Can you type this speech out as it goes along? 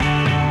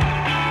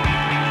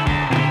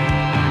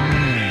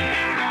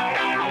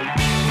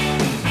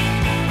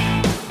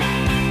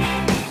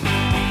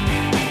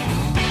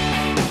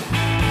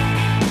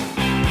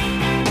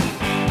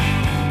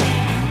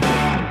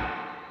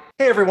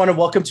everyone, and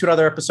welcome to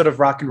another episode of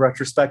Rock and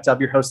Retrospect.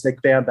 I'm your host,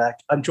 Nick Bambeck.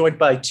 I'm joined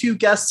by two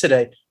guests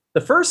today.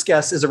 The first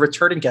guest is a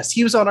returning guest.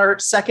 He was on our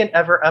second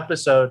ever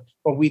episode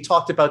when we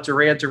talked about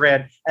Duran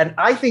Duran, and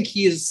I think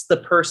he is the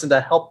person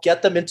that helped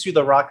get them into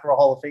the Rock and Roll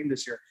Hall of Fame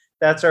this year.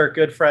 That's our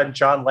good friend,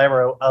 John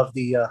Lamoureux of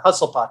the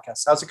Hustle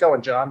podcast. How's it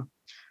going, John?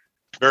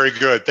 Very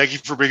good. Thank you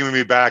for bringing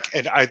me back.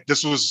 And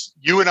this was,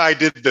 you and I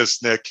did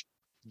this, Nick.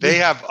 They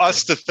have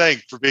us to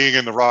thank for being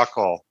in the Rock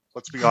Hall.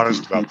 Let's be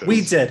honest about this.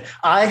 We did.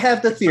 I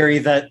have the theory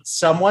that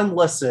someone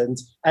listened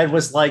and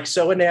was like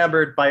so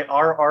enamored by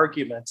our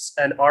arguments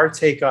and our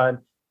take on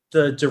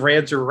the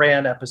Duran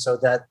Duran episode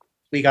that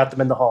we got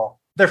them in the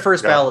hall. Their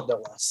first ballot,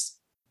 no less.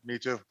 Me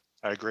too.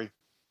 I agree.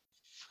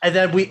 And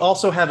then we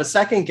also have a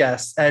second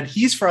guest, and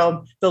he's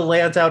from the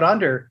land out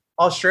under,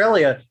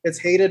 Australia. It's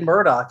Hayden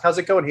Murdoch. How's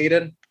it going,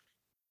 Hayden?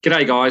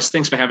 G'day, guys.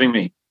 Thanks for having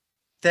me.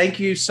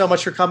 Thank you so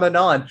much for coming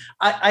on.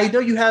 I know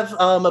you have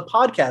a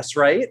podcast,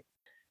 right?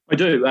 I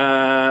do.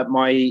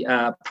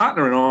 My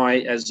partner and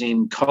I, as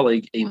in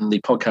colleague in the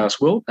podcast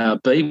world,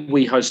 B,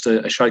 we host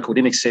a show called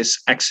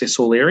INXS Access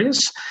All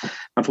Areas.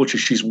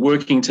 Unfortunately, she's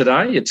working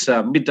today. It's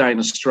midday in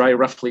Australia,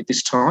 roughly at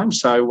this time.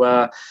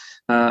 So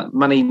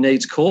money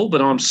needs call,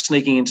 but I'm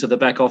sneaking into the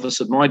back office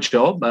of my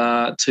job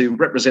to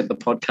represent the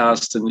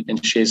podcast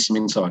and share some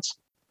insights.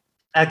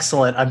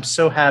 Excellent. I'm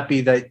so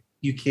happy that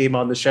you came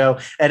on the show.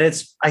 And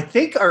it's, I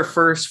think, our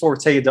first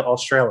forte into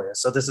Australia.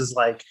 So this is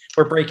like,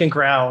 we're breaking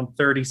ground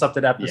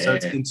 30-something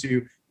episodes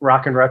into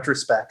Rock and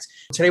Retrospect.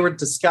 Today we're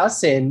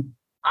discussing,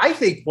 I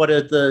think, one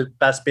of the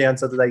best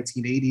bands of the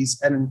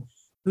 1980s and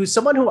who's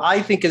someone who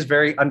I think is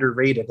very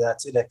underrated.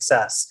 That's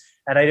INXS.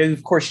 And I know,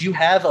 of course, you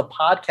have a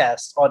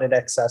podcast on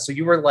INXS. So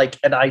you were like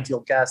an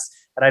ideal guest.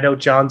 And I know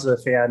John's a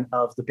fan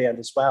of the band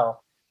as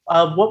well.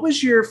 What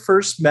was your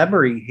first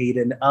memory,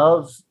 Hayden,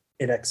 of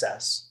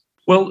INXS?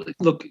 Well,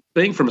 look,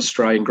 being from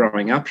Australia and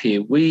growing up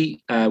here,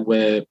 we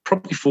were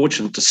probably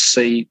fortunate to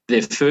see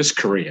their first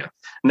career,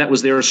 and that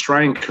was their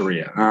Australian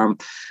career.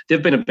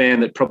 They've been a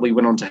band that probably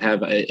went on to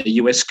have a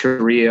US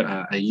career,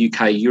 a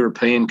UK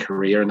European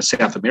career, and a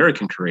South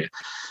American career,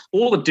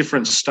 all at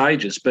different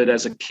stages. But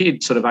as a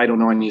kid, sort of 8 or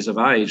 9 years of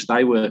age,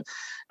 they were,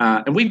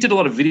 and we did a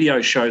lot of video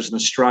shows in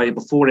Australia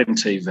before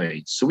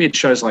MTV. So we had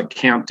shows like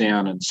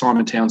Countdown and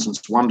Simon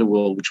Townsend's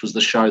Wonderworld, which was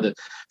the show that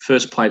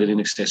first played at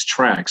INXS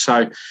track.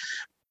 So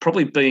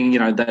probably being,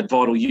 that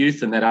vital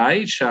youth and that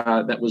age,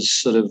 that was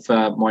sort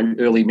of my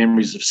early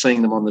memories of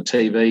seeing them on the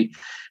TV,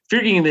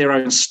 figuring their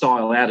own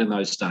style out in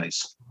those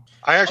days.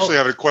 I actually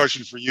have a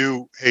question for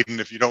you, Hayden,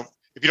 if you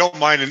don't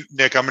mind, and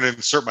Nick, I'm going to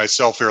insert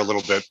myself here a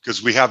little bit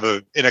because we have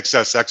an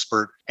INXS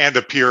expert and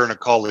a peer and a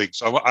colleague.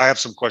 So I have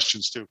some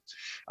questions too.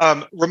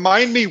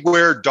 Remind me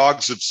where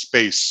Dogs of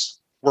Space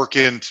work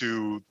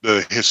into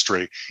the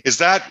history. Is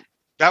that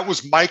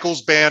was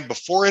Michael's band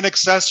before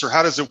INXS, or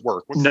how does it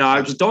work? No,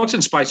 it was Dogs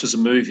in Space was a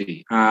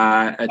movie.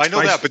 I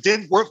know that,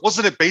 but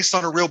wasn't it based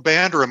on a real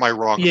band, or am I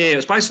wrong? Yeah, it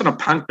was based on a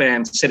punk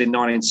band set in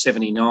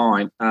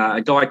 1979.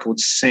 A guy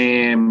called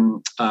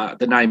Sam.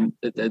 The name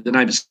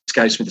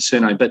escapes me, the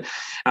surname, but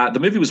the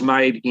movie was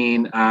made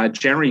in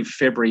January,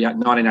 February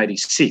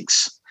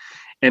 1986,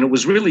 and it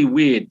was really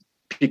weird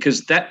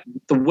because the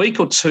week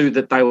or two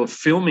that they were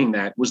filming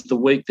that was the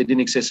week that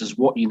INXS's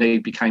What You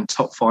Need became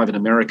top 5 in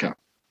America.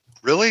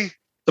 Really?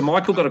 So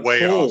Michael got a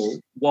call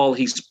while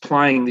he's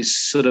playing this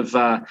sort of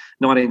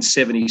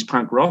 1970s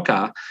punk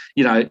rocker,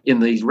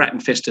 in these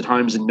rat-infested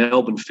homes in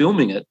Melbourne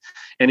filming it.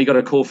 And he got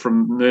a call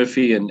from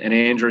Murphy and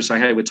Andrew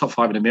saying, hey, we're top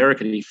 5 in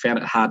America. And he found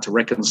it hard to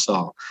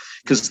reconcile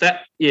because that,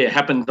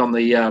 happened on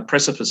the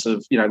precipice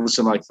of,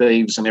 Listen Like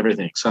Thieves and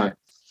everything. So,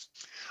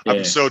 yeah.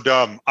 I'm so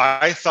dumb.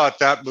 I thought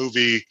that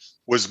movie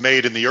was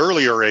made in the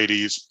earlier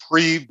 80s,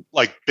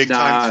 big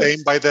time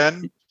fame by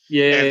then.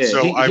 Yeah, and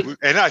so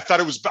I thought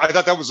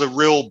that was a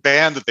real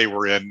band that they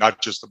were in,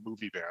 not just a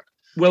movie band.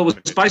 Well,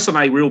 it was based on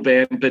a real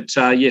band, but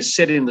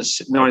set in the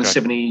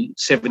 1970,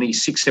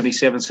 76,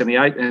 77,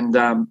 78, and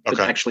but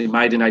actually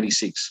made in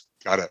 86.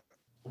 Got it.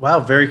 Wow,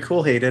 very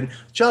cool, Hayden.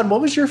 John,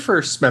 what was your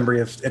first memory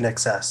of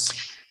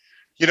INXS?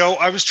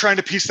 I was trying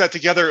to piece that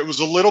together. It was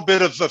a little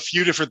bit of a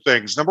few different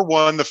things. Number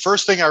one, the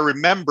first thing I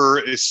remember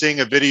is seeing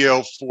a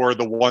video for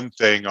The One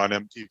Thing on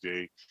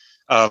MTV.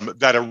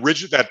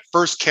 That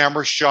first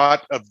camera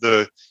shot of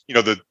the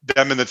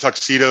them in the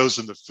tuxedos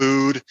and the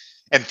food,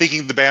 and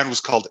thinking the band was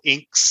called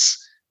INXS,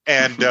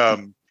 and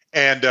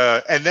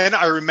then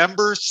I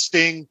remember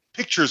seeing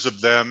pictures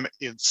of them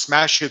in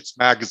Smash Hits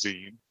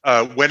magazine.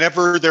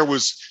 Whenever there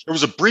was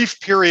a brief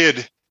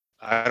period,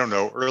 I don't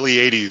know, early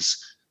 80s,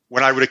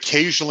 when I would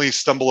occasionally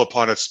stumble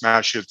upon a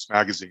Smash Hits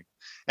magazine,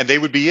 and they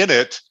would be in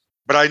it,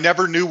 but I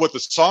never knew what the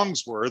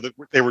songs were that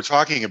they were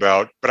talking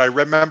about. But I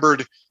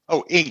remembered,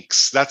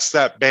 INXS, that's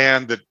that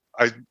band that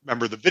I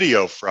remember the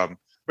video from.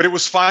 But it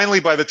was finally,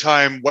 by the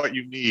time What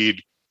You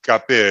Need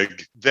got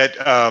big, that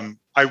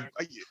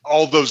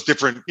all those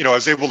different, I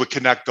was able to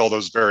connect all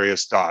those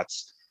various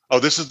dots. Oh,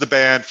 this is the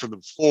band from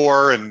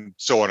before, and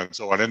so on and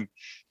so on. And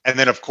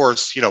then, of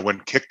course, when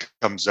Kick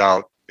comes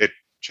out, it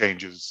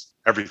changes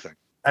everything.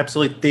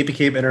 Absolutely. They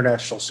became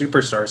international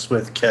superstars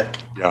with Kick.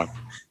 Yeah.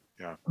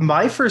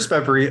 My first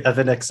memory of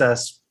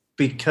INXS,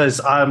 because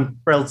I'm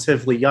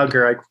relatively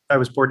younger, I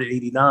was born in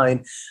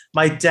 89.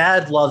 My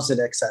dad loves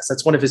INXS.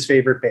 That's one of his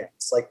favorite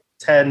bands, like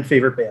 10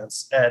 favorite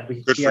bands. And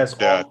Good he for has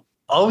Dad.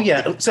 Oh,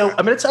 yeah. So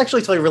I'm going to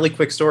actually tell you a really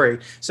quick story.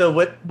 So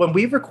when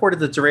we recorded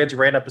the Duran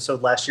Duran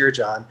episode last year,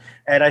 John,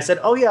 and I said,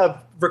 oh, yeah, I've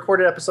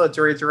recorded an episode of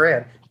Duran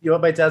Duran. You know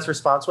what my dad's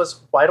response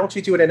was? Why don't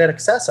you do an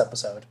INXS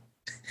episode?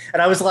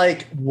 And I was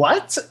like,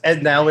 what?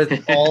 And now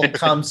it all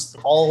comes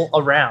all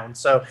around.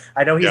 So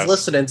I know he's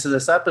listening to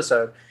this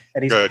episode.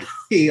 And he's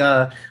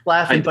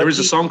laughing. Hey, there is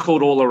a song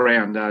called All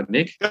Around,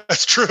 Nick.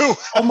 That's true.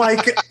 Oh my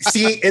God.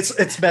 See,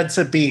 it's meant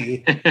to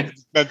be.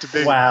 It's meant to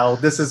be. Wow,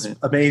 this is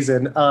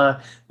amazing.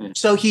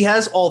 So he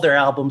has all their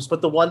albums,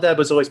 but the one that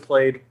was always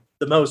played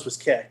the most was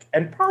Kick.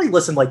 And probably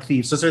Listen Like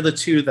Thieves. Those are the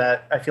two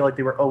that I feel like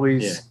they were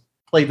always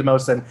played the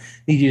most. And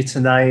Need You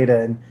Tonight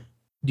and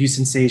New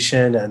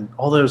Sensation and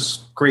all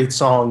those great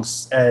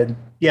songs. And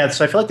yeah,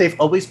 so I feel like they've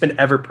always been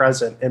ever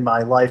present in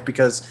my life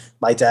because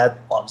my dad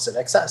loves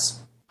INXS.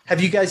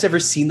 Have you guys ever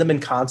seen them in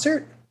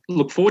concert?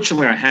 Look,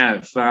 fortunately, I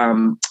have.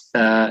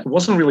 It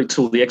wasn't really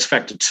till the X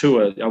Factor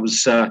tour. I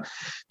was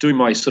doing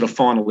my sort of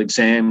final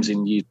exams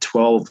in year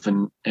 12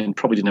 and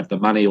probably didn't have the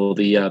money or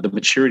the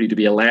maturity to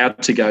be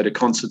allowed to go to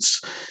concerts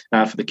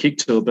for the Kick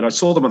tour. But I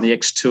saw them on the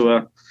X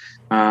tour.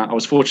 I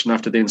was fortunate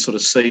enough to then sort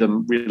of see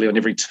them really on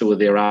every tour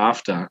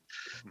thereafter.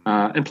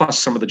 And plus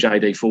some of the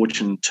JD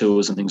Fortune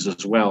tours and things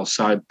as well.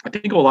 So I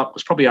think all up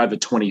was probably over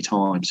 20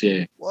 times,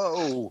 yeah.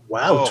 Whoa.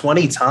 Wow,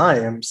 20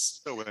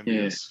 times. So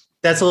envious.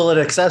 That's a little in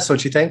excess,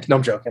 don't you think? No,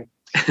 I'm joking.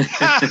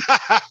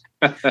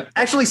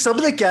 Actually, some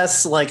of the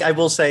guests, like I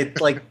will say,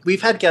 like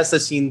we've had guests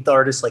that seen the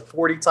artist like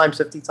 40 times,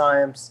 50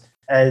 times,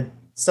 and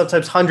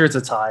sometimes hundreds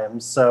of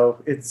times.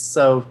 So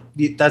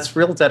that's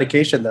real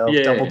dedication, though.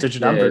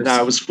 Double-digit numbers. No,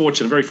 I was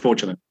fortunate, very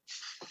fortunate.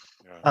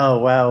 Oh,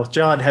 wow.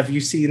 John, have you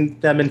seen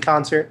them in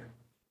concert?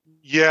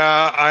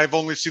 Yeah, I've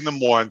only seen them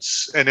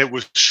once, and it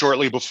was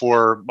shortly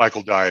before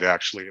Michael died,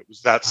 actually. It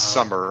was that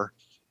summer.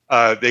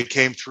 They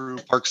came through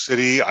Park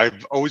City.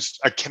 It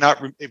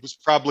was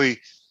probably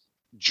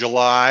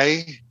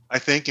July, I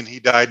think, and he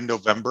died in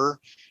November.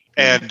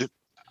 And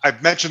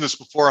I've mentioned this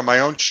before on my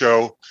own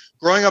show.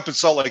 Growing up in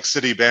Salt Lake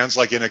City, bands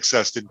like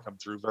INXS didn't come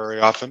through very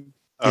often.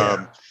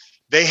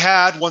 They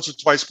had once or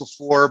twice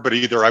before, but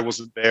either I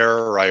wasn't there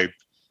or I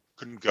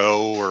couldn't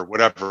go or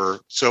whatever.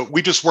 So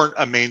we just weren't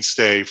a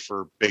mainstay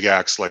for big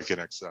acts like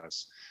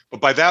INXS.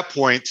 But by that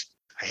point,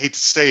 I hate to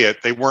say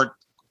it, they weren't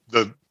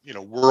the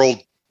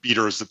world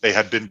beaters that they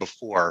had been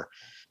before.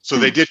 So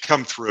they did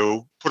come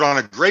through, put on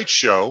a great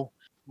show.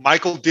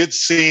 Michael did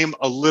seem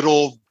a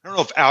little, I don't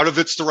know if out of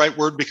it's the right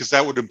word, because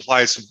that would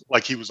imply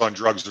like he was on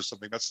drugs or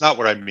something. That's not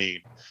what I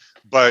mean.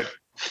 But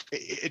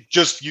it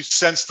just, you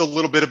sensed a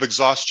little bit of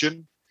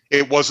exhaustion.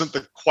 It wasn't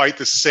quite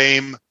the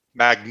same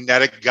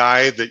magnetic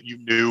guy that you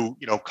knew,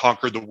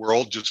 conquered the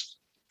world just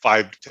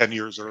 5-10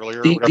 years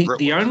earlier.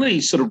 The only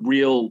sort of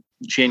real,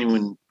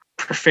 genuine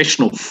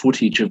professional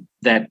footage of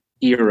that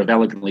era of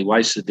Elegantly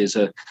Wasted, there's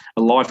a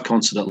live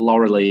concert at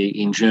Loreley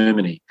in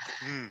Germany.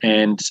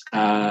 And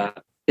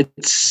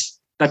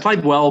they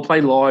played well,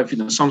 played live,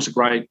 songs are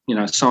great,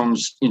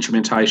 songs,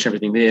 instrumentation,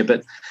 everything there.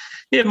 But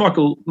yeah,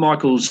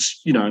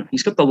 Michael's,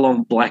 he's got the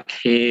long black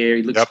hair,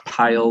 he looks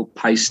pale,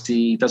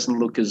 pasty, doesn't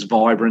look as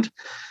vibrant.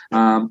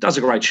 Does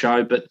a great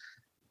show, but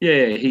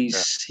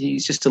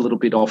he's just a little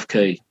bit off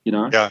key,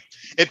 Yeah,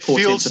 it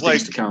feels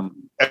like to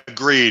come.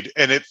 Agreed,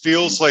 and it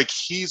feels like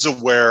he's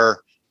aware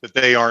that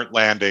they aren't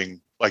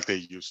landing like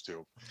they used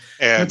to,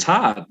 and it's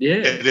hard. Yeah,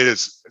 it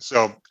is.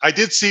 So I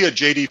did see a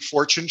JD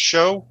Fortune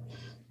show.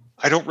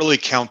 I don't really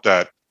count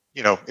that.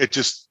 It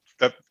just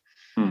that.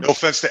 No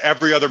offense to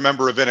every other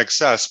member of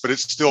INXS, but it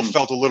still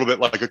felt a little bit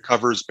like a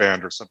covers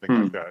band or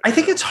something like that. I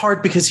think it's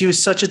hard because he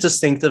was such a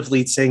distinctive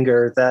lead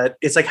singer that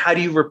it's like, how do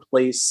you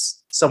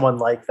replace someone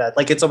like that?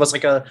 Like, it's almost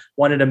like a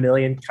 1 in a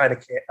million kind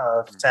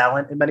of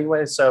talent in many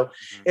ways. So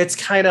it's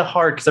kind of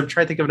hard because I'm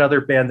trying to think of another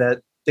band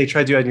that they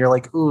try to do it and you're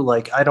like, ooh,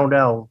 like, I don't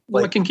know.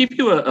 Well, I can give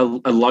you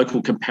a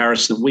local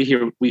comparison.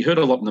 We heard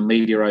a lot in the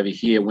media over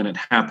here when it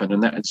happened,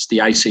 and that's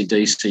the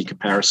AC/DC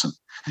comparison.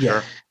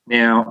 Yeah.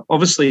 Now,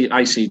 obviously,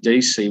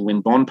 AC/DC,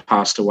 when Bond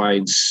passed away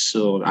in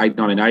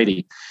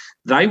 1980,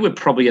 they were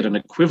probably at an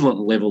equivalent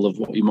level of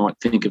what you might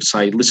think of,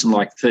 say, Listen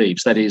Like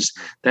Thieves. That is,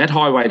 they had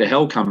Highway to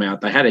Hell come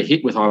out. They had a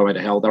hit with Highway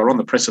to Hell. They were on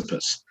the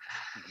precipice.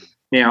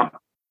 Now,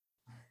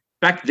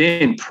 back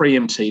then,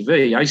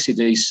 pre-MTV,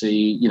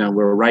 AC/DC,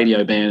 were a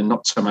radio band,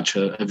 not so much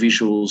a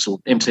visuals, or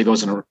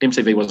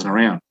MTV wasn't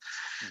around.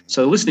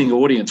 So the listening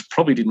audience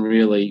probably didn't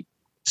really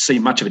see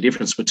much of a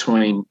difference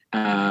between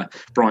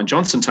Brian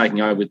Johnson taking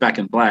over with Back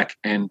in Black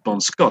and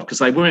Bon Scott, because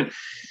they weren't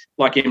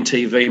like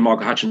MTV,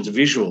 Michael Hutchins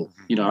visual,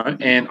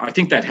 and I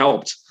think that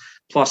helped.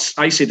 Plus,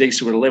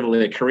 AC/DC were at a level of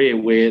their career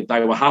where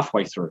they were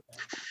halfway through,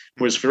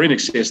 whereas for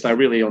INXS, they're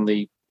really on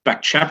the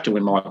back chapter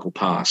when Michael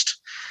passed.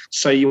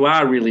 So you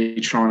are really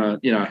trying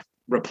to,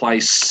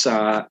 replace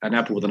an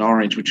apple with an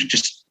orange, which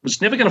just was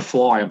never going to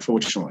fly,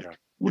 unfortunately.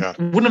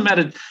 Wouldn't have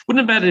mattered. Wouldn't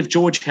have mattered if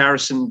George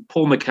Harrison,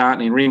 Paul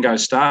McCartney, and Ringo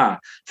Starr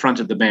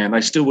fronted the band.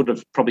 They still would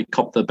have probably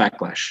copped the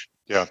backlash.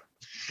 Yeah,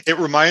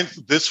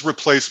 this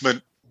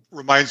replacement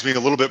reminds me a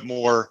little bit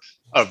more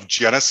of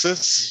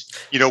Genesis.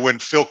 When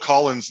Phil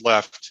Collins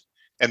left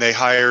and they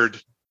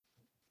hired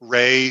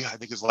Ray, I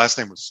think his last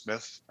name was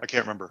Smith, I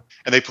can't remember,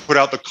 and they put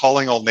out the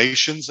Calling All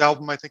Nations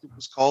album, I think it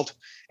was called,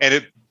 and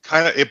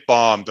it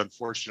bombed,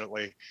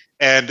 unfortunately.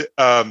 And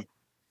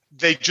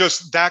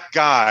that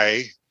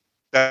guy,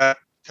 that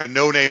kind of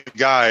no-name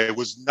guy,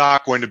 was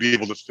not going to be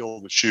able to fill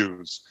the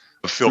shoes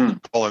of Phil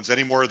Collins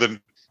any more than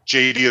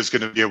JD is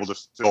going to be able to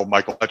fill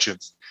Michael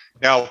Hutchence.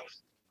 Now,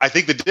 I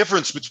think the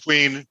difference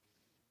between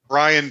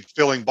Brian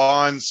filling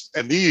Bonds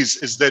and these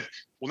is that,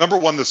 well, number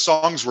one, the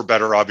songs were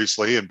better,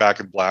 obviously, in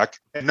Back in Black.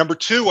 And number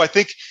two, I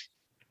think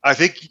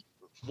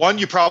one,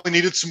 you probably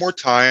needed some more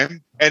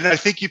time. And I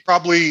think you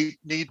probably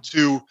need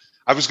to,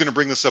 I was going to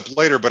bring this up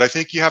later, but I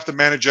think you have to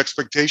manage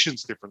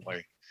expectations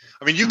differently.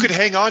 I mean, you could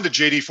hang on to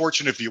JD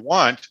Fortune if you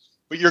want,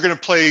 but you're going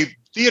to play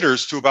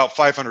theaters to about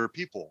 500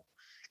 people.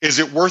 Is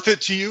it worth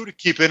it to you to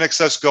keep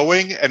INXS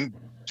going and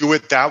do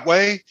it that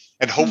way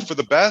and hope for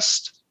the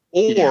best?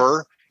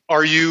 Or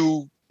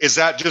is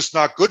that just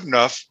not good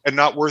enough and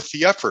not worth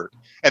the effort?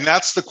 And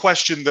that's the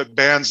question that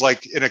bands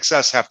like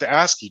INXS have to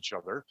ask each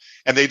other.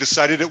 And they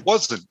decided it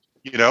wasn't,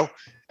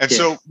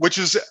 so, which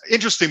is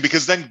interesting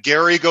because then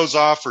Gary goes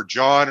off, or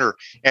John or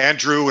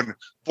Andrew, and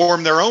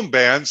form their own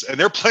bands, and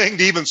they're playing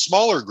to even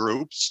smaller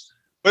groups.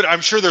 But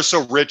I'm sure they're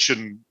so rich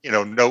and,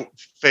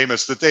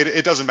 famous that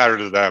it doesn't matter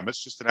to them.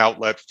 It's just an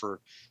outlet for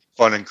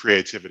fun and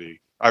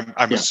creativity.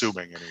 I'm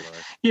assuming anyway.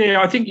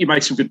 Yeah, I think you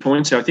make some good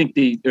points. I think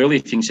the earlier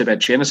things about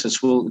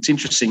Genesis, well, it's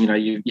interesting.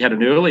 You had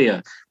an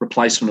earlier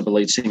replacement of a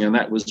lead singer, and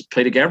that was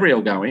Peter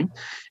Gabriel going,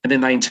 and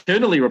then they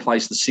internally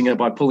replaced the singer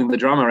by pulling the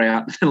drummer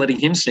out and letting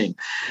him sing.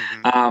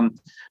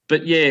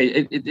 But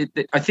yeah,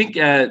 I think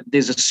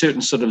there's a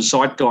certain sort of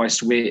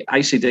zeitgeist where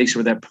AC/DC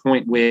were at that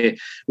point where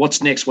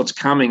what's next, what's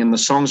coming, and the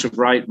songs were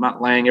great,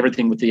 Mutt Lange,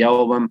 everything with the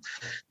album.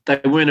 They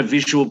weren't a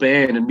visual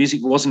band, and music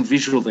wasn't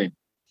visual then,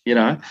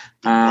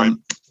 Right.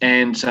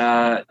 And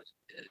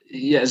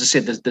as I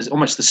said, there's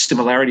almost the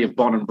similarity of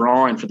Bon and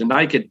Brian for the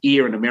naked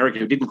ear in America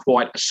who didn't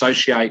quite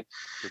associate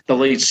the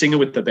lead singer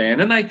with the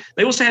band. And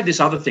they also had this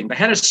other thing. They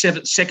had a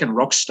second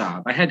rock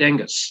star. They had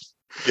Angus.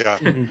 Yeah.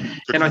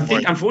 And I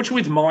think,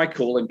 unfortunately, with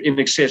Michael and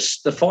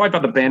INXS, the 5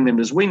 other band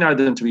members, we know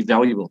them to be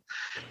valuable.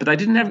 But they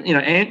didn't have,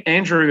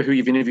 Andrew, who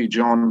you've interviewed,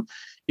 John,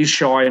 is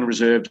shy and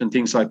reserved and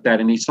things like that.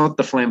 And he's not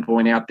the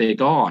flamboyant out there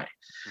guy.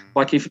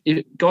 Like if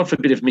God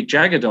forbid, if Mick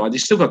Jagger died, you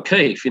still got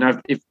Keith.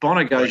 If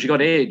Bono goes, you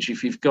got Edge.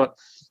 If you got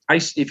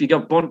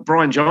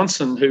Brian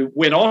Johnson, who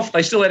went off,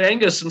 they still had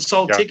Angus and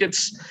sold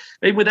tickets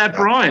even without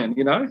Brian.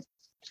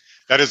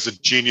 That is a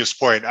genius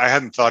point. I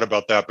hadn't thought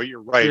about that, but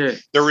you're right. Yeah.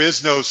 There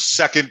is no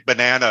second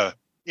banana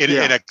in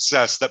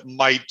INXS that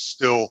might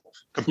still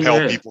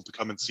compel people to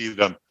come and see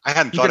them. I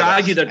hadn't thought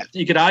about that.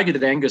 You could argue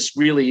that Angus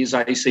really is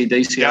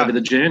AC/DC over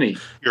the journey.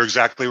 You're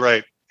exactly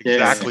right.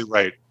 Exactly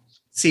right.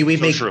 See, we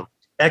make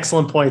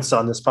excellent points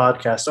on this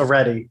podcast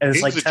already, and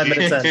it's like 10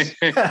 minutes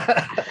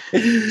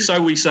in.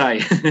 So we say.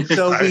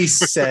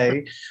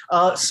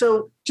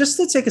 So just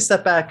to take a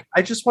step back,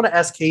 I just want to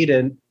ask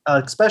Hayden,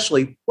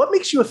 especially, what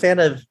makes you a fan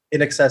of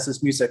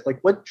INXS's music?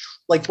 What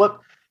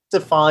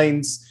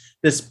defines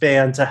this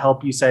band to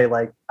help you say,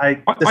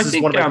 this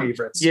is one of my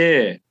favorites?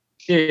 Yeah,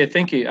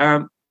 thank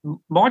you.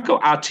 Michael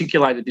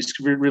articulated this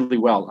really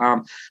well.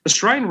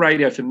 Australian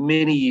radio for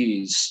many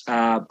years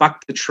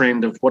bucked the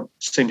trend of what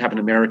seemed to happen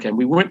in America, and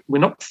we're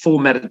not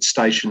formatted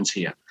stations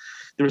here.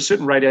 There are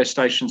certain radio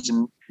stations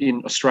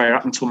in Australia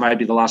up until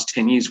maybe the last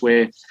 10 years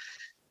where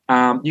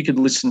you could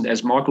listen,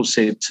 as Michael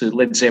said, to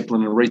Led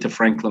Zeppelin and Aretha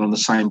Franklin on the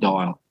same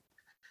dial,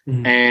 or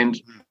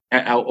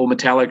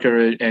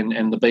Metallica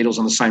and the Beatles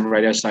on the same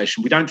radio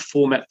station. We don't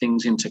format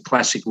things into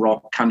classic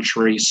rock,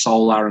 country,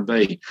 soul,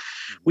 R&B.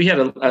 We had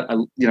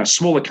a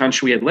smaller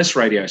country. We had less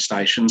radio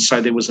stations, so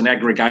there was an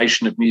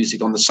aggregation of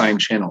music on the same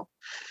channel.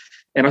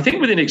 And I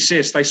think with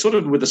INXS, they sort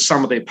of were the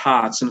sum of their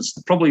parts, and it's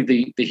probably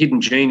the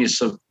hidden genius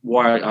of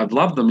why I've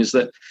loved them is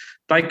that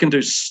they can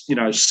do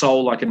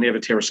soul like a Never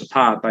Tear Us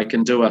Apart. They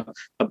can do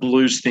a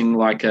blues thing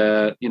like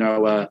a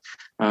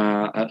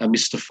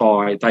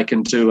Mystify. They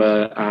can do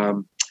a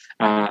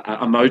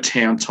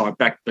Motown type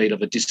backbeat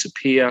of a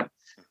Disappear.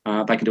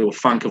 They can do a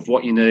funk of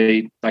What You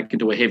Need. They can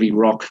do a heavy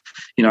rock,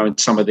 in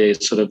some of their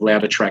sort of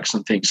louder tracks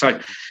and things. So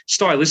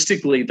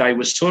stylistically, they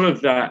were sort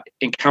of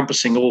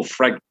encompassing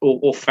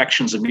all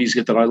factions of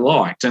music that I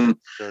liked. And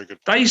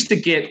they used to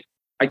get,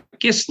 I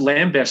guess,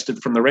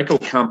 lambasted from the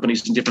record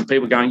companies and different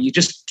people going,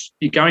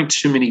 you're going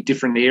too many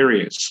different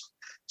areas.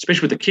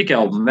 Especially with the Kick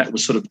album, that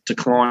was sort of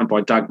declined by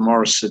Doug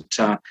Morris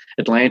at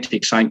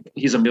Atlantic, saying,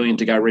 here's $1 million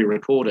to go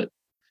re-record it.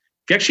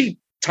 If you actually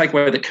take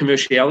away the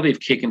commerciality of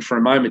Kick and for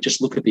a moment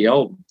just look at the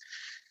album,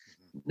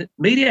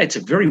 Mediate's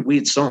a very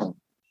weird song,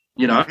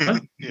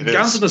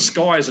 Guns in the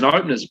Sky as an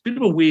opener is a bit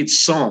of a weird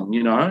song,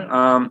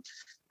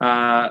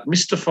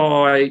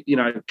 Mystify,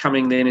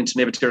 coming then into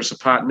Never Tear Us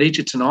Apart. Need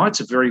You Tonight's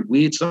a very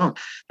weird song.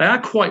 They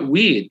are quite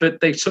weird,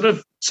 but they sort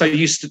of so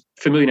used to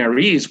familiar in our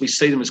ears, we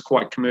see them as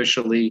quite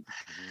commercially,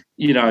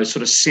 sort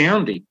of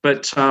sounding.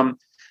 But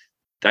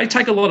they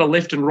take a lot of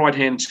left and right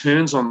hand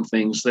turns on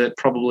things that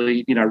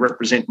probably,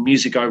 represent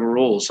music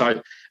overall.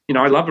 So,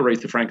 I love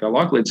Aretha Franklin, I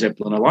like Led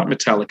Zeppelin, I like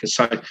Metallica.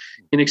 So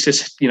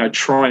INXS,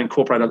 try and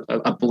incorporate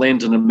a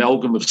blend and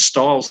amalgam of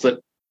styles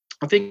that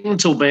I think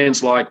until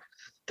bands like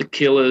The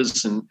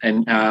Killers and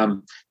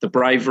The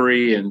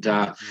Bravery and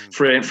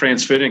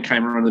Franz Ferdinand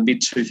came around in the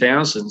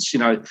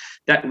mid-2000s,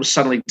 that was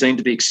suddenly deemed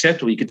to be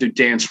acceptable. You could do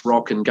dance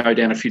rock and go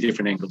down a few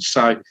different angles.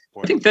 So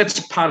I think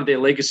that's part of their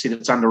legacy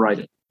that's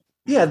underrated.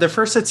 Yeah, their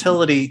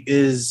versatility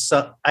is,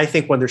 I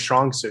think, one of their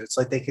strong suits.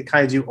 Like, they could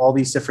kind of do all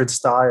these different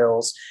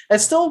styles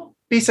and still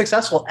be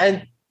successful.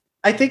 And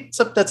I think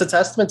that's a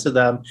testament to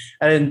them.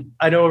 And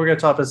I know we're going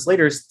to talk about this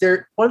later.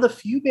 They're one of the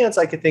few bands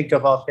I could think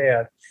of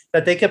offhand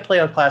that they could play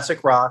on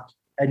classic rock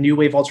and new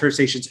wave alternative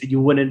stations, and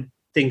you wouldn't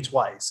think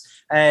twice.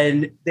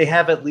 And they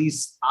have at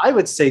least, I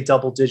would say,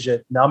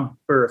 double-digit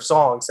number of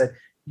songs that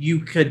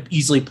you could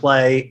easily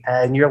play,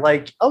 and you're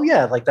like, oh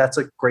yeah, like that's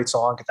a great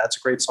song, that's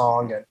a great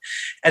song,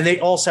 and they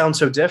all sound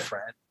so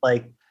different.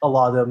 Like a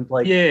lot of them,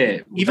 like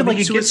even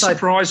like Suicide.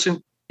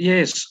 Surprising.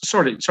 Yes,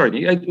 sorry.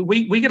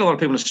 We get a lot of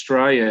people in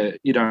Australia,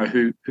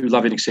 who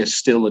love INXS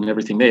still and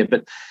everything there,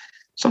 but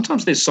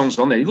sometimes there's songs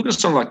on there. You look at a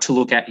song like "To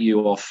Look at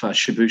You" off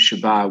Shabu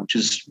Shabar, which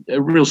is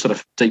a real sort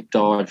of deep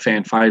dive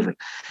fan favorite.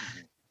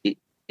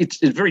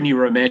 It's a very new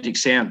romantic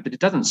sound, but it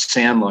doesn't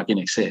sound like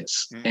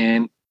INXS.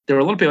 And there are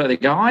a lot of people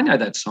that go, I know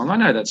that song.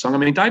 I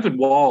mean, David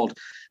Wild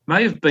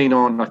may have been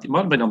on, I think,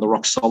 might have been on the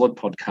Rock Solid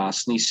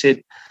podcast, and he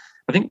said,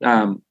 I think,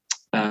 that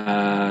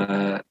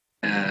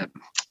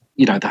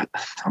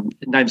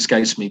name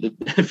escapes me,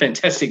 the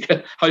fantastic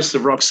host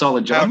of Rock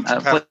Solid, John.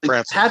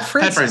 Pat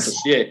Francis.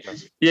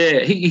 Yeah.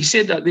 He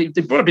said that they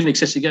brought up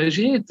INXS. He goes,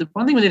 the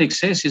one thing with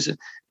INXS is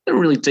they're a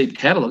really deep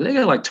catalogue. They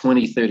got like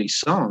 20, 30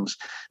 songs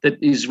that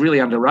is really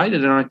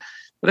underrated. And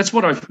that's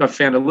what I've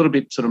found a little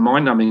bit sort of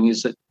mind-numbing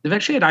is that they've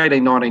actually had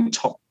 18, 19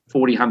 top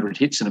 40, 100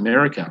 hits in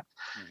America.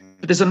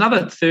 But there's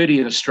another 30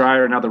 in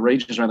Australia and other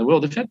regions around the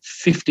world. They've had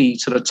 50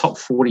 sort of top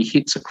 40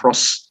 hits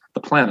across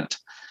the planet.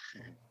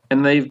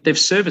 And they've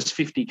serviced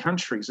 50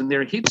 countries, and there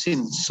are hits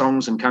in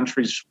songs and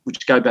countries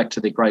which go back to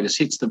their greatest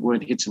hits that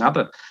weren't hits in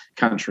other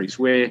countries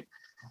where,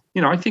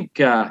 I think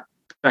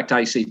back to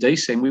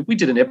AC/DC, and we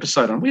did an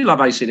episode on, we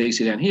love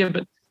AC/DC down here,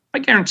 but I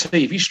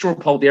guarantee if you straw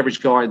poll the average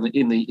guy on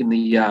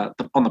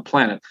the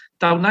planet,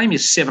 they'll name you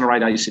 7 or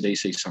 8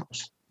 AC/DC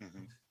songs.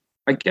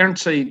 I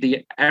guarantee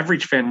the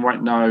average fan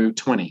won't know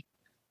 20.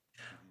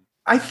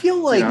 I feel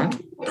like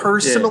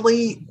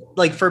personally,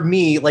 like for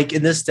me, like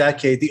in this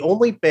decade, the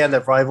only band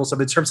that rivals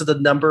them in terms of the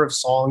number of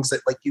songs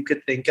that like you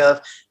could think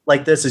of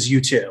like this is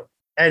U2.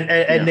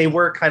 And they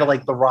were kind of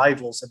like the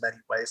rivals in many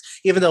ways,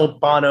 even though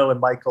Bono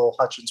and Michael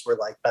Hutchence were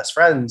like best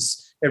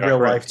friends in real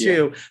life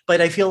too. But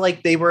I feel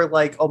like they were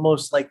like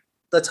almost like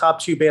the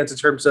top 2 bands in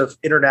terms of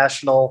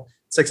international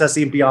success,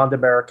 even beyond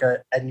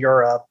America and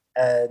Europe.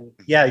 And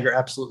yeah, you're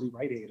absolutely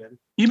right, Aiden.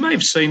 You may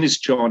have seen this,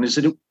 John, is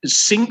that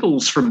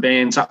singles from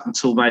bands up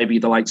until maybe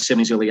the late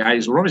 70s, early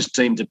 80s were always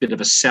deemed a bit of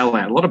a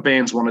sellout. A lot of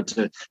bands wanted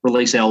to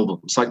release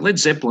albums. Like Led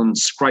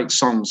Zeppelin's great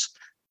songs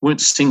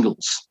weren't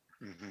singles,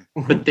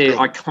 but they're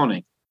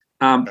iconic.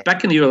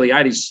 Back in the early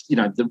 80s,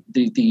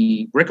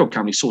 the record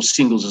company saw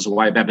singles as a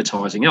way of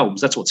advertising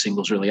albums. That's what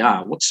singles really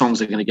are, what songs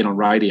they're going to get on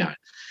radio.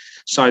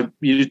 So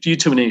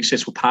U2 and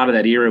INXS were part of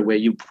that era where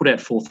you put out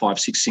 4, 5,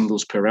 6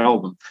 singles per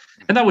album,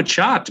 and they would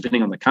chart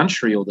depending on the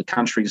country or the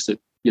countries that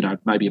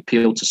maybe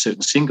appealed to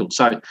certain singles.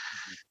 So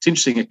it's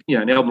interesting.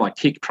 An album like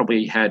Kick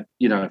probably had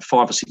 5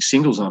 or 6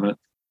 singles on it.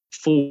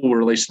 4 were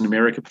released in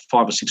America, but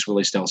 5 or 6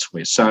 released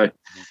elsewhere. So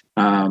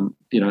Welcome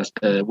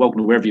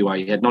to Wherever You Are.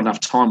 You Had Not Enough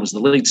Time was the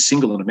lead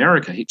single in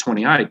America, hit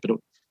 28, but it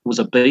was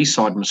a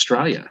B-side in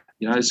Australia.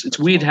 It's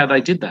weird how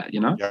they did that.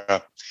 Yeah.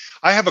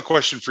 I have a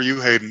question for you,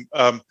 Hayden.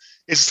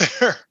 Is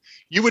there?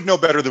 You would know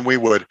better than we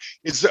would.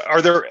 Is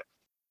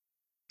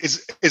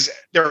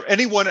there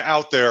anyone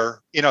out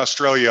there in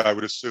Australia, I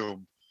would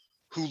assume,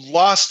 who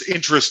lost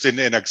interest in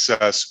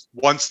INXS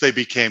once they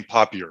became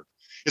popular?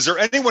 Is there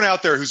anyone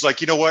out there who's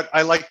like, you know what?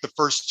 I like the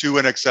first 2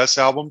 INXS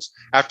albums.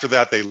 After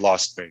that, they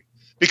lost me.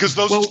 Because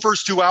those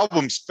first 2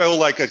 albums felt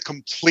like a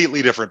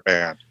completely different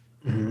band.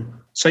 Mm-hmm.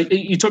 So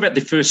you talk about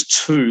the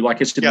first 2,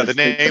 like it's the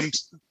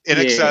names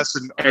INXS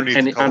and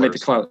Underneath the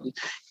Colours.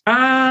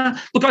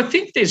 Look, I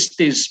think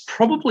there's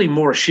probably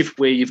more a shift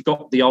where you've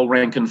got the old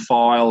rank and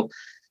file.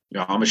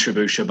 I'm a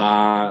Shabu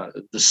Shabar,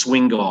 the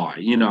swing guy,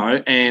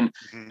 and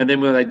then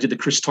when they did the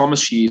Chris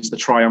Thomas years, the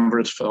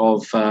triumvirate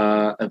of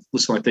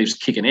Listen Like Thieves,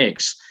 Kick and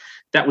X,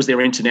 that was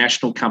their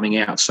international coming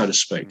out, so to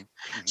speak.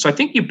 So I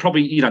think you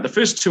probably, the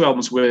first 2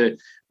 albums were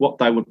what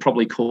they would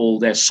probably call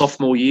their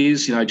sophomore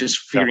years, just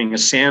figuring a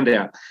sound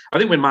out. I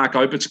think when Mark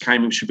Opitz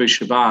came with Shabu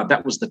Shabar,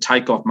 that was the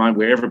takeoff moment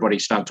where everybody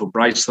started to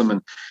embrace them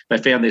and they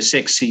found their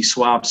sexy,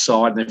 suave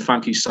side and their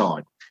funky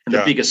side. and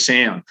the bigger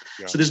sound.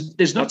 Yeah. So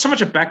there's not so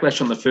much a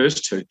backlash on the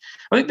first two.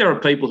 I think there are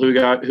people who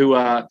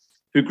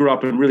grew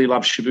up and really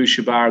love Shabu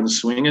Shabar and the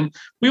swing. And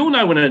we all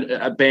know when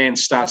a band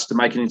starts to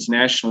make it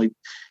internationally.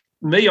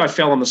 Me, I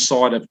fell on the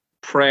side of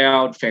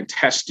Proud,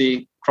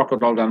 fantastic,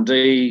 Crocodile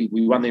Dundee.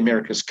 We won the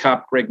America's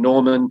Cup, Greg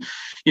Norman.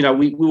 You know,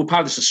 we were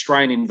part of this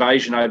Australian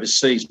invasion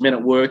overseas, Men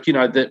at Work, you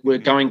know, that were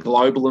going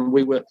global, and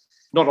we were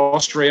not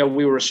Austria,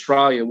 we were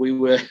Australia. We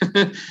were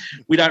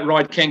we don't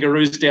ride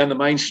kangaroos down the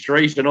main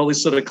street and all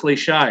this sort of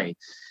cliche.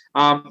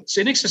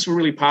 So INXS were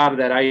really part of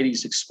that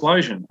 80s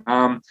explosion.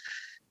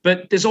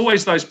 But there's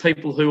always those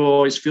people who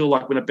always feel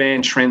like when a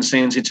band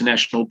transcends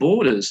international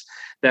borders,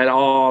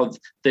 that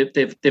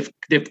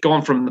they've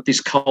gone from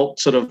this cult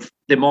sort of,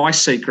 they're my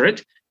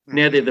secret,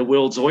 now they're the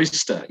world's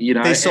oyster. You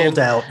know, they sold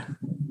out.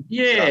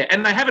 Yeah,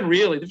 and they haven't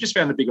really. They've just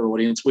found a bigger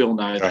audience. We all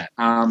know that.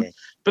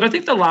 But I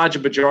think the larger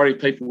majority of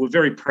people were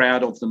very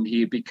proud of them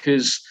here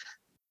because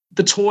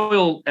the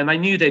toil, and they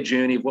knew their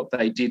journey of what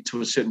they did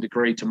to a certain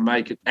degree to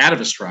make it out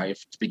of Australia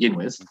to begin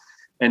with,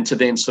 and to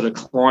then sort of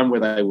climb where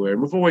they were.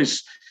 And we've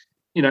always,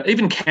 you know,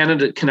 even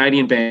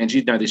Canadian bands,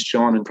 you'd know this,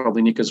 John, and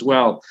probably Nick as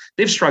well,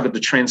 they've struggled to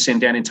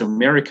transcend down into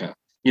America,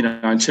 you know,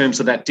 in terms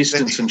of that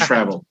distance and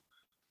travel.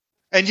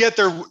 And yet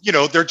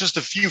they're just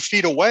a few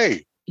feet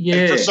away. Yeah.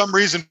 And for some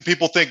reason,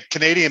 people think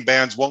Canadian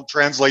bands won't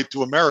translate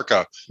to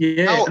America.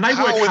 Yeah, and they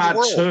work hard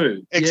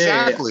too.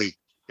 Exactly.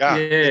 Yeah.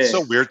 It's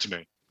so weird to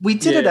me. We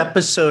did an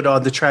episode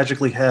on the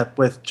Tragically Hip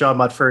with John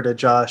Mudford and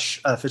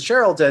Josh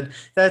Fitzgerald, and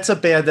that's a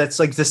band that's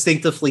like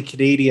distinctively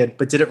Canadian,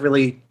 but didn't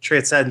really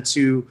transcend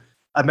to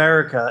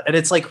America. And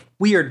it's like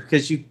weird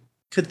because you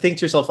could think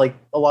to yourself, like,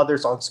 a lot of their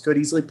songs could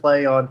easily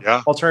play on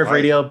alternative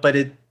radio, but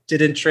it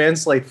didn't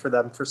translate for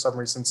them for some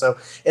reason. So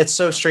it's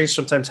so strange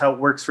sometimes how it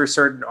works for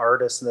certain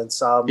artists and then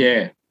some.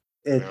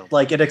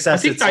 Like INXS.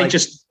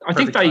 I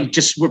think they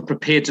just were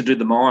prepared to do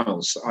the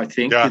miles. I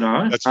think, you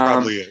know, that's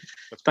probably it.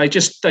 They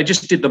just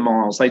did the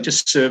miles. They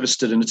just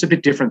serviced it, and it's a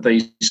bit different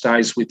these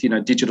days with, you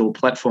know, digital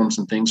platforms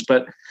and things.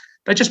 But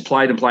they just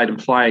played and played and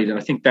played, and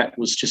I think that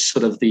was just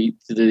sort of the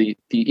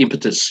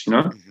impetus, you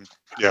know. Mm-hmm.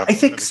 Yeah, I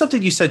think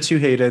something you said too,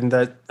 Hayden,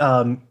 that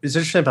is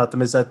interesting about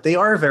them is that they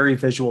are a very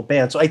visual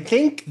band. So I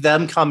think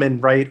them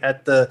coming right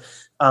at the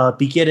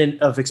beginning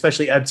of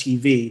especially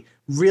MTV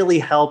really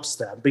helps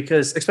them,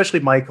 because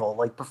especially Michael,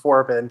 like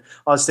performing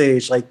on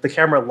stage, like the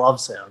camera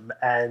loves him,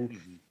 and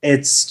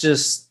it's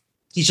just,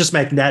 he's just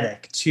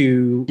magnetic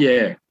to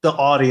the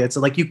audience,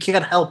 and like you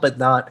can't help but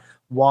not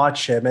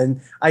watch him. And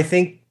I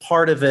think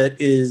part of it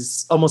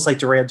is almost like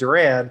Duran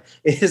Duran,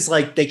 is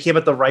like they came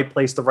at the right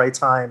place, the right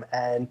time,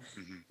 and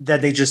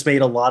that they just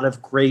made a lot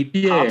of great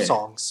pop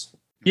songs.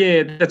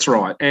 Yeah, that's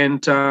right.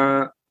 And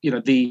you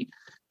know,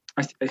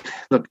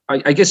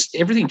 I guess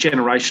everything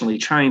generationally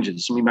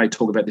changes, and we may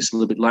talk about this a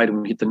little bit later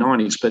when we hit the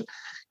 90s, but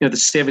you know, the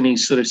 70s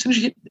sort of, as soon as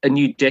you hit a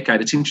new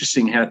decade, it's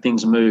interesting how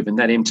things move, and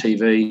that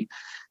MTV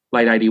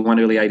late 81,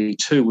 early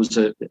 82 was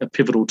a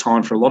pivotal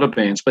time for a lot of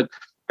bands. But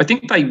I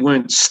think they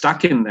weren't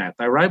stuck in that.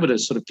 They were able to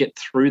sort of get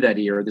through that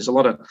era. There's a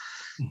lot of,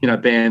 you know,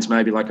 bands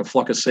maybe like A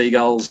Flock of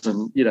Seagulls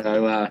and, you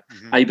know,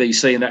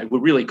 ABC, and that were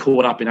really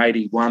caught up in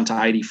 81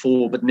 to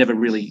 84, but never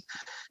really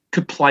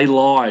could play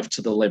live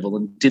to the level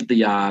and did the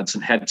yards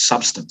and had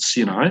substance,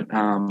 you know.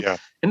 And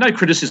no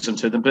criticism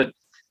to them, but,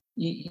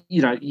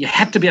 you know, you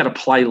had to be able to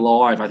play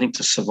live, I think,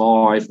 to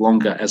survive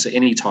longer as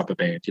any type of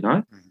band, you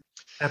know.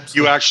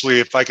 Absolutely. You actually,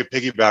 if I could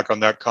piggyback on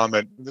that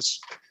comment,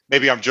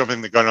 maybe I'm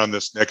jumping the gun on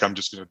this, Nick. I'm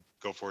just going to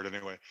go for it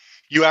anyway.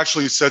 You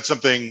actually said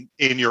something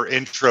in your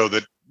intro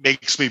that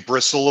makes me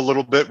bristle a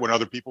little bit when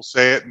other people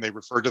say it and they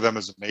refer to them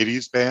as an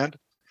 80s band.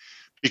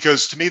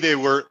 Because to me, they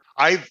were,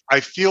 I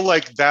feel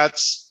like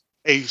that's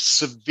a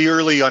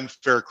severely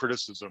unfair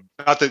criticism.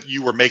 Not that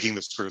you were making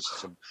this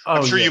criticism.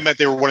 I'm sure you meant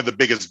they were one of the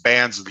biggest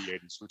bands of the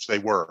 80s, which they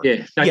were.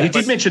 Yeah. No, you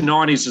did mention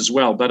 90s as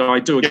well, but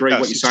I do agree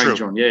what you're saying, true.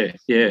 John.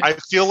 Yeah. I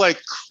feel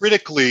like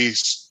critically,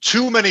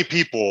 too many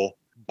people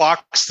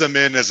box them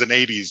in as an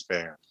 80s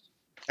band,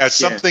 as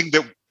something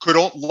that could,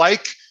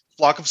 like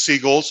Flock of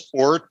Seagulls,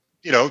 or,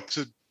 you know,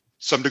 to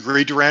some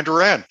degree Duran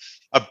Duran,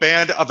 a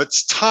band of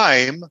its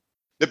time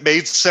that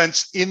made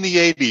sense in the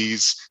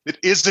 80s that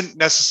isn't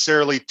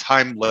necessarily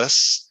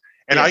timeless.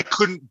 And I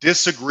couldn't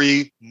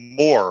disagree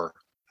more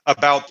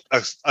about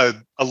a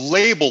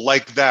label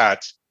like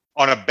that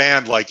on a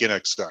band like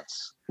INXS.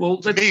 Well,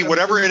 to me,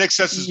 whatever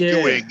INXS is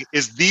doing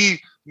is the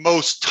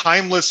most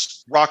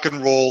timeless rock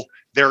and roll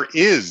there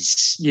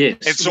is. Yes.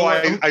 And so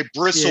I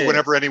bristle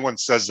whenever anyone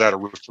says that.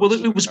 Well,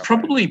 it was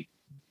probably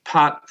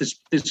part.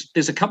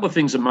 There's a couple of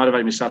things that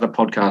motivated me to start a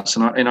podcast,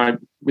 and I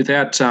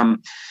without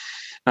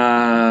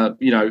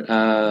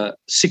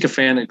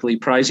sycophantically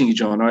praising you,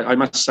 John, I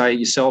must say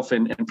yourself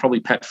and probably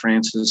Pat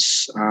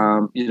Francis,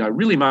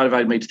 really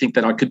motivated me to think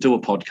that I could do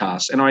a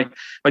podcast. And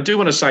I do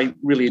want to say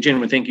really a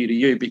genuine thank you to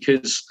you,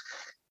 because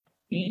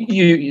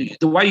you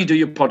the way you do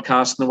your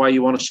podcast and the way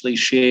you honestly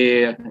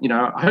share,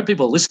 I hope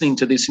people are listening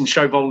to this and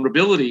show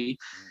vulnerability,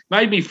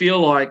 made me feel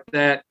like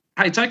that,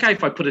 hey, it's okay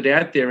if I put it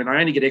out there and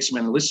I only get X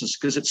amount of listeners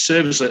because it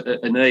serves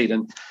a need.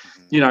 And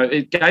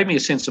it gave me a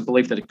sense of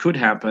belief that it could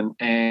happen.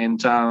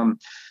 And so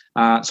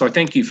I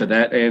thank you for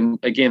that. And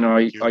again,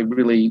 I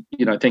really,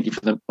 thank you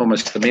for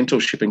almost the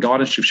mentorship and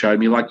guidance you've shown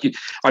me.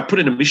 I put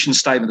in a mission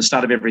statement at the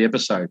start of every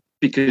episode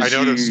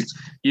because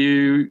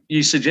you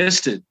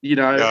suggested,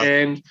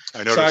 and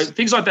so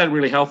things like that are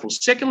really helpful.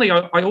 Secondly,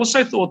 I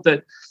also thought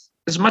that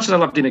as much as I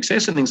loved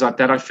INXS and things like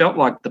that, I felt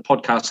like the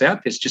podcasts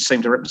out there just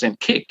seemed to represent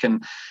Kick.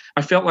 And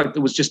I felt like it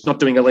was just not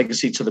doing a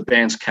legacy to the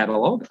band's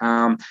catalogue.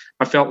 I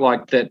felt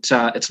like that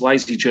it's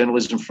lazy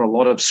journalism for a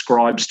lot of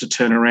scribes to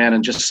turn around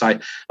and just say,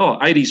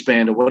 80s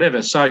band or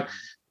whatever. So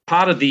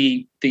part of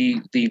the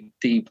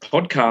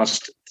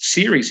podcast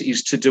series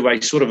is to do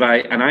a sort of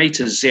an A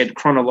to Z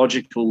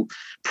chronological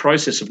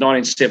process of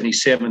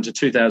 1977 to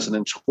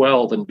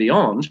 2012 and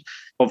beyond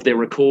of their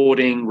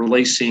recording,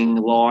 releasing,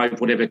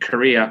 live, whatever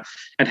career,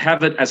 and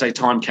have it as a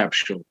time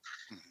capsule.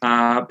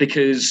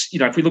 Because,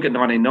 if we look at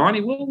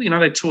 1990, well, they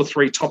had 2 or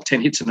 3 top 10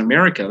 hits in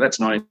America. That's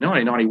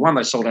 1990. 91,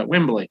 they sold out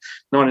Wembley.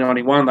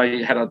 1991,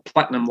 they had a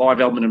platinum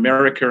live album in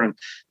America, and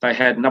they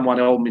had number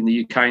 1 album in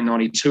the UK in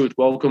 92 with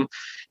Welcome.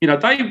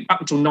 They, up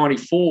until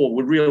 94,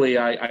 were really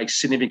a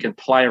significant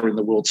player in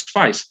the world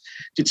space.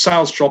 Did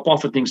sales drop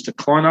off and things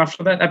decline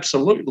after that?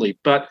 Absolutely.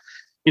 But,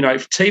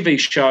 if TV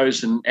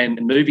shows and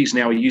movies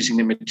now are using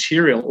their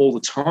material all the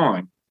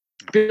time,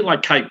 a bit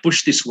like Kate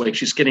Bush this week,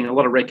 she's getting a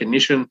lot of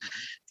recognition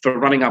for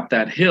Running Up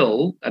That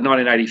Hill, a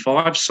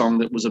 1985 song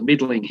that was a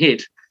middling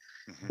hit.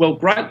 Well,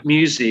 great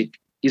music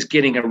is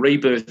getting a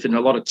rebirth in a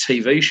lot of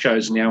TV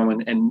shows now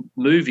and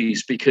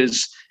movies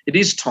because it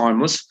is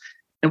timeless.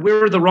 And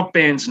where are the rock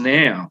bands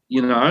now?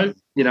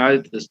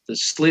 The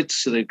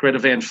Slits, the Greta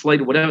Van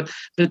Fleet or whatever.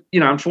 But,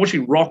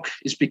 unfortunately, rock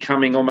is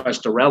becoming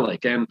almost a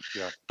relic and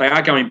they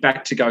are going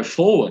back to go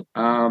forward.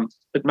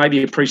 But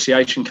maybe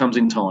appreciation comes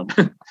in time.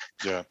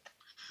 Yeah.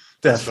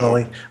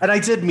 Definitely. And I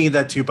did mean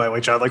that too, by the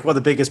way, John, like one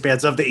of the biggest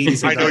bands of the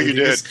 80s. I know you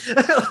did.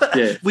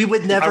 Yeah. We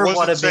would never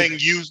want to saying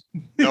you.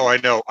 No, I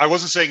know. I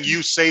wasn't saying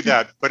you say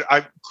that, but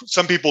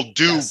some people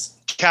do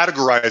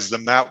categorize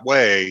them that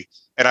way.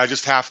 And I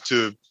just have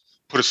to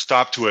put a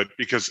stop to it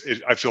because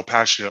I feel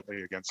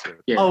passionately against it.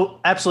 Yeah. Oh,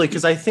 absolutely.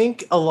 Because I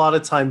think a lot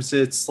of times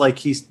it's like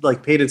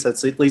Peyton said,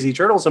 it's lazy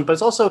journalism,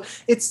 but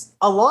it's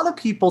a lot of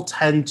people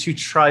tend to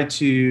try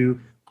to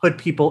put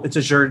people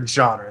into certain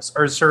genres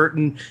or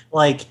certain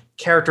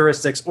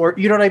characteristics, or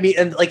you know what I mean,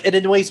 and it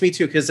annoys me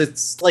too because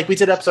it's like we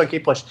did an episode on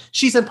Kate Bush.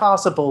 She's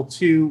impossible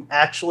to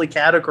actually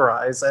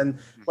categorize, and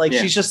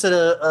she's just an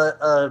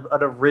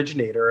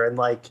originator and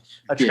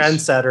a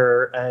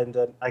trendsetter and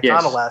an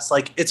iconoclast.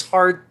 It's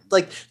hard.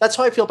 That's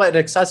how I feel about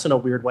INXS in a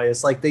weird way.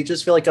 It's they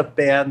just feel like a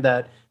band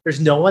that there's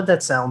no one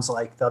that sounds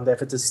like them. They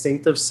have a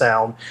distinctive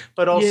sound,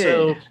 but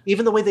also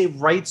even the way they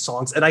write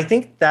songs. And I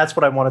think that's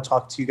what I want to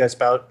talk to you guys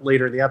about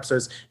later in the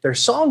episodes. Their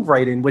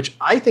songwriting, which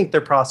I think their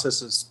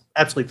process is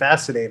absolutely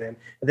fascinating,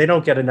 and they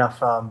don't get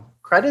enough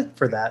credit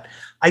for that.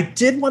 I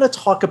did want to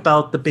talk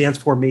about the band's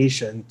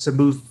formation to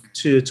move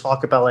to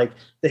talk about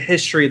the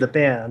history of the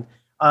band.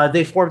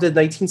 They formed in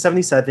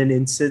 1977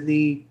 in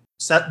Sydney,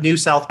 New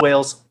South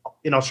Wales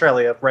in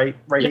Australia, right,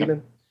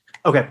 Hayden?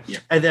 Okay. Yeah.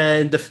 And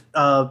then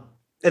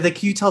and then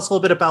can you tell us a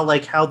little bit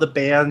about how the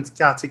band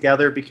got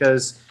together?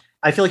 Because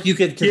I feel like you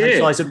could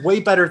contextualize it way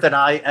better than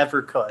I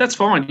ever could. That's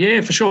fine. Yeah,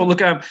 for sure.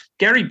 Look,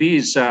 Gary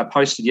Beers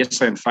posted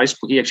yesterday on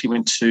Facebook. He actually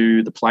went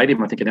to the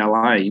Palladium, I think, in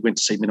LA. He went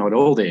to see Midnight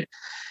Oil there.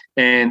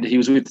 And he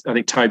was with, I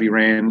think, Toby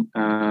Rand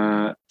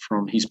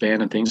from his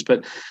band and things.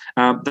 But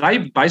they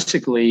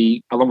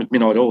basically, along with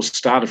Midnight Oil,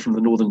 started from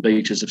the northern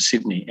beaches of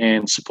Sydney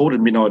and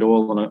supported Midnight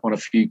Oil on a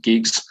few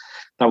gigs.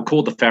 They were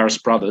called the Farris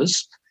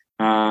Brothers.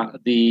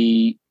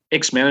 The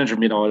ex-manager of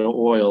Midnight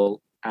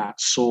Oil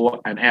saw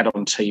an ad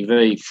on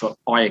TV for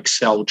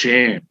IXL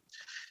Jam,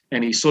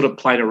 and he sort of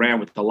played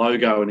around with the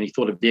logo, and he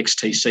thought of the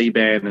XTC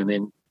band and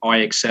then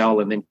IXL,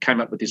 and then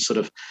came up with this sort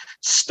of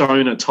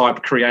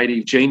stoner-type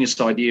creative genius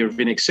idea of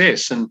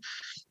INXS. And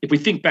if we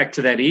think back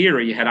to that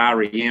era, you had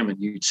REM and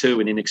U2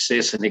 and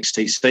INXS and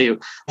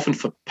XTC, often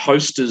for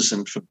posters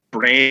and for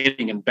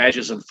branding and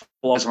badges and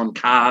flyers on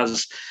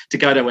cars to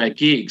go to our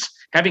gigs.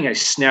 Having a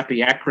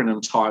snappy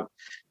acronym-type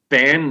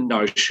band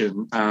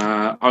notion,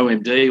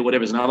 OMD,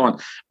 whatever's another one,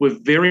 were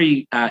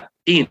very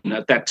in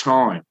at that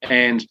time.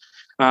 And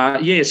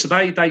so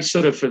they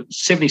sort of from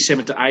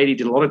 77 to 80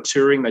 did a lot of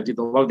touring. They did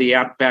a lot of the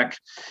outback,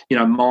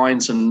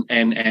 mines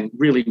and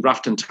really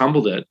roughed and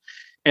tumbled it.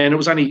 And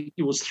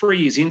it was 3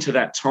 years into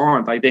that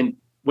time they then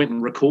went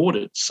and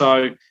recorded.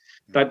 So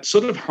they'd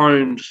sort of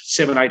honed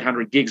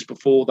 700-800 gigs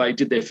before they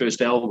did their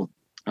first album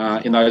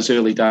in those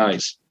early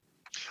days.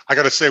 I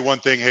got to say one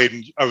thing,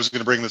 Hayden. I was going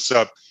to bring this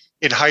up.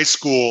 In high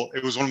school,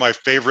 it was one of my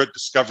favorite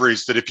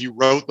discoveries that if you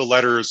wrote the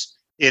letters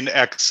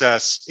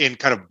INXS in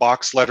kind of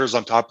box letters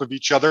on top of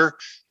each other,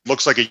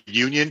 looks like a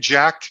Union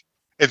Jack.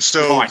 And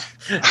so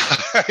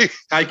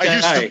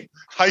right.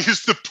 I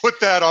used to put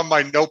that on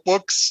my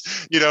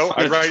notebooks.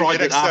 I write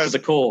tried it after INXS. the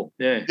call.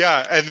 Yeah.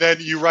 Yeah, and then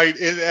you write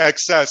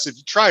INXS. If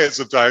you try it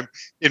sometime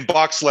in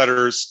box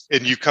letters,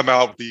 and you come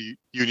out with the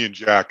Union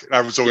Jack. And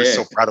I was always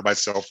so proud of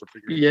myself for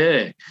figuring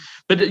it out.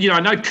 But I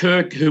know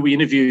Kirk, who we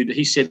interviewed.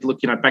 He said,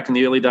 "Look, back in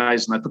the early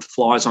days, and they put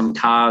flyers on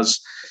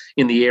cars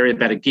in the area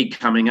about a gig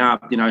coming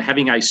up.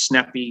 Having a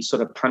snappy,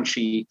 sort of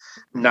punchy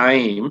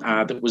name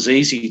that was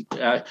easy,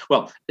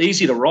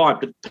 easy to write,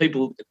 but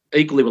people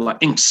equally were like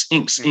inks,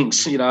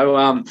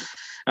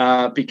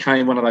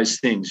 became one of those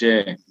things.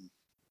 Yeah.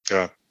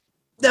 Yeah.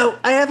 Now,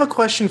 I have a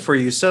question for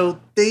you. So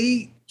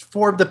they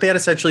formed the band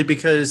essentially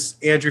because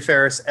Andrew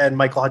Ferris and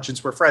Michael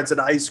Hutchence were friends in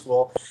high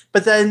school.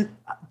 But then,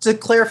 to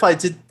clarify,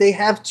 did they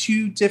have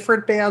two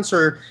different bands,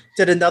 or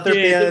did another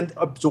band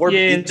absorb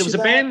into there was a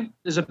band.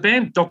 There's a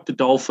band, Dr.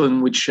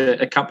 Dolphin, which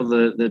a couple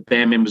of the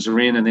band members are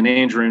in, and then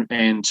Andrew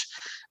and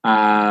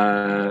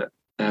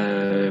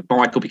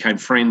Michael became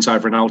friends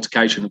over an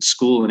altercation at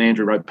school, and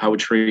Andrew wrote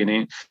poetry,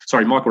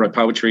 Michael wrote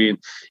poetry, and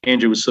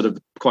Andrew was sort of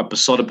quite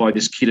besotted by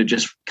this kid who had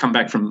just come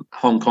back from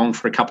Hong Kong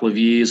for a couple of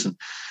years,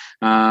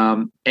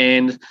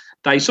 and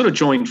they sort of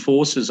joined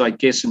forces, I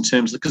guess, in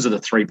terms because of the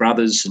three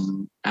brothers,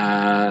 and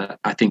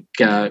I think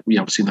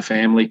obviously in the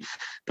family,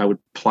 they would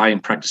play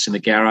and practice in the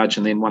garage,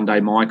 and then one day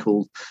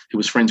Michael, who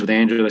was friends with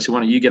Andrew, they said,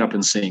 "Why don't you get up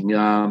and sing?"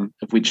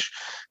 Of which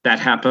that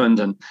happened,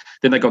 and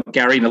then they got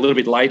Gary in a little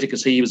bit later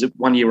because he was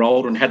 1 year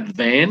older and had the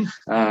van,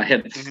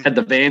 had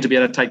the van to be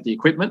able to take the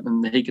equipment,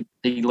 and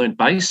he learned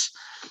bass.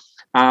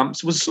 So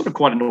it was sort of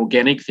quite an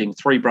organic thing.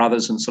 Three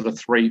brothers and sort of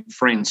three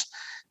friends.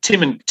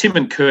 Tim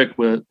and Kirk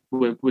were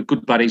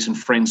good buddies and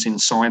friends in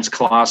science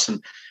class,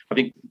 and I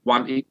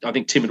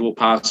think Tim had walked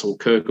past, or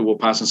Kirk had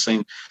walked past and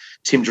seen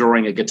Tim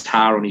drawing a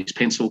guitar on his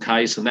pencil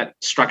case, and that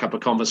struck up a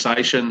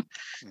conversation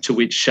to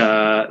which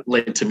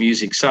led to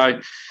music.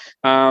 So,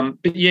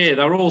 but yeah,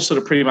 they were all sort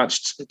of pretty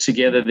much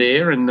together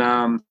there,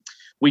 and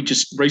we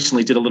just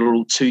recently did a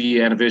little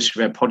 2-year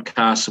anniversary of our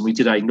podcast, and we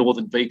did a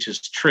Northern Beaches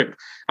trip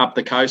up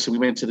the coast, and we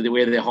went to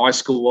where their high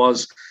school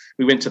was.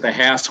 We went to the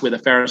house where the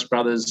Farris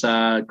brothers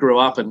grew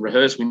up and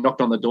rehearsed. We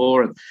knocked on the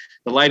door, and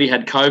the lady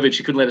had COVID.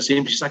 She couldn't let us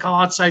in. She's like,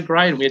 "Oh, it's so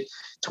great." And we had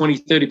 20,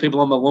 30 people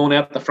on the lawn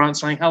out the front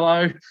saying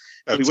hello.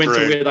 We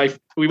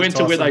went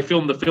to where they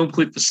filmed the film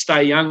clip for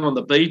Stay Young on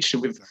the beach,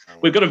 and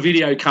we've got a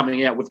video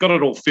coming out. We've got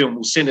it all filmed.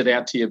 We'll send it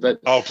out to you.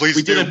 But please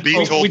we did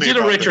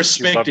a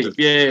retrospective.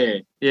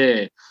 Yeah.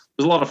 It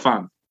was a lot of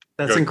fun.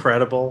 That's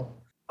incredible.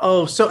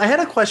 Oh, so I had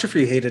a question for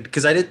you, Hayden,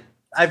 because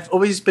I've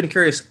always been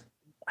curious.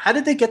 How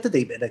did they get the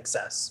name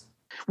INXS?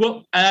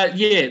 Well,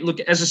 look,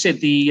 as I said,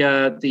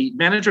 the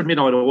manager of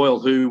Midnight Oil,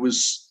 who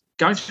was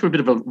going through a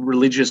bit of a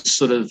religious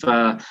sort of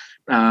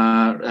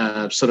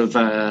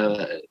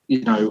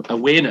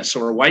awareness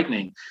or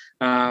awakening,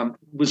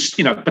 was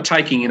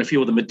partaking in a few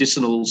of the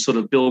medicinal sort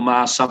of Bill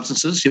Maher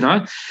substances,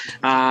 and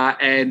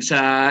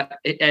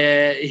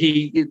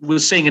he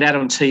was seeing it out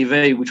on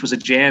TV, which was a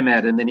jam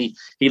ad, and then he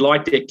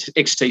liked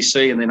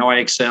XTC and then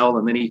IXL,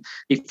 and then he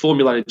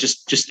formulated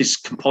just this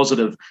composite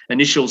of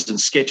initials and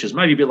sketches,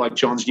 maybe a bit like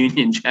John's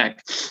Union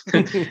Jack,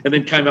 and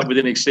then came up with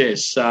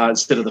INXS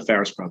instead of the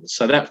Farris brothers.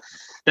 So that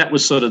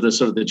was sort of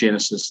the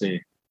genesis there.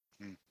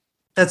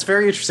 That's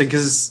very interesting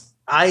because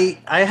I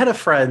had a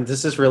friend.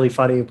 This is really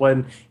funny.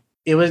 When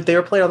they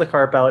were playing on the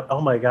car about,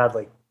 oh my God,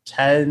 like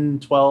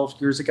 10,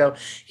 12 years ago,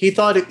 he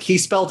thought he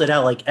spelled it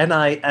out like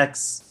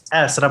NIXS.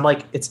 And I'm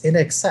like, it's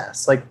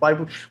INXS.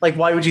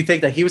 Why would you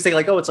think that? He was thinking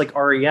like, oh, it's like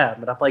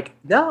REM. And I'm like,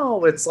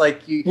 no, it's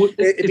like it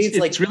means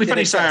like. It's really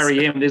funny you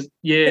say REM.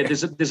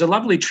 There's a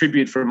lovely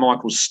tribute from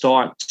Michael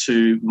Stipe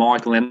to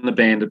Michael and the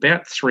band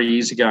about 3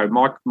 years ago.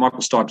 Michael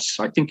Stipe,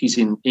 I think he's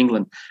in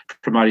England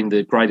promoting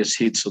the greatest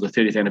hits or the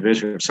 30th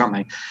anniversary of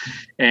something.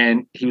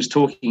 And he was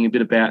talking a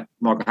bit about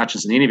Michael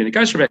Hutchence in the interview. And it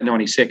goes for about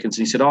 90 seconds.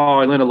 And he said,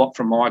 I learned a lot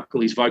from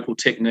Michael, his vocal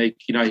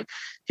technique.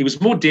 He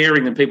was more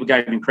daring than people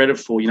gave him credit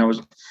for,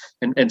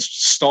 and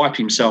Stipe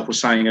himself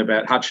was saying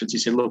about Hutchence. He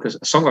said, look,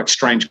 a song like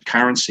Strange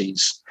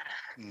Currencies,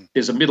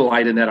 there's a middle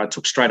eight in that I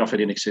took straight off an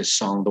INXS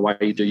song, the way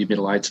you do your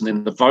middle eights. And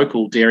then the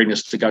vocal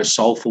daringness to go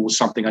soulful was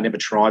something I never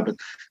tried, but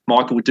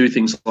Michael would do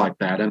things like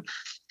that. And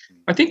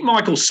I think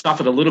Michael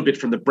suffered a little bit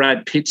from the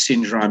Brad Pitt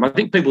syndrome. I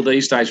think people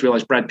these days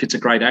realise Brad Pitt's a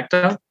great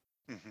actor.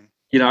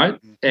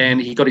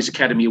 And he got his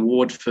Academy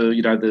Award for,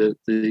 the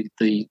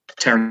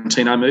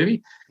Tarantino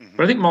movie.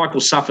 But I think Michael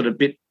suffered a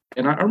bit.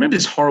 And I remember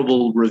this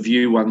horrible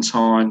review one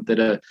time that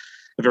a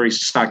very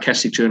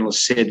sarcastic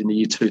journalist said in the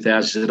year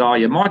 2000, he said, oh,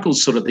 yeah,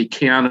 Michael's sort of the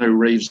Keanu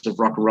Reeves of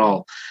rock and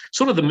roll,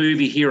 sort of the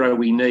movie hero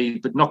we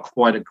need, but not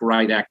quite a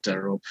great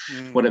actor or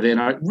whatever.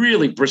 And it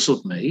really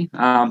bristled me.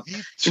 And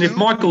if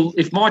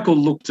Michael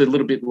looked a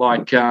little bit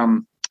like,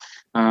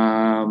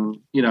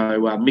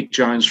 Mick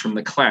Jones from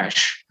The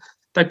Clash,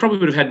 they probably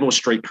would have had more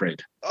street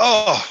cred.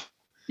 Oh,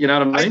 you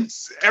know what I mean?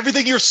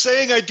 Everything you're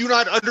saying, I do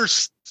not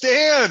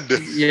understand.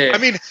 Yeah. I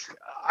mean,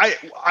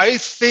 I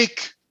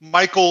think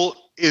Michael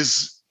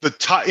is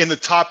in the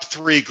top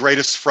three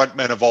greatest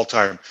frontmen of all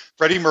time: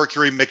 Freddie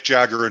Mercury, Mick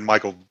Jagger, and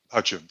Michael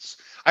Hutchence.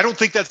 I don't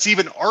think that's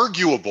even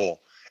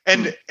arguable.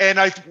 And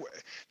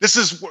this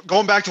is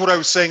going back to what I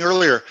was saying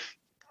earlier.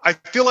 I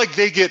feel like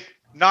they get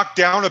knocked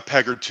down a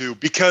peg or two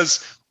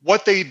because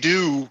what they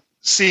do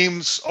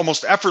seems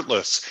almost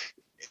effortless.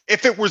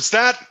 If it was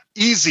that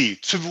easy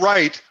to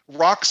write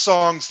rock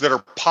songs that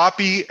are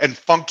poppy and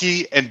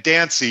funky and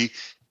dancey,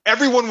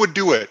 everyone would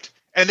do it,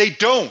 and they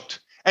don't.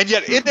 And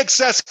yet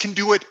INXS can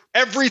do it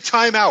every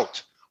time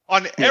out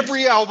on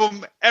every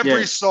album,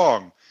 every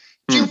song.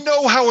 Do you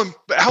know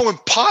how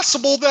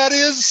impossible that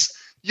is?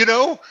 You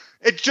know,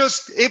 it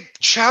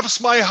chaps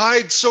my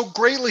hide so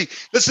greatly.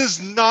 This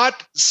is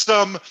not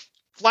some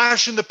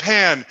flash in the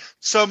pan,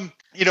 some,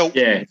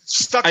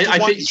 stuck to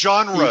one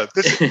genre.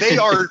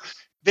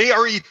 They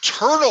are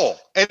eternal,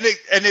 and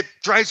it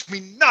drives me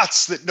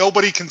nuts that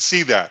nobody can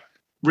see that.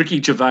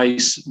 Ricky Gervais,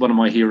 one of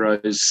my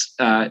heroes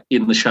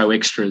in the show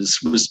Extras,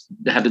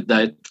 had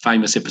that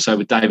famous episode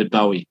with David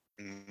Bowie.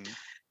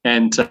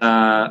 And,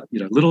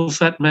 little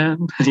fat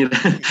man,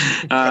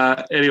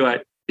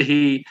 anyway,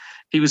 he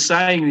was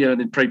saying,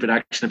 in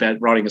pre-production about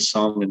writing a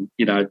song, and,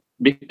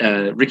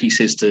 Ricky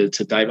says to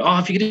David,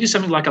 if you could do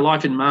something like A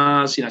Life in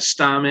Mars,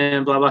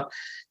 Starman, blah, blah.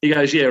 He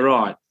goes, yeah,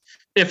 right.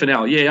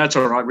 F&L, yeah, that's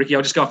all right, Ricky.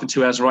 I'll just go off in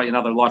 2 hours and write you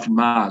another Life in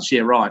Mars.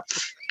 Yeah, right.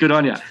 Good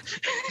on you.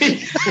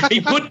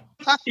 He put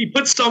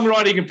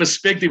songwriting in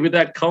perspective with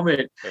that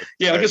comment.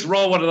 Yeah, I'll just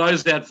roll one of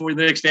those out for you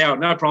the next hour.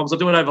 No problems. I'll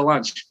do it over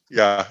lunch.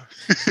 Yeah,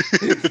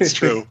 it's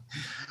true.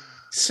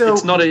 So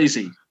it's not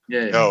easy.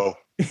 Yeah.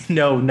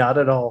 No, not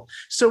at all.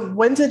 So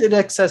when did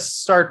INXS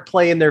start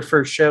playing their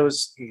first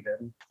shows,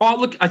 Eden? Oh,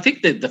 look, I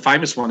think the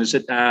famous one is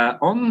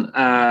on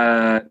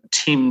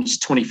Tim's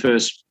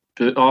 21st.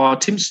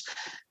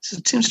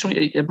 Tim's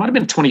 20. It might have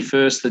been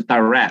 21st that they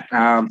were at,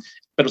 but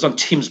it was on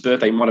Tim's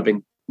birthday. It might have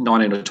been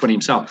 19 or 20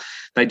 himself.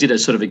 They did a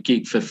sort of a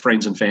gig for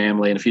friends and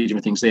family and a few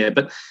different things there.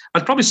 But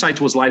I'd probably say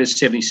towards later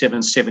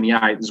 77,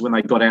 78 is when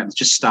they got out and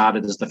just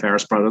started as the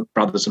Farris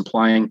Brothers and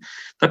playing.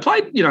 They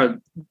played,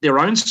 their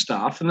own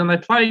stuff, and then they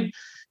played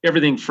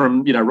everything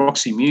from,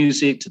 Roxy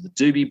Music to the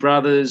Doobie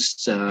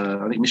Brothers,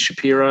 I think Miss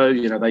Shapiro.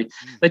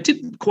 They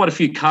did quite a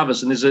few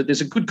covers, and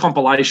there's a good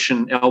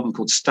compilation album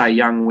called Stay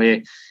Young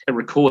where it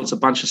records a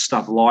bunch of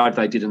stuff live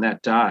they did in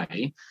that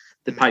day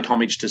that paid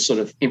homage to sort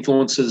of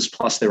influences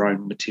plus their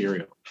own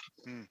material.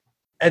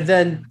 And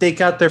then they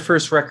got their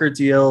first record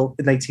deal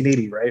in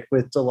 1980, right,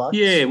 with Deluxe?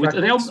 Yeah, with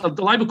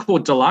the label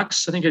called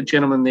Deluxe. I think a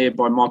gentleman there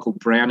by Michael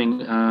Browning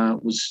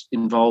was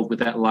involved with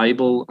that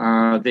label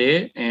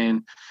there,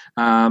 and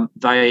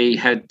they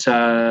had,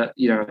 I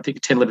think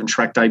a 10,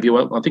 11-track debut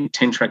album, I think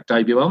 10-track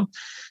debut album.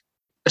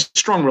 A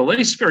strong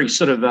release, very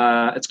sort of,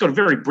 it's got a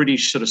very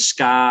British sort of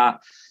ska,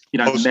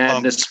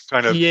 madness.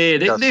 Kind of. Yeah,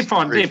 they're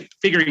fine. They're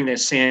figuring their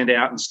sound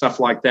out and stuff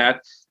like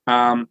that.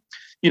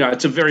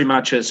 It's a very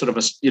much a sort of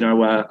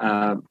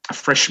a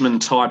freshman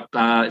type,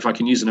 if I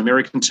can use an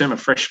American term, a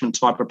freshman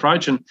type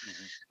approach. And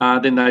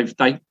then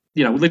they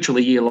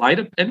literally a year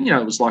later, and,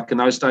 it was like in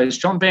those days,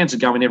 John bands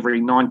would go in every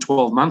 9,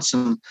 12 months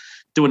and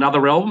do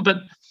another album. But,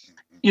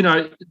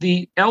 and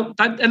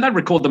they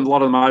record them, a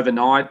lot of them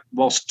overnight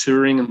whilst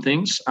touring and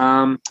things.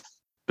 But,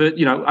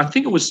 I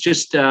think it was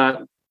just,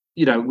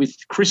 with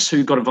Chris,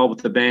 who got involved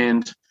with the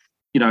band,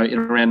 in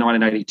around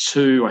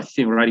 1982, I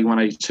think, or 81,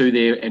 82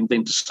 there, and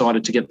then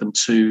decided to get them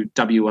to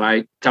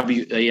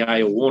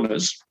WEA or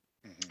Warner's,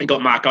 and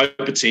got Mark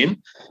Opitz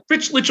in,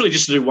 which literally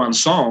just to do one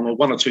song or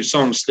one or two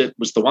songs. That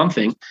was the one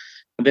thing.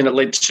 And then it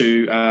led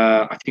to,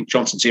 I think,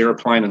 Johnson's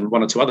Aeroplane and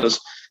one or two others.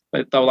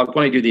 They were like,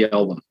 why don't you do the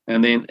album?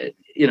 And then,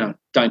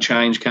 Don't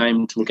Change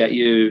came, To Look At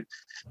You,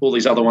 all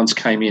these other ones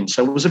came in.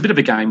 So it was a bit of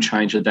a game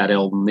changer, that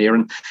album there.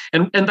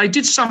 And they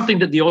did something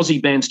that the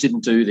Aussie bands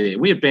didn't do there.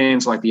 We had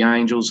bands like the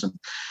Angels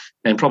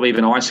and probably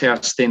even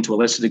Icehouse then to a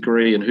lesser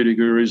degree, and Hoodoo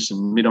Gurus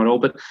and Midnight Oil,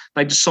 but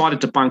they decided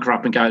to bunker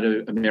up and go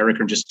to America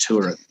and just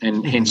tour it,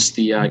 and hence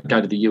the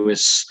go to the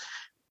US,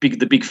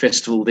 the big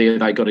festival there.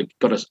 They got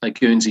a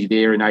Guernsey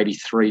there in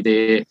 83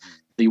 there.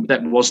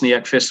 That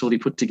Wozniak festival he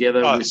put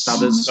together with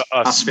others,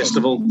 Us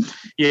Festival.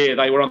 Yeah,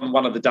 they were on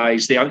one of the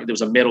days there. I think there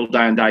was a metal day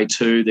on day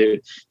 2.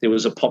 There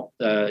was a pop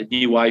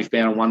new wave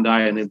band on one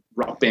day and then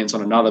rock bands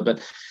on another, but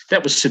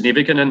that was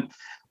significant. And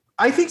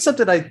I think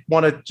something I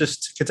want to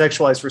just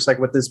contextualize for a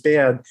second with this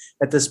band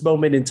at this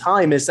moment in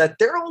time is that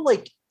they're all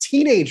like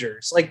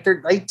teenagers, like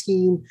they're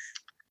 18,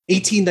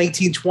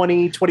 19,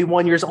 20,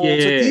 21 years old.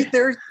 Yeah. So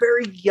they're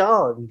very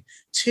young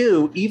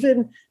too.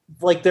 Even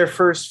like their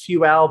first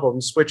few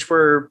albums, which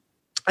were,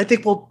 I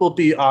think we'll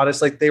be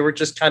honest, like they were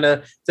just kind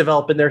of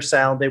developing their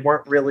sound. They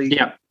weren't really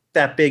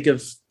that big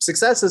of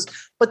successes,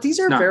 but these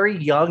are very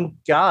young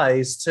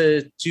guys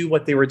to do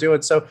what they were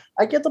doing. So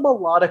I give them a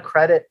lot of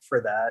credit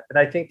for that. And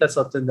I think that's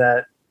something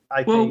that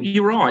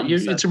you're right.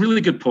 It's a really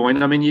good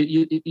point. I mean,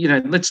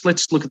 let's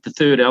look at the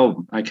third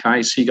album.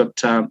 Okay. So you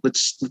got,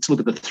 let's look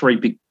at the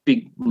 3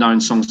 big known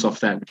songs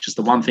off that, which is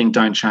The One Thing,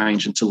 Don't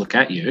Change, and To Look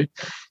At You.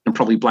 And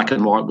probably Black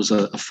and White was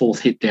a 4th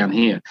hit down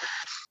here.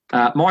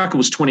 Michael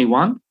was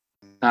 21.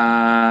 The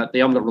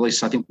album got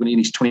released, I think, in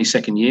his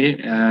 22nd year.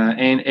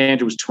 And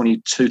Andrew was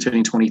 22,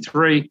 turning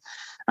 23.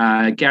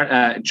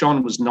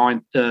 John was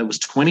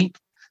 20.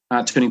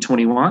 turning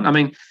 21. I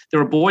mean,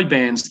 there are boy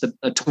bands that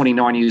are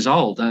 29 years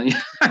old,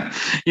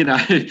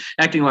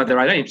 acting like they're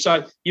 18.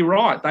 So you're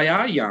right, they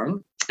are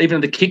young. Even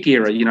in the Kick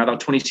era, they were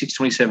 26,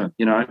 27,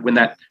 when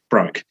that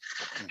broke.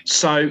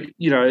 So,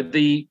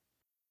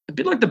 a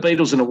bit like the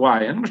Beatles in a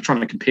way, I'm not trying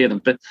to compare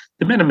them, but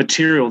the amount of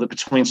material that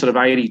between sort of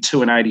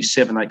 82 and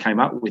 87 they came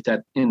up with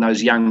that in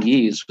those young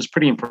years was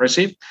pretty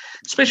impressive,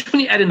 especially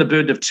when you add in the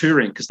burden of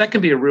touring, because that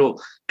can be a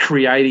real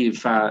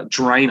creative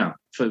drainer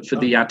for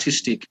the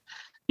artistic,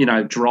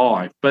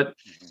 drive. But,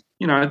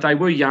 they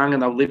were young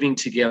and they were living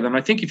together. And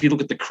I think if you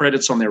look at the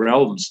credits on their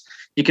albums,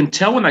 you can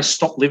tell when they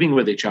stopped living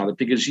with each other,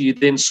 because you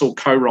then saw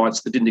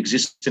co-writes that didn't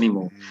exist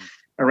anymore.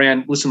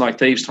 Around Listen Like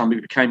Thieves time,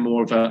 it became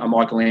more of a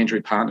Michael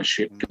Andrew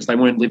partnership because they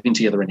weren't living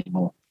together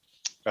anymore.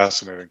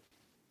 Fascinating.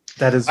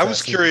 That is. I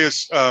was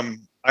curious. I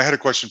had a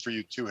question for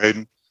you too,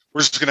 Hayden.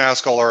 We're just going to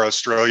ask all our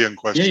Australian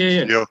questions.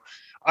 Yeah.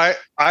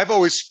 I've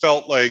always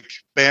felt like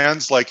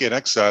bands like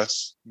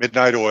INXS,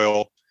 Midnight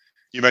Oil,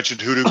 you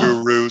mentioned Hoodoo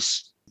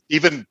Gurus,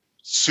 even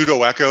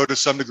Pseudo Echo to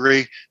some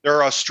degree. There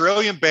are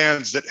Australian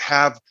bands that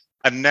have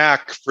a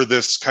knack for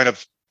this kind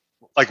of,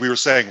 like we were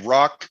saying,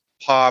 rock,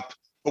 pop,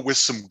 but with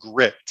some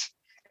grit.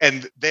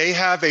 And they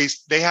have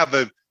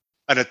an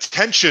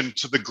attention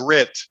to the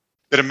grit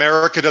that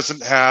America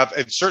doesn't have,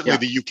 and certainly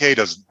the UK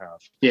doesn't have.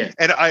 Yeah.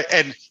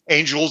 And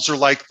Angels are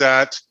like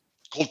that,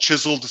 Cold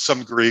Chisel to some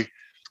degree.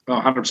 Oh,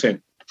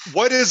 100%.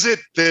 What is it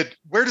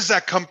where does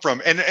that come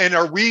from? And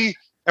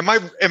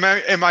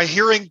am I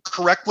hearing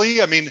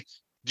correctly? I mean,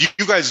 do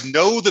you guys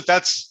know that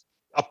that's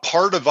a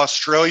part of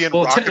Australian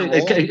rock and roll?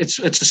 It's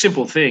a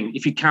simple thing.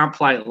 If you can't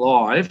play it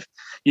live,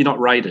 you're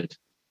not rated.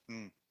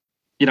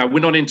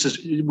 We're not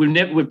into.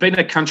 We've been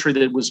a country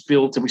that was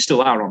built, and we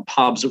still are, on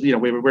pubs.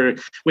 We're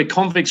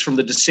convicts from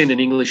the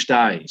descendant English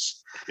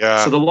days.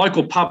 Yeah. So the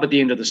local pub at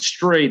the end of the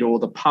street, or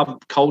the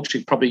pub culture,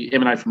 probably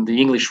emanate from the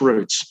English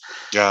roots.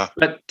 Yeah.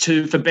 But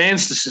for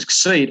bands to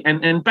succeed,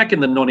 and back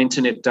in the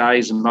non-internet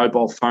days and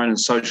mobile phone and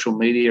social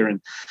media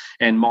and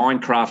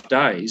Minecraft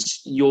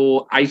days,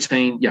 you're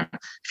 18. Yeah.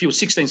 If you were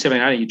 16,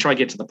 17, 18, you try to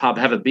get to the pub,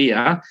 have a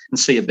beer, and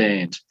see a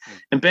band.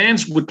 And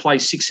bands would play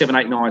 6, 7,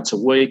 8 nights a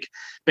week.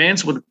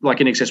 Bands would, like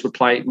INXS, would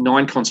play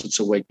 9 concerts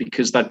a week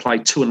because they'd play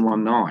 2 in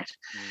one night.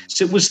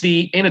 So it was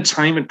the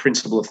entertainment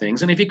principle of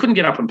things. And if you couldn't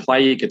get up and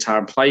play your guitar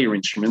and play your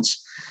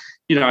instruments,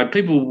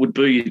 people would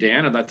boo you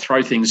down and they'd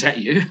throw things at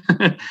you.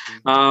 And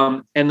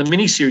the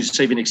miniseries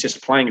see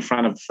INXS playing in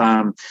front of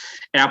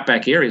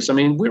outback areas. I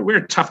mean, we're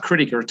a tough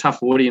critic or a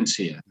tough audience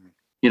here.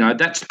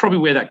 That's probably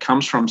where that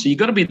comes from. So you've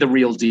got to be the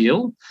real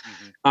deal.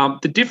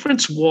 The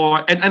difference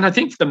why, and I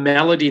think the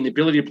melody and the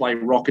ability to play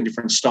rock in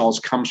different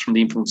styles comes from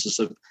the influences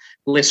of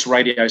less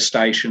radio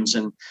stations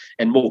and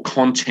more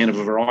content of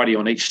a variety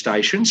on each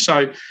station.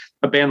 So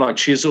a band like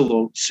Chisel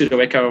or Pseudo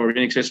Echo or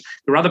INXS,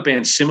 there are other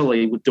bands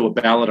similarly would do a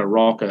ballad, a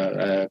rock,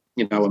 a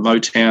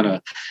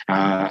Motown,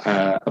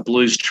 a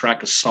blues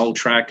track, a soul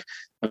track,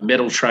 a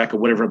metal track, or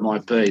whatever it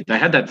might be. They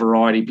had that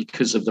variety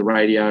because of the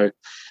radio,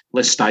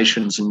 less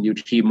stations, and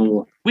you'd hear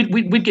more.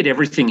 We'd get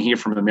everything here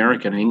from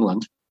America and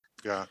England.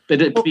 Yeah.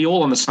 But it'd be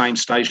all on the same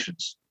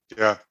stations.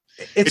 Yeah.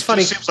 It's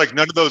funny. It seems like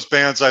none of those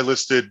bands I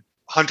listed,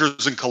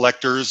 Hunters and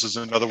Collectors is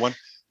another one.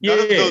 None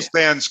of those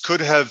bands could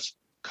have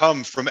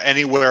come from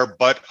anywhere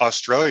but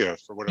Australia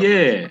for whatever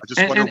reason. I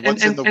just wonder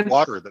what's in the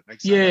water that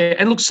makes that happen.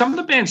 And look, some of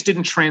the bands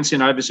didn't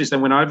transcend overseas. They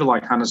went over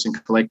like Hunters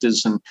and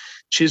Collectors and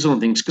Chisel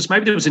and things, because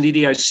maybe there was an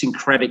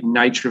idiosyncratic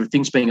nature of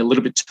things being a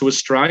little bit too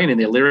Australian in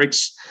their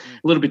lyrics,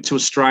 a little bit too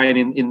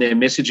Australian in their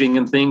messaging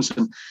and things.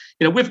 And,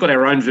 we've got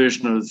our own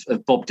version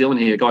of Bob Dylan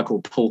here, a guy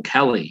called Paul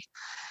Kelly.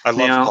 I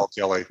love Paul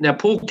Kelly. Now,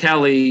 Paul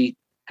Kelly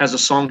has a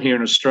song here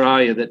in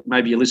Australia that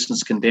maybe your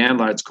listeners can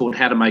download. It's called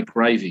How to Make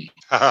Gravy.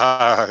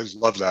 I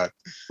love that.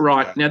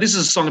 Right. Yeah. Now, this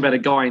is a song about a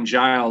guy in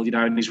jail,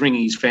 and he's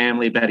ringing his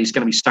family about he's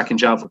going to be stuck in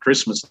jail for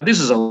Christmas.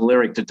 This is a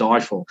lyric to die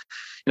for.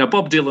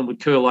 Bob Dylan would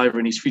curl over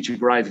in his future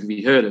grave if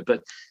he heard it,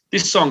 but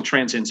this song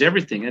transcends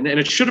everything, and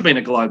it should have been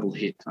a global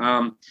hit.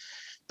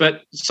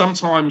 But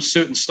sometimes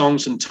certain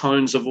songs and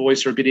tones of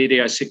voice are a bit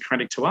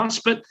idiosyncratic to us,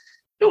 but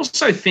I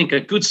also think a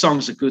good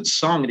song's a good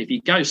song, and if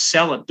you go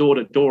sell it door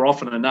to door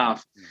often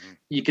enough,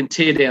 you can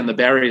tear down the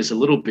barriers a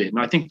little bit. And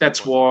I think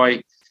that's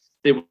why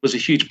there was a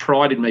huge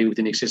pride in me with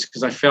INXS,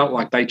 because I felt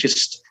like they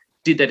just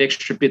did that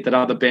extra bit that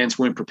other bands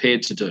weren't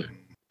prepared to do.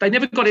 They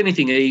never got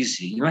anything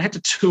easy. They had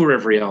to tour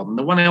every album.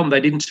 The one album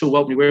they didn't tour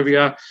Welcome Me Wherever You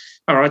Are,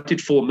 all right,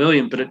 did 4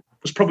 million, but it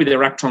was probably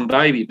their Acton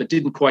Baby, but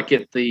didn't quite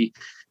get the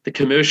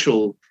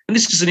commercial. And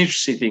this is an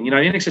interesting thing.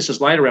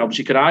 INXS's later albums,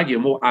 you could argue,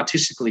 are more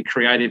artistically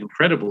creative and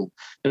credible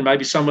than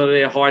maybe some of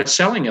their highest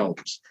selling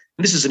albums.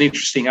 And this is an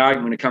interesting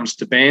argument when it comes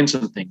to bands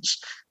and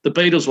things. The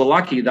Beatles were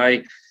lucky.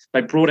 They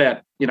brought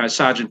out,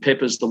 Sgt.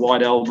 Pepper's, The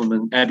White Album,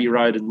 and Abbey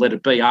Road and Let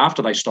It Be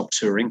after they stopped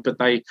touring, but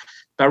they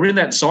were in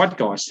that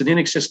zeitgeist, and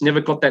INXS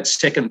never got that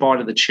second bite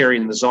of the cherry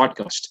in the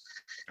zeitgeist.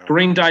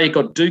 Green Day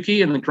got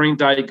Dookie, and then Green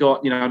Day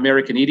got,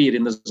 American Idiot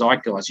in the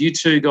zeitgeist.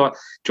 U2 got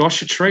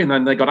Joshua Tree, and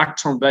then they got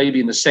Acton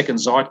Baby in the second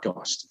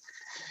zeitgeist.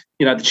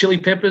 the Chili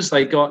Peppers.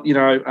 They got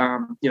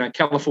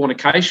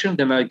Californication.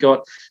 Then they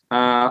got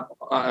Blood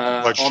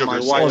On My Sugar, Way.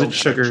 Blood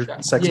Sugar,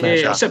 Sex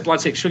Magic. Yeah, except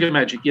Blood, Sex, Sugar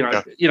Magic. They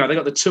got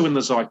the two in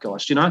the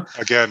zeitgeist.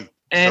 Again,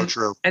 so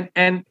true.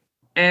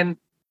 And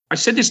I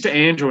said this to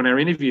Andrew in our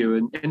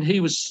interview, and he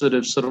was sort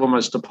of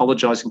almost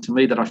apologising to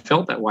me that I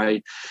felt that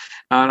way.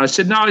 And I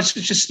said, no, it's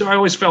just I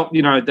always felt,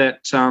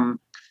 that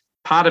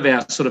part of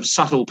our sort of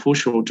subtle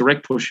push or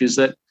direct push is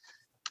that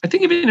I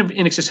think if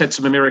INXS had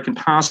some American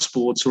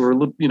passports or a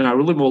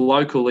little more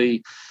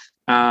locally,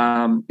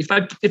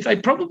 if they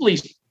probably,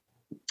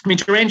 I mean,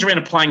 Duran Duran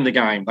are playing the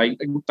game. They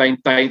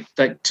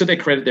to their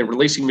credit, they're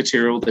releasing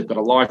material. They've got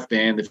a live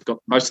band. They've got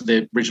most of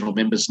their original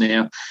members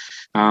now.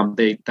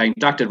 They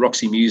inducted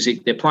Roxy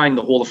Music. They're playing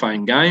the Hall of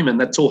Fame game, and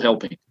that's all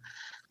helping.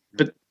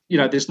 But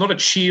there's not a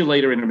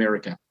cheerleader in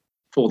America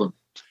for them.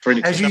 For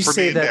INXS. As you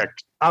say that,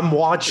 I'm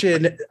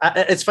watching.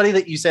 It's funny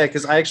that you say it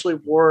because I actually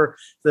wore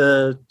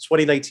the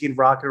 2019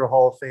 Rock and Roll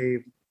Hall of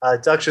Fame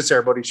induction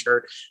ceremony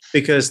shirt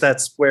because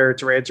that's where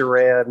Duran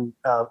Duran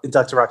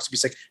inducted Roxy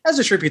Music as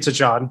a tribute to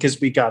John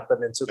because we got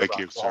them into the Rock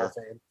and Roll Hall of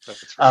Fame.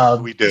 That's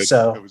right. We did.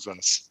 So it was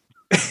us.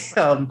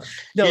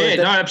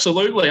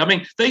 Absolutely. I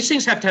mean, these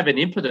things have to have an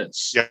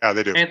impetus. Yeah,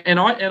 they do. And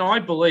I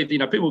believe,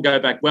 people go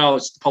back, well,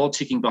 it's the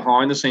politicking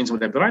behind the scenes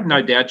with that. But I have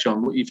no doubt,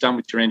 John, what you've done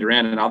with Duran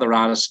Duran and other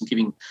artists and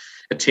giving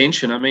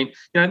attention. I mean,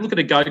 look at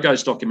a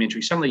Go-Go's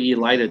documentary. Suddenly a year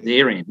later,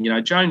 they're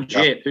in. Joan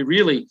Jett, who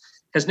really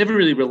has never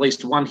really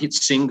released one hit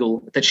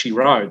single that she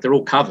wrote. They're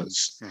all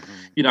covers.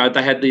 Mm-hmm.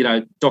 They had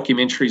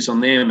documentaries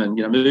on them and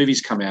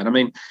movies come out. I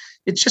mean,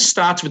 it just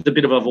starts with a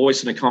bit of a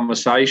voice and a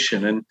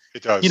conversation, and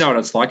it does. You know what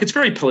it's like. It's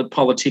very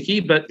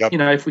politicky, but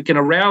if we can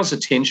arouse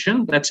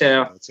attention, that's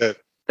it.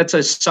 That's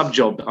a sub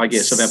job, I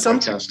guess, of our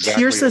podcast.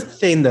 Exactly. Here's the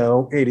thing,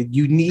 though, Aiden.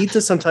 You need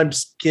to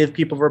sometimes give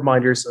people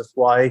reminders of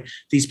why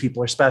these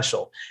people are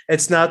special.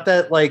 It's not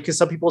that because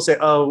some people say,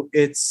 "Oh,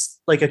 it's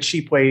like a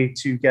cheap way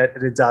to get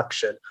an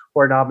induction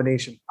or a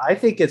nomination." I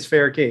think it's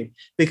fair game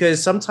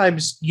because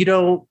sometimes you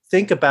don't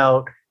think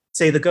about,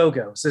 say, the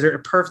Go-Go's. They're a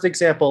perfect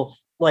example.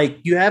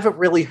 You haven't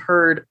really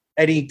heard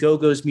any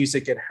Go-Go's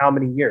music in how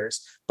many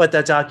years, but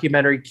that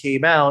documentary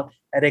came out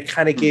and it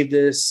kind of gave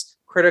this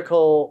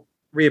critical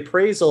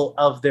reappraisal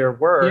of their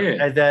work.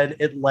 Yeah. And then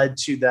it led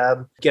to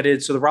them getting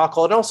into the Rock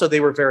Hall. And also they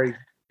were very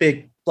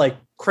big,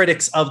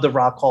 critics of the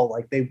Rock Hall.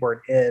 They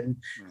weren't in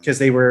because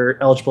they were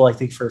eligible, I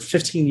think, for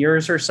 15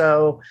 years or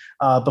so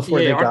before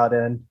they got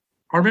in.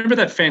 I remember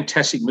that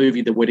fantastic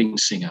movie, The Wedding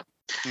Singer.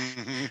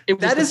 Mm-hmm.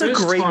 That is a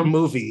great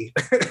movie.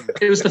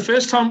 It was the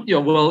first time,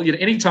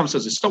 anytime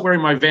says, stop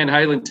wearing my Van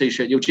Halen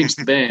t-shirt, you'll jinx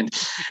the band.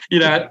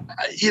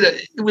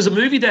 It was a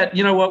movie that,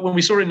 when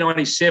we saw it in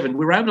 97,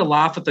 we were able to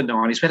laugh at the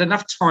 90s. We had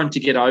enough time to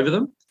get over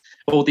them,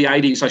 or the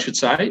 80s, I should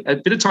say, a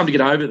bit of time to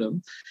get over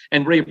them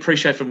and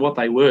reappreciate from what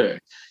they were.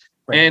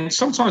 Right. And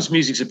sometimes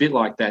music's a bit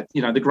like that.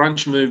 The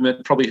grunge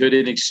movement probably heard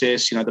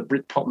INXS, the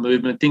Britpop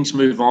movement, things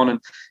move on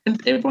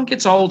and everyone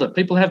gets older.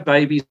 People have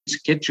babies,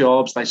 get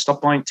jobs, they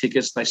stop buying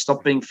tickets, they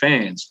stop being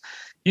fans.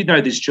 You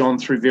know this, John,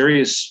 through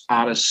various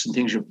artists and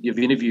things you've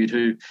interviewed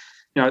who,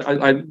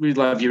 I really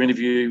love your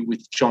interview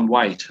with John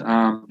Waite,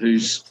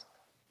 who's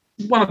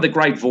one of the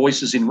great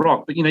voices in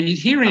rock, but you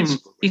hear him.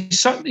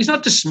 He's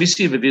not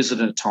dismissive of "Is It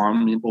a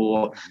Time"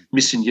 or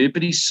 "Missing You,"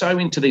 but he's so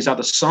into these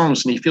other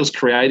songs, and he feels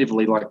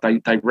creatively like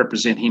they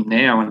represent him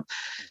now. And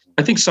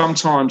I think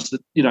sometimes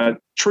that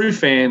true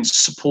fans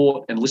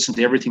support and listen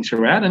to everything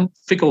throughout, and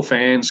fickle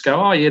fans go,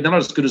 "Oh yeah, they're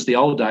not as good as the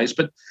old days,"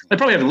 but they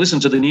probably haven't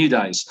listened to the new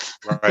days.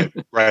 Right.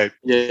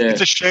 Yeah,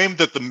 it's a shame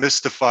that the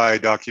Mystify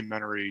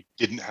documentary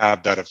didn't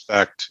have that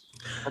effect.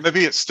 Or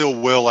maybe it still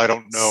will. I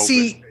don't know.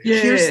 See,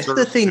 here's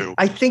the thing.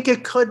 I think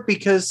it could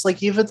because,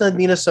 even the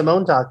Nina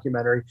Simone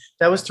documentary,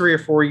 that was 3 or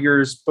 4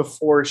 years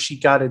before she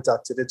got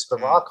inducted into the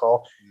Rock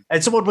Hall.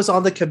 And someone was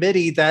on the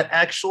committee that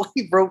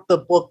actually wrote the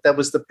book that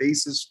was the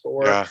basis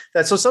for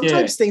that. So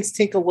sometimes things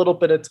take a little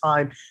bit of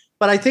time.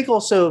 But I think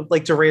also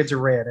Duran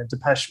Duran and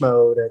Depeche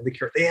Mode and The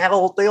Cure, they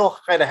all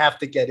kind of have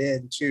to get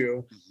in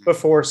too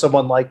before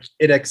someone like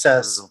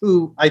INXS,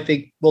 who I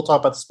think we'll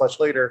talk about this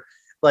much later.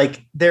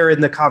 They're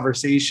in the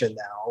conversation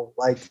now.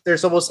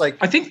 There's almost I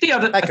think the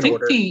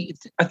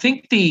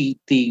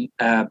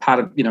part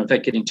of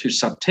without getting too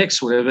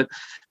subtext or whatever,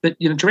 but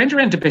Duran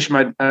Duran and Depeche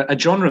Mode are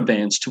genre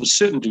bands to a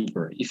certain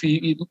degree. If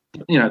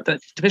that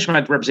Depeche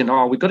Mode represent,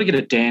 we've got to get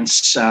a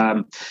dance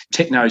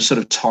techno sort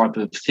of type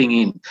of thing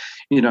in.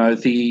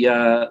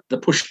 The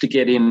push to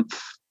get in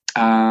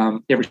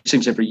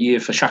every year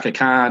for Shaka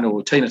Khan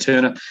or Tina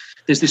Turner.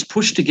 There's this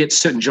push to get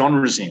certain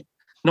genres in.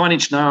 9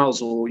 Inch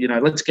Nails, or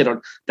let's get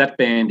that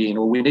band in,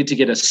 or we need to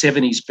get a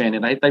 70s band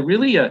in. They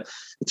really are.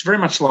 It's very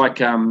much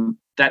like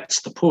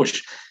that's the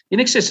push.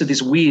 INXS are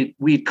this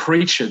weird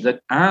creature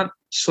that aren't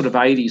sort of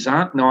 80s,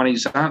 aren't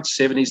 90s, aren't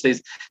 70s.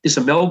 There's this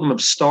amalgam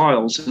of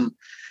styles, and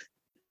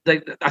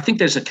I think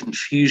there's a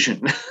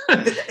confusion.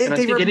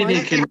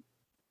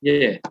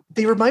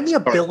 They remind me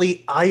of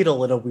Billy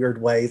Idol in a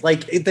weird way.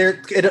 They're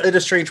in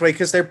a strange way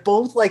because they're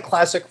both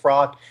classic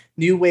rock,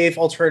 new wave,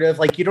 alternative.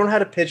 You don't know how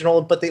to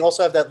pigeonhole them, but they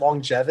also have that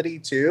longevity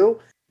too.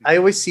 I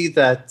always see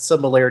that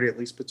similarity, at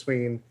least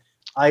between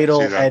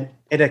Idol and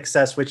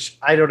INXS, which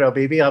I don't know,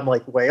 maybe I'm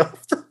like way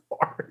off the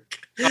mark.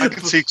 I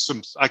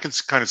can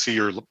kind of see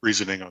your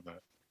reasoning on that.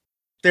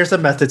 There's a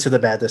method to the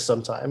madness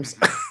sometimes.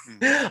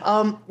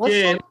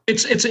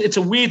 It's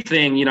a weird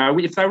thing,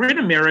 if they were in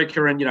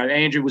America and,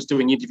 Andrew was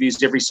doing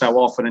interviews every so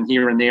often and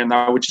here and there, and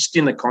they were just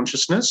in the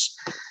consciousness,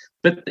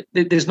 but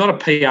there's not a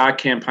PR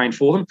campaign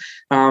for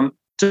them.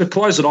 To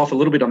close it off a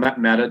little bit on that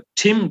matter,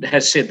 Tim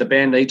has said the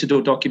band need to do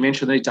a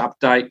documentary, they need to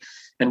update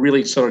and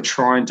really sort of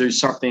try and do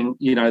something,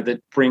 that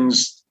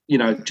brings,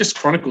 just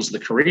chronicles the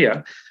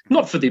career,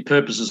 not for the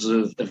purposes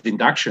of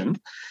induction.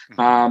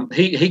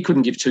 He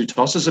couldn't give two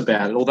tosses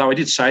about it, although I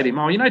did say to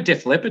him,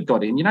 Def Leppard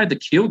got in, The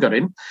Cure got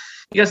in.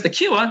 He goes, The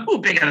Cure? Oh,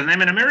 bigger than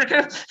them in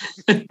America.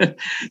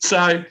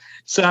 So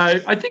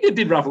I think it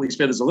did ruffle his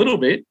feathers a little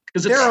bit.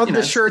 Because they're on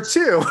the shirt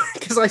too,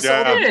 because I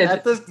saw them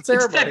at the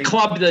ceremony. It's that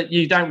club that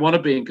you don't want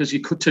to be in because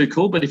you're too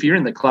cool, but if you're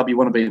in the club, you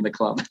want to be in the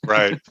club.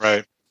 Right.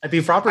 I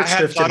mean, Robert I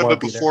had thought of it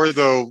before,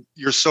 though.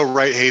 You're so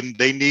right, Hayden.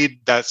 They need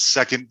that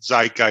second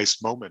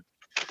zeitgeist moment,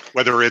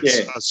 whether it's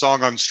a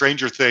song on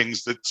Stranger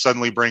Things that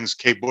suddenly brings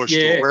Kate Bush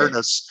to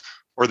awareness,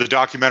 or the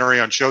documentary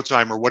on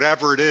Showtime, or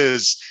whatever it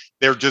is.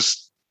 They're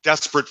just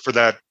desperate for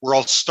that. We're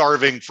all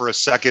starving for a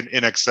second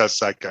INXS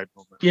zeitgeist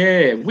moment.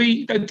 Yeah,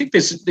 I think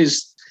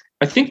there's.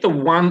 I think the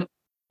one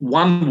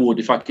would,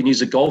 if I can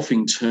use a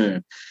golfing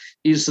term,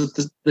 is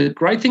that the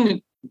great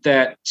thing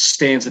that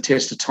stands the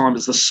test of time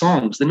is the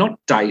songs. They're not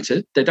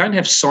dated. They don't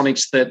have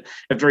sonics that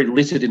are very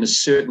littered in a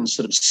certain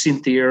sort of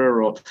synth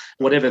era or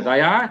whatever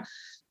they are.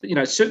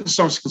 Certain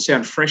songs can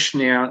sound fresh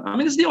now. I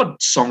mean, there's the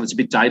odd song that's a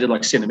bit dated,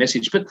 like Send a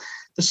Message, but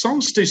the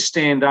songs do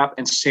stand up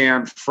and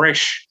sound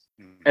fresh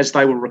as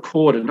they were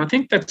recorded. And I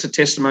think that's a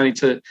testimony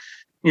to,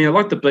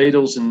 like the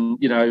Beatles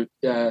and,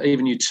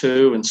 even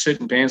U2 and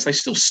certain bands, they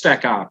still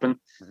stack up. And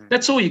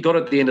that's all you got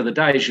at the end of the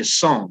day is your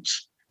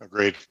songs.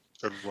 Agreed.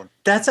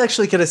 That's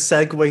actually going to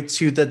segue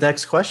to the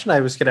next question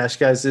I was going to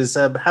ask you guys is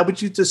how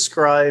would you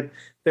describe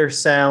their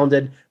sound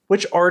and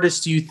which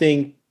artists do you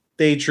think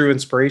they drew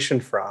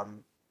inspiration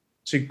from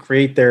to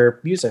create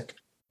their music?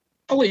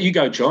 I'll let you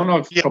go, John.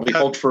 I've probably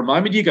hold for a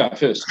moment. You go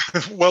first.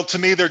 Well, to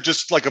me, they're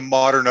just like a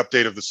modern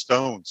update of the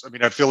Stones. I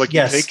mean, I feel like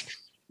you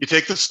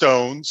take the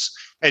Stones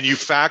and you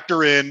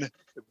factor in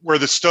where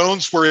the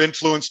Stones were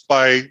influenced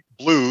by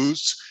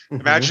blues.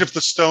 Imagine if the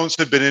Stones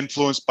had been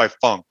influenced by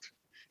funk.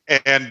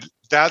 And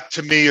that,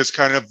 to me, is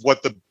kind of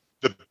what the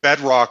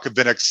bedrock of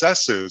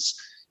INXS is.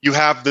 You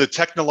have the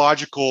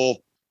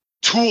technological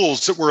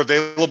tools that were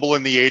available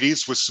in the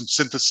 80s with some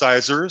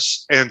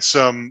synthesizers and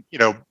some,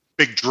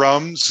 big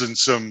drums and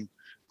some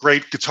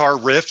great guitar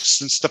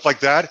riffs and stuff like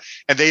that.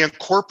 And they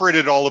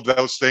incorporated all of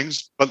those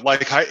things, but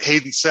like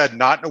Hayden said,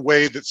 not in a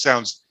way that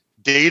sounds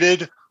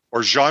dated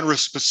or genre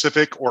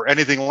specific or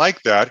anything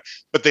like that,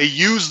 but they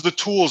used the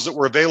tools that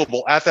were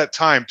available at that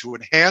time to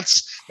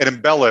enhance and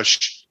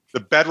embellish the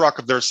bedrock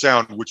of their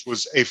sound, which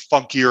was a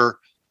funkier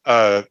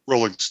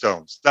Rolling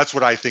Stones. That's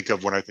what I think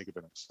of when I think of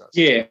INXS.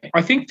 Yeah,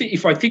 I think that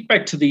if I think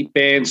back to the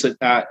bands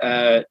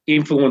that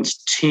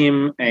influenced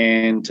Tim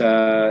and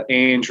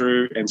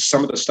Andrew and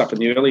some of the stuff in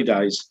the early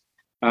days,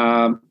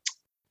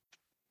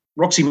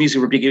 Roxy Music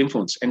were a big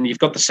influence, and you've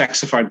got the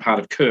saxophone part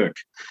of Kirk.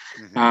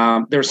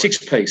 They're a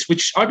six-piece,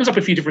 which opens up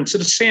a few different sort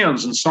of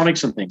sounds and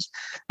sonics and things.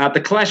 The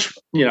Clash,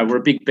 were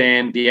a big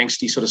band, the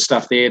angsty sort of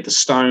stuff there, the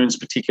Stones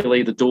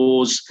particularly, the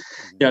Doors,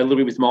 a little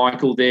bit with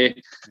Michael there.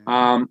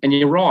 And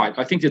you're right.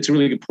 I think that's a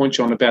really good point,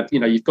 John, about,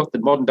 you've got the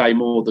modern day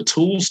more the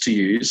tools to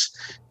use,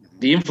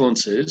 the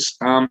influences.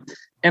 And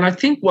I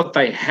think what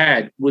they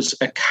had was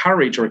a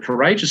courage or a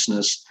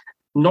courageousness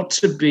not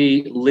to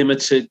be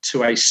limited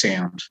to a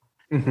sound.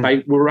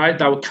 They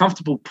were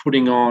comfortable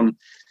putting on,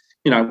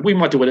 we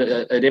might do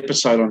an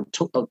episode on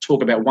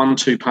talk about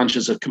 1-2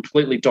 punches of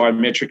completely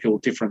diametrical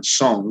different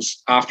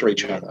songs after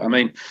each other. I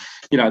mean,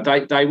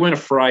 they weren't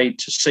afraid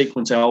to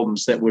sequence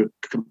albums that would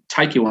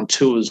take you on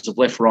tours of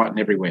left, right, and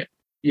everywhere.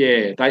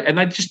 Yeah,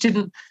 they just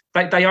didn't.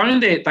 They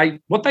owned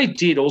what they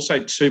did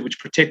also too, which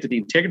protected the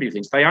integrity of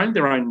things. They owned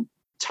their own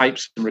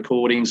tapes and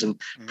recordings and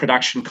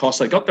production costs.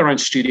 They got their own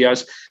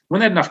studios. When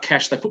they had enough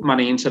cash, they put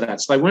money into that.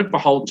 So they weren't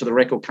beholden to the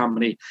record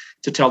company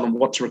to tell them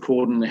what to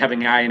record and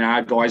having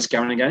A&R guys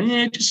going,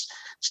 just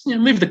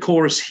move the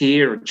chorus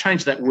here and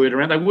change that word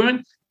around. They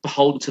weren't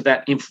beholden to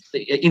that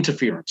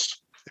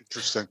interference.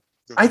 Interesting.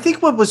 I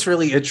think what was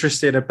really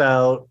interesting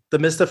about the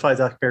Mystified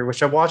documentary,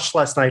 which I watched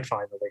last night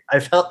finally,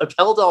 I've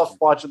held off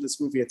watching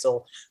this movie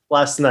until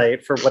last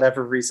night for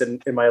whatever reason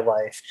in my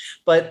life.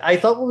 But I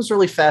thought what was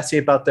really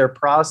fascinating about their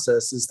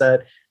process is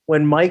that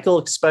when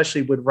Michael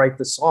especially would write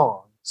the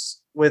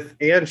songs with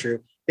Andrew,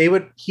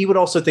 he would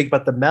also think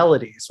about the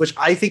melodies, which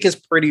I think is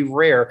pretty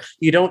rare.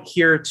 You don't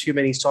hear too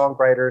many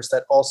songwriters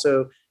that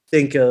also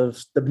think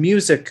of the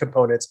music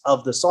components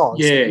of the songs.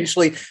 Yeah.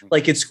 Usually,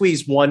 like in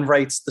Squeeze, one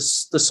writes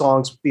the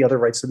songs, the other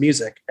writes the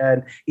music.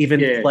 And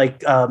even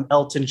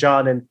Elton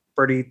John and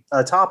Bertie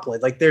Toplin,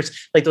 like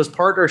there's like those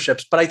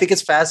partnerships. But I think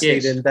it's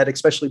fascinating that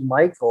especially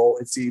Michael,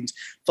 it seems,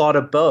 thought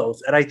of both.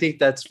 And I think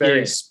that's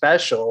very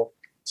special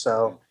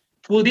So.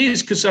 Well, it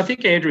is, because I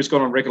think Andrew has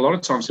gone on record a lot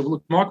of times and said, well,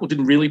 look, Michael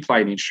didn't really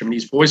play an instrument.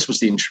 His voice was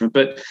the instrument,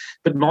 but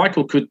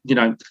Michael could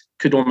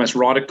almost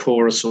write a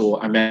chorus or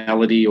a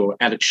melody or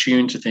add a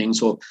tune to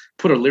things or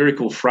put a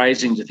lyrical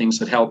phrasing to things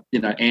that help,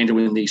 Andrew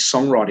in the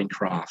songwriting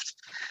craft.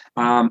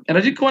 And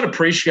I did quite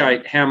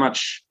appreciate how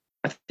much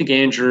I think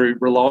Andrew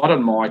relied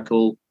on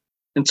Michael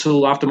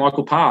until after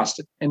Michael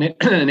passed. And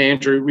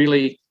Andrew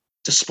really,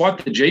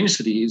 despite the genius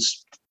that he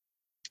is,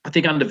 I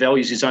think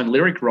undervalues his own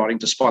lyric writing,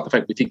 despite the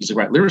fact we think he's a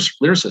great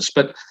lyricist.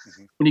 But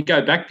when you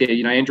go back there,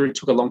 Andrew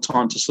took a long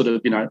time to sort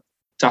of,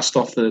 dust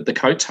off the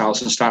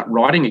coattails and start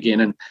writing again.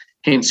 And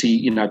hence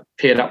he,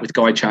 paired up with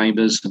Guy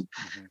Chambers and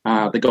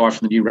the guy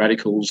from the New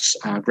Radicals,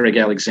 Greg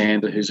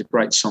Alexander, who's a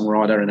great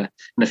songwriter, and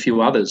a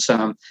few others,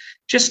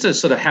 just to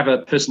sort of have a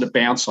person to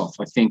bounce off,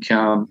 I think,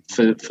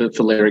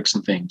 for lyrics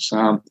and things.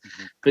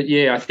 But,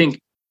 yeah, I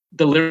think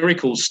the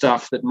lyrical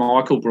stuff that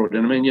Michael brought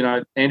in. I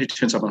mean, Andrew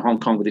turns up in Hong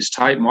Kong with his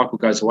tape. Michael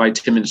goes away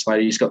 10 minutes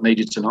later. He's got Need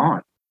You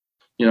Tonight.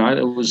 It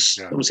was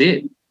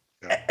it.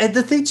 Yeah. And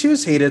the thing too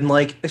is, Hayden,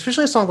 like,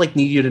 especially a song like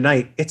Need You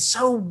Tonight, it's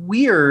so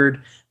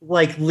weird,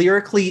 like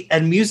lyrically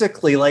and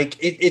musically, like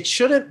it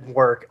shouldn't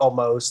work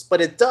almost, but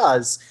it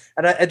does.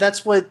 And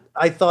that's what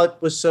I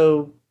thought was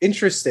so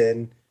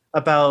interesting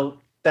about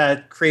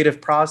that creative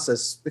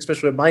process,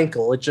 especially with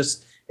Michael.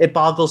 It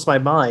boggles my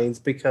mind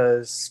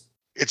because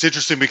it's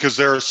interesting because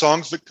there are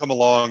songs that come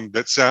along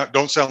that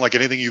don't sound like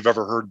anything you've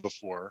ever heard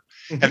before.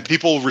 And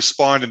people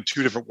respond in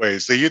two different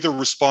ways. They either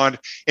respond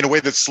in a way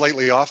that's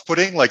slightly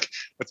off-putting, like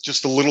it's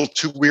just a little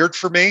too weird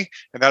for me,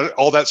 and that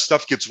all that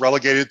stuff gets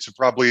relegated to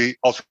probably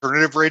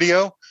alternative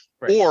radio,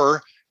 right.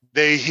 Or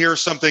they hear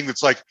something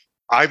that's like,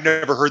 I've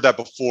never heard that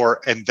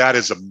before, and that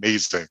is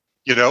amazing,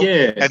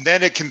 Yeah. And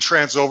then it can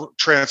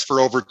transfer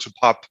over to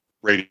pop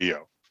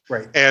radio.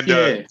 Right. And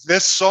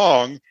this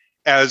song,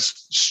 as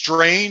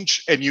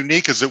strange and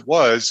unique as it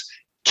was,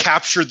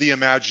 captured the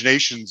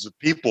imaginations of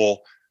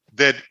people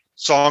that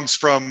songs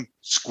from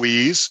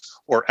Squeeze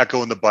or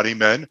Echo and the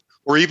Bunnymen,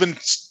 or even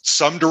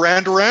some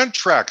Duran Duran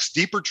tracks,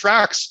 deeper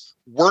tracks,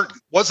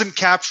 wasn't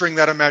capturing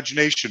that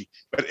imagination.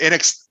 But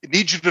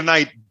Need You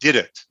Tonight did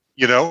it,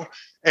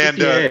 And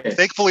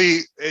thankfully,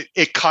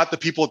 it caught the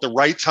people at the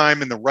right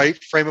time in the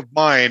right frame of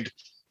mind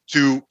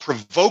to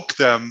provoke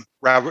them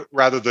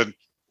rather than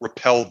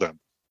repel them.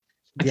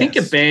 I think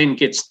a band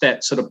gets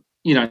that sort of,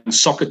 in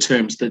soccer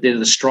terms, that they're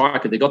the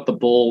striker. They got the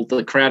ball,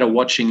 the crowd are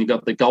watching, you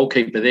got the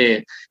goalkeeper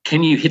there.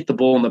 Can you hit the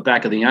ball in the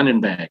back of the onion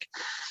bag?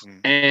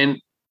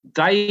 And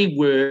they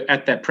were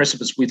at that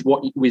precipice with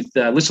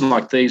Listen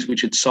Like These,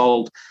 which had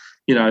sold,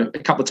 a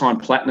couple of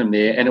times platinum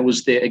there. And it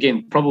was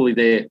probably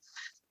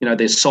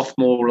their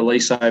sophomore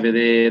release over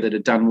there that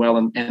had done well.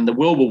 And the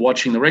world were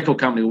watching, the record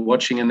company were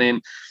watching. And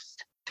then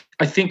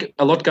I think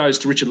a lot goes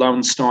to Richard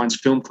Lowenstein's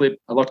film clip.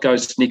 A lot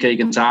goes to Nick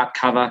Egan's art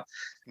cover,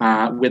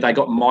 where they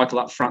got Michael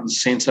up front and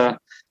centre.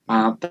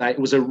 It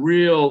was a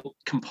real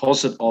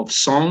composite of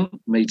song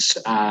meets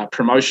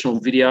promotional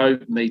video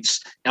meets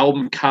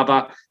album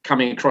cover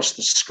coming across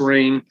the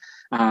screen,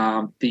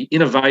 the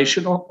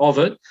innovation of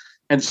it.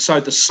 And so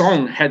the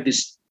song had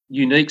this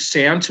unique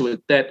sound to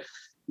it that,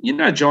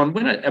 John,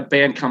 when a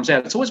band comes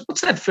out, it's always, what's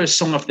that first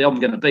song off the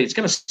album going to be? It's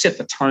going to set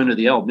the tone of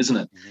the album, isn't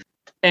it?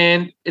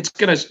 And it's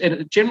going to,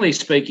 and generally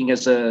speaking,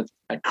 as a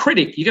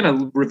critic, you're going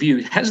to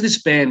review, has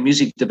this band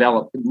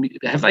developed?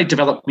 Have they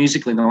developed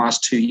musically in the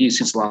last 2 years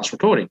since the last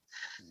recording?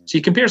 So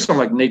you compare something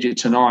like Need You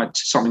Tonight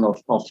to something of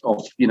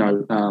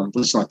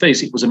Listen Like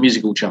These, it was a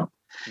musical jump.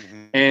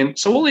 And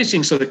so all these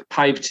things sort of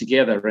paved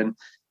together, and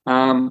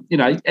and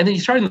then you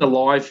throw in the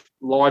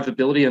live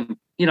ability, and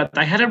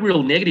they had a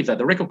real negative though.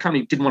 The record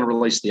company didn't want to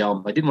release the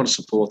album; they didn't want to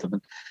support them,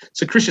 and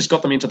so Chris just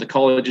got them into the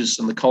colleges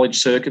and the college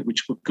circuit,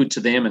 which were good to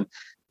them and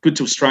good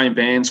to Australian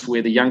bands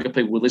where the younger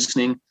people were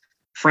listening.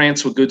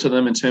 France were good to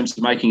them in terms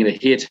of making it a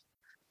hit.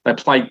 They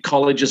played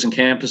colleges and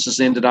campuses,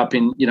 ended up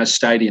in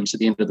stadiums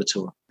at the end of the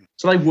tour.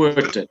 So they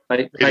worked it.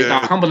 They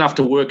are humble enough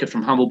to work it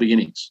from humble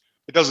beginnings.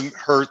 It doesn't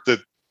hurt that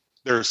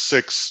there are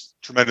 6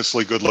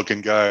 tremendously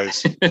good-looking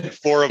guys.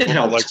 4 of them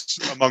are like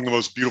among the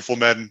most beautiful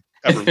men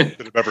that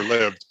have ever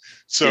lived.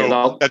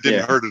 So that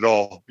didn't hurt at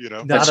all.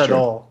 Not at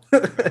all.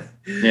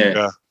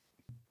 Yeah.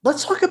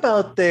 Let's talk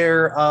about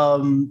their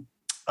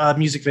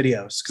music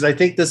videos, because I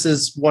think this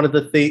is one of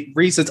the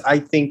reasons I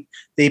think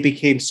they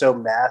became so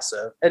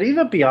massive, and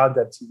even beyond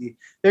MTV,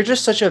 they're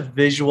just such a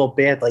visual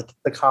band. Like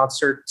the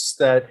concerts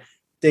that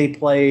they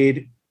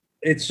played,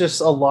 it's just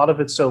a lot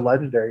of it's so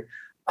legendary.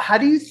 How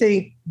do you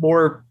think,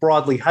 more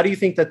broadly,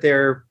 that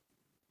they're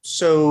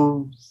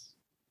so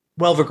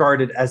well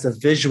regarded as a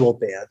visual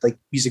band, like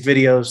music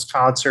videos,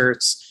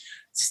 concerts,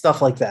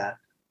 stuff like that?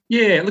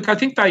 Yeah, look, I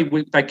think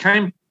they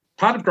came.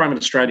 Part of growing in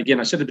Australia, again,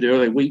 I said it a bit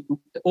earlier,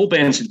 all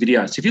bands did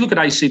videos. If you look at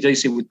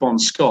AC/DC with Bon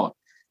Scott,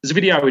 there's a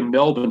video in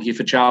Melbourne here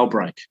for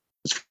Jailbreak.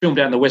 It's filmed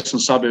out in the western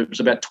suburbs,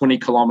 about 20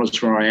 kilometres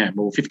from where I am,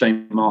 or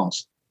 15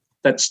 miles.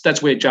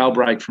 That's where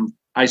Jailbreak from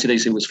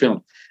AC/DC was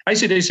filmed.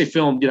 AC/DC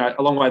filmed,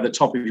 a long way to the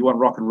top if you want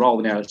rock and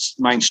roll, it's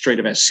main street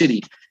of our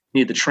city,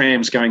 near the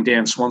trams going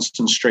down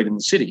Swanston Street in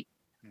the city.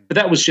 But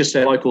that was just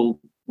a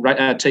local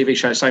TV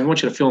show saying, we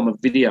want you to film a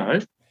video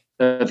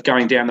of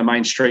going down the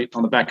main street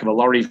on the back of a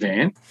lorry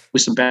van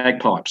with some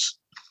bagpipes.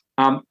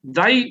 I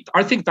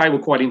think they were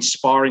quite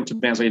inspiring to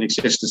bands like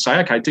INXS to say,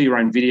 okay, do your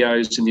own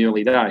videos in the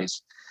early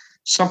days.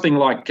 Something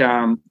like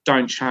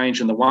Don't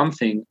Change and The One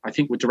Thing, I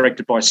think, were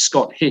directed by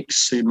Scott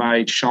Hicks, who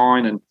made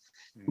Shine and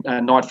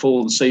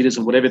Nightfall and Cedars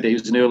and whatever. He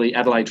was an early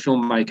Adelaide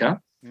filmmaker.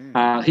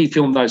 He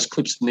filmed those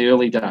clips in the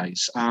early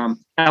days.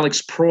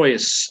 Alex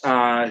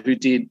Proyas, who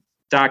did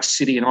Dark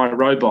City and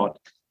iRobot,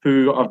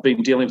 who I've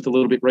been dealing with a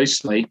little bit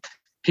recently,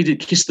 he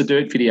did Kiss the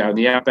Dirt video in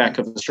the outback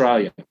of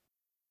Australia.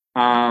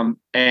 And,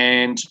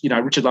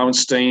 Richard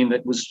Lowenstein,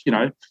 that was,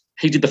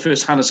 he did the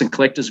first Hunters and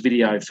Collectors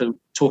video for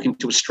Talking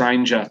to a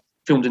Stranger,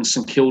 filmed in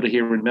St Kilda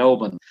here in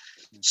Melbourne.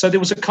 So there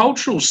was a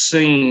cultural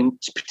scene,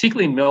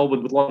 particularly in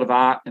Melbourne, with a lot of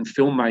art and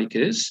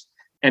filmmakers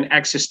and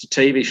access to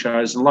TV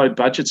shows and low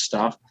budget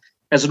stuff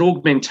as an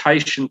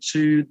augmentation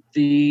to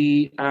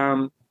the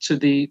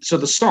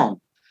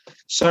song.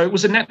 So it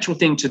was a natural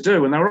thing to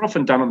do, and they were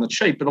often done on the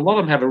cheap, but a lot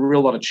of them have a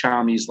real lot of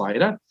charm years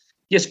later.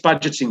 Yes,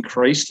 budgets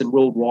increased and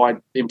worldwide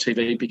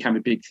MTV became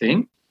a big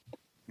thing.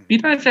 You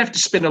don't have to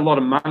spend a lot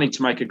of money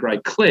to make a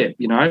great clip,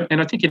 and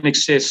I think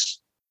INXS,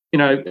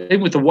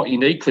 even with the What You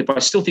Need clip, I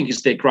still think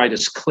is their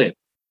greatest clip.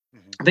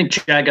 I think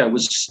Jagger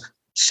was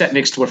sat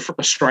next to an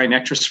Australian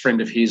actress friend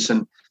of his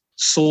and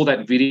saw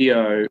that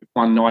video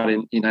one night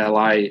in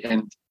LA,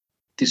 and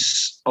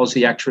this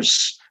Aussie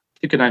actress, I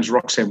think her name's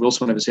Roxanne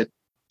Wilson, whenever said,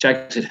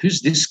 Jagger said,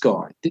 who's this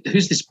guy?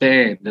 Who's this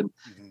band?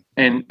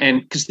 And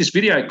because this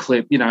video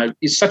clip,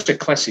 is such a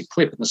classic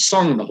clip, and the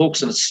song and the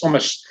hooks, and it's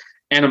almost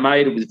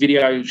animated with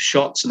video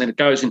shots, and then it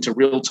goes into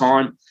real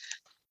time.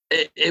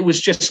 It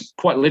was just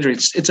quite literally.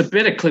 It's a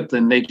better clip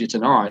than Need You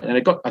Tonight, and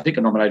it got, I think,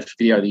 a nominated for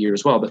Video of the Year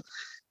as well.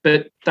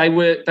 But they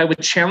were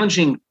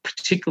challenging,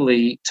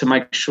 particularly to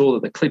make sure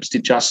that the clips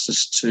did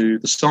justice to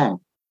the song.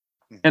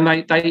 And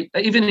they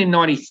even in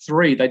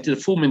 '93, they did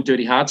a Full Moon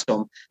Dirty Hard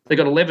song. They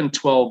got 11,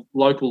 12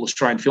 local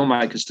Australian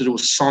filmmakers to do a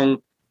song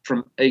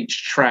from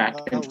each track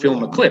and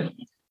film a clip.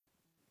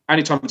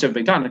 Only time it's ever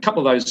been done. A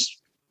couple of those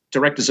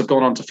directors have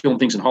gone on to film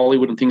things in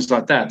Hollywood and things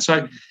like that.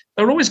 So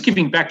they were always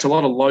giving back to a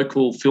lot of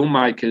local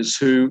filmmakers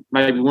who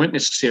maybe weren't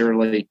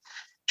necessarily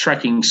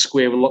tracking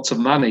square with lots of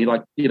money.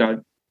 Like,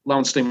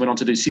 Lowenstein went on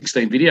to do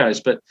 16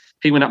 videos, but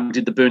he went up and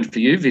did the Burn For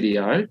You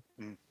video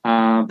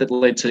that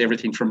led to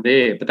everything from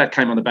there. But that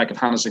came on the back of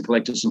Hunters and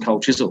Collectors and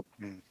Cold Chisel.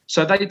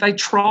 So they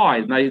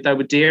tried, and they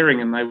were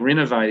daring, and they were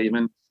innovative,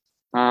 and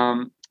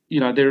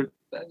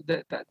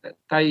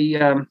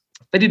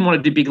they didn't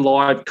want to do big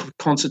live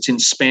concerts in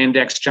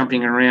spandex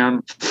jumping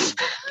around,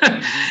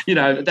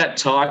 that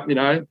type,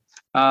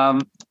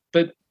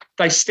 but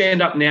they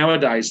stand up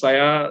nowadays. They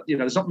are,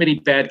 there's not many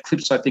bad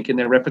clips, I think, in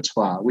their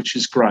repertoire, which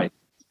is great.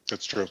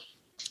 That's true.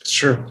 It's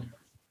true.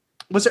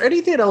 Was there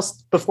anything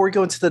else before we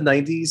go into the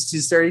 90s?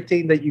 Is there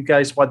anything that you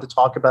guys want to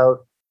talk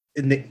about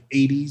in the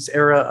 80s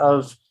era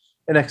of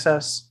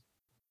INXS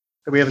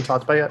that we haven't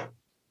talked about yet?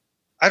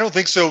 I don't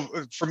think so.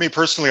 For me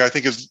personally, I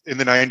think is in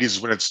the 90s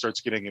is when it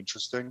starts getting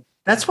interesting.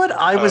 That's what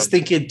I was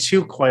thinking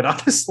too, quite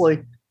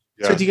honestly.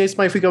 Yeah. So do you guys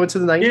mind if we go into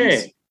the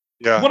 90s?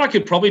 Yeah. What I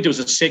could probably do as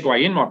a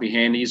segue in might be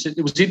handy is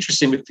it was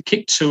interesting with the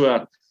Kick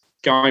tour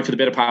going for the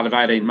better part of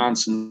 18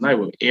 months, and they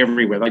were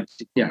everywhere. They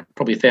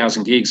probably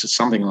 1,000 gigs or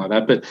something like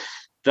that. But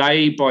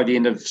they, by the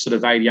end of sort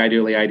of 88,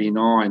 early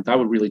 89, they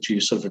were really due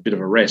sort of a bit of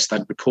a rest.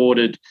 They'd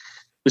recorded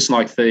Listen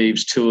Like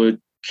Thieves,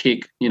 toured,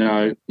 Kick,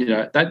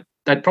 they'd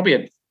probably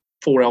had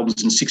 4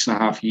 albums in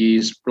 6.5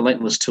 years,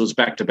 relentless tours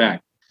back to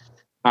back.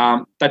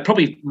 They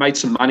probably made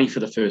some money for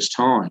the first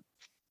time.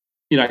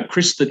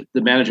 Chris, the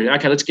manager,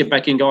 okay, let's get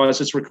back in, guys.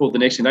 Let's record the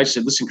next thing. They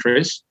said, listen,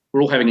 Chris,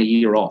 we're all having a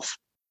year off.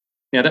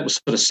 Now, that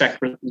was sort of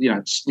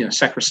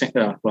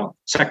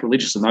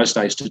sacrilegious in those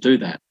days to do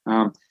that.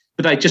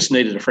 But they just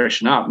needed to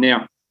freshen up.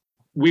 Now,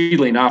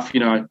 weirdly enough,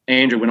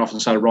 Andrew went off and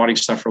started writing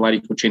stuff for a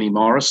lady called Jenny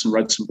Morris and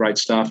wrote some great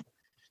stuff.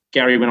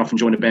 Gary went off and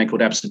joined a band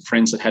called Absent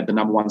Friends that had the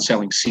 #1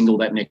 selling single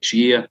that next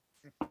year.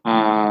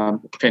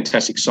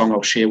 Fantastic song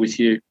I'll share with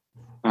you.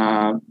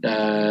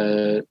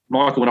 Michael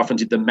went off and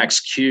did the Max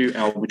Q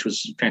album, which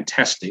was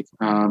fantastic.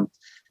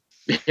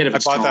 Ahead of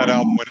its time. I bought that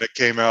album when it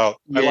came out.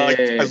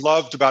 Yeah. I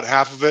loved about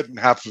half of it, and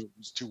half of it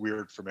was too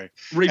weird for me.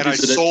 And I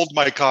sold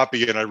my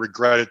copy, and I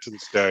regret it to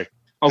this day.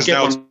 I'll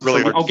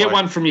get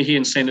one from you here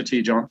and send it to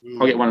you, John.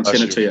 I'll get one and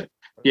send it to you.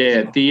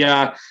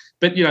 Yeah.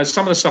 But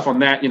some of the stuff on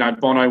that,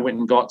 Bono went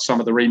and got some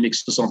of the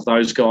remixes of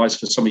those guys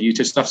for some of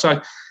U2 stuff.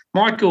 So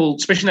Michael,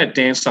 especially that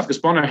dance stuff, because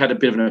Bono had a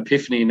bit of an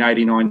epiphany in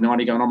 89,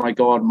 90, going, oh my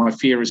God, my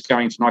fear is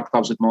going to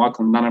nightclubs with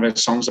Michael and none of our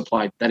songs are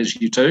played. That is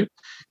U2.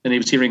 And he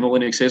was hearing all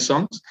INXS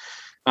songs.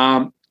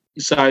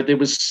 So it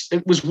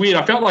was weird.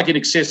 I felt like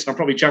INXS, and I'm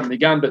probably jumping the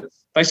gun, but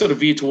they sort of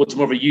veered towards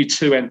more of a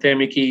U2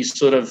 anthemic-y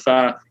sort of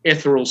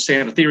ethereal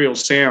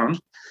sound.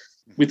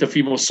 with a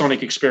few more sonic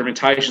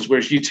experimentations,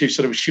 whereas U2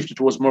 sort of shifted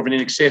towards more of an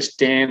INXS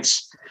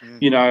dance,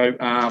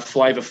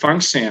 flavor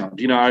funk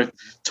sound,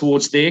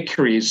 towards their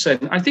careers.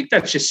 And I think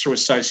that's just through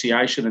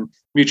association and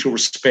mutual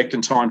respect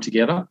and time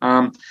together.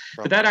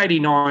 But that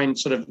 89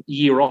 sort of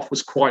year off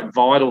was quite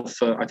vital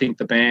for, I think,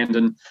 the band.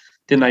 And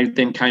then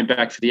they came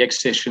back for the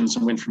X sessions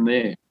and went from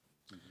there.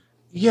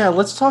 Yeah,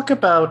 let's talk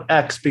about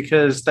X,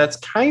 because that's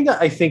kind of,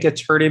 I think, a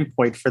turning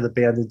point for the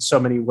band in so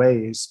many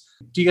ways.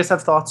 Do you guys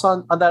have thoughts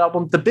on that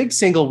album? The big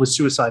single was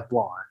Suicide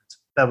Blonde.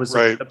 That was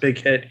a big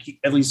hit,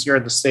 at least here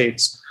in the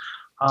States.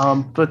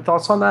 But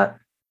thoughts on that?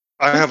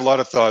 I have a lot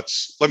of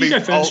thoughts. Let me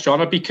go first,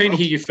 John. I'd be keen to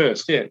hear you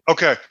first. Yeah.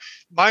 Okay.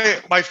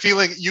 My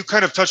feeling, you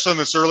kind of touched on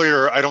this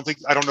earlier. I don't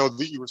know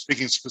that you were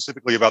speaking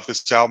specifically about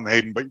this album,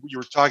 Hayden, but you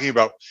were talking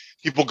about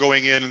people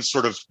going in and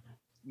sort of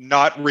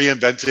not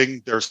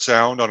reinventing their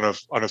sound on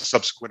a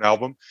subsequent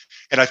album.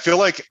 And I feel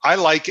like I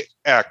like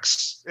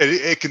X.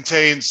 It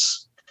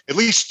contains at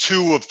least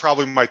two of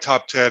probably my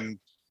top 10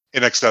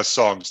 INXS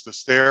songs, The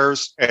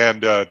Stairs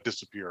and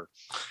Disappear.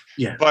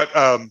 Yeah. But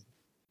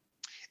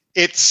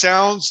it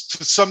sounds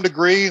to some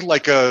degree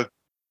like a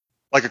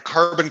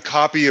carbon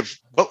copy of,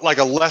 but like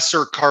a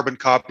lesser carbon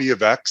copy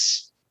of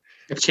X.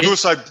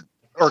 Suicide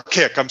or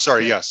Kick. I'm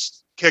sorry.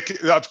 Yes. Kick.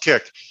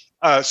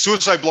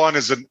 Suicide Blonde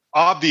is an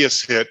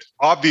obvious hit,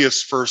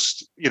 obvious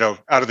first,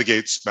 out of the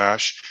gate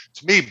smash.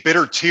 To me,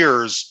 Bitter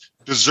Tears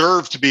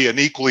deserve to be an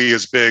equally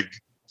as big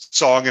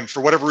song. And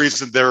for whatever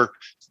reason,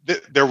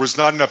 there was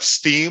not enough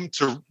steam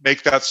to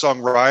make that song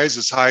rise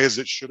as high as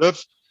it should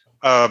have.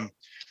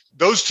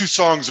 Those two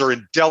songs are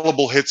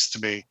indelible hits to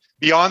me.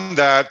 Beyond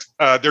that,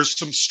 there's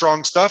some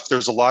strong stuff.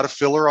 There's a lot of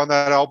filler on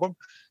that album.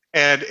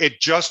 And it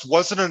just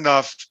wasn't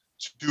enough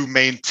to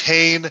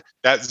maintain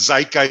that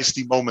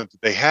zeitgeisty moment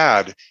that they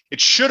had.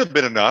 It should have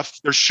been enough.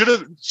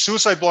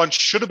 Suicide Blonde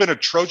should have been a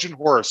Trojan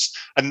horse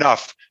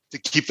enough to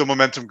keep the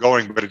momentum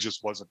going, but it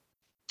just wasn't.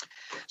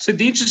 So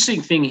the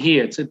interesting thing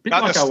here, it's a bit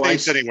like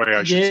Oasis. Anyway,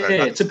 I should say.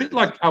 Yeah, it's a bit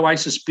like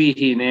Oasis, Be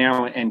Here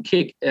Now, and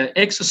Kick.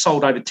 X has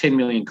sold over 10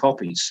 million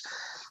copies,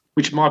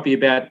 which might be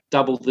about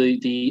double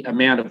the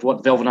amount of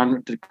what Velvet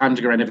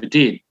Underground ever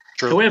did.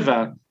 True.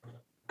 However,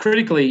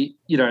 critically,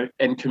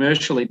 and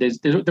commercially, there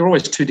are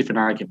always two different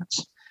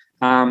arguments.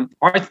 I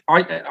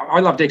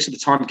loved X at the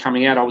time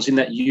coming out. I was in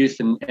that youth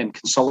and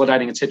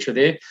consolidating, etc.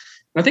 there.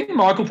 And I think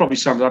Michael probably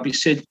summed it up. He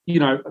said,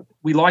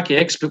 we like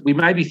X, but we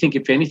maybe think,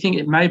 if anything,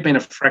 it may have been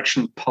a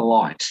fraction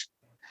polite.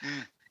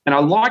 And I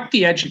like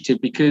the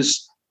adjective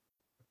because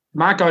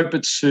Mark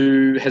Opitz,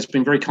 who has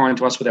been very kind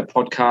to us with our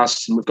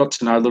podcasts and we've got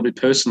to know a little bit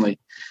personally,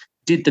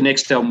 did the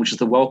next album, which is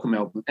the Welcome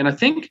album. And I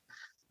think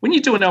when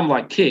you do an album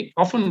like Kick,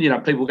 often,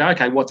 people go,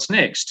 okay, what's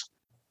next?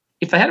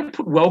 If they had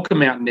put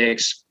Welcome out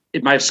next,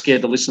 it may have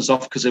scared the listeners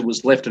off because it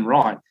was left and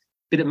right,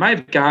 but it may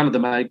have garnered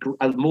them a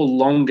more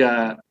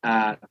longer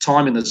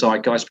time in the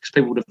zeitgeist because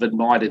people would have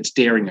admired its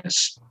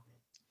daringness.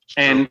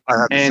 And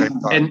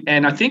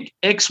I think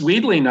X,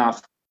 weirdly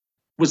enough,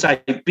 was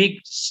big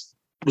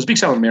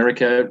sale in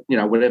America,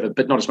 whatever,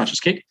 but not as much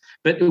as Kick.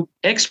 But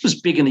X was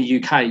big in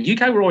the UK.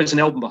 UK were always an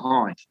album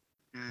behind.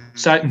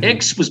 So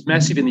X was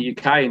massive in the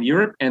UK and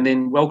Europe, and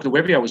then Welcome to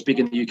Webrio was big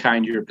in the UK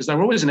and Europe because they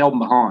were always an album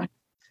behind.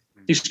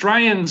 The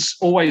Australians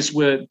always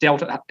were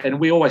dealt, and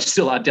we always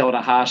still are dealt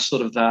a harsh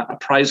sort of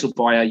appraisal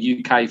by our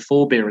UK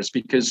forebearers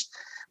because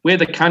we're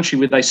the country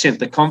where they sent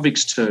the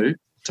convicts to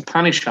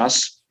punish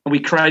us, and we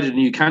created a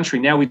new country.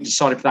 Now we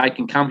decide if they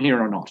can come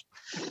here or not.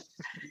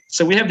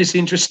 So we have this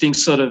interesting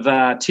sort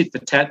of tit for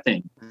tat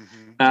thing,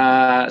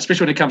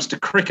 especially when it comes to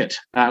cricket,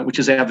 which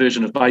is our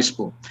version of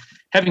baseball.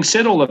 Having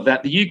said all of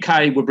that, the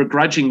UK were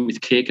begrudging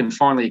with Kick and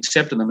finally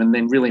accepted them and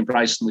then really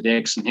embraced them with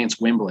X and hence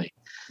Wembley.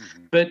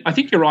 But I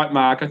think you're right,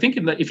 Mark. I think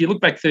if you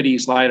look back 30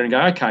 years later and go,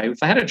 okay, if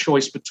they had a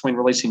choice between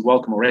releasing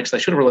Welcome or X, they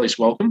should have released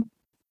Welcome.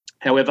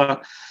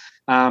 However,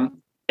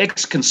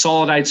 X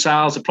consolidated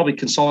sales, it probably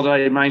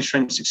consolidated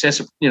mainstream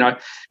success.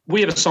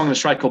 We have a song in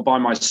Australia called By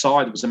My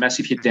Side that was a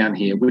massive hit down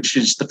here, which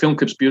is the film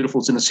clip's beautiful.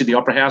 It's in the Sydney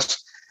Opera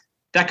House.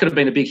 That could have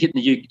been a big hit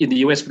in the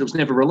US, but it was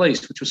never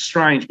released, which was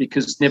strange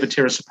because Never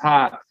Tear Us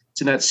Apart, it's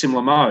in that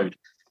similar mode.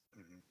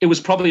 It was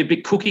probably a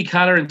bit cookie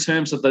cutter in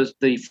terms of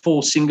the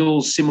four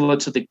singles, similar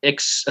to the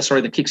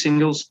Kick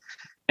singles,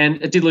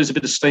 and it did lose a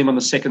bit of steam on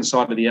the second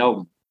side of the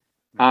album.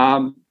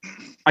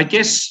 I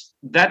guess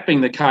that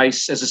being the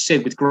case, as I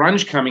said, with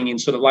grunge coming in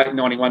sort of late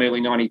 91,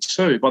 early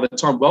 92, by the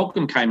time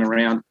Welcome came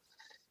around,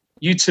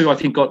 U2, I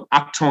think, got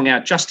Uptong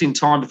out just in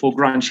time before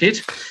grunge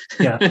hit,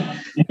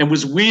 and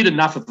was weird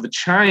enough of a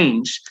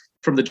change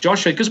from the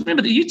Joshua, because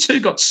remember, the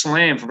U2 got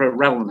slammed for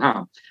Rattle and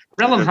Hum.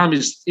 Rattle and Hum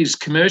is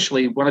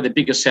commercially one of their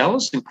biggest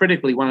sellers and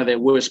critically one of their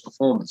worst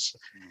performers.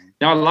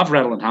 Now, I love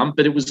Rattle and Hum,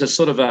 but it was a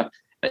sort of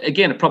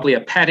probably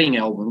a padding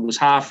album. It was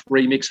half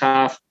remix,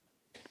 half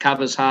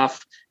covers,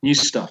 half new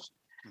stuff.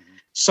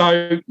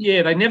 So,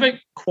 they never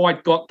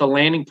quite got the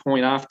landing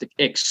point after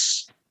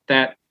X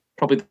that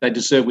probably they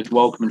deserve with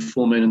Welcome and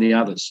Full Moon and the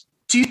others.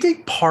 Do you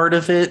think part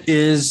of it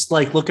is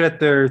like looking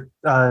at their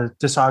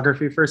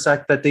discography for a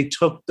sec, that they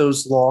took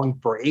those long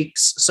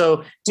breaks?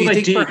 So do you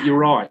think you're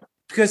right.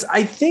 because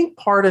I think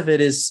part of it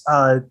is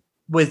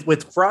with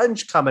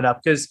grunge coming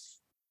up. Because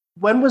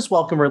when was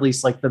Welcome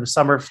released? Like the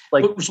summer of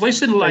like it was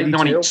released in late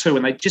 92,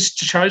 and they just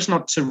chose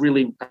not to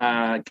really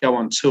go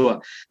on tour.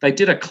 They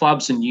did a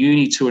clubs and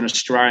uni tour in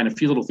Australia and a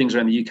few little things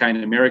around the UK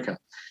and America.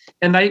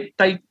 And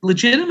they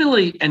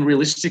legitimately and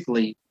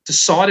realistically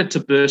decided to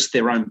burst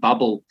their own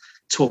bubble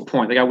to a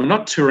point. They go, we're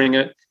not touring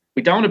it.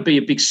 We don't want to be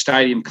a big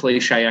stadium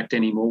cliche act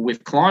anymore.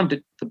 We've climbed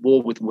the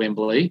wall with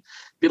Wembley. A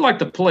bit like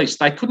the Police,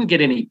 they couldn't get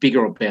any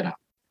bigger or better.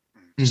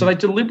 Mm-hmm. So they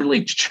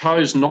deliberately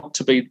chose not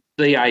to be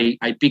a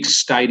big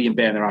stadium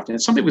band thereafter.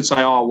 And some people would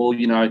say, oh, well,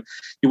 you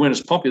weren't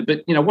as popular.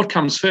 But, what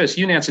comes first?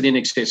 You announce an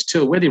INXS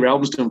tour, whether your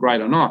album's doing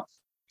great or not,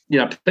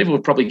 people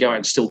would probably go out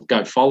and still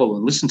go follow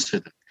and listen to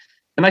them.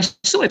 And they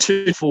still had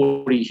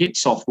 240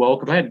 hits off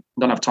Welcome. They had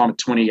not enough time at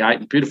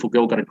 28. Beautiful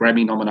Girl got a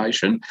Grammy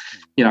nomination.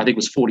 I think it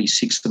was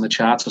 46th in the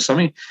charts or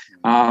something.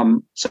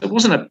 So it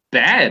wasn't a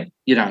bad,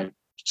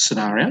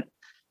 scenario.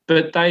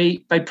 But they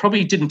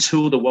probably didn't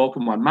tour the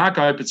Welcome one. Mark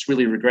Opitz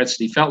really regrets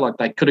it. He felt like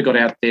they could have got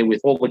out there with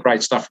all the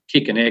great stuff,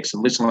 Kick and X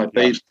and Listen Like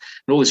Thieves,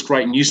 and all this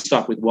great new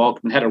stuff with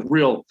Welcome, and had a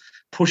real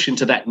push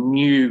into that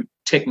new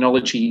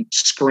technology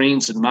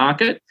screens and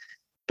market.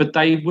 But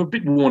they were a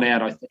bit worn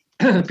out, I think.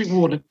 A bit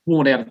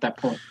worn out at that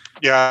point.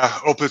 Yeah,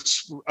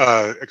 Opitz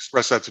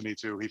expressed that to me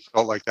too. He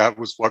felt like that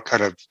was what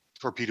kind of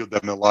torpedoed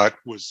them a lot,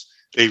 was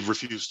they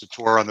refused to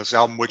tour on this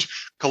album, which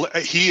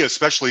he,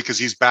 especially because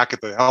he's back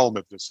at the helm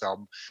of this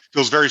album,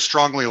 feels very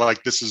strongly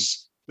like this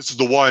is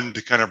the one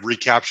to kind of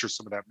recapture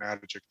some of that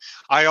magic.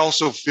 I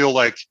also feel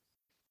like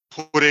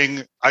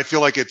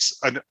it's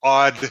an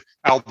odd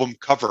album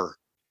cover.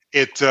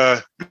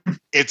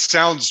 It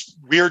sounds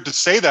weird to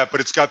say that,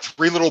 but it's got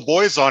 3 little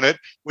boys on it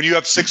when you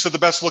have 6 of the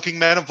best looking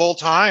men of all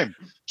time.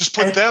 Just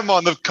put them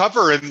on the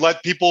cover and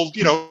let people,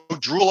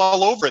 drool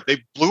all over it.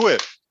 They blew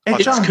it.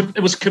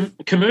 It was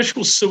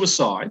commercial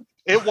suicide.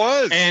 It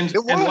was. And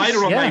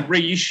later on, they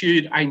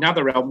reissued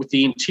another album with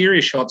the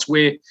interior shots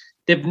where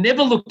they've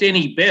never looked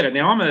any better.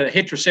 Now, I'm a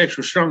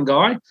heterosexual strong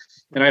guy,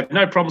 and I have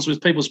no problems with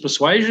people's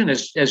persuasion.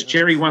 As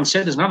Jerry once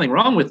said, there's nothing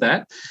wrong with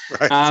that.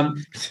 Right.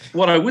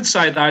 What I would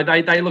say, though,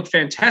 they look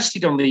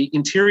fantastic on the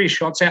interior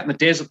shots out in the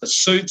desert, the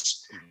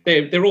suits.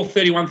 They're all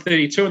 31,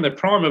 32 in the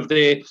prime of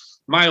their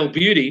male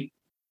beauty.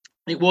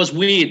 It was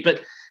weird.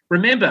 But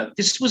remember,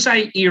 this was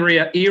an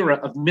era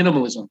of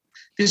minimalism.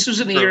 This was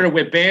an era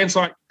where bands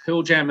like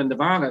Pearl Jam and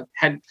Nirvana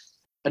had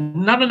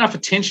not enough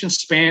attention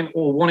span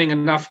or wanting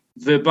enough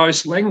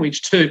verbose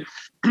language to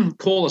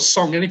call a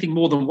song anything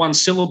more than one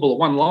syllable or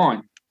one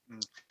line.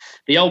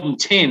 The album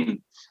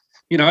 10,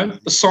 the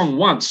song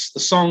Once, the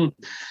song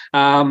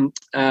Jeremy.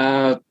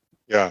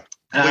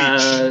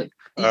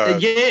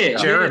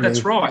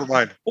 That's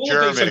right.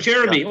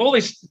 Jeremy. All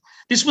this.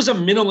 This was a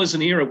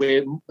minimalism era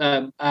where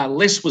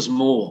less was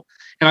more,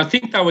 and I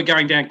think they were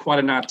going down quite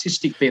an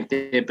artistic bent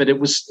there. But it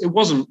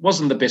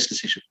wasn't the best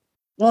decision.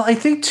 Well, I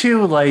think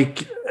too,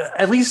 like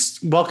at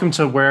least Welcome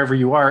to Wherever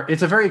You Are,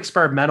 it's a very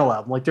experimental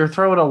album. Like they're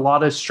throwing a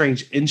lot of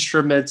strange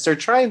instruments. They're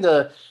trying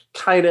to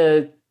kind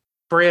of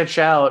branch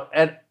out,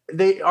 and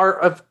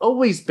have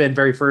always been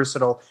very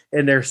versatile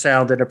in their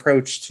sound and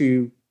approach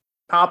to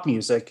pop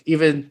music,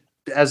 even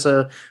as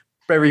a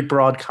very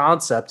broad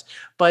concept.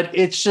 But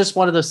it's just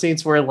one of those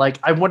things where, like,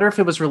 I wonder if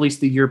it was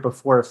released the year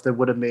before, if they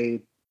would have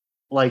made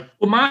Mark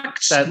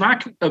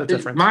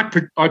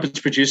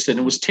Opitz produced it, and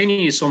it was 10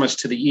 years almost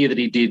to the year that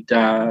he did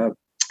Shabba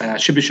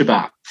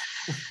Shabba.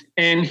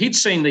 And he'd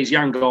seen these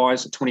young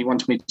guys at 21,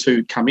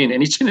 22 come in,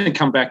 and he'd seen them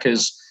come back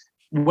as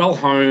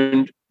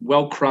well-honed,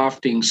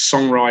 well-crafting,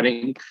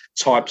 songwriting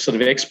type sort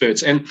of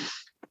experts. And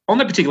on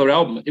that particular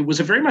album, it was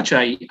very much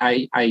a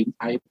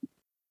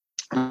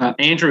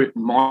Andrew,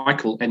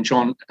 Michael, and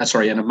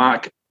a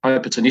Mark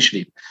Opitz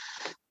initiative.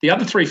 The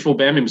other 3-4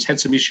 band members had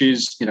some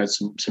issues,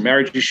 some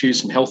marriage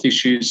issues, some health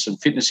issues, some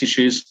fitness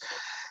issues.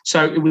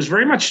 So it was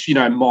very much,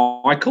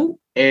 Michael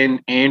and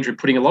Andrew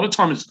putting a lot of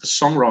time into the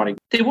songwriting.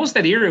 There was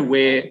that era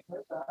where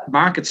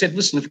Mark had said,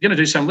 listen, if we're going to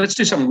do something, let's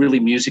do something really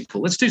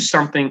musical. Let's do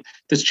something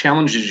that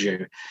challenges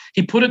you.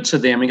 He put it to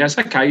them. He goes,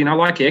 okay, I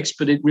like X,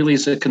 but it really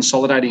is a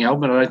consolidating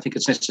album, and I don't think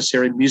it's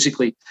necessary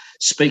musically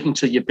speaking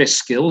to your best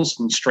skills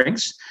and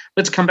strengths.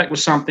 Let's come back with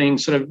something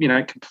sort of,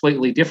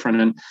 completely different.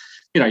 And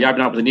you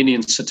open up with an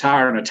Indian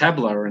sitar and a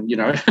tabla, and,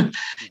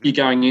 you're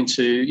going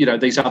into,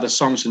 these other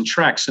songs and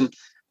tracks. And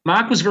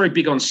Mark was very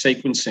big on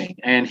sequencing,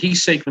 and he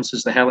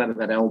sequences the hell out of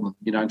that album,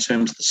 in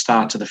terms of the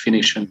start to the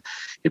finish. And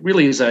it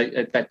really is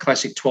that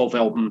classic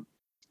 12-album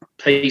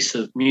piece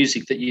of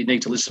music that you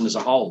need to listen as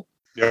a whole.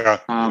 Yeah.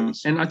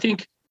 And I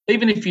think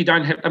even if you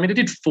don't have, it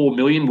did 4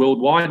 million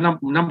worldwide,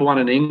 number one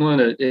in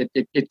England.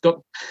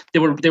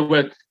 There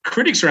were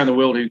critics around the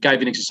world who gave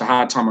INXS a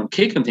hard time on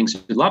Kick and things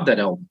who loved that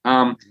album.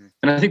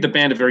 And I think the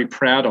band are very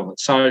proud of it.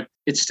 So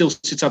it still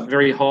sits up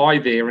very high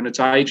there, and it's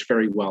aged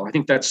very well. I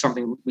think that's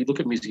something we look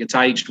at music, it's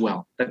aged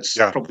well. That's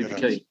probably the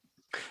key.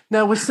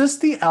 Now, was this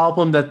the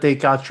album that they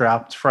got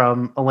dropped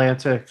from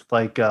Atlantic,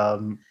 like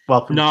Welcome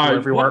to No,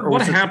 Everywhere, or what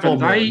was it Full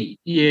happened?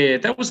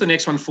 Moon? That was the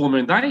next one, Full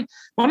Moon.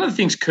 One of the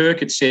things Kirk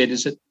had said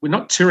is that we're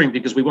not touring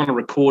because we want to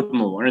record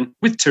more. And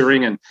with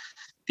touring and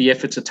the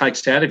efforts it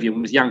takes out of you,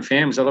 and with young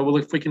families, I thought, well,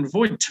 if we can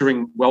avoid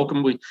touring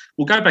Welcome, we'll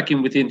go back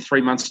in within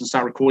 3 months and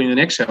start recording the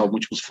next album,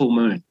 which was Full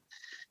Moon.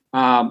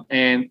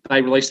 And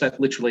they released that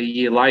literally a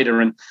year later.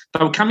 And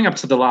they were coming up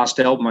to the last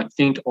album, I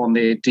think, on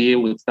their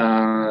deal with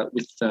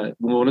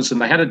Warner's,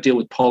 and they had a deal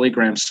with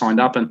Polygram signed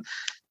up. And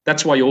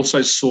that's why you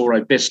also saw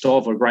a best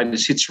of or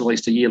greatest hits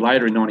released a year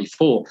later in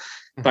 '94.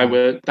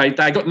 Mm-hmm.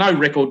 They got no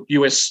record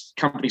US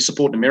company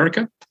support in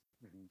America.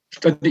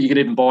 Don't think you can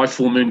even buy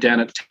Full Moon down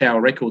at Tower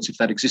Records if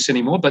that exists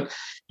anymore. But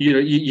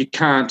you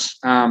can't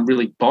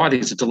really buy it.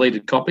 It's a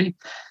deleted copy.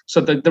 So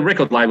the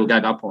record label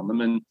gave up on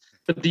them.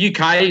 But the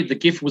UK, The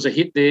Gift was a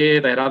hit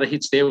there. They had other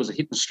hits there. It was a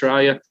hit in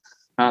Australia.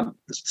 The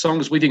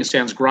songs, we think it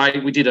sounds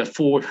great. We did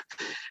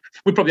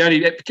we're probably the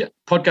only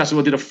podcast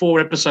who did a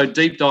 4-episode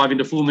deep dive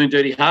into Full Moon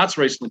Dirty Hearts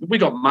recently. But we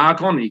got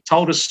Mark on. He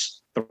told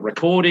us the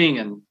recording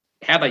and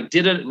how they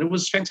did it, and it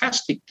was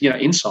fantastic,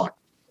 insight.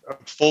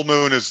 Full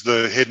Moon is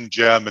the hidden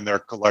gem in their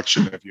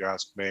collection, if you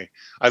ask me.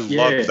 I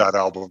love that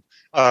album.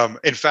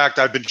 In fact,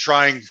 I've been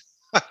trying.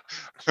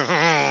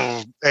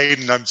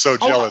 Aiden, I'm so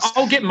jealous.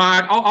 I'll get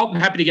Mark. I'm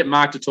happy to get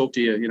Mark to talk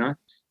to you.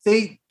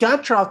 They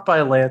got dropped by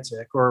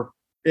Atlantic, or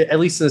at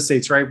least in the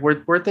States, right?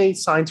 Were they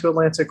signed to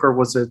Atlantic, or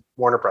was it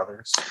Warner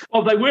Brothers?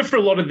 Oh, they were for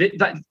a lot of it.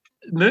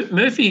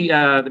 Murphy,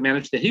 the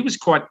manager there, he was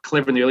quite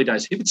clever in the early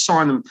days. He would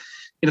sign them.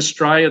 In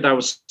Australia, they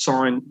were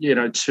signed,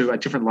 to a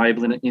different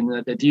label. In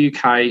the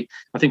UK,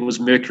 I think it was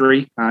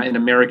Mercury. In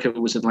America,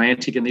 it was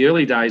Atlantic. In the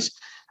early days,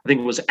 I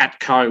think it was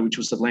Atco, which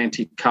was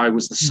Atlantic Co,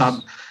 was the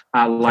sub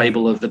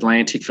label of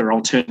Atlantic for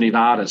alternative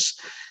artists.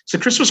 So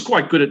Chris was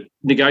quite good at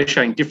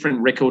negotiating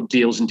different record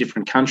deals in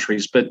different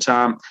countries. But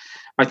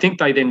I think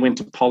they then went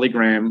to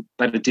Polygram.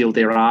 They had a deal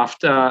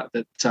thereafter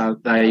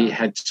that they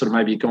had sort of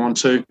maybe gone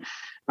to.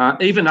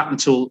 Even up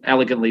until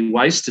Elegantly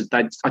Wasted,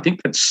 I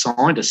think they'd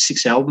signed a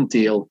 6-album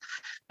deal,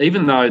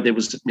 even though there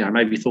was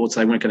maybe thoughts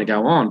they weren't going to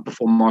go on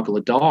before Michael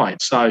had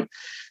died. So,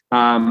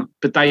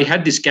 but they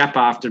had this gap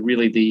after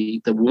really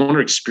the Warner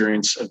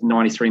experience of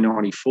 93,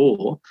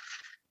 94.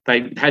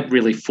 They had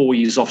really 4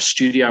 years off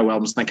studio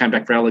albums. And they came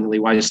back for Elegantly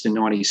Wasted in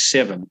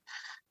 97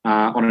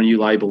 on a new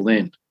label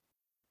then.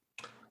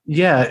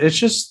 Yeah, it's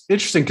just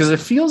interesting because it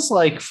feels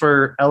like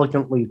for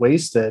Elegantly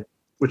Wasted,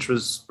 which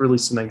was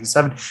released in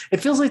 97, it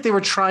feels like they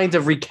were trying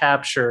to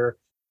recapture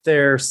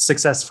their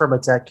success from a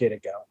decade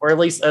ago, or at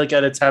least like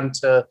an attempt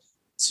to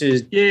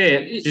do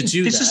this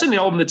that. Is an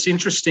album that's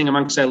interesting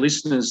amongst our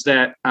listeners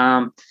that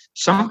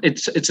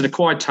it's an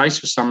acquired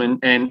taste for some,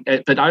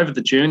 but over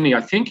the journey,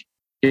 I think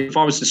if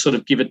I was to sort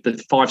of give it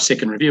the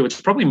 5-second review,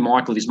 it's probably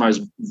Michael, his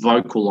most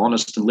vocal,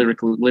 honest, and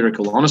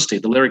lyrical honesty.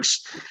 The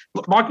lyrics,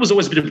 Michael was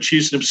always a bit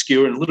obtuse and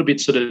obscure and a little bit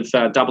sort of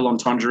double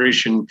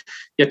entendre-ish, and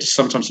you had to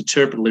sometimes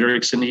interpret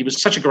lyrics. And he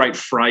was such a great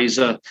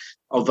phraser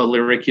of the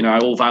lyric,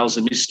 all veils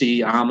are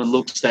misty, and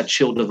looks that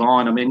chill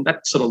divine. I mean,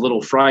 that sort of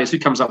little phrase, who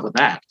comes up with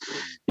that,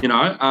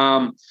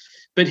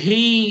 But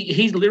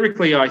he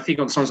lyrically, I think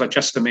on songs like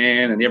Just a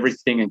Man and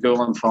Everything and Girl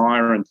on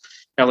Fire and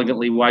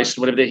Elegantly Wasted,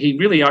 whatever, he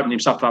really opened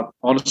himself up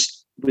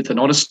with an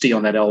honesty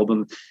on that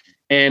album.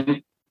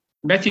 And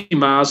Matthew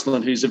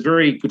Marsland, who's a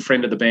very good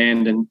friend of the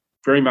band and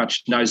very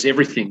much knows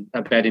everything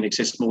about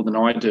INXS more than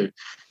I do, and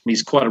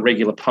he's quite a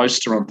regular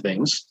poster on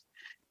things,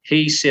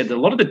 he said that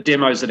a lot of the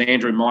demos that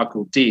Andrew and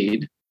Michael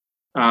did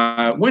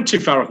weren't too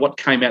far off what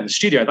came out in the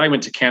studio. They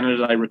went to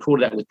Canada. They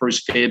recorded that with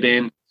Bruce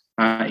Fairbairn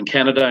in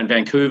Canada and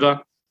Vancouver.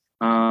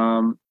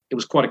 It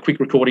was quite a quick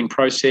recording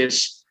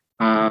process.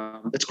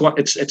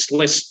 It's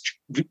less,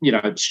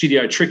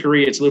 studio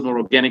trickery. It's a little more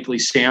organically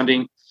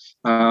sounding.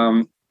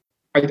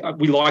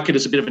 We like it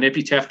as a bit of an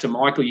epitaph to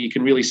Michael. You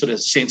can really sort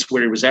of sense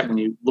where he was at when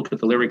you look at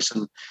the lyrics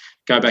and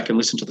go back and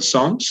listen to the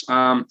songs.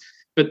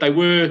 But they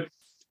were,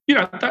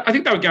 I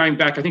think they were going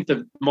back. I think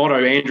the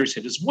motto Andrew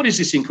said is, what is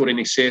this thing called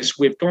INXS?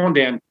 We've gone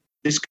down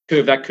this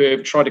curve, that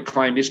curve, tried to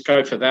claim this,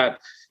 go for that,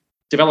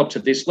 develop to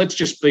this. Let's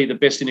just be the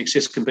best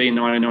INXS can be in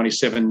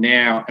 1997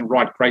 now and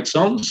write great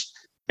songs.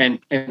 And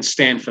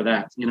stand for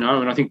that, and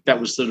I think that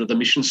was sort of the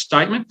mission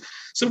statement.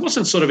 So it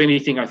wasn't sort of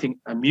anything, I think,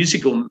 a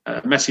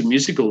massive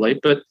musical leap,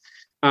 but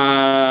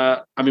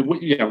I'm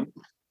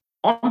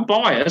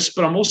biased,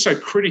 but I'm also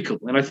critical,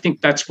 and I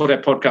think that's what our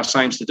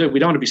podcast aims to do. We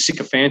don't want to be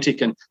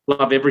sycophantic and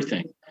love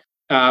everything,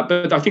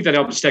 but I think that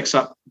album stacks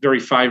up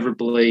very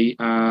favourably,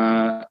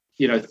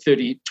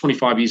 30,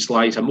 25 years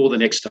later, more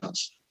than X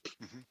does.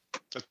 Mm-hmm.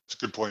 That's a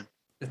good point.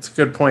 It's a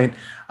good point.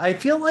 I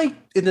feel like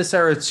in this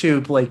era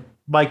too, like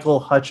Michael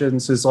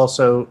Hutchence is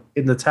also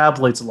in the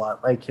tabloids a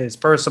lot, like his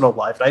personal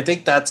life. And I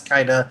think that's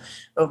kind of,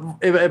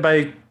 am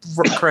I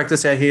correct to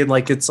say, it's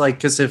like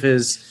because of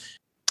his,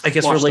 I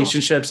guess,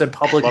 relationships and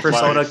public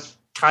persona,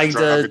 kind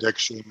of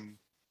addiction,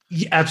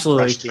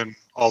 absolutely, Preston,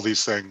 all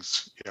these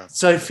things. Yeah.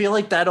 So I feel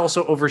like that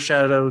also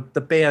overshadowed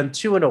the band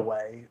too, in a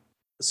way.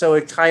 So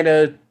it's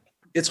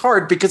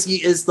hard because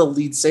he is the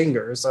lead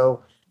singer.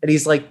 So and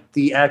he's like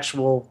the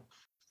actual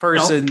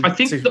person. No,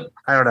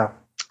 I don't know.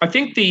 I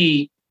think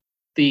the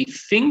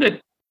thing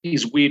that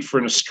is weird for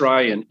an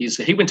Australian is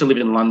that he went to live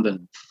in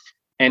London,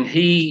 and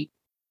he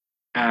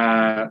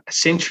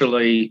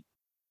essentially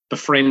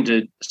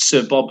befriended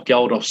Sir Bob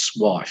Geldof's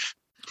wife.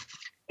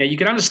 Now, you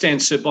can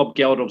understand Sir Bob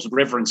Geldof's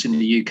reverence in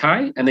the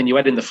UK, and then you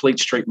add in the Fleet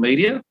Street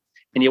media,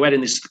 and you add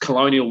in this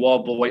colonial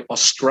wild boy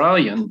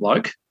Australian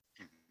bloke.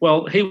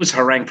 Well, he was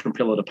harangued from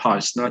pillar to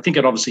post, and I think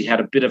it obviously had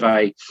a bit of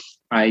an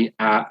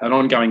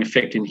ongoing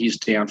effect in his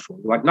downfall.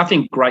 Like,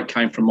 nothing great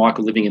came from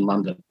Michael living in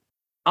London,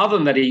 other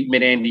than that he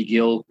met Andy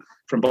Gill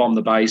from Bomb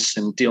the Bass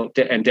and dealt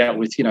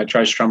with, you know,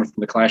 Joe Strummer from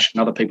The Clash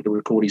and other people to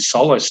record his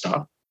solo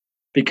stuff,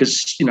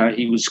 because, you know,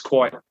 he was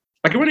quite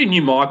like, everybody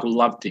knew Michael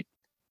loved him.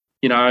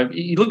 You know,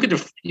 you look at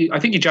I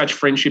think you judge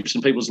friendships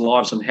in people's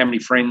lives on how many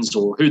friends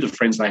or who the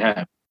friends they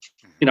have.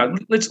 You know,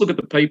 let's look at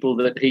the people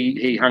that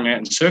he hung out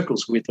in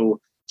circles with, or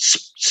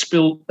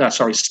still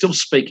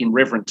speak in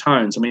reverent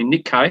tones. I mean,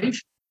 Nick Cave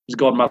was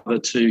godmother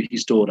to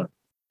his daughter.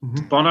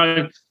 Mm-hmm.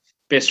 Bono,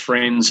 best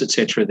friends,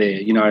 etc.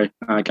 there, you know,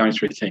 going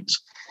through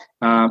things.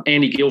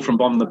 Andy Gill from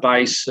Bomb the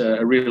Bass,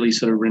 a really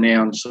sort of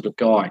renowned sort of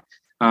guy.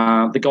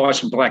 The guys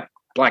from Black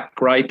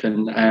Grape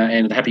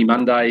and Happy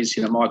Mondays,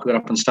 you know, Michael got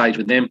up on stage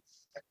with them.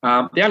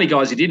 The only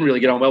guys he didn't really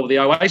get on well were the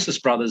Oasis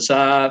brothers.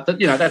 But,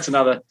 you know, that's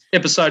another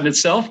episode in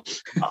itself.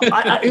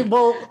 I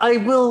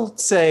will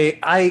say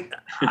I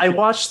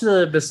watched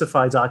the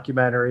Mystify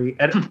documentary,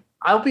 and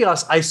I'll be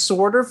honest, I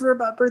sort of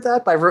remember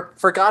that, but I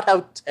forgot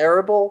how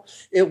terrible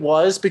it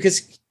was,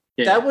 because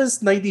that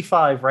was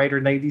 95, right?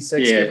 Or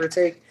 96, give or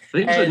take. I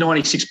think it was the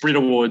 96 Brit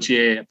Awards,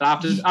 yeah. But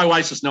after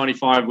Oasis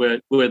 95 were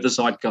the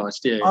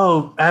zeitgeist, yeah.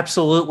 Oh,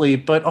 absolutely.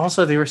 But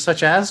also they were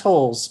such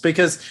assholes,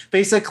 because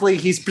basically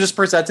he's just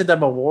presented them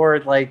an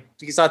award, like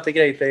he's not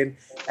thinking anything.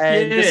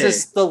 And this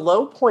is the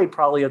low point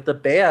probably of the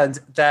band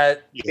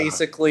that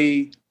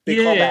basically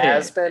they call the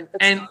has-been.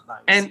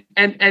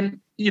 And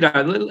you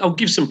know, I'll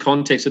give some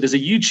context. So there's a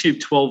YouTube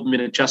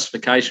 12-minute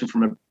justification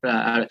from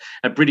a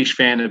British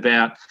fan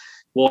about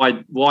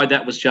why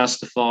that was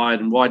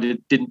justified and why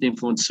it didn't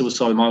influence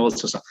suicide and all that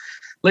sort of stuff.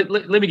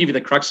 Let me give you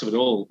the crux of it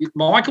all.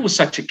 Michael was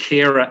such a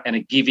carer and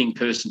a giving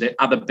person to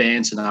other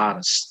bands and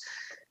artists.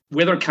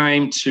 Whether it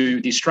came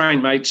to the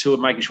Australian Made Tour,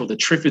 making sure the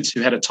Triffids,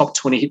 who had a top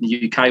 20 hit in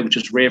the UK, which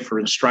is rare for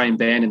an Australian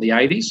band in the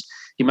 80s,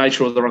 he made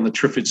sure they're on the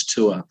Triffids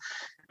tour.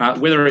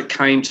 Whether it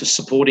came to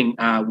supporting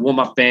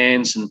warm-up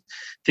bands and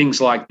things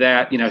like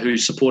that, you know, who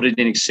supported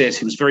INXS,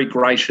 he was very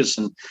gracious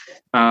and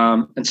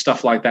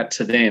stuff like that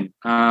to them.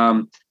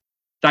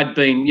 They'd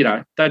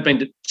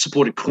been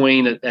supported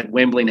Queen at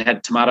Wembley and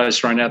had tomatoes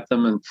thrown at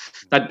them, and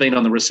they'd been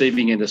on the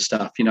receiving end of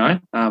stuff, you know.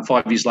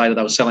 5 years later,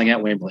 they were selling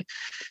out Wembley.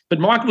 But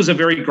Michael was a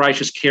very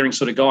gracious, caring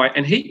sort of guy,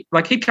 and he'd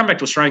come back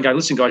to Australia and go,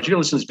 listen, guys, you've got to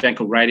listen to this band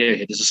called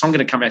Radiohead. There's a song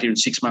going to come out here in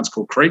 6 months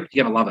called Creep.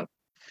 You're going to love it.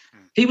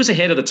 He was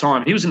ahead of the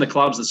time. He was in the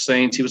clubs, the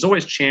scenes. He was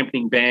always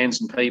championing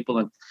bands and people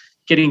and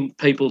getting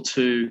people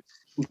to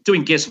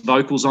doing guest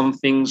vocals on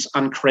things,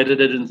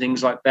 uncredited and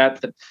things like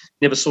that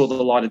never saw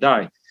the light of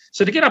day.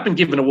 So to get up and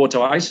give an award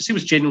to Oasis, he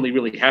was genuinely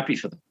really happy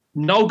for them.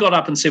 Noel got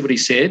up and said what he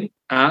said.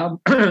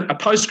 A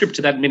postscript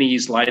to that many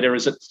years later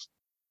is that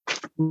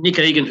Nick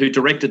Egan, who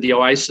directed the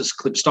Oasis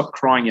clip, Stop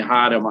Crying Your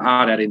Heart Out, My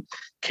Heart Out in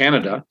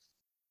Canada,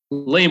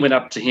 Liam went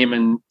up to him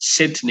and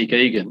said to Nick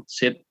Egan,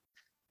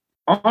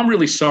 I'm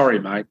really sorry,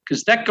 mate,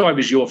 because that guy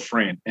was your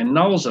friend and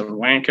Noel's a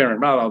wanker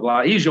and blah, blah,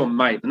 blah. He's your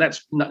mate and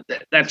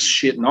that's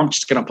shit, and I'm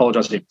just going to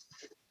apologise to him.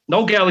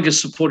 Noel Gallagher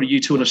supported you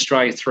two in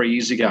Australia 3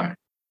 years ago.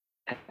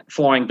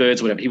 Flying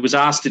Birds, whatever. He was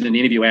asked in an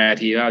interview out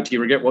here, do you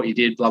regret what you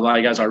did? Blah, blah.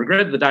 He goes, I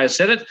regretted the day I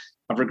said it.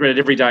 I've regretted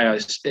every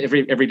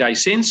day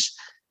since.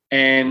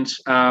 And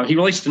he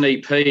released an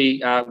EP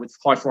with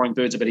High Flying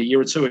Birds about a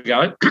year or two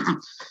ago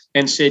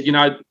and said, you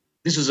know,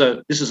 this is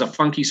a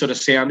funky sort of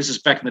sound. This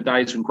is back in the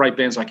days when great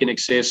bands like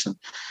INXS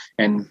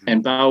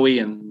and Bowie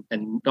and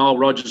Nile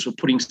Rodgers were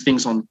putting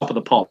things on top of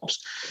the pops.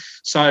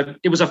 So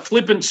it was a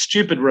flippant,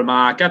 stupid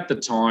remark at the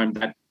time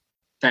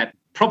that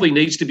probably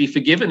needs to be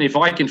forgiven. If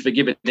I can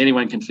forgive it,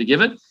 anyone can forgive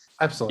it.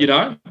 Absolutely. You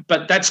know,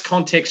 but that's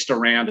context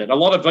around it. A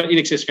lot of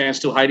INXS fans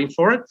still hate him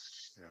for it.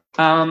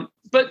 Yeah.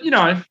 But, you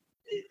know,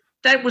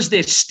 that was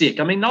their stick.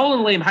 I mean, Noel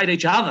and Liam hate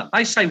each other.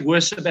 They say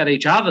worse about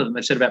each other than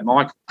they've said about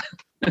Michael.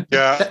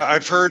 Yeah,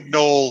 I've heard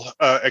Noel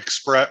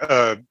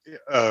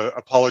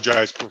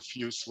apologize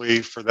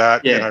profusely for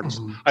that. Yeah.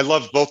 And I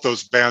love both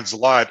those bands a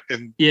lot.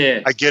 And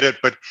I get it.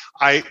 But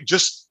I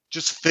just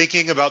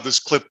thinking about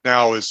this clip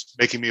now is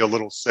making me a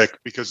little sick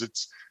because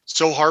it's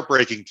so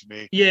heartbreaking to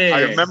me. Yeah.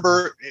 I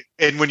remember,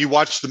 and when you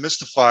watch the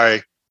Mystify,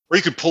 or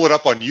you could pull it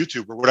up on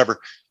YouTube or whatever,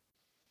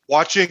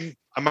 I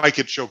might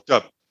get choked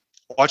up,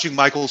 watching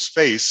Michael's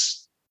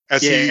face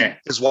as he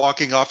is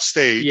walking off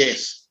stage.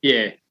 Yes.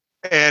 Yeah.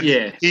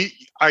 And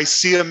I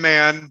see a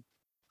man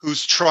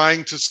who's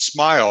trying to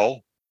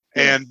smile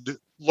and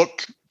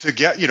look to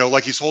get, you know,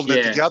 like he's holding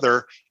it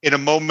together in a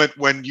moment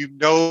when you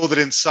know that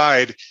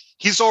inside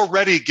he's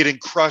already getting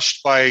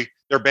crushed by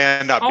their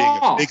band not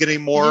being big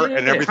anymore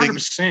and everything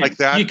 100%. Like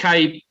that.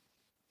 UK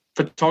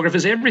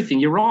photographers, everything.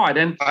 You're right,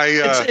 and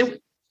I'll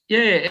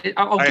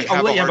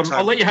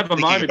let you have a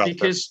moment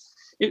because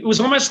it was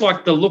almost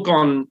like the look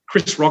on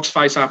Chris Rock's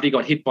face after he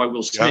got hit by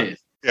Will Smith.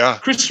 Yeah.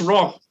 Chris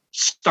Rock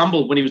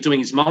stumbled when he was doing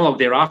his monologue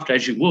thereafter,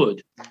 as you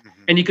would,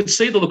 and you could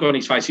see the look on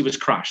his face. He was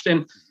crushed,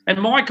 and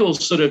Michael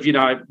sort of,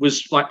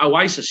 was like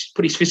Oasis,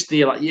 put his fist in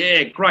the air, like,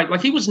 yeah, great.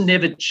 Like, he was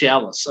never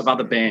jealous of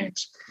other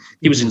bands.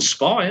 He was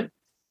inspired,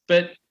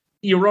 but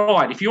you're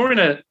right. If you're in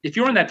that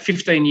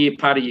 15-year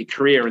part of your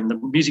career and the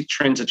music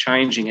trends are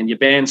changing and your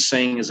band's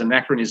seen as an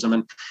anachronism,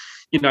 and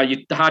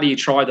the harder you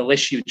try, the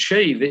less you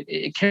achieve.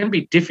 It can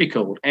be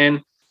difficult,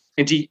 and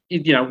you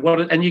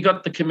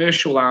got the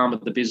commercial arm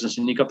of the business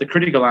and you got the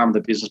critical arm of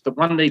the business, but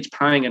one needs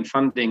paying and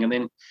funding, and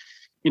then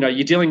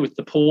you're dealing with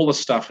the Paula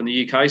stuff and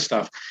the UK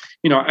stuff.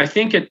 I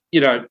think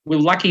we're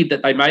lucky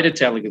that they made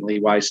it Elegantly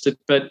Wasted,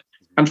 but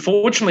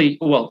unfortunately,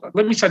 well,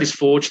 let me say this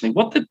fortunately,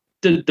 what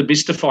the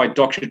Mystified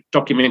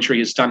documentary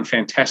has done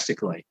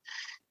fantastically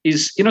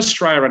is in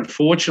Australia,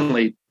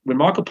 unfortunately, when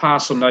Michael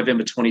passed on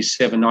November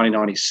 27,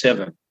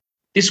 1997,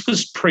 this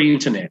was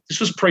pre-internet. This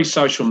was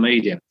pre-social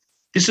media.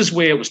 This is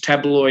where it was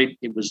tabloid,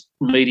 it was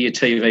media,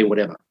 TV,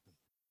 whatever.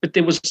 But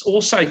there was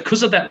also,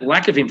 because of that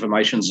lack of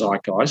information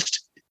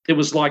zeitgeist, there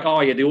was like,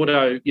 the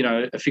auto,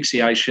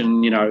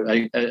 asphyxiation,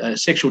 a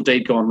sexual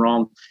deed gone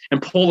wrong.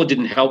 And Paula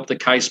didn't help the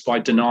case by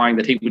denying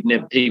that he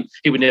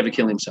would never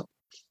kill himself.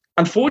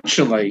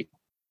 Unfortunately,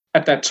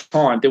 at that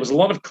time, there was a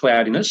lot of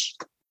cloudiness.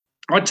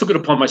 I took it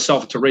upon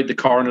myself to read the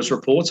coroner's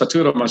reports. I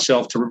took it upon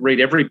myself to read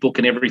every book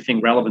and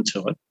everything relevant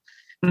to it.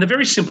 And the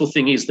very simple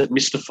thing is that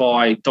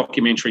Mystify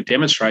documentary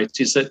demonstrates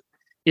is that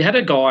you had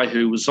a guy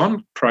who was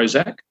on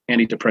Prozac,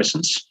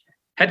 antidepressants,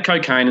 had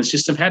cocaine in the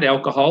system, had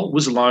alcohol,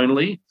 was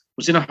lonely,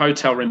 was in a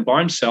hotel room by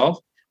himself,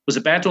 was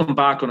about to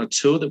embark on a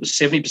tour that was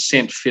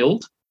 70%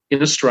 filled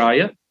in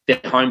Australia,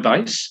 their home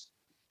base.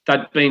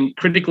 They'd been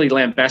critically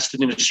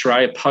lambasted in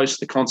Australia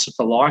post the Concert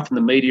for Life, and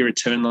the media had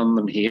turned on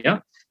them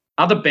here.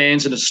 Other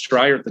bands in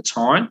Australia at the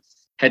time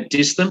had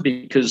dissed them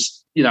because,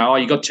 you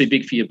got too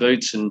big for your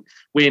boots and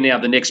we're now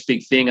the next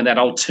big thing, and that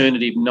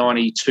alternative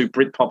 92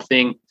 Britpop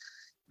thing.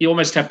 You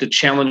almost have to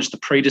challenge the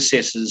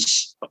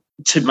predecessors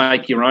to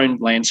make your own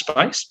land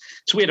space.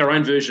 So we had our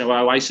own version of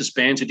Oasis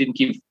bands who didn't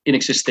give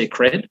INXS their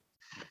cred.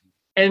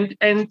 And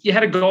you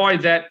had a guy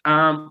that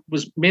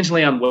was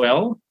mentally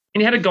unwell,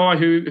 and you had a guy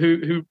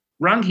who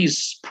rung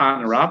his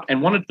partner up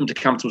and wanted them to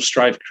come to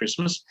Australia for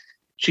Christmas.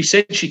 She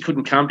said she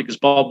couldn't come because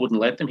Bob wouldn't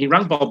let them. He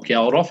rung Bob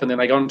Geldof, and then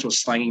they got into a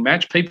slanging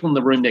match. People in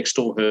the room next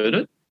door heard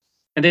it.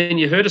 And then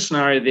you heard a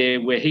scenario there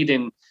where he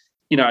then,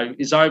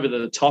 is over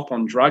the top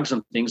on drugs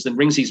and things, then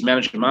rings his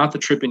manager, Martha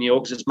Tripp in New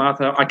York, says,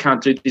 Martha, I can't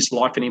do this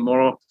life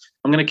anymore.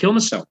 I'm going to kill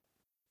myself.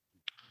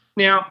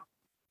 Now,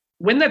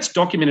 when that's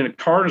documented in a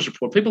coroner's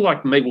report, people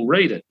like me will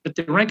read it, but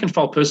the rank and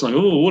file person,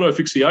 like,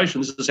 autoasphyxiation,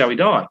 this is how he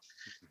died.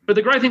 But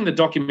the great thing the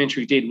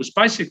documentary did was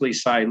basically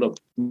say, look,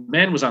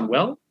 man was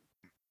unwell.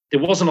 There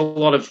wasn't a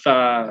lot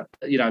of,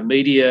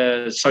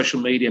 media,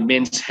 social media,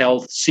 men's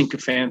health,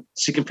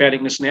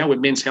 sycophanticness now, where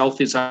men's health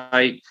is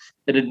an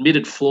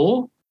admitted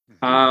flaw.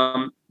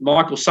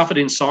 Michael suffered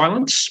in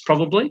silence,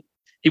 probably.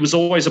 He was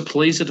always a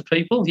pleaser to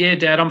people. Yeah,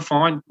 Dad, I'm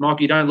fine.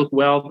 Michael, you don't look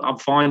well. I'm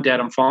fine, Dad,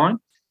 I'm fine.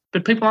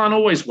 But people aren't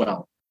always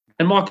well.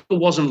 And Michael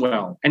wasn't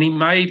well. And he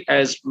made,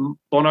 as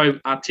Bono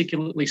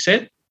articulately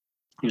said,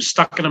 he was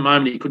stuck in a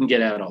moment he couldn't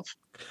get out of.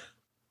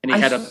 And he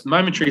had a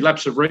momentary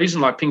lapse of reason,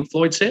 like Pink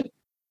Floyd said.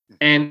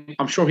 And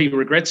I'm sure he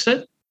regrets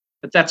it,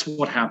 but that's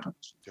what happened.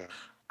 Yeah.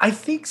 I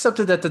think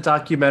something that the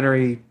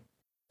documentary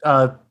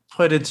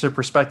put into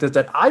perspective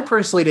that I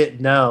personally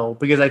didn't know,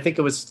 because I think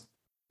it was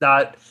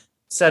not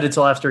said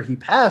until after he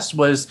passed,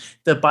 was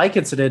the bike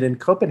incident in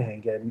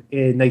Copenhagen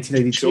in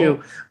 1982, sure,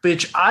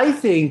 which I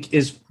think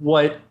is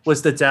what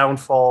was the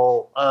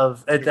downfall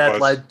of, and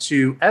that led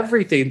to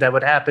everything that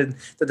would happen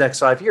the next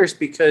 5 years.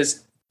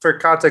 Because for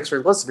context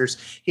for listeners,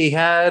 he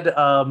had,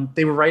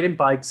 they were riding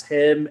bikes,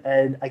 him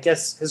and I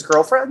guess his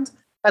girlfriend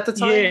at the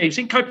time. Yeah, he was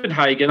in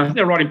Copenhagen. I think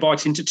they were riding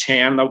bikes into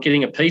town. They were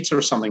getting a pizza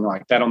or something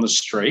like that on the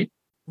street.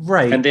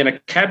 Right. And then a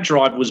cab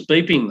driver was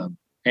beeping them.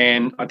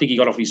 And I think he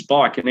got off his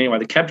bike. And anyway,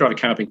 the cab driver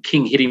came up and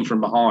king hit him from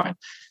behind.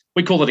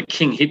 We call it a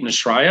king hit in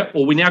Australia,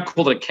 or we now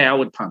call it a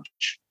coward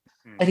punch.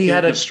 And he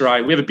had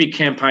Australia. We have a big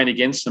campaign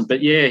against him.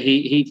 But yeah,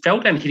 he fell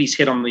down and hit his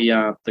head on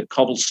the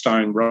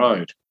cobblestone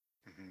road.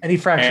 And he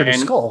fractured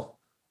his skull.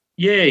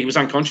 Yeah, he was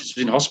unconscious. He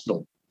was in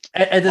hospital.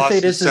 And the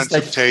thing is sense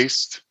of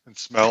taste and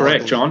smell.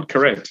 Correct, John.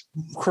 Correct.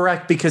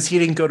 Correct, because he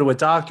didn't go to a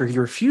doctor. He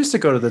refused to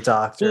go to the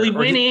doctor. Well, he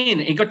went in.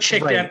 He got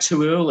checked out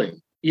too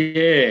early.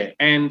 Yeah,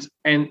 and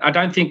I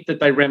don't think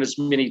that they ran as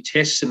many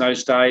tests in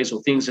those days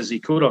or things as he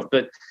could have.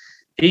 But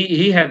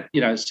he had,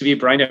 severe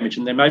brain damage,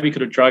 and there maybe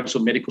could have drugs or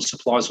medical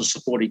supplies or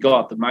support he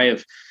got that may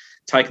have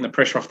taken the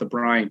pressure off the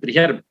brain. But he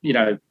had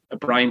a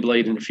brain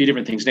bleed and a few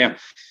different things. Now,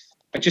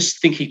 I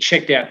just think he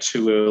checked out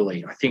too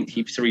early. I think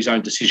through his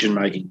own decision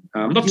making,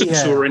 not to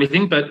tour or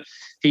anything, but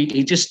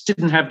he just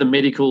didn't have the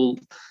medical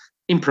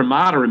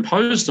imprimatur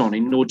imposed on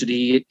him, nor did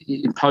he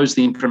impose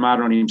the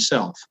imprimatur on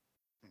himself.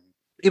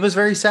 it was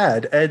very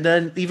sad. And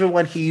then even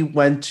when he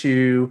went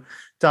to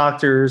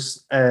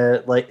doctors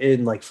like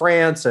in like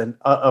France and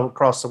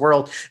across the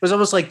world, it was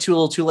almost like too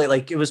little too late.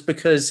 Like it was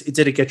because it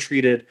didn't get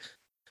treated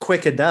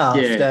quick enough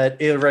that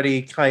it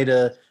already kind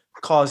of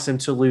caused him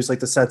to lose like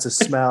the sense of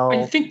smell.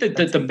 I think that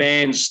the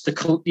band's the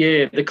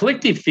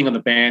collective thing on the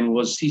band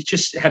was he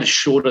just had a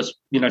shorter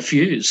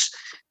fuse,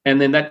 and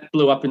then that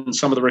blew up in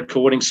some of the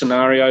recording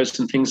scenarios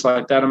and things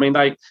like that. I mean,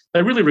 they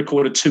really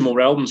recorded 2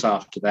 more albums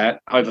after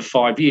that over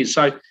 5 years.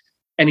 So,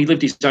 and he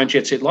lived his own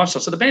jet set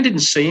lifestyle. So the band didn't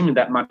see him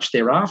that much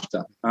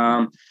thereafter.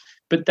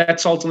 But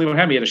that's ultimately what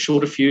happened. He had a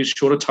shorter fuse,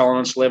 shorter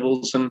tolerance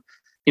levels, and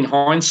in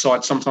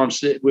hindsight,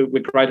 sometimes we're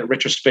great at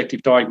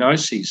retrospective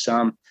diagnoses.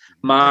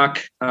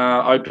 Mark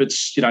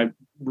Opitz,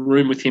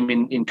 room with him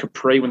in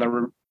Capri when they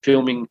were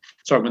when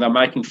they were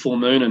making Full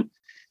Moon, and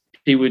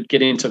he would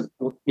get into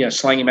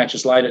slanging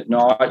matches late at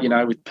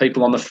night, with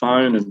people on the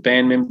phone and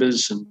band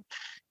members, and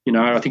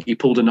I think he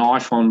pulled a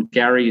knife on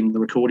Gary in the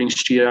recording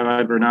studio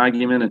over an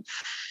argument, and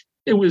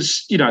it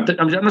was, I'm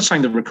not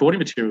saying the recording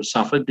material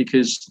suffered,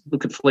 because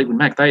look at Fleetwood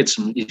Mac, they had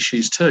some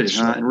issues too,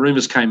 and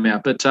rumours came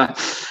out. But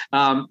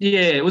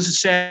it was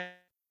sad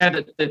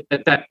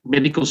that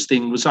medicals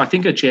thing was, I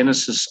think, a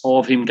genesis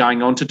of him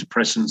going on to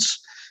depressants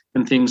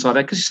and things like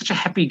that, because he's such a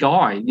happy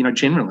guy,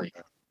 generally.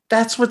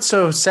 That's what's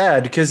so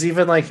sad, because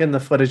even like in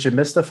the footage of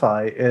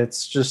Mystify,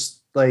 it's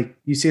just like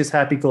you see this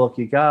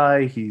happy-go-lucky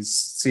guy. He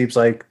seems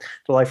like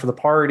the life of the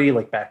party,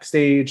 like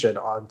backstage and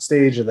on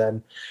stage, and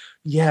then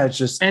he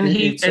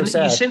sends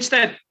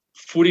that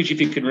footage, if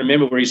you can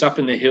remember, where he's up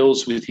in the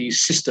hills with his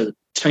sister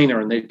Tina,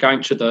 and they're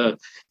going to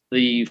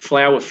the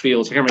flower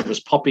fields. I can't remember if it was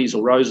poppies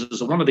or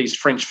roses or one of these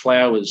French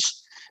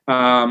flowers.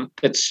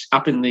 That's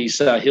up in these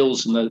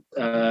hills in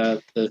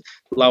the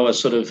lower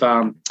sort of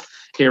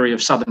area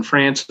of southern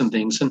France and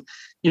things. And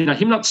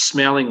him not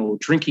smelling or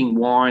drinking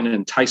wine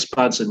and taste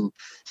buds and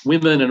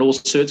women and all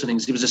sorts of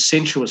things. He was a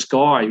sensuous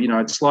guy.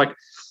 It's like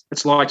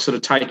sort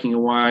of taking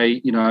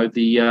away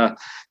the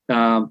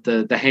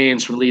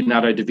hands from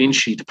Leonardo da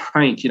Vinci to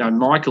paint.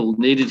 Michael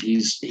needed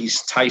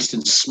his taste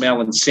and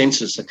smell and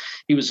senses.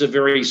 He was a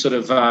very sort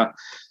of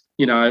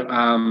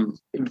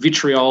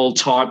vitriol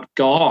type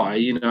guy,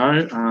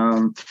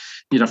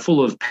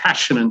 full of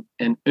passion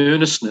and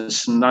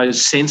earnestness, and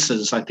those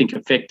senses, I think,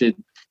 affected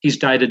his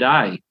day to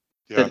day.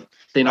 That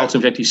then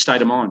ultimately affected his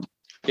state of mind.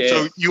 Yeah.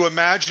 So you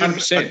imagine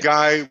 100%. A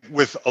guy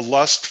with a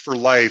lust for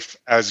life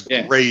as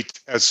great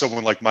as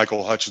someone like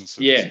Michael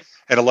Hutchinson. Yeah.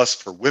 And a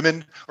lust for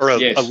women, or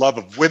a love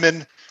of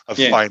women, of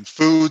fine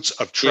foods,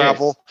 of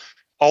travel,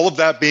 all of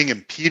that being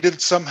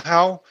impeded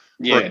somehow.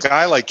 For a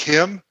guy like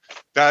him,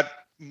 that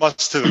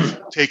must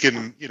have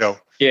taken,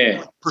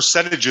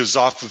 percentages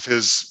off of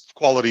his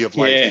quality of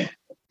life.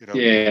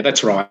 Yeah,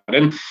 that's right.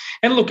 And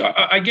look,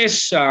 I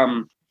guess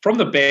from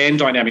the band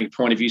dynamic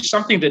point of view,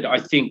 something that I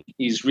think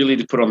is really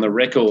to put on the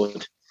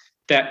record,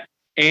 that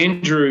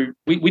Andrew,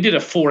 we did a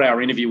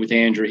 4-hour interview with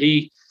Andrew.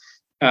 He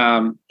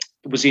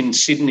was in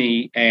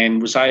Sydney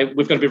and we've got a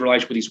bit of a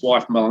relationship with his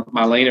wife,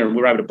 Marlena, and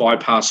we were able to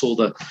bypass all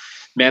the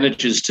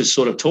managers to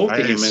sort of talk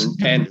to him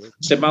and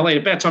said, Marlene,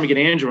 about time we get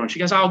Andrew on. She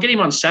goes, I'll get him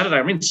on Saturday.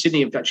 I'm in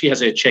Sydney. She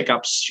has her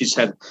checkups. She's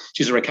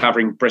a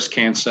recovering breast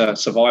cancer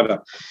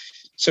survivor.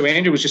 So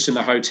Andrew was just in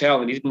the hotel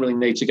and he didn't really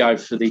need to go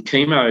for the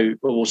chemo,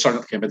 or sorry,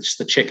 not the chemo, just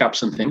the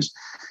checkups and things.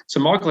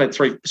 So Andrew had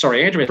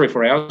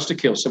 3-4 hours to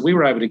kill. So we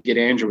were able to get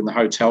Andrew in the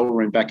hotel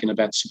room back in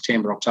about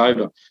September,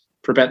 October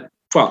for about,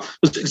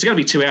 it's going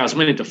to be 2 hours. We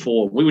went into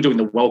 4. We were doing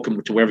the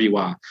welcome to wherever you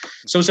are.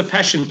 So it was a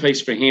passion piece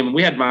for him.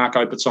 We had Mark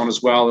Opitz on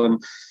as well,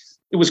 and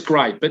it was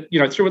great. But,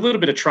 through a little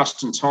bit of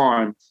trust and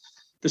time,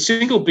 the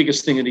single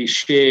biggest thing that he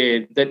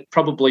shared that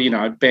probably,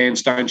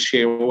 bands don't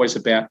share always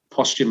about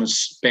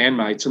posthumous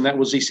bandmates, and that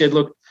was, he said,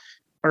 look,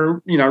 I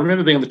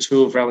remember being on the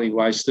tour of Rally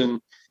Waste,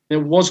 and there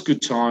was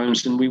good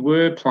times, and we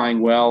were playing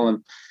well,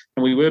 and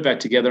we were back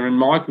together. And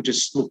Michael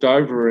just looked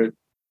over at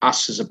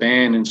us as a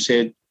band and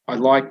said, I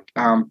like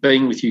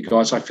being with you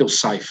guys. I feel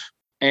safe.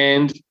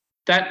 And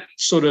that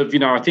sort of,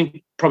 I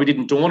think probably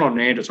didn't dawn on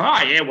Andrew.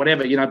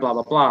 Whatever, blah,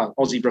 blah, blah,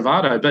 Aussie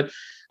bravado. But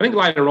I think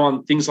later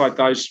on, things like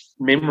those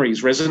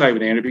memories resonate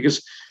with Andrew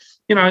because,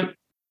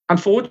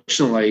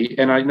 unfortunately,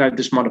 and I know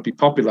this might not be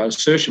popular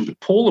assertion, but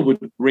Paula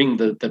would ring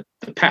the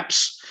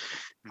Paps.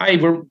 Hey,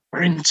 we're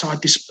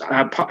inside this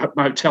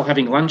motel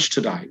having lunch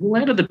today.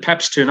 Well, how did the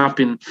Paps turn up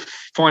and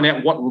find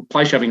out what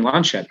place you're having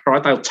lunch at? All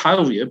right, they'll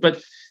tell you,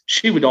 but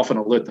she would often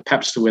alert the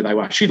Paps to where they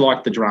were. She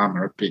liked the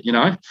drama a bit,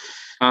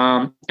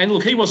 And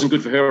look, he wasn't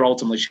good for her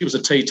ultimately. She was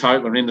a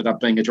teetotaler and ended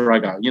up being a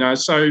drogo,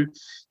 So,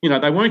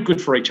 they weren't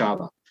good for each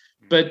other.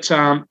 But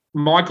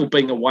Michael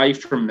being away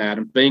from that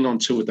and being on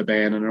tour with the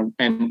band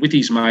and with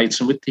his mates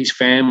and with his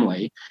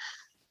family,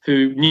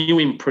 who knew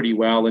him pretty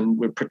well and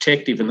were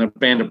protective and the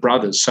band of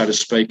brothers, so to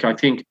speak, I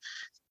think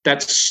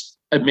that's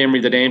a memory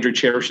that Andrew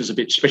cherishes a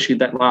bit, especially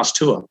that last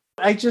tour.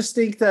 I just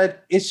think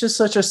that it's just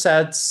such a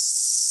sad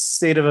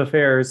state of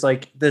affairs.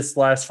 Like this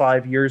last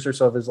 5 years or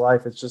so of his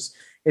life,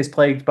 is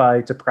plagued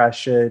by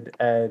depression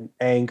and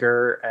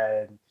anger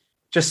and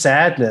just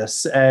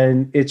sadness.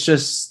 And it's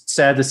just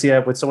sad to see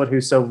that with someone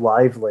who's so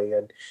lively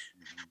and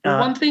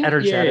one thing,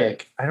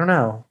 energetic. I don't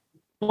know.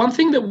 One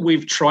thing that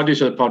we've tried to do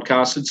to the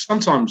podcast, and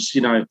sometimes,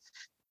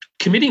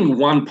 committing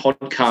one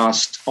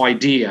podcast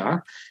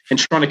idea and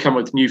trying to come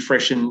up with new,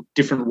 fresh and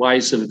different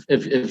ways of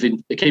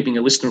keeping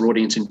a listener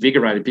audience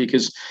invigorated,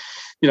 because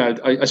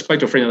I spoke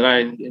to a friend the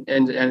other day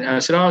and I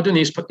said, I'm doing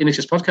the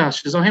INXS podcast.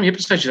 She says, how many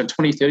episodes? She's done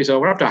 20, 30. So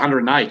we're up to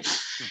 108.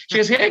 She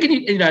goes, how can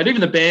you, and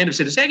even the band have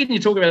said, how can you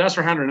talk about us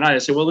for 108? I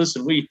said, well,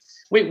 listen,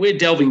 we're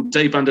delving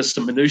deep under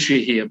some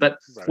minutiae here, but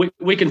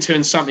we can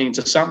turn something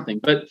into something.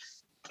 But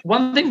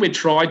one thing we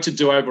tried to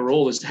do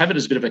overall is to have it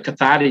as a bit of a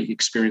cathartic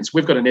experience.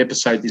 We've got an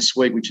episode this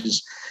week, which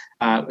is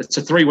it's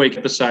a 3-week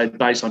episode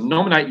based on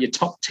nominate your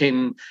top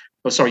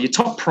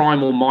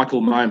primal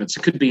Michael moments.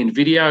 It could be in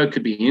video, it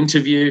could be in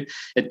interview,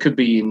 it could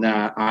be in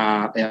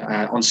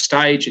on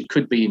stage, it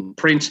could be in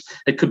print,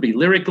 it could be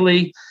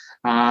lyrically,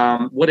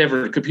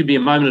 whatever. It could be a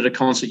moment at a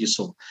concert you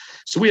saw.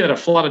 So we had a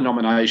flood of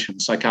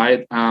nominations,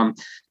 okay?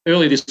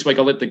 Earlier this week,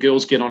 I let the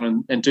girls get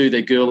on and do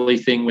their girly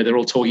thing where they're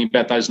all talking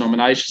about those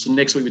nominations, and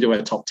next week we do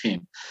our top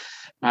 10.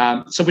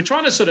 So we're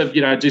trying to sort of,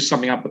 do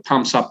something up that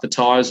pumps up the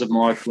tyres of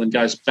Michael and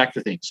goes back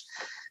to things.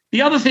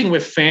 The other thing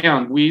we've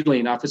found, weirdly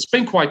enough, it's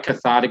been quite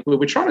cathartic, where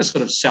we're trying to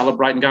sort of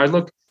celebrate and go,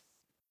 look,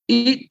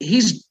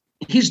 he's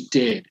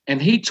dead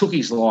and he took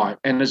his life,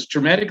 and as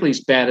dramatically as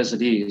bad as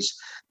it is,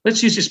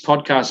 let's use this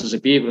podcast as a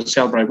vehicle to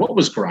celebrate what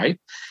was great.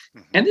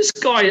 And this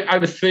guy,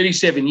 over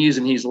 37 years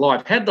in his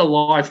life, had the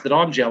life that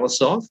I'm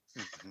jealous of.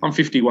 I'm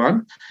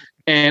 51,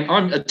 and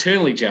I'm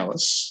eternally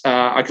jealous.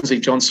 I can see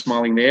John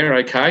smiling there.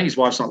 Okay, his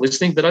wife's not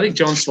listening, but I think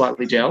John's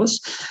slightly jealous.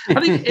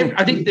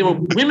 I think there were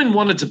women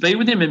wanted to be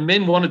with him and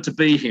men wanted to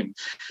be him.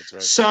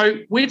 Right. So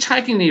we're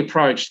taking the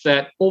approach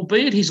that,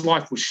 albeit his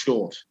life was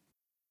short,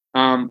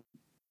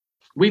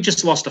 we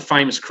just lost a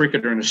famous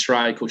cricketer in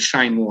Australia called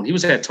Shane Warne. He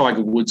was our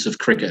Tiger Woods of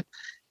cricket.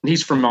 And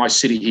he's from my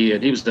city here,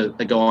 and he was the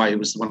guy who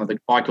was one of the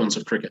icons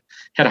of cricket.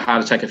 Had a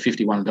heart attack at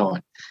 51 and died.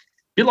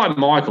 A bit like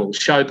Michael,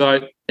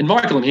 showboat, and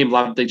Michael and him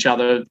loved each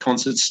other at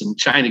concerts, and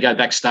Shane would go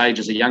backstage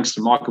as a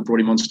youngster. Michael brought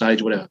him on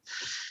stage, whatever.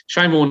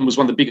 Shane Warne was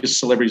one of the biggest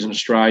celebrities in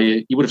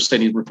Australia. You would have seen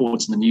his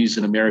reports in the news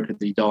in America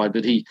that he died,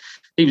 but he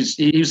was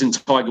in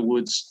Tiger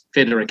Woods'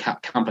 Federer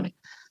company.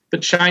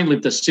 But Shane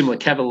lived a similar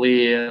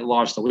cavalier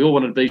lifestyle. We all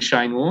wanted to be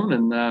Shane Warne,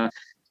 and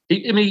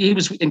he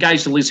was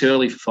engaged to Liz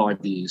Hurley for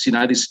 5 years.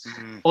 This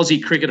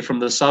Aussie cricketer from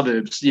the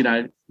suburbs,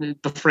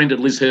 befriended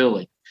Liz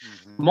Hurley.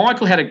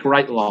 Michael had a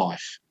great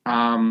life.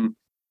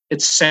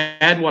 It's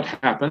sad what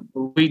happened.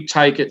 We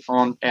take it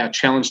on our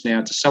challenge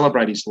now to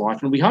celebrate his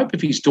life, and we hope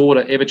if his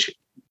daughter ever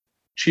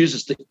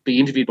chooses to be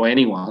interviewed by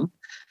anyone,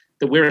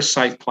 that we're a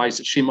safe place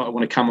that she might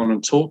want to come on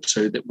and talk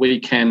to, that we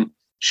can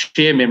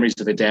share memories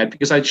of her dad,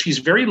 because she's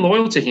very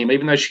loyal to him,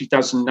 even though she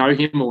doesn't know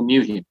him or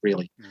knew him,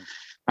 really.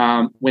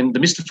 When the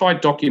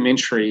Mystified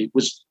documentary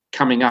was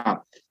coming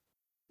up,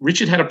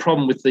 Richard had a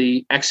problem with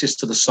the access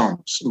to the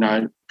songs.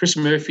 Chris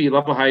Murphy,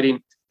 love or hate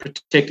him,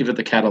 protective of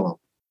the catalogue.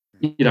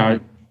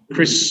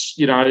 Chris,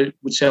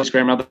 would sell his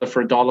grandmother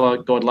for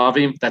 $1, God love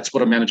him. That's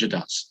what a manager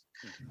does.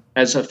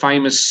 As a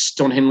famous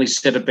Don Henley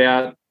said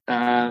about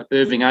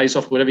Irving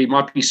Azoff, whatever, he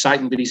might be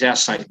Satan, but he's our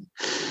Satan.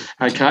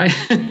 Okay?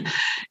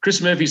 Chris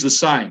Murphy's the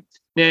same.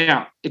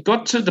 Now, it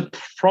got to the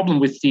problem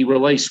with the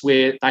release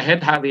where they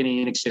had hardly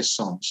any INXS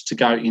songs to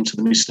go into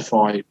the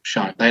Mystify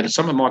show. They had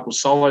some of Michael's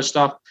solo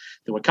stuff.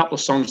 There were a couple of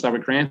songs they were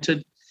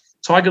granted.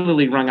 Tiger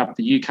Lily rang up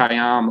the UK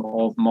arm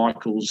of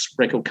Michael's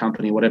record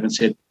company, whatever, and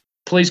said,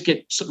 please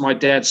get my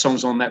dad's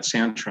songs on that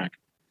soundtrack.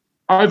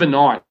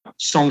 Overnight,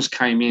 songs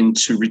came in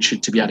to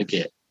Richard to be able to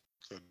get.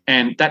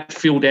 And that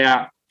filled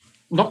out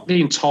not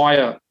the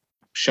entire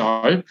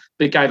show,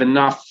 but it gave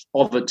enough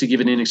of it to give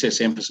an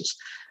INXS emphasis.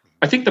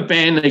 I think the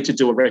band need to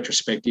do a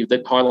retrospective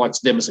that highlights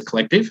them as a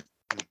collective.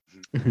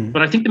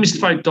 But I think the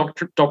Mystified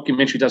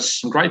documentary does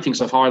some great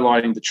things of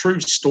highlighting the true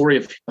story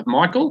of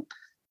Michael,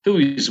 who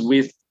he's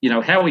with,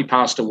 how he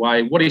passed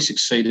away, what he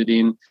succeeded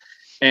in,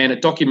 and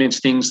it documents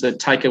things that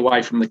take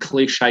away from the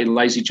cliche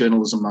lazy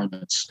journalism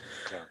moments.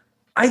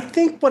 I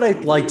think what I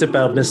liked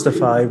about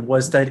Mystify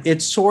was that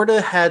it sort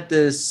of had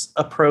this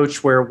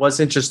approach where it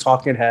wasn't just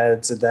talking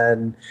heads and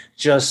then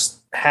just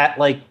had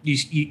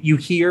you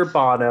hear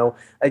Bono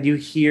and you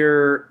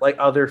hear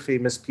other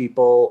famous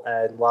people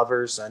and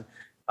lovers and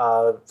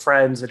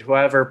friends and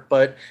whoever,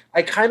 but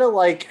I kind of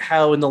like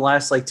how in the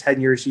last 10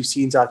 years you've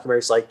seen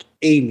documentaries like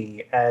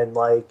Amy and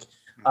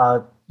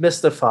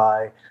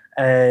Mystify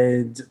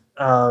and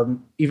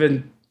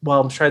even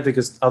I'm trying to think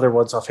of other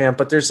ones offhand,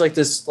 but there's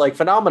this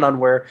phenomenon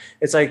where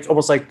it's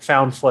almost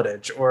found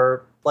footage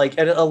or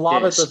and a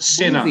lot of the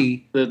Senna,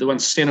 movie. The one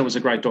Senna was a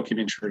great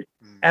documentary.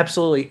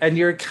 Absolutely. And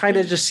you're kind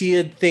of just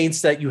seeing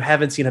things that you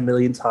haven't seen a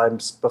million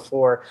times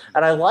before.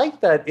 And I like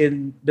that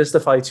in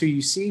Mystify too,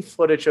 you see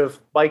footage of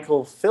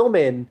Michael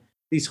filming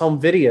these home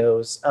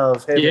videos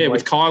of him. Yeah,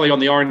 with Kylie on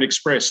the Orient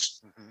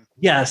Express.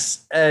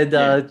 Yes.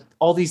 And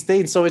all these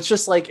things. So it's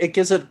just it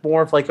gives it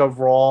more of a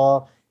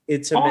raw,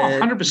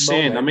 intimate 100%.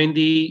 moment. I mean,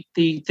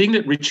 the thing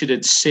that Richard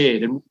had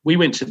said, and we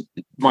went to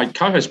my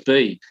co-host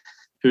B,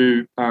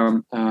 who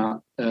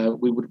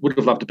we would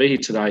have loved to be here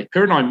today.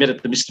 Her and I met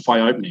at the Mystify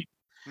opening.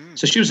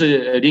 So she was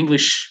an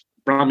English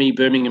Brummy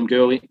Birmingham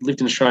girl,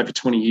 lived in Australia for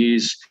 20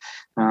 years.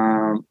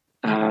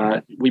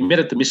 We met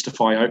at the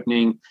Mystify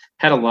opening,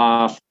 had a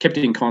laugh, kept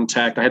in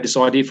contact. I had this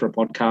idea for a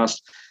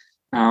podcast.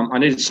 I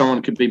needed someone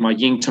who could be my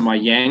yin to my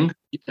yang,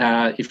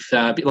 a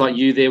bit like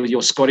you there with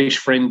your Scottish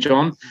friend,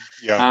 John.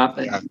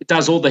 It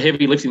does all the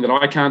heavy lifting that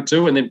I can't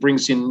do, and then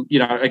brings in,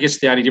 I guess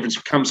the only difference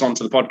comes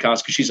onto the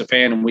podcast because she's a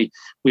fan and we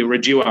were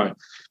a duo.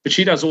 But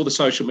she does all the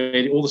social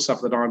media, all the stuff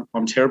that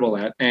I'm terrible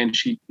at, and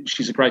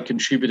she's a great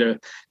contributor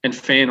and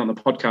fan on the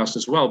podcast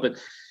as well. But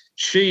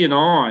she and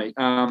I,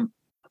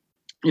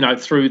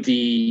 through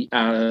the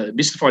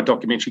Mystified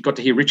documentary, got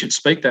to hear Richard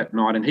speak that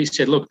night, and he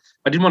said, look,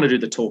 I didn't want to do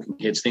the talking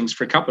heads things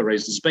for a couple of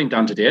reasons. It's been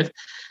done to death.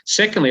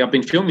 Secondly, I've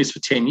been filming this for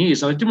 10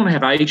 years, and I didn't want to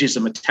have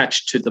ageism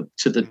attached to the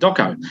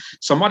doco.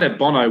 So I might have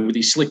Bono with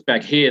his slick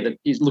back hair that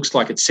looks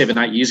like it's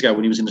 7-8 years ago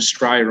when he was in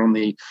Australia on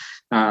the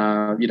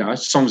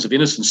Songs of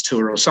Innocence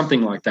tour or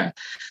something like that.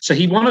 So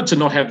he wanted to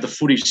not have the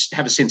footage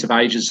have a sense of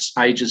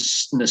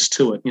ageisness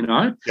to it,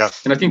 Yeah.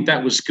 And I think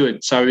that was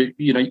good. So, and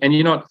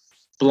you're not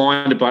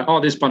blinded by,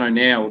 there's Bono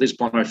now or there's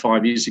Bono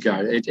 5 years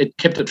ago. It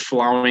kept it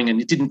flowing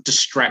and it didn't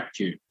distract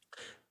you.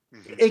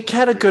 It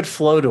had a good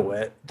flow to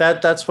it.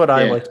 That's what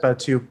I liked about it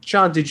too.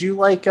 John, did you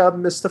like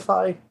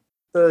Mystify,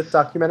 the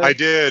documentary? I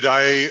did.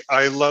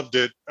 I loved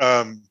it.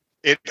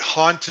 It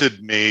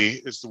haunted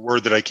me is the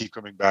word that I keep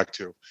coming back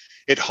to.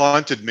 It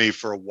haunted me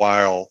for a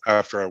while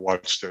after I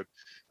watched it.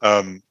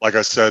 Like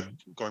I said,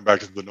 going back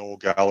to the Noel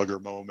Gallagher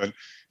moment,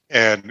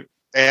 and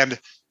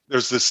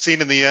there's this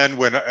scene in the end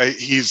when I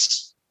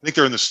think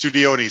they're in the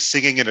studio and he's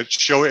singing and it's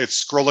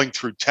scrolling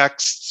through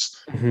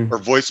texts or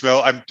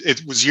voicemail.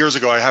 It was years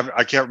ago.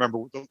 I can't remember,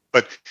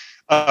 but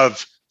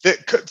of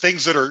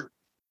things that are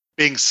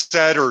being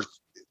said or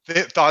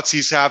thoughts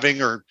he's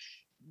having or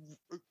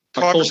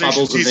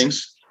conversations and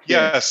things.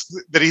 Yes,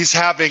 that he's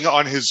having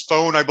on his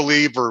phone, I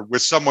believe, or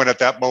with someone at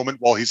that moment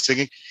while he's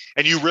singing.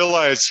 And you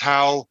realize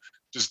how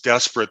just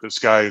desperate this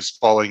guy is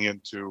falling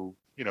into,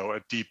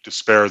 a deep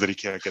despair that he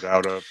can't get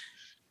out of.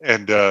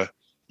 And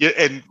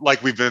and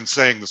like we've been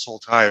saying this whole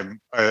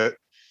time, a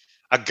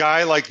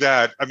guy like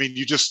that, I mean,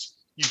 you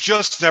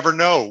just never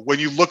know. When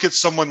you look at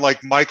someone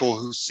like Michael,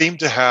 who seemed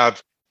to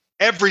have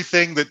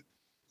everything that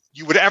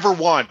you would ever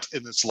want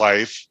in this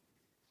life,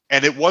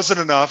 and it wasn't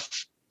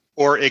enough,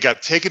 or it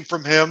got taken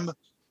from him,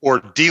 or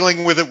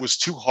dealing with it was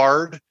too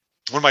hard.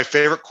 One of my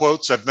favorite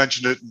quotes, I've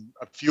mentioned it in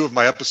a few of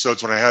my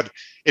episodes when I had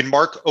in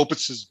Mark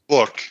Opitz's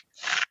book,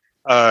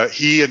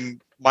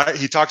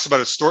 he talks about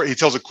a story. He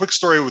tells a quick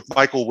story with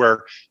Michael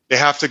where they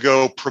have to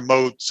go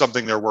promote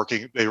something they're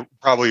working. They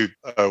probably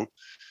one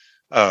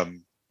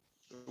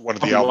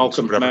of the albums.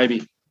 Welcome,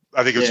 maybe.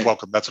 I think it's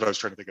Welcome. That's what I was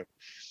trying to think of.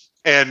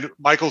 And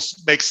Michael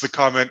makes the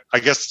comment, I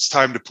guess it's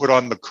time to put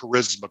on the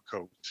charisma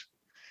coat.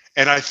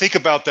 And I think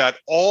about that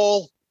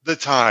all the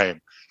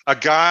time. A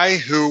guy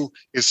who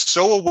is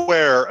so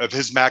aware of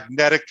his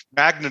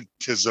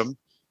magnetism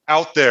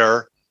out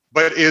there,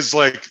 but is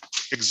like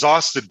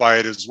exhausted by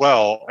it as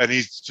well. And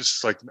he's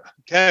just like,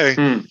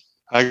 okay,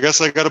 I guess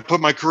I got to put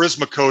my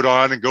charisma coat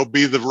on and go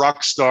be the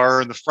rock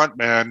star and the front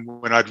man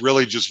when I'd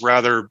really just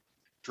rather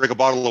drink a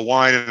bottle of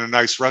wine in a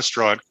nice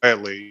restaurant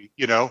quietly,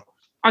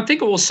 I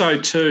think also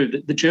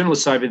too, the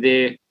journalists over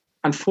there,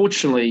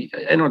 unfortunately,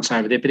 and not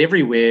over there, but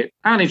everywhere,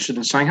 aren't interested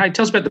in saying, hey,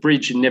 tell us about the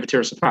bridge and Never Tear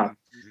Us Apart.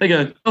 They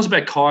go, tell us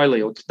about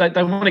Kylie, or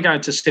they want to go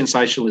into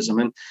sensationalism.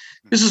 And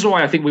this is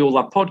why I think we all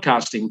love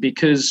podcasting,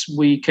 because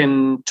we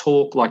can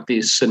talk like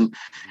this and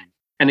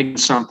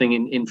something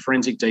in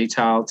forensic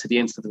detail to the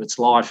nth of its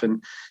life.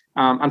 And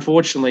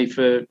unfortunately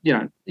for,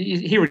 you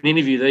hear an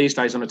interview these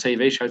days on a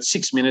TV show, it's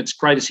 6 minutes,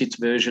 greatest hits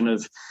version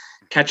of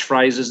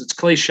catchphrases. It's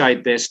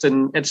cliched best,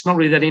 and it's not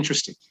really that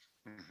interesting.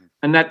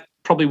 And that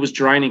probably was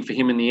draining for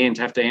him in the end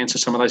to have to answer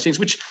some of those things,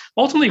 which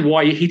ultimately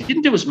why he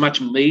didn't do as much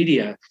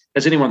media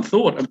as anyone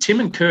thought. And Tim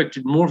and Kirk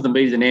did more of the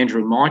media than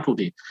Andrew and Michael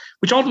did,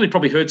 which ultimately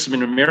probably hurts them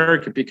in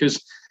America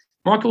because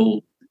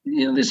Michael,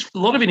 there's a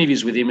lot of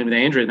interviews with him and with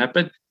Andrew and that,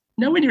 but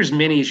nowhere near as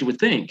many as you would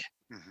think.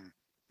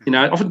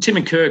 Often Tim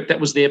and Kirk, that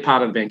was their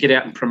part of the band. Get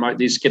out and promote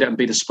this, get out and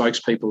be the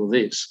spokespeople of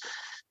this.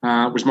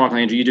 Whereas Michael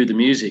and Andrew, you do the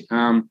music.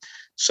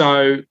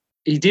 So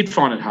he did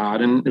find it hard,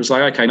 and it was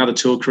like, okay, another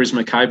tour,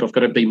 Charisma Cape, I've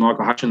got to be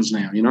Michael Hutchins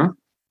now,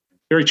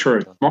 Very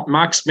true.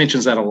 Mark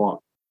mentions that a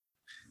lot.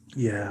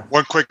 Yeah.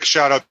 One quick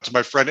shout out to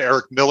my friend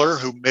Eric Miller,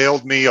 who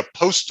mailed me a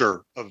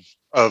poster of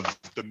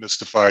the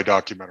Mystify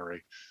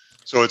documentary.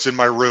 So it's in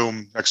my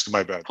room next to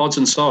my bed. Pods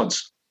and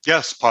Sods.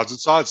 Yes, Pods and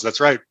Sods. That's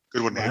right.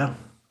 Good one, wow. Nate.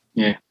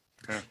 Yeah.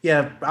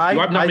 Yeah.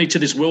 You opened up me to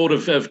this world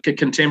of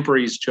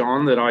contemporaries,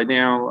 John, that I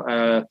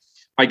now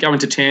I go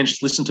into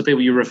tangents, listen to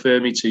people you refer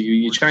me to.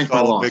 You changed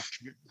my life.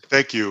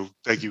 Thank you,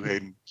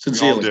 Hayden.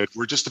 Sincerely. We all did.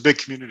 We're just a big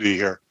community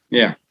here.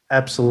 Yeah,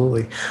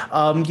 absolutely.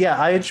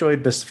 I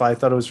enjoyed Mystify. I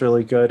thought it was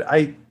really good.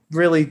 I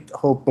really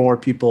hope more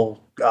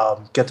people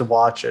get to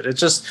watch it.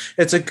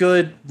 It's a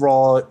good,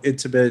 raw,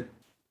 intimate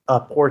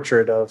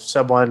portrait of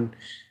someone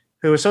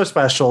who is so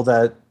special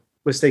that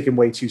was taken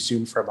way too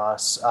soon from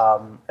us.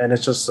 And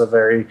it's just a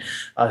very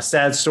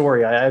sad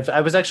story.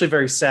 I was actually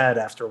very sad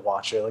after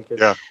watching. Like,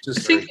 I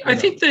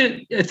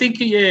think,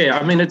 yeah.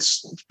 I mean,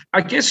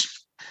 I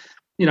guess,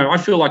 I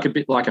feel like a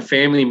bit like a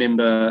family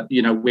member,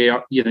 where,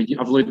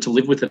 I've learned to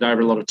live with it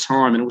over a lot of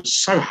time. And it was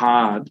so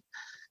hard,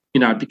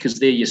 because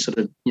they're your sort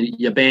of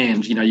your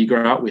band, you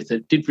grow up with.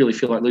 It did really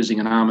feel like losing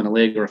an arm and a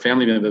leg or a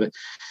family member. But,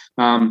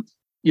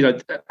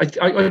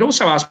 I'd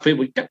also ask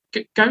people,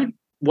 go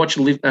watch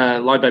Live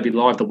Baby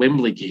Live, the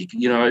Wembley gig,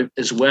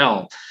 as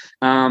well.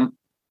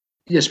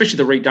 Especially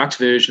the redux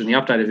version, the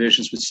updated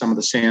versions with some of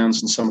the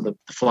sounds and some of the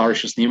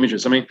flourishes and the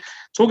images. I mean,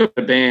 talk about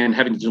a band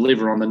having to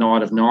deliver on the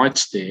night of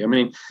nights there. I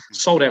mean,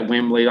 sold out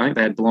Wembley. I think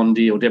they had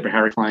Blondie or Deborah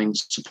Harry playing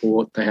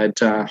support. They had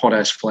Hot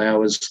Ass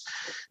Flowers,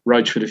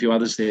 Roachford, a few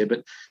others there.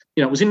 But,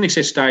 it was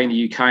INXS Day in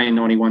the UK in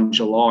 91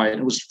 July, and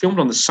it was filmed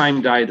on the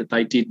same day that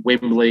they did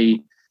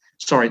Wembley.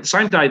 Sorry, the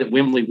same day that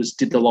Wembley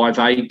did the Live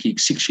Aid gig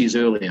 6 years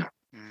earlier.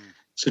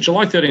 So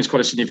July 13 is quite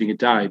a significant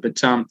day.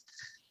 But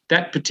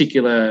that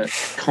particular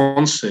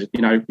concert,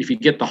 if you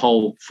get the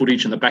whole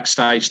footage and the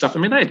backstage stuff, I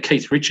mean, they had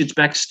Keith Richards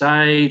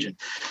backstage, and,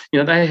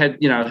 they had,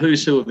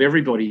 who's who of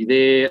everybody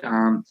there.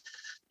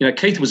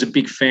 Keith was a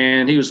big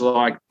fan. He was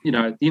like,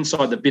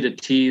 Inside the Bitter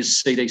Tears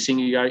CD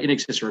singer,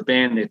 INXS are a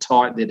band, they're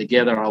tight, they're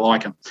together, I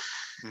like them.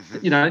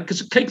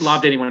 Because Keith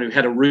loved anyone who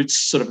had a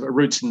roots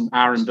in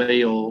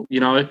R&B or,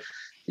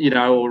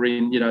 or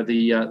in,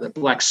 the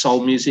black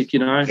soul music,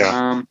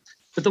 Yeah.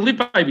 But the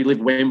Live Baby Live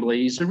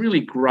Wembley is a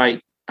really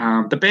great,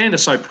 the band are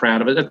so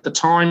proud of it. At the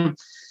time,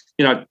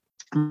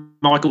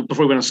 Michael,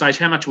 before we went on stage,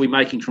 how much are we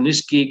making from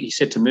this gig? He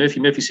said to Murphy.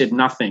 Murphy said,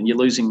 nothing, you're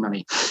losing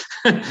money.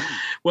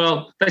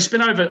 Well, they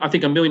spent over, I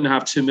think, $1.5 million,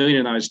 $2 million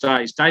in those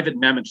days. David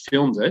Mamet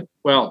filmed it.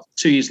 Well,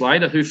 2 years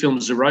later, who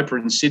filmed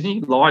Zooropa in Sydney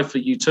live for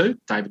U2?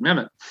 David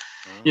Mamet.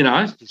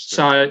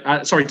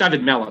 Sorry,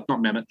 David Mallet, not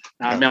Mamet,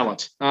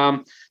 Mallet.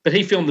 But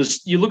he filmed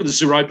this. You look at the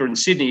Zooropa in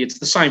Sydney, it's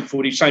the same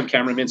footage, same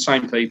cameramen,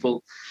 same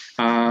people.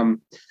 That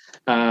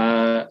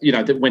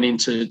went in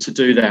to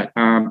do that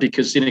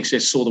because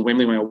INXS saw the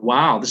Wembley and went,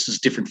 wow, this is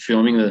different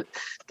filming, the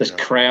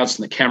crowds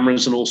and the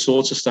cameras and all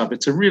sorts of stuff.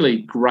 It's a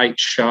really great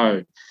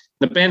show.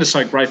 The band is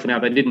so grateful now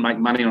they didn't make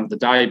money on it the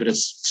day, but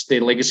it's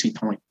their legacy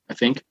point, I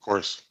think. Of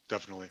course,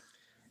 definitely.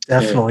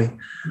 Yeah.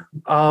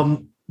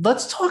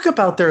 Let's talk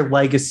about their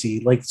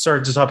legacy.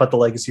 Start to talk about the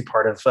legacy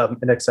part of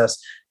INXS.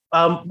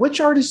 Which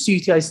artists do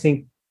you guys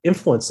think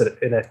influenced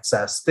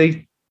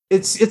INXS?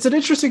 It's an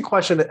interesting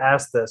question to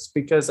ask this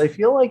because I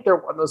feel like they're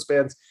one of those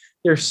bands,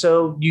 they're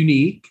so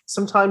unique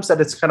sometimes that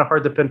it's kind of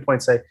hard to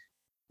pinpoint, say,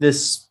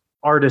 this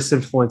artist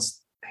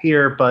influenced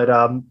here, but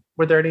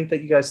were there any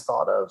that you guys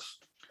thought of?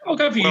 I'll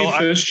go for you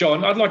first,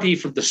 John. I'd like to hear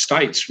from the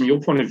States, from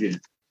your point of view.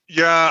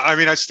 Yeah, I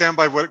mean, I stand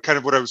by what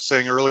I was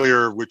saying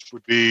earlier, which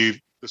would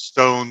be the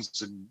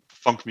Stones and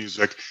funk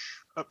music.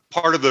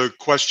 Part of the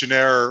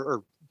questionnaire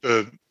or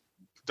the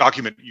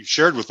document you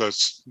shared with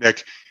us,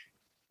 Nick,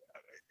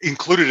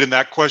 included in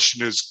that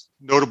question is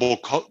notable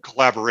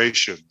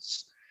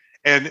collaborations.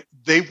 And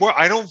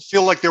I don't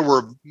feel like there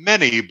were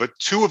many, but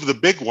two of the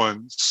big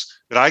ones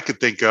that I could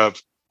think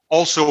of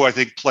also, I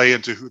think, play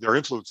into who their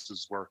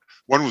influences were.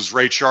 One was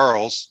Ray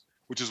Charles,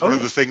 which is one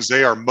of the things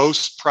they are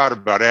most proud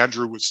about.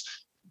 Andrew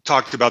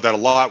talked about that a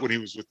lot when he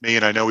was with me,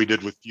 and I know he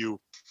did with you,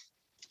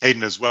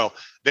 Hayden, as well.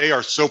 They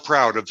are so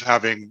proud of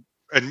having,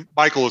 and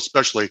Michael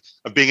especially,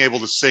 of being able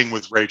to sing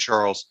with Ray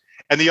Charles.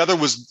 And the other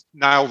was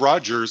Nile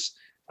Rodgers.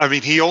 I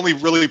mean, he only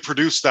really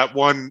produced that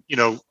one,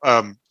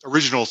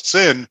 Original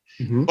Sin,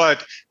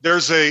 but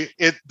they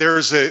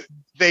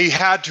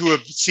had to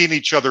have seen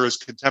each other as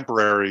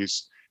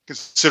contemporaries,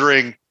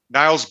 considering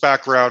Nile's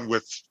background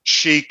with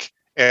Chic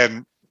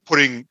and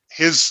putting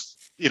his,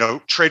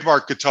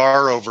 trademark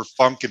guitar over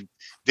funk and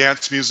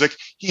dance music.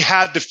 He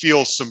had to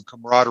feel some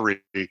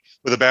camaraderie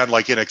with a band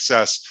like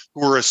INXS,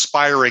 who were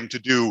aspiring to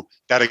do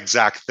that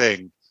exact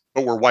thing,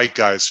 but we're white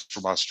guys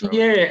from Australia.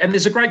 Yeah, and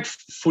there's a great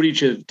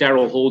footage of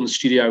Daryl Hall in the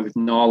studio with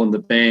Niall and the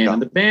band,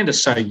 and the band are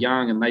so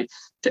young,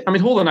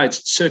 and Hall and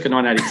Oates circa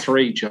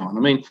 1983, John.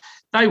 I mean,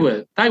 they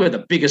were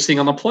the biggest thing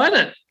on the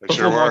planet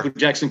before Michael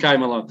Jackson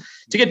came along.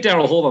 To get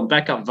Daryl Hall on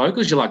backup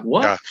vocals, you're like,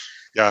 what?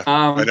 Yeah,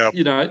 I know.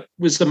 It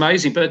was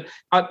amazing. But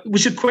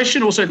was your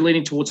question also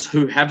leaning towards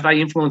who have they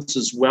influenced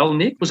as well,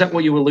 Nick? Was that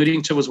what you were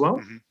alluding to as well?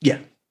 Mm-hmm. Yeah.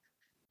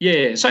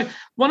 Yeah. So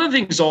one of the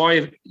things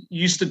I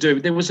used to do,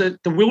 there was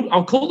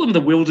I'll call them the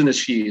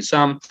wilderness years.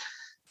 I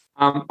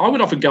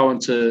would often go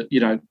into,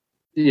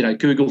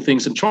 Google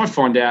things and try and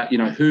find out,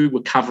 who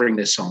were covering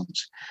their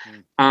songs.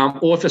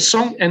 Or if a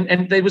song,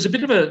 and there was a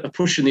bit of a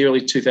push in the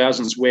early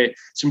 2000s where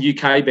some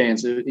UK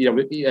bands,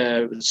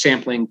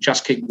 sampling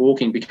Just Keep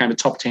Walking became a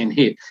top 10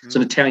 hit. It's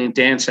an Italian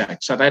dance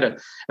act. So they had a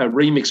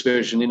remix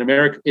version in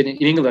America. In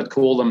England, they'd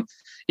call them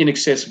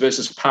INXS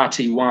versus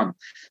Party One.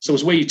 So it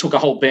was where you took a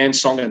whole band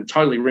song and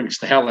totally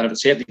remixed the hell out of it.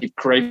 So you had to give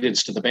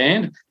credits to the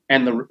band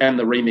and the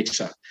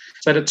remixer. So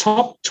they had a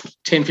top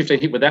 10, 15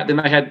 hit with that. Then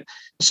they had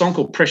a song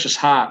called Precious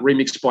Heart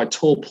remixed by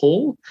Tall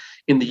Paul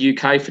in the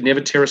UK for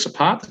Never Tear Us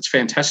Apart. That's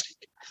fantastic.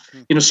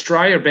 In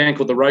Australia, a band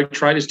called the Road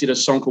Traders did a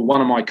song called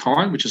One of My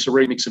Kind, which is a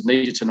remix of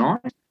Need You Tonight.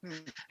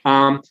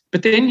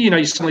 But then,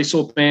 you suddenly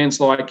saw bands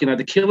like,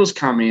 the Killers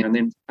come in, and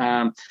then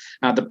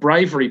the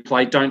Bravery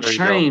played Don't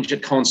Change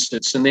at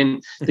concerts. And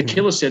then the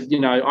Killers said,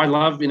 I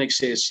love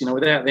INXS.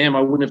 Without them,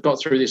 I wouldn't have got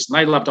through this. And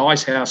they loved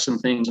Icehouse and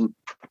things. And,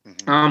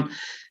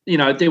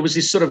 there was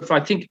this sort of, I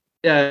think,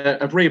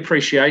 a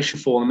reappreciation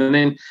for them. And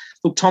then,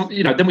 look,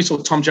 then we saw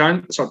Tom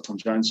Jones. Tom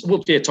Jones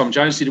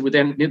did it with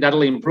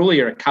Natalie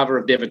Imbruglia, a cover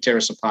of Never Tear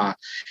Us Apart.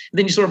 And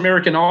then you saw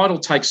American Idol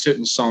take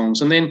certain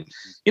songs. And then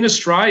in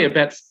Australia,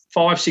 about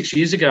 5-6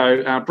 years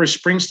ago, Bruce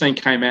Springsteen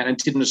came out and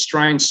did an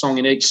Australian song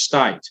in each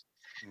state.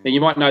 Now,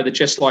 you might know the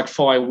Just Like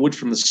Firewood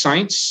from the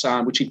Saints,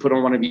 which he put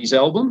on one of his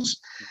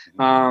albums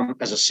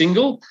as a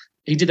single.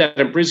 He did that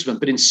in Brisbane,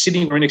 but in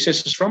Sydney, where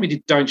INXS is from, he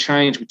did Don't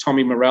Change with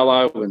Tommy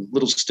Morello and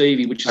Little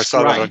Stevie, which is I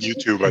saw great. that on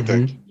YouTube, I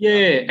think.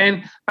 Yeah,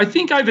 and I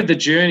think over the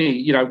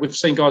journey, we've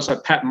seen guys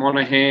like Pat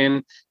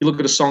Monahan. You look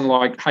at a song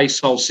like Hey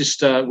Soul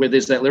Sister, where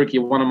there's that lyric,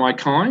 You're One of My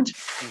Kind.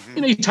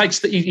 He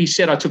takes he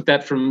said, I took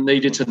that from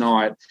Need You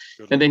Tonight.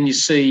 And then you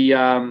see,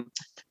 Rob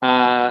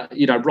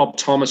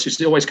Thomas,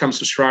 who always comes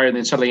to Australia, and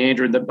then suddenly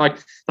Andrew, and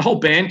the whole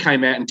band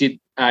came out and did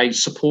a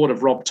support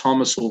of Rob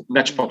Thomas or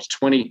Matchbox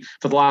 20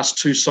 for the last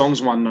 2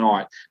 songs one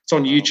night. It's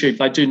on YouTube.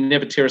 They do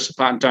Never Tear Us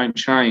Apart and Don't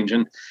Change.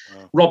 And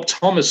Rob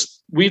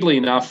Thomas, weirdly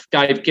enough,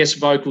 gave guest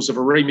vocals of a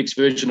remix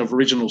version of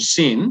Original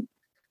Sin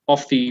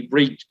off the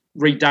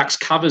Redux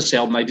covers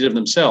album they did of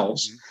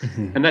themselves.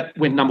 And that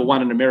went number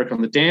 1 in America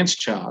on the dance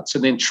charts.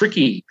 And then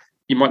Tricky,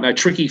 you might know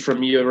Tricky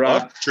from your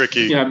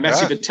Tricky.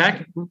 Massive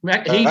Attack.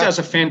 He does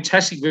a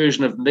fantastic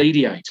version of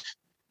Mediate.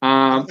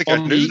 I think I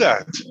knew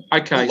that.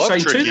 Okay, so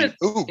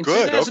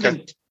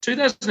in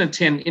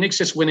 2010,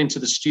 INXS went into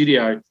the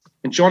studio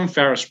and John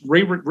Farris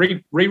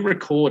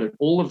re-recorded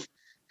all of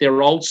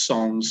their old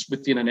songs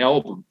within an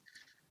album.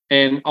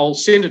 And I'll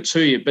send it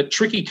to you. But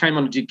Tricky came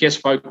on and did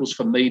guest vocals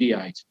for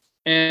Mediate.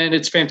 And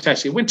it's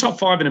fantastic. It went top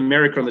 5 in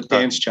America on the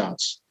dance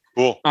charts.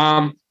 Cool.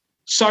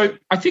 So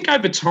I think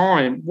over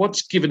time,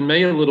 what's given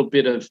me a little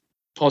bit of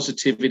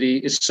positivity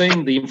is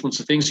seeing the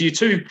influence of things.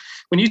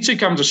 When you two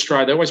come to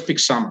Australia, they always pick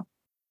summer.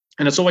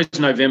 And it's always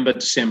November,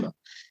 December.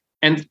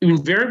 And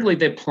invariably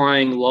they're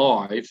playing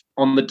live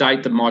on the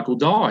date that Michael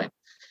died.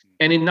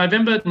 And in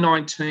November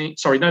 22,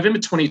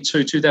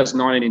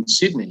 2019 in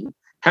Sydney,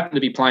 happened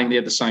to be playing there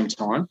at the same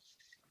time.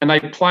 And they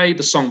played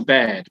the song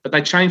Bad, but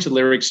they changed the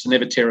lyrics to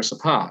Never Tear Us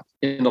Apart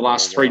in the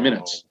last 3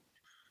 minutes.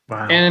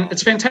 Wow. And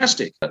it's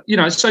fantastic.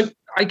 So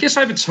I guess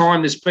over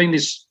time there's been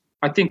this,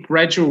 I think,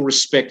 gradual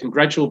respect and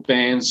gradual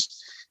bands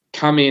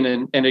come in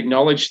and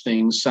acknowledge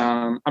things.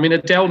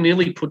 Adele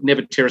nearly put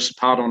Never Tear Us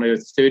Apart on her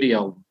 30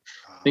 album.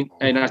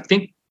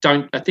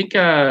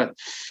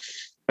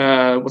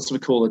 What's we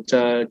call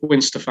it?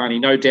 Gwen Stefani,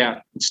 No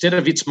Doubt. Instead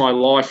of It's My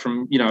Life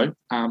from,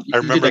 I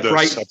remember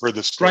this. I've heard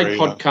this story. Great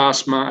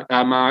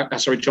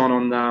podcast, John,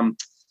 on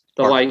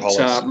the late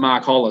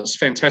Mark Hollis.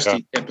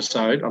 Fantastic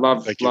episode. I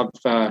love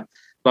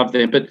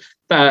them. But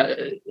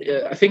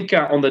I think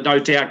on the No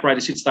Doubt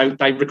greatest hits,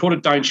 they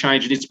recorded Don't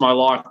Change and It's My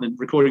Life, and the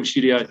recording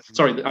studio,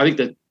 I think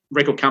the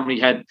record company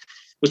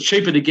was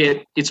cheaper to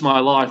get It's My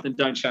Life than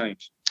Don't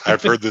Change.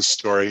 I've heard this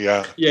story,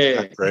 yeah.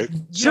 Yeah. Great.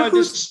 So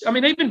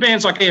even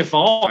bands like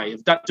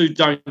EFI that do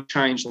Don't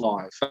Change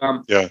live.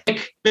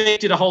 Beck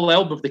did a whole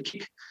album of the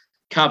Kick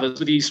covers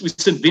with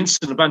St.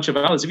 Vincent and a bunch of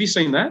others. Have you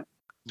seen that?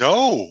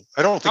 No,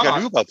 I don't think I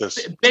knew about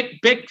this.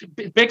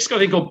 Beck's got a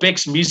thing called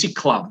Beck's Music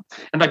Club,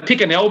 and they pick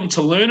an album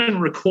to learn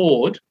and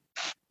record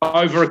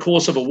over a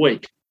course of a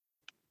week.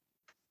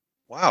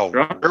 Wow.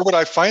 Right? Where would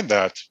I find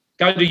that?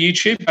 Go to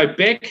YouTube, go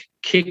Beck,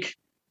 Kick,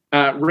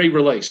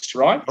 re-released,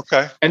 right?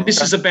 Okay. And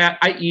this is about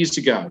 8 years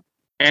ago.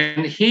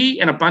 And he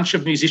and a bunch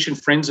of musician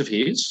friends of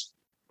his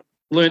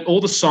learned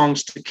all the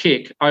songs to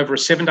Kick over a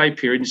 7-day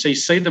period. And so you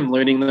see them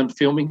learning them,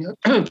 filming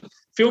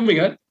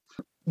it.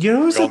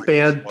 There's a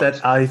band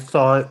that I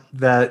thought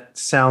that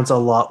sounds a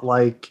lot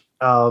like,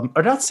 or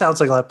not sounds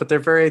like a lot, but they're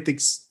very, I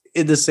think,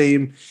 in the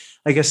same,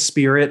 I guess,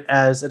 spirit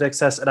as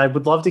INXS. And I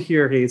would love to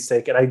hear his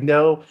take. And I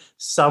know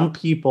some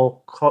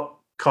people,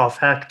 cough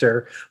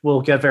Hector,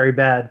 will get very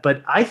mad,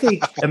 but I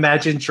think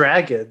Imagine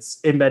Dragons,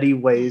 in many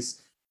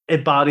ways,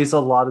 embodies a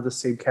lot of the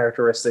same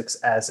characteristics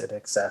as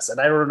INXS.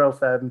 And I don't know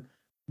if I'm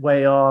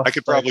way off. I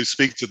could probably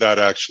speak to that,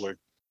 actually.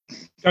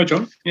 Go,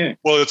 John. Yeah.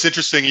 Well, it's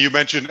interesting. You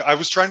mentioned, I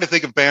was trying to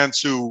think of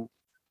bands who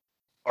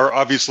are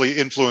obviously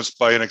influenced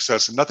by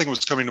INXS, and nothing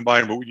was coming to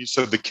mind, but when you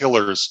said the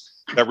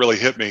Killers, that really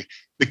hit me.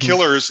 The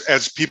Killers,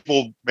 as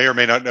people may or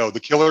may not know, the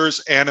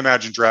Killers and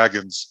Imagine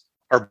Dragons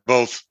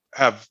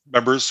have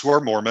members who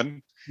are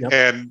Mormon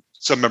and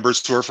some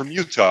members who are from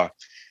Utah.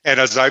 And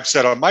as I've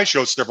said on my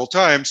show several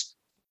times,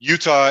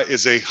 Utah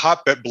is a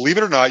hotbed, believe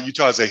it or not,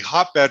 Utah is a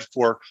hotbed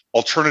for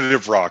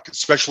alternative rock,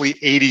 especially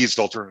 80s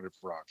alternative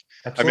rock.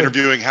 Absolutely. I'm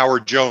interviewing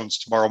Howard Jones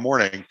tomorrow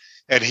morning,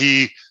 and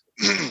he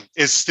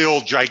is still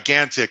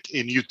gigantic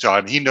in Utah,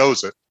 and he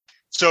knows it.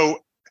 So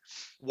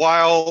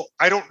while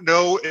I don't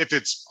know if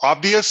it's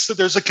obvious that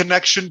there's a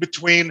connection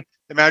between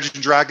Imagine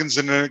Dragons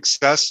and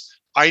INXS,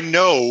 I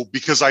know,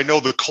 because I know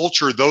the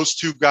culture those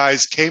two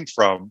guys came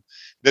from,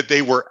 that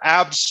they were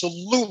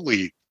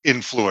absolutely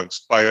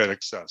influenced by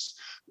INXS.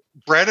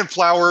 Brandon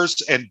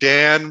Flowers and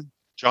Dan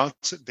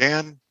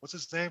Johnson, what's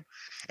his name?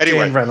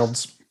 Anyway, Dan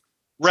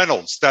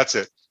Reynolds, that's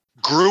it.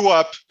 Grew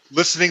up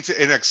listening to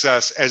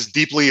INXS as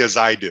deeply as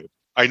I did.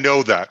 I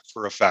know that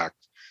for a fact.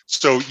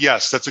 So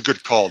yes, that's a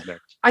good call, Nick.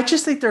 I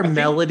just think their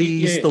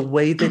melodies, the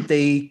way that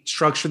they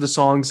structure the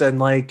songs, and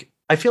like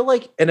I feel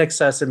like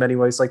INXS in many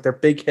ways, like their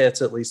big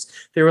hits at least,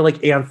 they were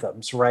like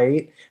anthems,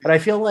 right? And I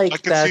feel like I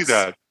can see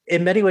that.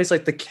 In many ways,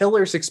 like the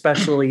Killers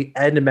especially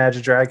and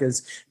Imagine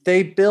Dragons,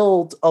 they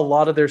build a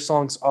lot of their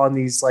songs on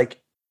these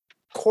like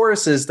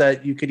choruses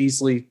that you could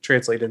easily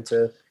translate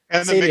into.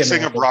 And the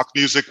mixing of rock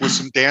music with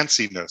some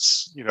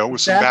danciness,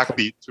 with some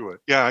backbeat to it.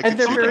 Yeah, I can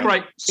see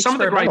that. Some of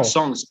the great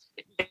songs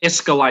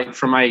escalate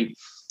from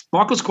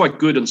Michael's quite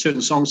good in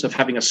certain songs of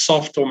having a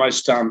soft,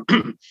 almost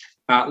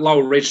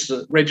lower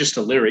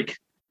register lyric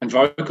and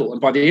vocal.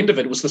 And by the end of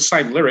it, it was the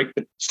same lyric,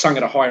 but sung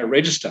at a higher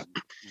register.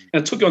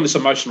 And it took you on this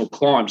emotional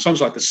climb. Songs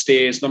like The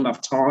Stairs, Not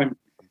Enough Time,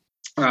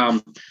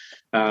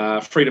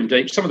 Freedom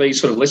Deep, some of these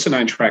sort of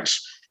lesser-known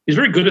tracks, he's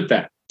very good at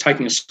that,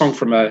 taking a song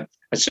from a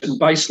certain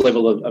base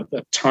level of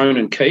tone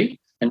and key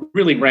and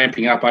really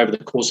ramping up over the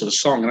course of a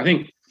song. And I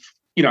think,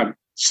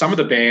 some of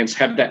the bands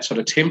have that sort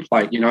of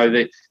template,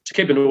 that to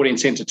keep an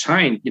audience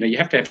entertained, you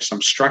have to have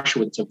some structure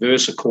with a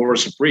verse, a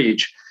chorus, a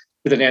bridge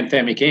with an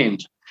anthemic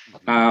end.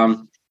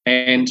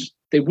 And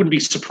it wouldn't be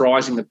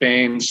surprising that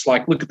bands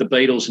like, look at the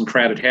Beatles and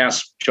Crowded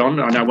House, John.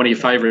 I know one of your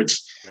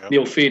favourites,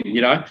 Neil Finn, took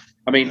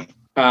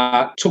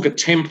a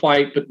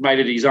template but made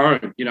it his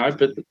own,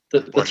 but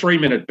the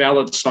 3-minute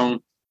ballad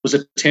song was a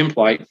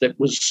template that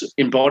was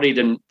embodied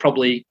and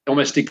probably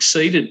almost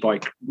exceeded by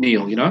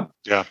Neil,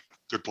 Yeah,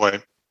 good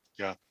point.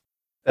 Yeah.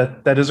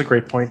 That is a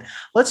great point.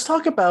 Let's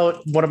talk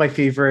about one of my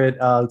favorite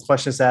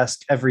questions to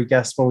ask every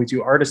guest when we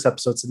do artist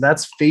episodes, and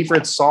that's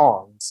favorite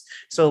songs.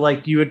 So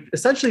like you would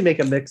essentially make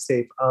a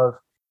mixtape of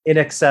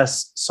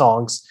INXS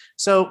songs.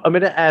 So I'm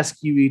going to ask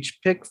you each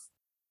pick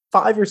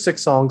 5 or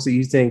 6 songs that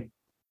you think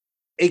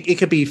it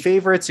could be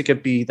favorites. It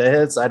could be the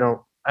hits. I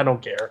don't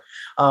care.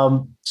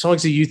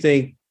 Songs that you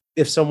think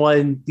if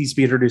someone needs to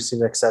be introduced to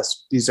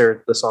INXS, these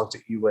are the songs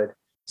that you would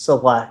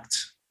select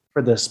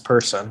for this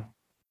person.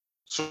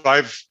 So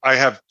I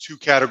have 2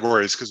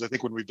 categories, because I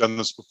think when we've done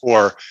this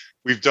before,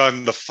 we've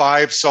done the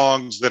 5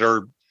 songs that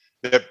are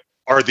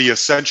the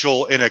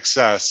essential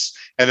INXS,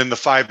 and then the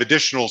 5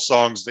 additional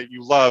songs that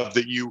you love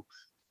that you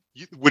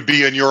would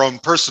be in your own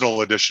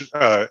personal edition,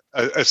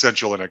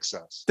 essential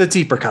INXS. The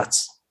deeper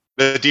cuts.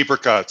 The deeper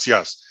cuts,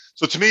 yes.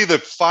 So to me, the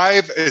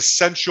 5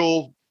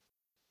 essential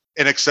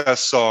INXS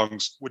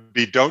songs would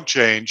be "Don't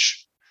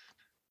Change,"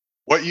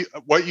 "What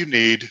You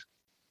Need,"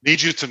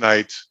 "Need You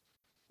Tonight,"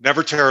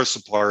 "Never Tear Us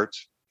Apart,"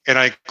 and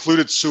I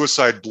included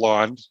 "Suicide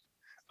Blonde."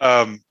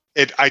 I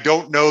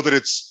don't know that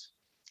it's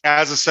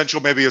as essential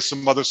maybe as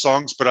some other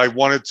songs, but I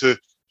wanted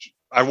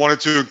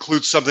to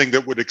include something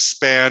that would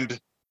expand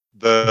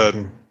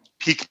the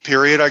peak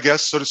period, I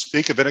guess, so to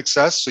speak, of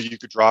INXS, so you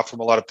could draw from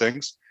a lot of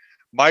things.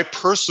 My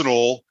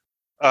personal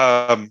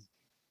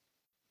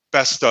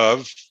best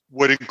of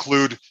would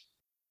include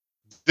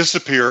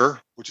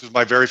 "Disappear," which is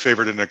my very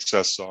favorite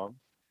INXS song,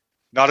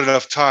 "Not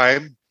Enough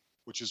Time,"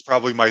 which is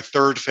probably my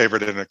 3rd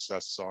favorite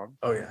INXS song.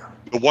 Oh, yeah.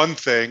 "The One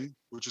Thing,"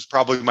 which is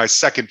probably my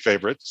 2nd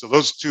favorite. So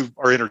those 2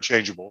 are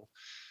interchangeable.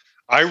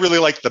 I really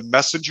like "The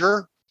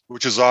Messenger,"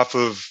 which is off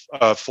of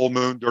Full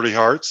Moon, Dirty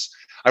Hearts.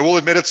 I will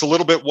admit it's a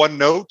little bit one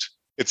note.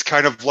 It's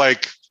kind of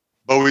like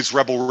Bowie's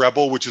Rebel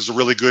Rebel, which is a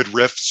really good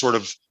riff, sort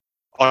of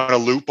on a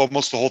loop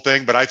almost the whole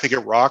thing, but I think it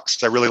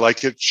rocks. I really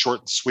like it, short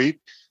and sweet.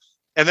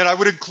 And then I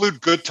would include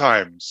 "Good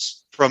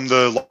Times" from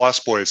the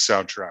Lost Boys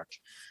soundtrack.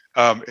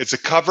 It's a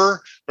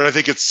cover, but I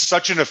think it's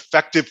such an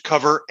effective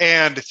cover,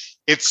 and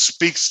it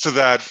speaks to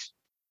that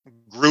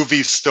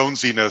groovy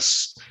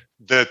stonesiness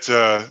that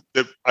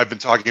I've been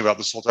talking about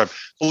this whole time.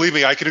 Believe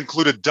me, I could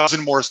include a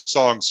dozen more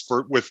songs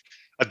with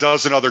a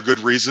dozen other good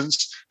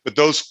reasons, but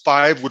those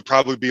 5 would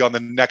probably be on the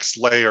next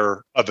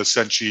layer of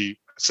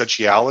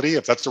essentiality,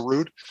 if that's a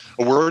word,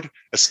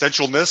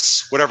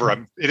 essentialness,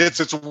 whatever.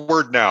 It's a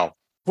word now.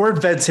 We're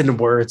inventing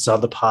words on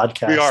the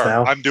podcast. We are.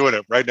 Now. I'm doing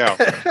it right now.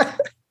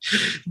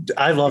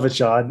 I love it,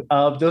 John.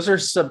 Those are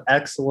some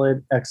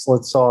excellent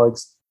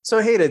songs. So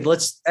Hayden,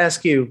 let's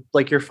ask you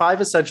like your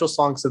 5 essential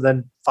songs and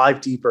then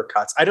 5 deeper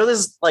cuts. I know this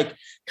is like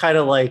kind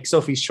of like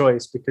Sophie's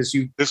Choice because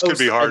this could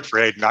be hard for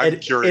Hayden. I'm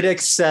curious.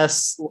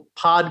 INXS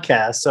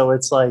podcast, so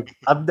it's like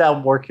I'm now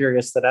more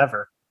curious than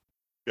ever.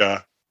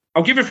 Yeah,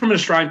 I'll give it from an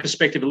Australian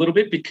perspective a little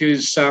bit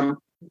because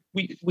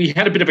we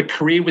had a bit of a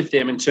career with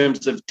them in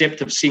terms of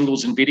depth of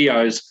singles and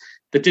videos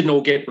that didn't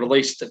all get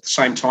released at the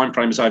same time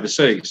frame as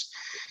overseas.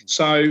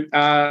 So,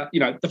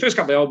 the first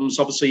couple of albums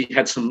obviously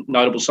had some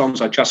notable songs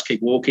like "Just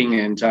Keep Walking"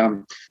 and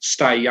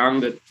 "Stay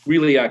Young" that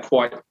really are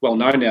quite well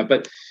known now.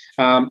 But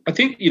I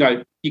think,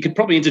 you could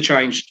probably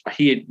interchange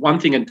here. "One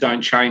Thing" and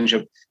 "Don't Change"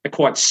 are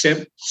quite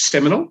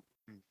seminal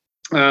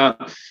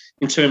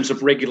in terms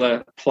of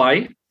regular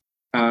play.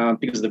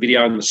 because of the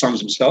video and the songs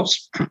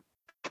themselves.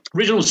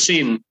 Original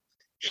Sin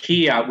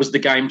here was the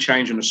game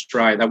changer in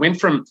Australia. They went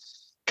from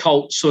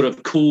cult sort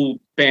of cool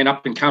band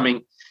up and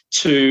coming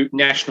to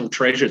national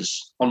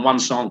treasures on one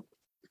song.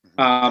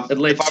 It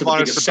led if to I'm the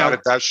honest biggest about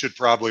it, that should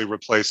probably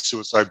replace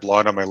Suicide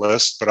Blonde on my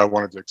list, but I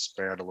wanted to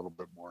expand a little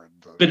bit more.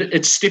 But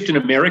it's stiffed in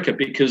America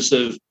because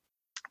of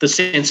the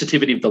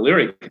sensitivity of the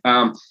lyric.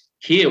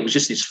 Here it was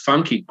just this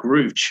funky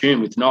groove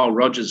tune with Nile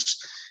Rodgers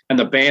and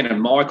the band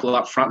and Michael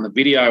up front in the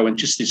video, and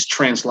just this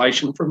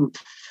translation from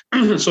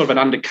sort of an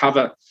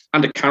underground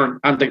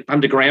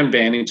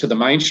band into the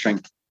mainstream.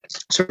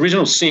 So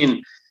Original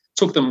Sin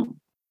took them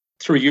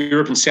through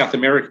Europe and South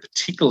America,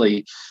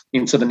 particularly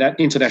into the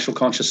international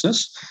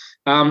consciousness.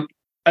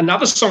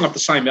 Another song off the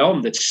same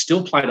album that's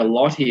still played a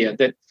lot here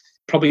that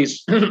probably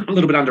is a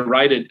little bit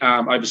underrated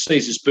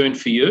overseas is Burn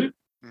For You.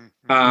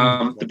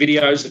 The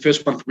videos, the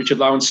first one from Richard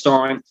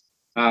Lowenstein,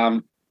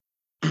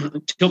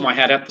 Tilt My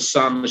Hat at the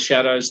Sun, The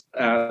Shadows,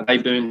 They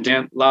Burn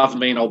Down, Love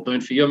Me and I'll Burn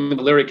For You. I mean,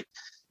 the lyric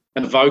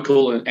and the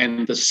vocal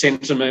and the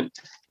sentiment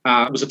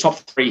was a top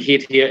 3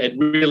 hit here. It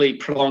really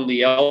prolonged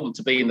the album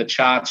to be in the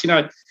charts. You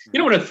know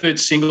when a third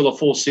single or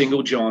fourth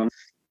single, John,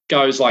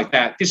 goes like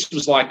that. This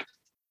was like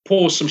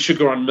Pour Some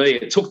Sugar on Me.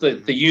 It took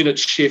the unit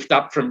shift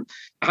up from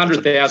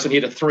 100,000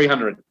 here to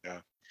 300. Yeah.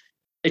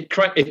 It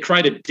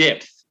created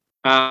depth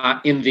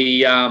in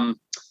the album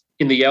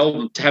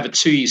to have a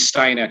 2-year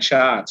stay in our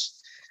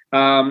charts.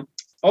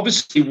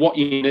 Obviously, What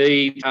You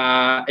Need,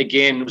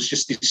 again, was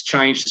just this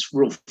change, this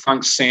real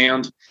funk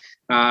sound.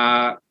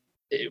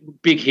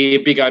 Big here,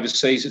 big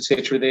overseas,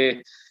 etc.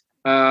 there.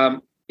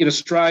 In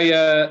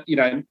Australia,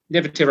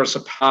 Never Tear Us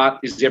Apart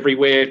is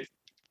everywhere.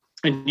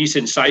 And New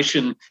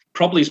Sensation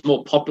probably is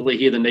more popular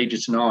here than Need You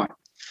Tonight.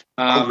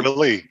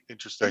 Really?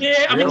 Interesting.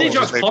 Yeah, I mean, Need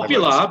You is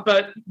popular,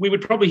 but we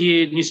would probably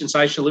hear New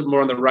Sensation a little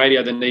more on the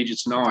radio than Need You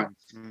Tonight.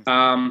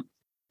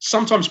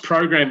 Sometimes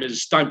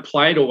programmers don't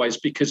play it always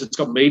because it's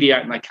got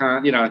Mediate and they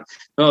can't,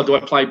 do I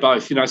play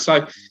both?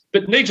 So,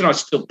 but Need You Tonight is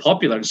still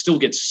popular and still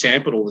gets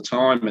sampled all the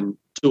time, and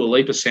Dua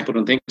Lipa sampled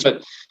and things.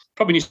 But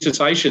probably New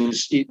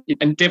Sensations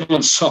and Devil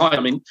Inside,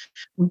 I mean,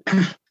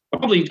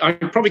 I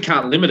probably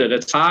can't limit it.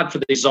 It's hard for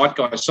these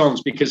zeitgeist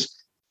songs because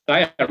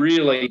they are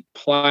really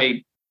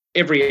played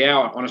every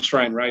hour on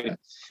Australian radio.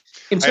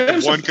 I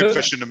have one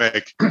confession to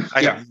make.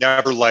 I have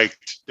never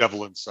liked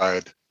Devil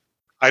Inside.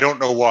 I don't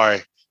know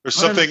why. There's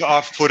something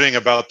off-putting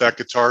about that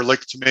guitar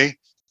lick to me.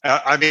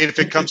 I mean, if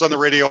it comes on the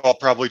radio, I'll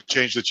probably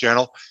change the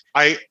channel.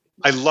 I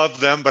love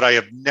them, but I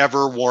have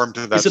never warmed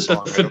to that song. Is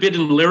it the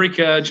forbidden lyric,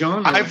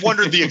 John? I've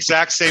wondered the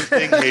exact same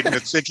thing, Hayden.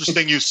 It's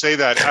interesting you say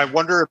that. I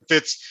wonder if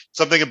it's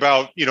something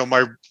about,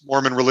 my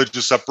Mormon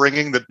religious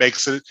upbringing that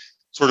makes it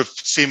sort of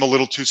seem a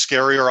little too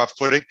scary or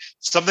off-putting.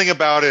 Something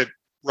about it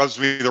rubs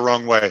me the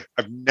wrong way.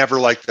 I've never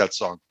liked that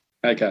song.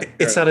 Okay.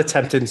 It's not a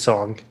tempting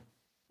song.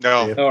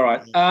 No. Yeah. All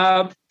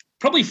right.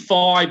 Probably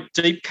 5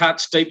 deep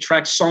cuts, deep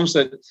tracks, songs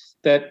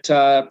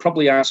that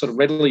probably aren't sort of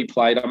readily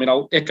played. I mean,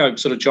 I'll echo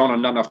sort of John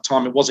on Not Enough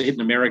Time. It was a hit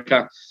in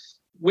America.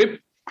 We're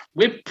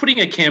putting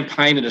a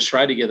campaign in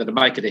Australia together to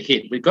make it a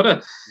hit. We've got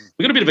a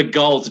bit of a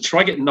goal to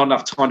try get Not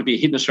Enough Time to be a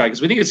hit in Australia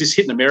because we think it's this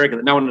hit in America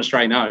that no one in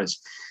Australia knows.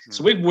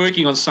 So we're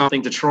working on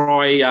something to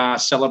try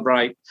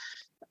celebrate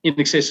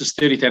INXS's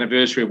 30th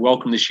anniversary of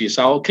Welcome this year.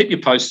 So I'll keep you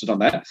posted on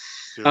that.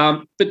 Yeah.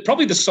 But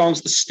probably the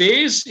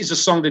Stairs is a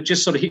song that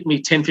just sort of hit me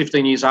 10,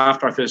 15 years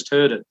after I first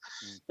heard it.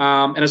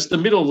 And it's the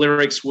middle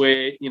lyrics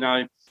where,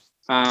 the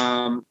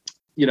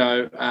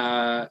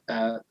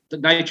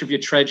nature of your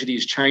tragedy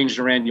has changed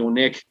around your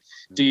neck.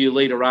 Do you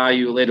lead or are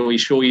you led, or are you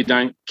sure you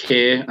don't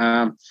care?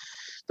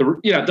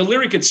 The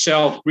lyric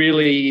itself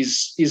really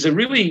is a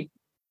really,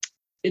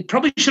 it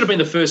probably should have been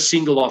the first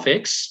single off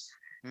X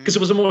because it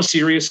was a more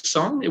serious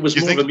song. It was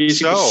more of a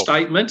musical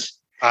statement.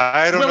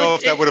 I don't know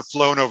if that would have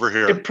flown over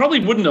here. It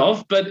probably wouldn't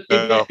have, but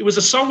it was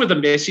a song with a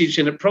message,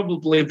 and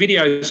the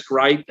video is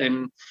great.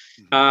 And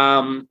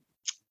but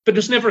it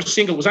was never a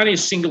single. It was only a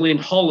single in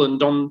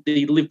Holland on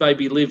the Live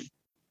Baby Live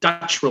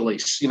Dutch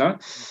release.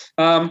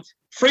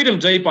 Freedom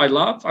Deep I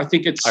love. I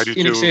think it's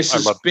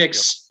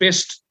INXS's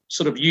best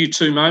sort of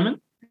U2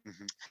 moment.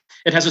 Mm-hmm.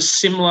 It has a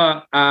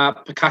similar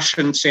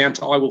percussion sound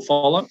to I Will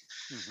Follow,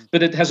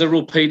 but it has a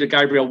real Peter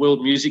Gabriel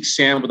world music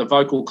sound with a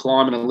vocal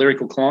climb and a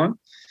lyrical climb.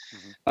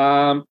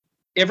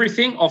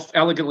 Everything off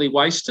Elegantly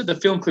Wasted. The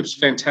film clip's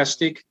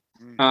fantastic.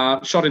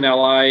 Shot in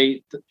LA.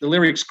 The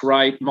lyrics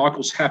great.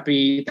 Michael's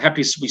happy. The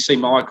happiest we see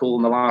Michael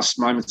in the last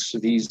moments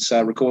of his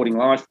recording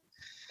life.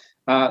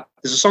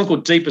 There's a song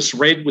called Deepest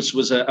Red, which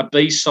was a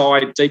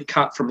B-side, deep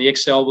cut from the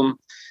X album.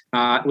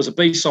 It was a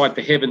B-side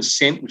for Heaven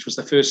Sent, which was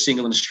the first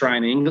single in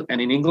Australia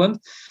and in England.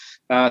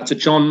 It's a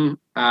John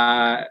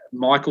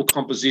Michael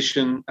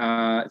composition.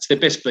 It's their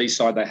best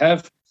B-side they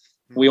have.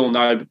 We all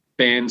know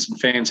bands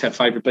and fans have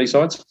favourite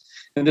B-sides.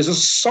 And there's a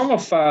song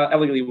off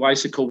Elegantly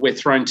Wasted called We're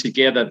Thrown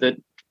Together that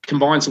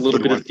combines a little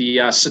bit of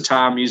the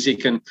sitar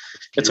music, and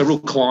it's a real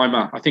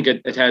climber. I think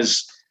it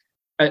has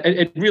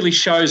it really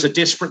shows a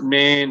desperate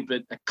man,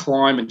 but a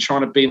climb and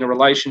trying to be in a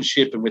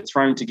relationship, and we're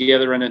thrown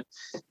together, and it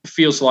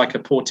feels like a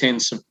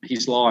portents of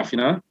his life, you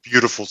know?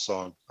 Beautiful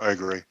song. I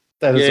agree.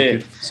 That is a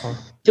beautiful song.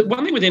 The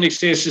one thing with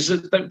INXS is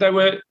that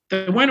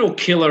they weren't all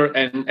killer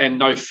and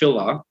no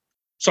filler.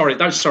 Sorry,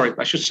 I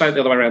should say it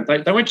the other way around.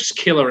 They weren't just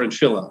killer and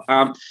filler.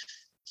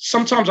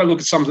 Sometimes I look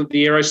at some of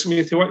the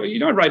Aerosmith, who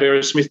rate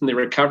Aerosmith in their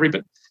recovery,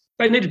 but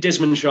they needed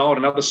Desmond Child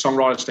and other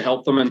songwriters to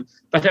help them, and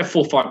they'd have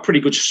 4 or 5 pretty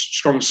good,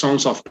 strong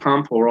songs off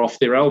Pump or off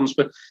their albums,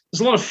 but there's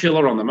a lot of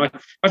filler on them. I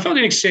felt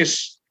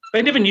INXS,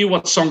 they never knew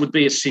what song would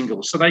be a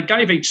single, so they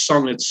gave each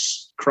song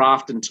its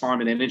craft and time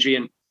and energy,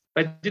 and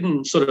they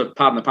didn't sort of,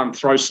 pardon the pun,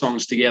 throw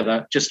songs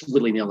together just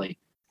willy-nilly.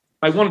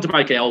 They wanted to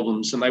make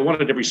albums, and they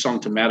wanted every song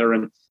to matter,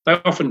 and they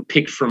often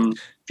picked from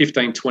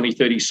 15, 20,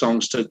 30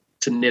 songs to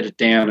net it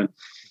down, and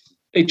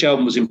each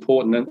album was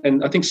important.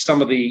 And I think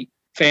some of the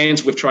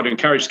fans we've tried to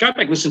encourage, go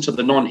back and listen to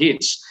the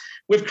non-hits.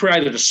 We've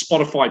created a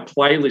Spotify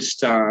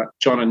playlist,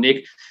 John and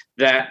Nick,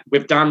 that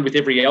we've done with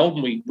every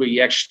album we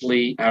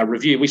actually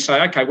review. We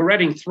say, okay, we're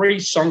adding 3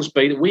 songs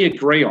that we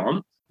agree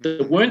on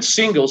that weren't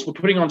singles, we're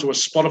putting onto a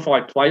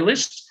Spotify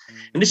playlist.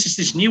 And this is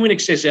this new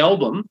INXS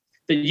album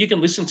that you can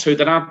listen to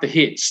that aren't the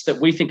hits,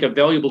 that we think are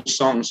valuable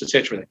songs,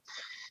 etc.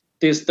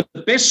 There's the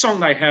best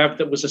song they have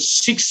that was a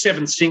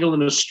 6/7 single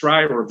in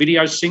Australia, or a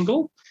video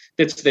single.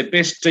 That's their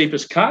best,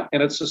 deepest cut,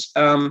 and it's just,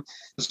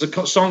 it's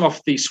a song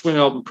off the Swing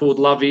album called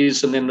Love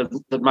Is, and then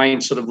the main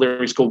sort of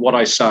lyrics called What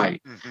I Say.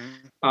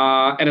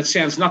 And it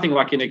sounds nothing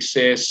like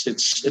INXS.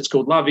 It's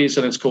called Love Is,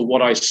 and it's called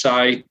What I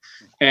Say,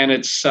 and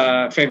it's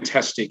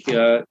fantastic.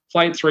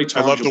 Play it 3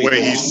 times. I love the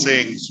way he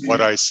sings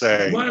What I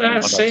Say. What I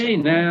say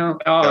now.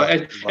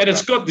 And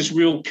it's got this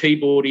real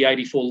keyboardy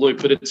 84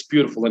 loop, but it's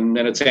beautiful, and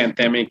it's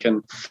anthemic,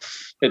 and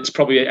it's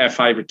probably our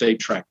favourite deep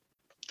track.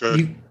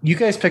 You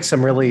guys picked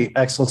some really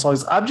excellent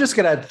songs. I'm just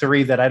going to add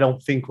 3 that I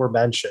don't think were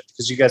mentioned,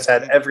 because you guys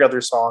had every other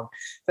song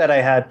that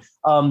I had.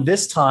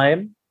 This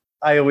Time,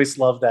 I always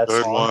love that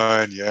Good song.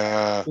 one,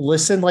 yeah.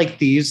 Listen Like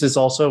Thieves is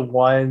also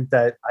one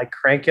that I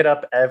crank it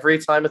up every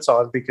time it's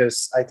on,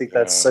 because I think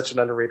that's such an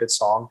underrated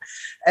song.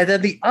 And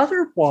then the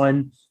other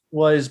one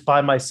was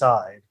By My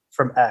Side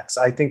from X.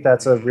 I think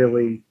that's a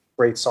really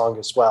great song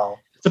as well.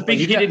 It's a big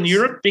hit in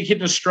Europe, big hit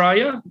in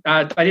Australia.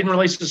 They didn't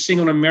release a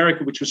single in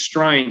America, which was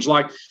strange.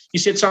 Like you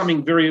said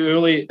something very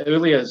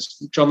earlier,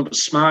 John, that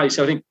was smart. He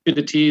said, I think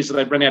Bitter Tears,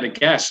 they'd run out of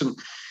gas. And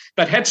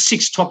they'd had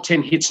 6 top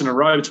 10 hits in a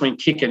row between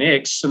Kick and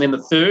X. And then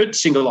the third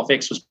single off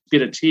X was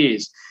Bitter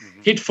Tears.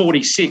 Hit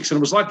 46. And it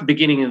was like the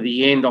beginning of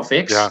the end off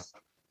X.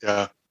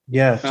 Yeah.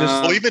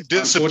 Just Even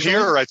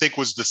Disappear, I think,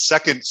 was the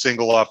second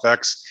single off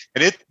X.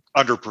 And it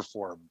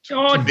underperformed.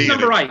 Oh,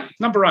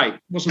 number 8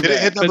 wasn't Did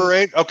it hit number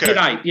 8? Okay, hit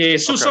 8. Yeah,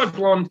 Suicide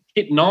Blonde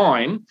hit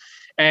 9,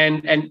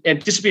 and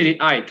Disappeared hit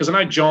 8, because I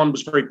know John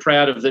was very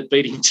proud of that,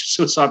 beating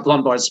Suicide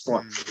Blonde by a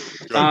spot.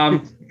 I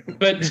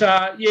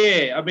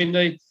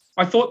mean,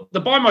 I thought the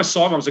By My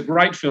Side one was a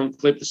great film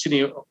clip. The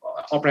Sydney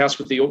Opera House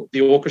with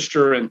the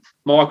orchestra and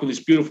Michael in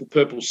this beautiful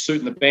purple suit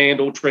and the band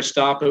all dressed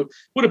up. It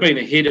would have been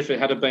a hit if it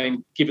had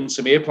been given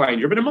some airplay in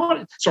Europe.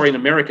 But in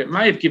America, it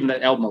may have given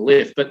that album a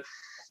lift, but.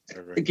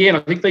 Again,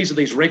 I think these are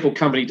these record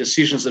company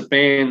decisions that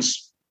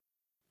bands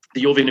that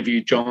you've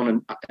interviewed,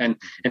 John, and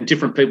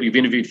different people you've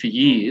interviewed for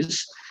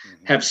years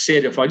have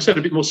said, if I just had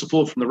a bit more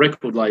support from the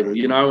record label,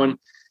 and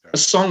a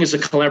song is a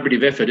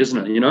collaborative effort,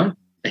 isn't it?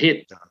 A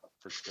hit. Yeah,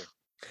 for sure.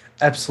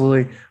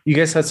 Absolutely. You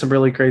guys had some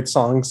really great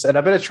songs, and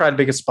I'm going to try and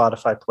make a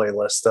Spotify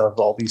playlist of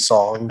all these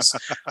songs.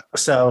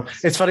 So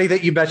it's funny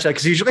that you mentioned that,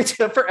 because usually I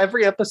do it for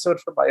every episode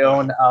for my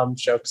own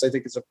show, because I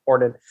think it's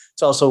important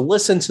to also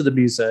listen to the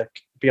music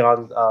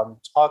beyond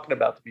talking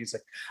about the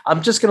music.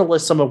 I'm just going to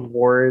list some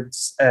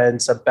awards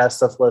and some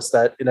best of lists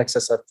that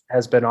INXS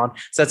has been on.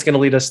 So that's going to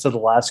lead us to the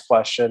last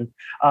question.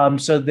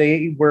 So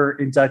they were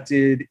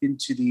inducted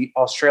into the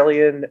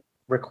Australian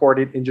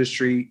Recorded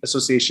Industry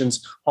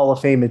Association's Hall of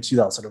Fame in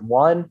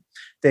 2001.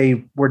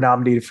 They were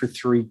nominated for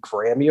 3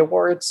 Grammy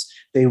Awards.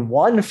 They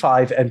won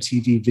 5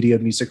 MTV Video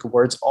Music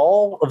Awards,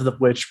 all of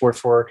which were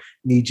for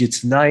Need You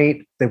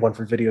Tonight. They won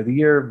for Video of the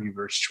Year,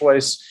 Viewer's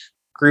Choice,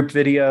 Group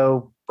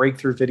Video,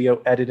 Breakthrough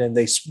Video, Edit, and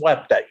they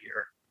swept that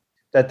year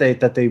that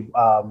they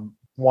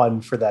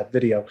won for that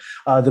video.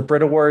 The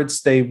Brit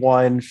Awards, they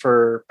won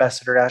for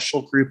Best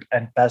International Group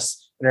and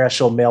Best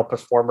International Male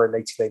Performer in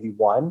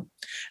 1991.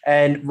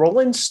 And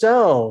Rolling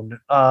Stone,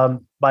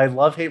 my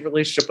love-hate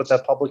relationship with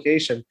that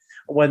publication,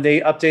 when they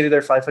updated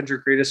their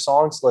 500 greatest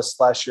songs list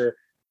last year,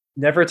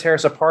 Never Tear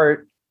Us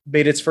Apart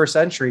made its first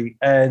entry.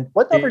 And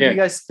what number do you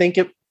guys think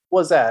it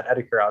was at, out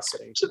of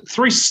curiosity?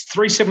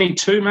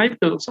 372, maybe?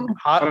 Or something?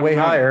 Way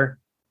higher.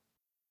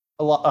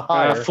 A lot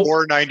higher.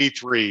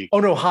 493. Oh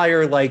no,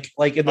 higher like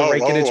in the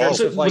ranking in terms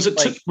of was it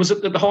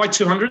the high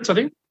 200s? I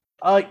think.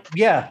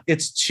 Yeah,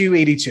 it's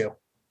 282.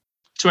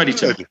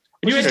 282.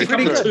 And you had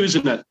pretty twos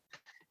in it.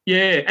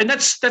 Yeah, and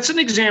that's an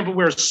example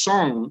where a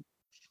song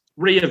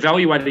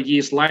reevaluated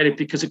years later,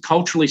 because it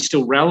culturally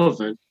still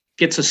relevant,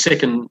 gets a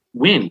second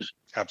wind.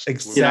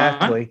 Absolutely.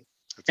 Exactly.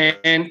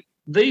 And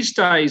these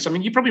days, I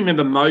mean, you probably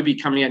remember Moby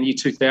coming out in year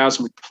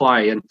 2000 with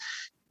Play, and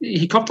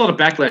he copped a lot of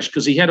backlash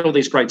because he had all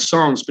these great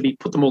songs, but he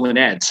put them all in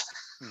ads.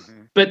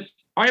 Mm-hmm. But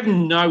I have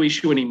no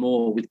issue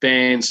anymore with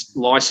bands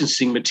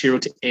licensing material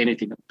to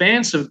anything.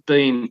 Bands have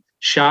been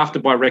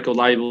shafted by record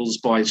labels,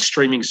 by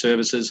streaming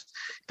services.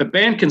 The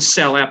band can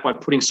sell out by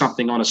putting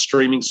something on a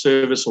streaming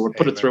service or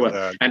put it through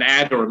an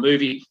ad or a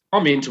movie.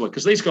 I'm into it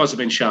because these guys have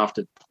been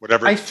shafted.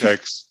 Whatever it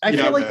takes. I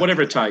feel like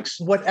whatever it takes.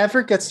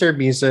 Whatever gets their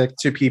music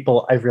to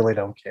people, I really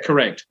don't care.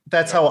 Correct.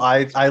 That's how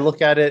I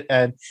look at it.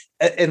 And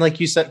like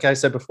you guys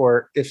said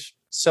before, if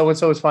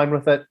so-and-so is fine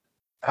with it,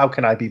 how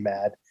can I be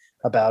mad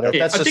about it?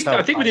 Yeah, That's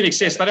I think with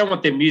INXS, they don't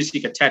want their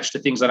music attached to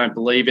things they don't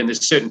believe in.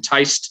 There's certain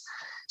taste,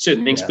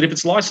 certain things. Yeah. But if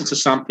it's licensed to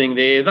something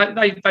there,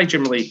 they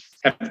generally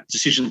have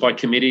decisions by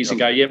committees and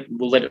go, yeah,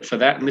 we'll let it for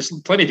that. And there's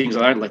plenty of things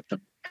I don't let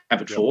them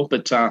have it for.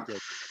 But,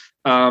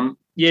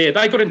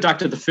 they got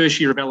inducted the first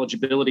year of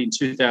eligibility in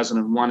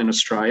 2001 in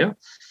Australia.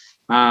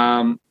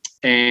 And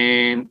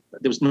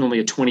there was normally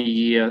a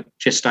 20-year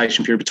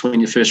gestation period between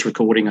your first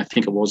recording, I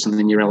think it was, and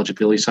then your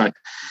eligibility. So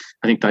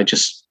I think they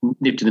just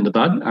nipped it in the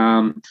bud.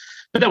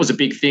 But that was a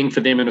big thing for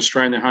them in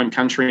Australia, in their home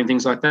country and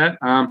things like that.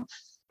 I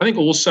think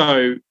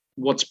also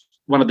what's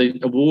one of the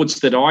awards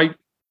that I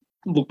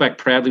look back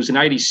proudly was in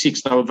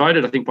 86. They were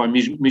voted, I think, by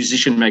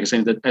Musician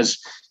Magazine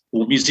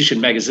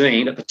Musician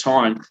Magazine at the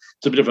time.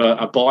 It's a bit of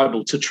a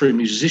Bible to true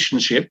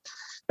musicianship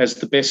as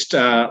the best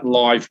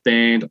live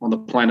band on the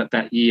planet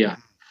that year.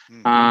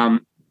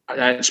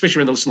 Especially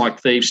around the Listen Like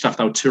Thieves stuff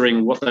they were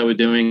touring, what they were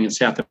doing in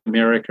South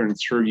America and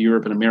through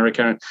Europe and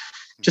America.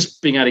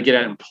 Just being able to get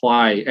out and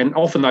play. And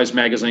often those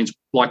magazines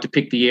like to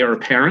pick the heir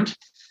apparent.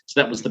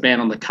 So that was the band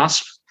on the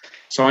cusp.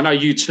 So I know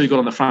you two got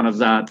on the front of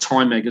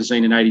Time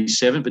magazine in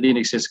 87, but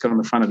INXS got on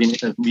the front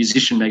of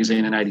Musician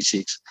magazine in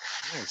 86.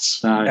 Nice.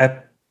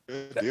 So,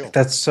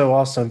 that's so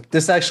awesome.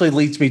 This actually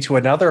leads me to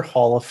another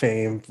Hall of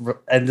Fame,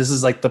 and this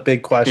is like the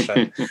big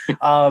question.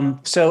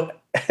 So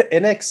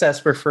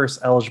INXS were first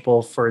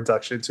eligible for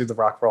induction to the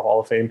Rock and Roll Hall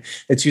of Fame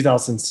in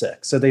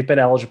 2006. So they've been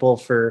eligible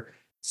for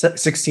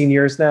 16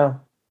 years now.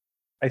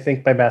 I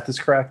think my math is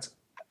correct.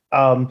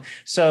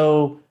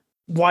 So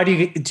why do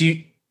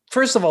you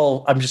first of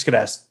all, I'm just going to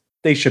ask,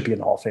 they should be in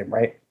the Hall of Fame,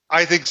 right?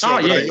 I think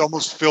so, but I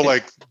almost feel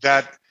like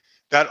that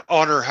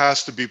honor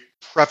has to be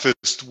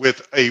prefaced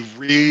with a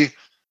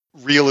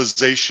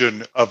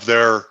realization of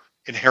their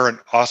inherent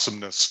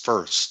awesomeness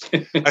first.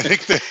 I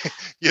think that,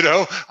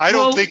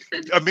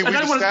 I mean, we've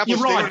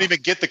established they don't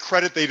even get the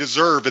credit they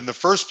deserve in the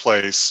first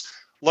place,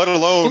 let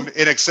alone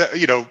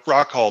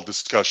Rock Hall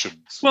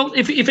discussions. Well,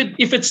 if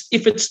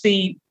it's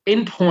the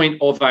end point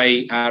of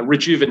a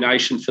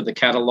rejuvenation for the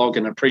catalogue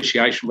and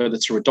appreciation, whether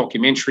it's through a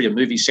documentary, a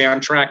movie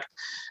soundtrack,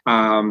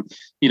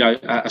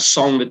 a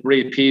song that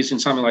reappears in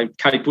something like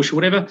Kate Bush or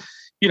whatever,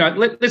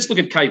 let's look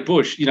at Kate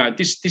Bush.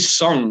 This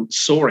song,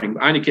 Soaring,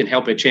 only can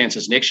help her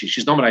chances next year.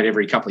 She's nominated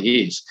every couple of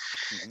years.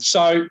 Mm-hmm.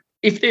 So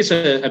if there's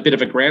a bit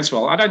of a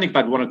groundswell, I don't think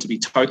they'd want it to be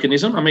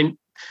tokenism. I mean,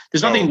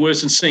 there's nothing worse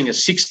than seeing a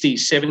 60s,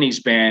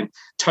 70s band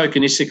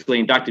tokenistically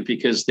inducted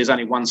because there's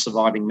only one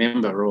surviving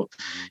member or,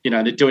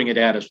 they're doing it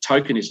out of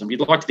tokenism. You'd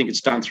like to think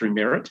it's done through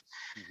merit.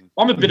 Mm-hmm.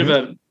 I'm a bit of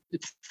a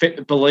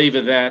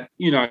believer that,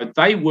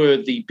 they were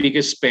the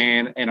biggest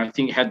band and I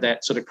think had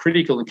that sort of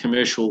critical and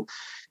commercial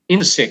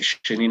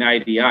intersection in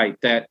 88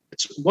 that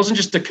it wasn't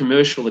just a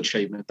commercial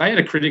achievement. They had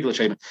a critical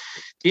achievement.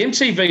 The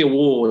MTV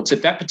Awards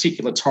at that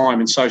particular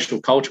time in social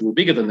culture were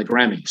bigger than the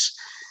Grammys.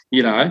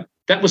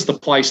 That was the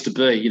place to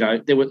be.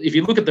 If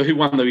you look at who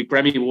won the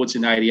Grammy Awards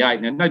in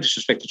 88, now no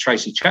disrespect to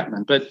Tracy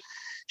Chapman, but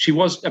she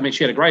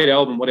had a great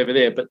album, whatever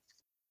there, but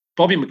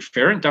Bobby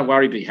McFerrin, Don't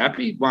Worry, Be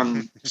Happy,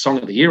 won Song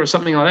of the Year or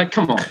something like that.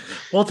 Come on.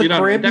 Well, the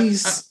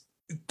Grammys...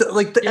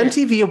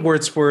 MTV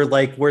Awards were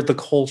like where the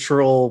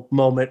cultural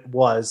moment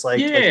was. I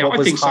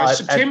think so.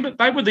 September,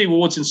 they were the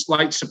awards in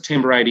late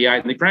September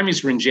 88, and the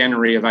Grammys were in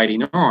January of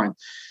 89.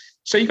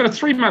 So you've got a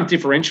 3-month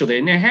differential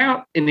there. Now,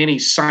 how in any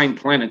sane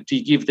planet do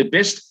you give the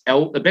best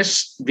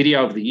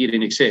video of the year to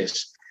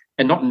INXS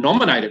and not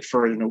nominate it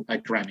for a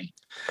Grammy?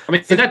 I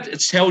mean, that it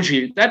tells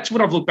you. That's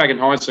when I've looked back in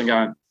hindsight and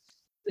going,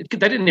 they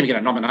didn't even get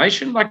a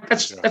nomination. Like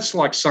that's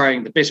like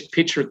saying the best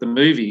picture at the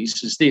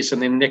movies is this,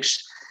 and then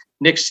next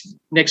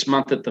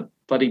month at the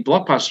bloody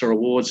Blockbuster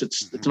Awards,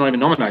 it's not even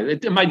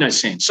nominated. It made no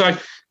sense. So,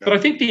 but I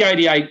think the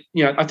 88,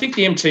 I think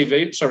the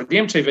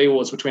MTV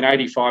Awards between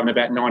 85 and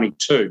about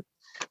 92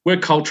 were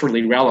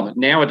culturally relevant.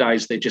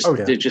 Nowadays, they're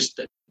just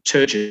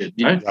turgid,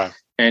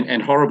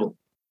 and horrible.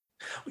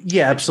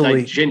 Yeah,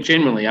 absolutely. They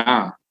generally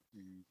are.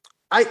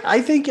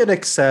 I think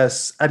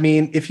INXS, I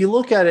mean, if you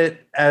look at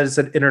it as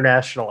an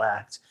international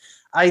act,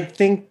 I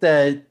think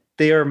that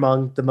they are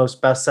among the most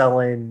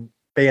best-selling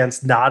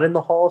bands not in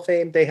the Hall of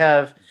Fame. They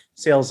have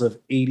sales of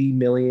 80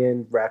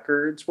 million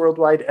records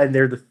worldwide, and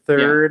they're the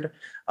third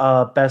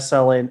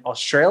best-selling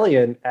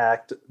Australian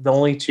act. The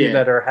only two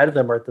that are ahead of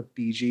them are the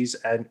Bee Gees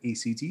and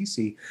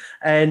AC/DC.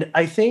 And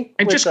I think,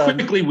 and just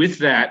quickly with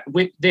that,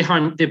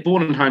 they're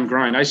born and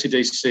homegrown.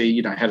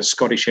 AC/DC, had a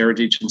Scottish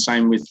heritage, and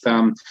same with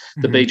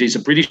the Bee Gees, a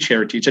British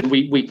heritage, and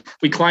we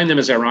claim them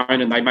as our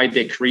own, and they made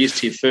their careers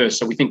here first.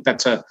 So we think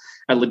that's a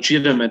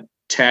legitimate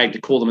tag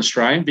to call them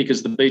Australian,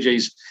 because the Bee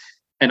Gees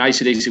and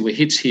AC/DC were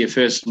hits here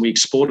first, and we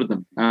exported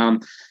them.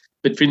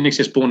 But for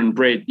INXS born and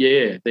bred,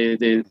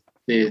 they're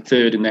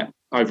third in that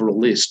overall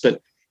list. But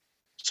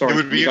sorry,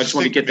 I just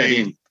want to get that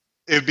in.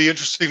 It'd be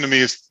interesting to me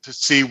is to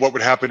see what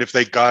would happen if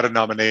they got a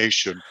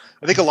nomination.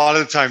 I think a lot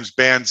of the times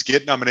bands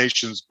get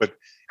nominations, but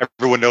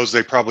everyone knows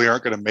they probably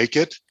aren't going to make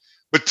it.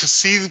 But to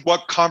see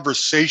what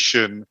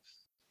conversation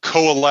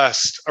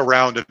coalesced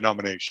around a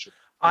nomination.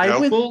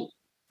 I'm going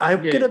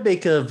to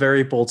make a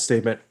very bold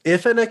statement.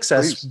 If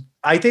INXS,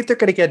 I think they're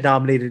going to get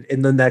nominated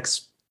in the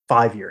next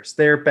 5 years.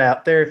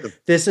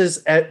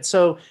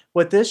 So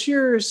what this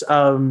year's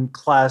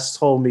class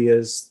told me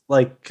is,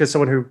 like, because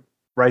someone who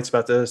writes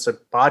about this and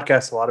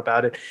podcasts a lot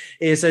about it,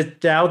 is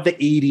that now the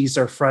 80s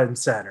are front and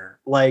center.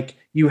 Like,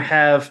 you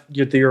have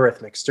the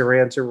Eurythmics,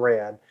 Duran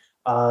Duran,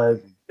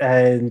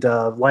 and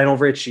Lionel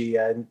Richie,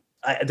 and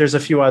there's a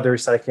few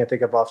others that I can't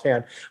think of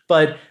offhand.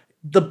 But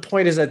the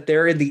point is that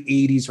they're in the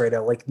 80s right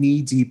now, like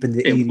knee deep in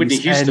the 80s. Whitney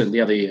Houston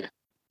the other year.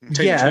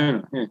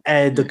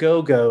 And the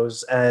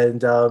Go-Go's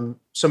and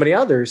so many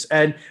others.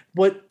 And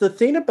what the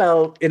thing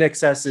about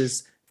INXS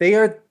is, they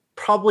are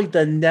probably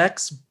the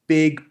next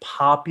big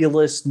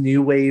populist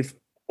new wave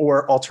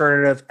or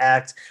alternative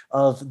act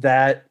of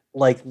that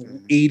like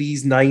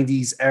 80s,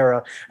 90s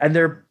era. And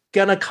they're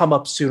gonna come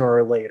up sooner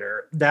or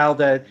later, now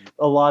that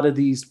a lot of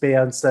these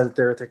bands that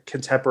they're the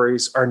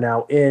contemporaries are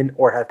now in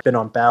or have been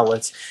on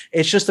ballots.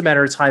 It's just a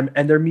matter of time,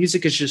 and their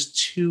music is just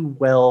too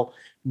well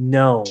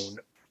known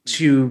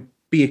to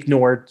be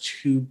ignored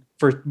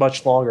for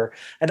much longer.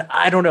 And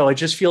I don't know, it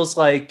just feels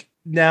like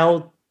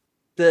now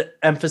the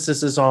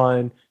emphasis is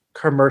on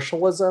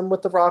commercialism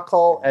with the Rock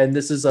Hall, and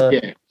this is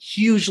a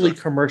hugely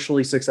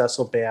commercially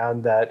successful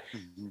band that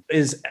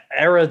is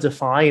era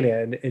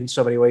defining in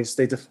so many ways.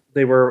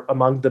 They were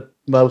among the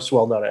most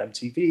well known at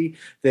MTV.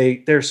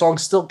 Their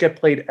songs still get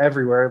played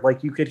everywhere.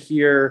 Like, you could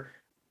hear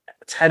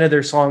 10 of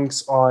their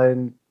songs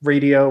on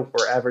radio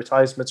or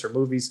advertisements or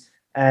movies,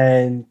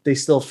 and they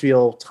still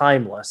feel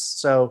timeless.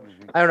 So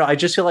I don't know. I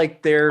just feel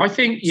like I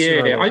think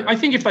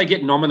if they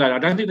get nominated, I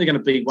don't think they're going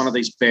to be one of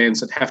these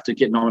bands that have to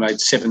get nominated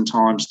 7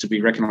 times to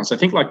be recognised. I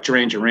think like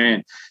Duran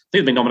Duran,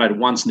 they've been nominated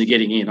once and they're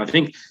getting in. I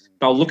think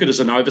they'll look at it as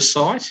an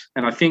oversight.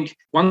 And I think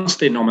once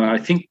they're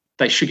nominated, I think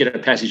they should get a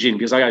passage in,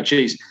 because I go,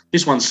 geez,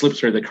 this one slipped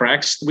through the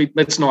cracks.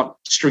 Let's not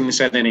string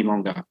this out any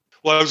longer.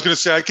 Well, I was going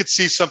to say, I could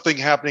see something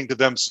happening to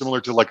them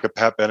similar to like a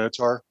Pat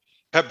Benatar.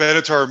 Pat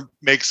Benatar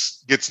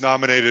gets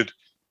nominated,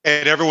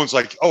 and everyone's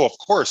like, oh, of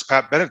course,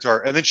 Pat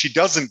Benatar. And then she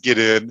doesn't get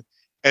in,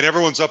 and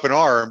everyone's up in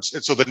arms.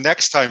 And so the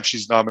next time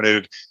she's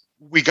nominated,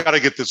 we got to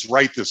get this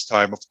right this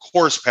time. Of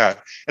course,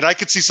 Pat. And I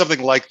could see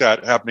something like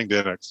that happening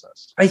to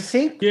INXS. I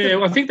think.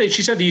 Yeah, I think that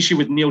she's had the issue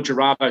with Neil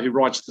Girardo, who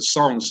writes the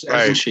songs,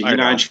 hasn't she?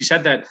 And she's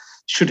had that.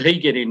 Should he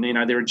get in?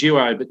 They're a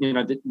duo, but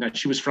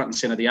she was front and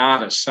center, the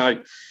artist.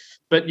 So,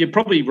 but you're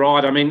probably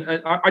right. I mean,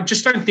 I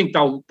just don't think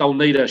they'll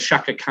need a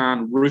Shaka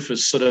Khan,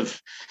 Rufus sort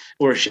of,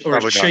 or a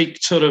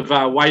Chic sort of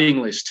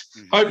waiting list.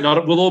 Hope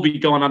not. We'll all be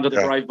going under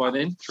the grave by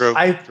then. True.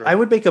 I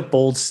would make a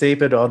bold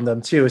statement on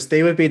them too, is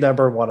they would be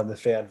number one on the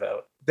fan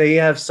vote. They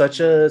have such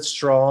a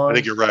strong I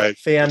think you're right.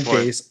 fan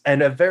base,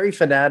 and a very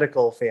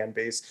fanatical fan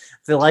base.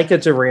 They like a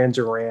Duran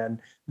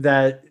Duran,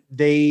 that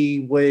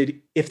they would,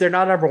 if they're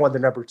not number one,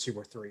 they're number 2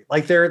 or 3.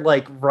 Like, they're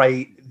like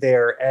right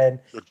there. And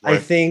I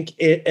think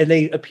and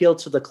they appeal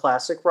to the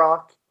classic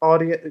rock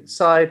audience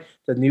side,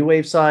 the new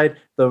wave side,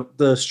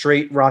 the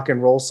straight rock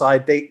and roll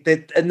side.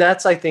 And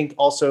that's, I think,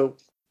 also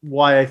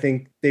why I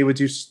think they would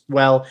do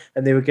well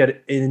and they would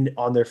get in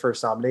on their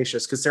first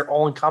nominations, because they're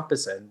all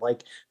encompassing.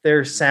 Like,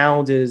 their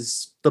sound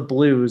is the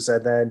blues,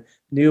 and then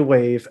new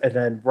wave, and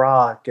then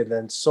rock, and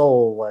then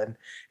soul, and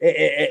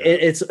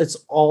it's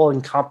all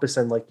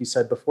encompassing, like you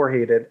said before,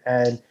 Hayden.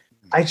 And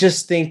I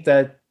just think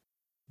that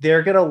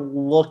they're gonna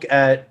look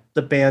at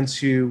the bands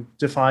who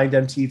defined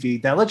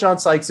MTV. Now that John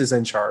Sykes is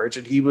in charge,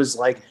 and he was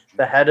like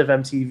the head of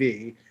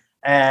MTV,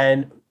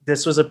 and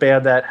this was a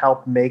band that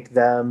helped make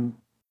them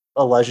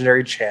a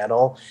legendary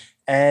channel,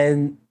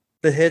 and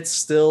the hits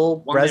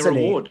still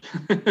resonate.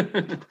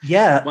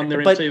 Yeah,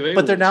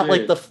 but they're not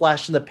like the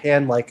flash in the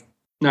pan. Like,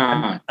 no,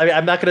 I mean,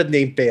 I'm not going to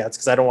name bands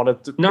because I don't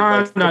want to.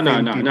 No.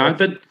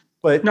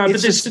 But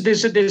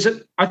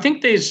I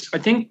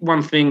think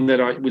one thing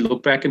that we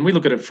look back and we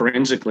look at it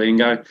forensically and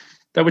go,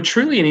 they were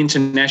truly an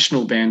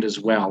international band as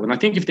well. And I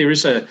think if there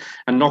is a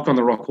knock on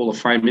the Rock Hall of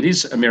Fame, it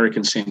is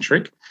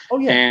American-centric. Oh,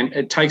 yeah. And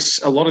it takes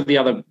a lot of the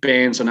other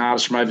bands and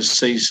artists from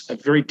overseas a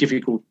very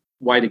difficult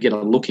way to get a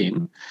look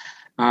in.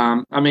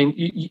 I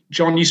mean,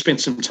 John, you spent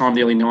some time in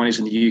the early 90s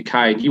in the UK,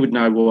 and you would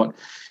know what,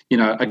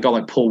 a guy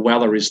like Paul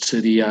Weller is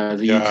to the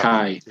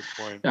UK,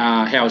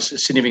 how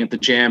significant the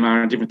Jam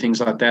are and different things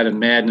like that, and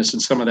Madness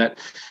and some of that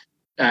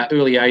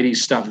early 80s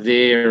stuff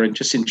there and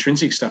just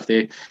intrinsic stuff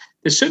there.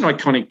 There's certain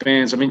iconic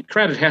bands. I mean,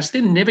 Crowded House,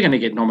 they're never going to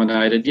get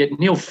nominated, yet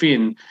Neil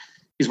Finn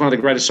is one of the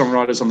greatest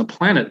songwriters on the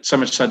planet, so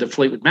much so that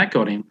Fleetwood Mac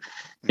got him.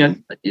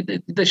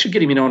 They should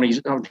get him in on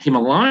him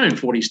alone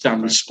for what he's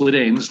done with Split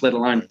Ends, let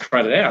alone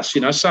Crowded House,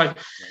 So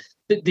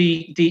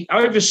the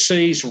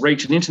overseas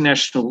reach and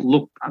international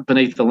look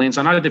beneath the lens,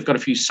 I know they've got a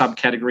few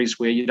subcategories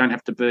where you don't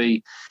have to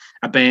be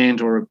a band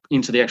or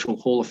into the actual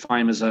Hall of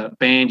Fame as a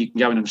band. You can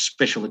go into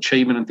special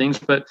achievement and things,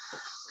 but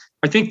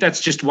I think that's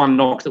just one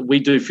knock that we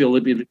do feel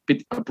a bit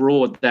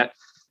abroad, that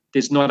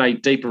there's not a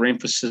deeper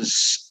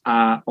emphasis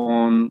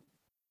on,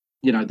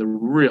 the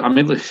real. I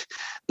mean,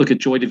 look at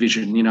Joy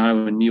Division,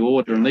 and New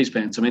Order and these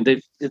bands. I mean,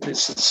 there's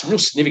some real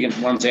significant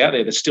ones out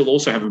there that still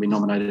also haven't been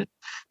nominated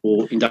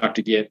or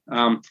inducted yet.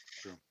 And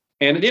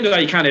at the end of the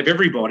day, you can't have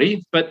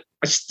everybody, but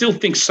I still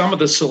think some of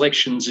the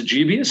selections are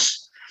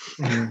dubious.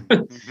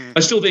 I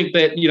still think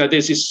that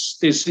there's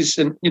this,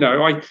 and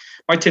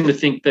I tend to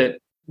think that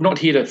not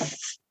here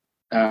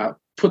to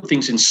put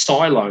things in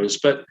silos,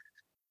 but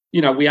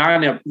we are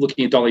now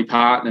looking at Dolly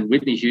Parton and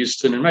Whitney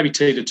Houston, and maybe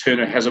Tina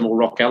Turner has a more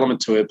rock element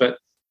to it. But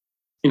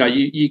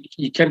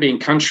you can be in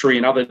country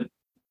and other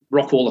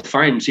rock Hall of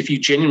Fames if you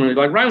genuinely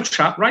like.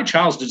 Ray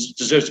Charles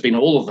deserves to be in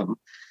all of them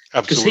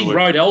because he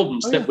wrote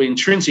albums that were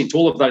intrinsic to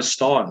all of those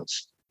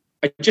styles.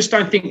 I just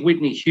don't think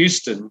Whitney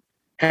Houston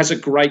has a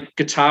great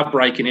guitar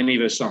break in any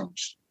of her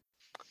songs.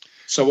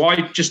 So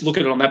I just look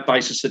at it on that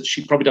basis that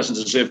she probably doesn't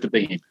deserve to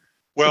be in.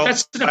 Well, but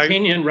that's an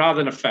opinion rather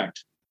than a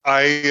fact.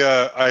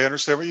 I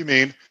understand what you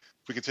mean.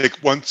 If we could take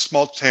one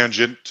small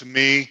tangent, to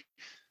me,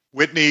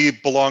 Whitney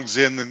belongs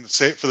in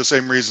for the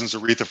same reasons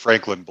Aretha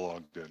Franklin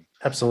belonged in.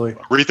 Absolutely.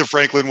 Aretha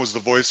Franklin was the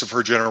voice of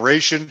her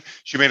generation.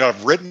 She may not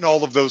have written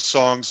all of those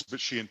songs,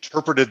 but she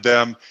interpreted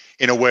them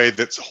in a way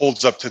that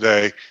holds up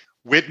today.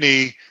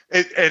 Whitney,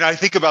 and I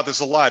think about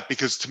this a lot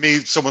because to me,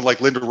 someone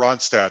like Linda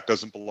Ronstadt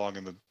doesn't belong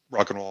in the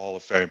Rock and Roll Hall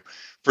of Fame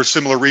for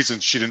similar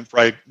reasons. She didn't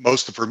write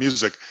most of her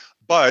music,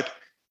 but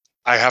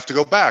I have to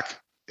go back.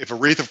 If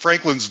Aretha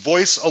Franklin's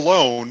voice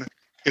alone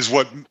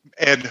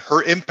and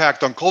her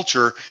impact on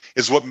culture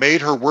is what made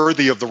her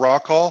worthy of the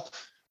Rock Hall,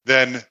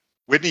 then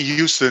Whitney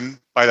Houston,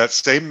 by that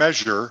same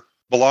measure,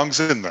 belongs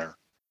in there.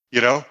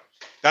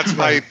 That's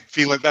my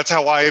feeling. That's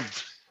how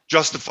I've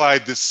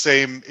justified this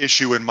same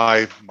issue in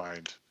my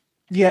mind.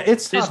 Yeah,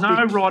 there's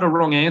no right or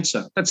wrong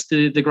answer. That's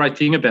the great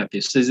thing about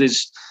this.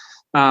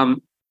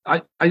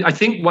 I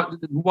think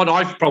what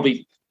I've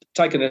probably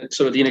taken it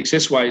sort of the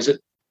INXS way is that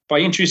by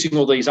introducing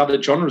all these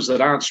other genres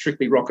that aren't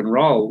strictly rock and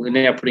roll, we're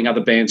now putting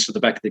other bands to the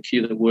back of the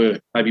queue that were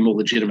maybe more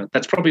legitimate.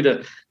 That's probably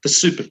the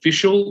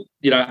superficial,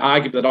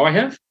 argument that I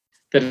have,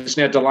 that it's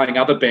now delaying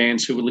other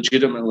bands who were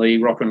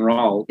legitimately rock and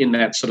roll in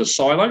that sort of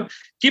silo.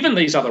 Given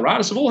these other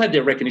artists have all had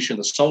their recognition,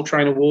 the Soul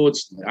Train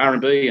Awards, the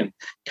R&B and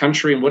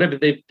country and whatever,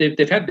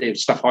 they've had their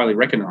stuff highly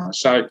recognised.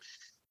 So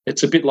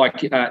it's a bit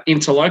like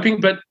interloping,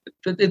 but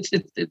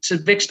it's a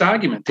vexed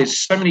argument. There's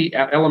so many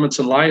elements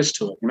and layers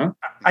to it,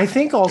 I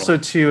think also,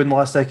 too, in the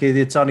last decade,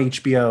 it's on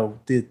HBO,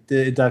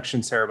 the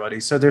induction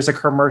ceremony. So there's a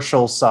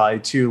commercial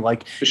side, too.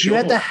 Like, you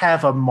had to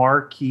have a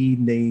marquee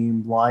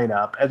name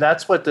lineup. And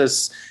that's what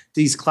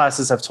these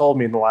classes have told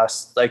me in the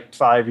last,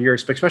 5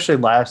 years, but especially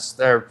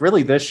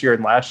really this year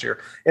and last year.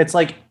 It's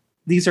like,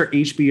 these are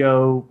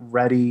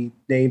HBO-ready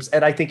names.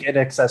 And I think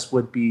INXS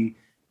would be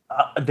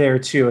there,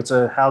 too. It's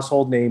a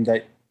household name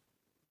that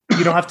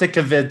you don't have to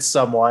convince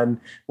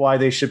someone why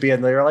they should be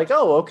in there. You're like,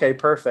 oh, okay,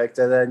 perfect.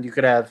 And then you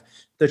could have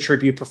the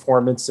tribute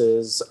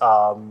performances.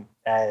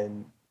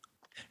 And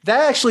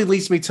that actually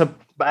leads me to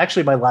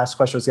my last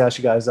question was to ask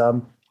you guys,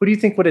 who do you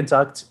think would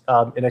induct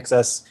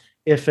INXS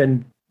if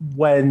and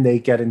when they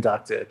get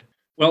inducted?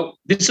 Well,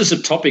 this is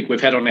a topic we've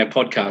had on our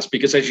podcast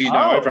because, as you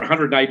know, over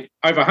 108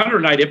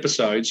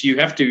 episodes, you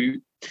have to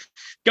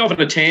go off on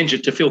a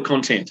tangent to fill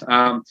content.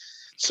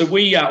 So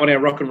we, on our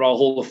Rock and Roll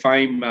Hall of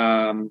Fame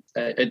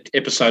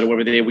episode or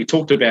whatever there, we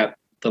talked about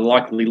the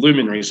likely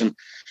luminaries, and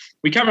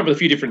we came up with a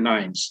few different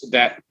names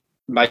that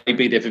may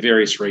be there for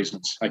various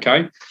reasons,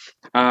 okay?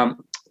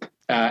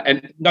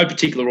 And no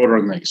particular order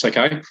on these,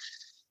 okay?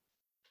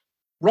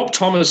 Rob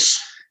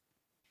Thomas,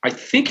 I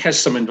think, has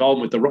some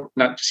involvement with the rock.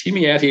 No, just hear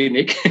me out here,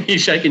 Nick. You're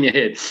shaking your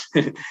head.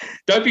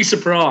 Don't be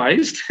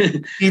surprised.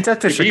 He's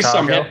up to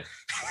Chicago.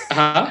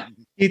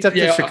 He's up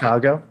to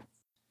Chicago.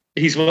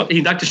 He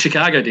inducted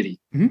Chicago, did he?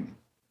 Mm-hmm.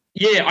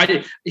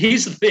 Yeah,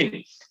 here's the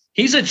thing.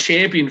 He's a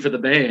champion for the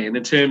band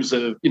in terms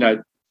of,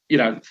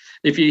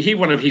 if you hear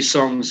one of his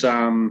songs,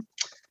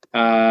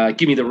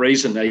 Give Me the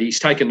Reason, he's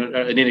taken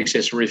an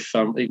INXS riff,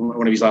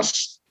 one of his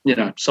last,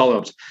 solo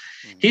albums.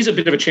 He's a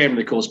bit of a champion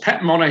of the cause.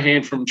 Pat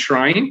Monahan from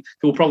Train,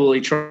 who will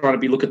probably try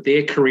to look at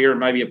their career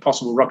and maybe a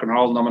possible rock and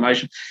roll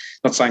nomination.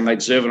 Not saying they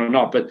deserve it or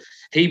not, but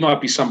he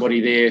might be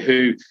somebody there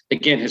who,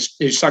 again,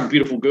 who's sung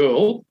Beautiful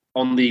Girl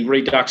on the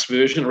Redux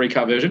version,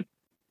 recut version.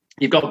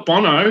 You've got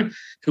Bono,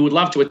 who would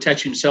love to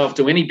attach himself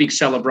to any big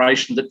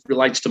celebration that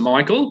relates to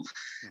Michael,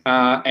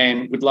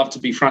 and would love to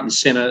be front and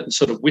centre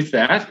sort of with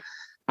that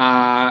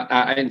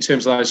in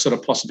terms of those sort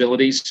of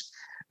possibilities.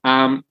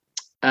 Mark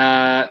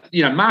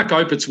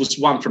Opitz was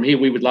one from here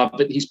we would love,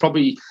 but he's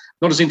probably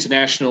not as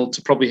international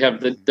to probably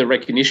have the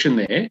recognition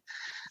there.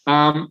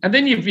 And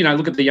then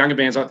look at the younger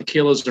bands like the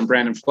Killers and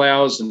Brandon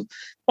Flowers, and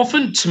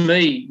often to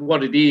me,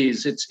 what it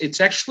is,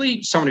 it's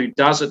actually someone who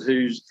does it.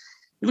 Who's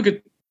you look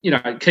at,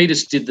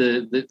 Ketis did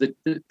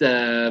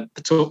the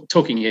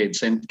Talking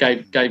Heads and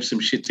gave some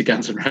shit to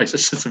Guns N'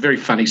 Roses. It's a very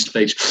funny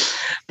speech,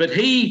 but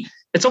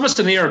it's almost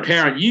an heir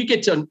apparent. You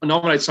get to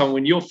nominate someone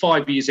when you're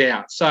 5 years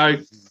out, so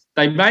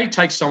they may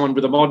take someone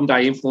with a modern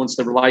day influence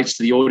that relates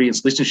to the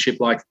audience listenership,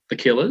 like the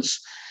Killers.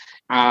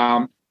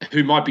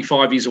 Who might be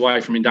 5 years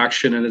away from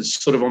induction, and it's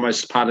sort of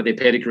almost part of their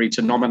pedigree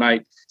to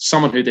nominate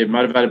someone who they're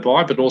motivated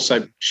by, but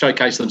also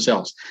showcase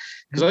themselves.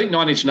 Because I think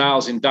Nine Inch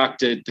Nails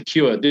inducted The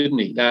Cure, didn't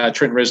he?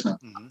 Trent Reznor.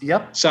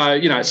 Yep. So,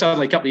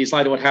 suddenly a couple of years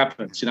later, what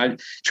happens?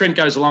 Trent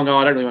goes along,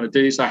 I don't really want to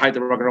do this. I hate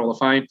the Rock and Roll of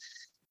Fame.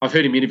 I've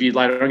heard him interviewed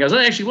later and goes,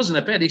 actually, it wasn't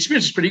that bad. The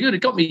experience was pretty good.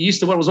 It got me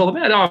used to what it was all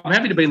about. Oh, I'm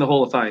happy to be in the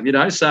Hall of Fame,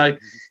 So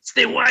it's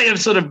their way of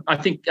sort of, I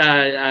think,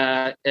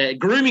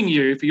 grooming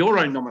you for your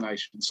own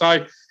nomination.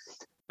 So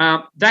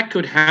that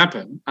could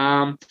happen.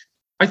 I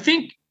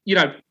think,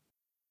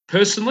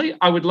 personally,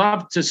 I would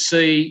love to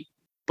see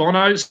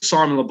Bono,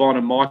 Simon Le Bon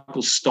and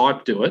Michael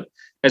Stipe do it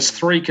as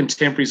three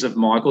contemporaries of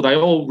Michael. They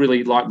all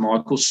really like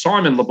Michael.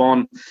 Simon Le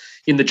Bon,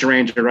 in the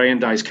Duran Duran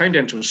days, came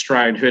down to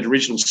Australia and heard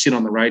Original Sin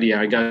on the radio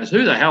and goes,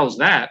 who the hell's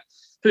that?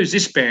 Who's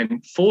this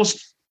band?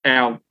 Forced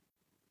our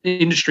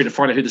industry to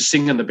find out who the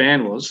singer in the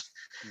band was.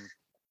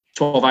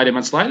 12, 18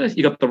 months later,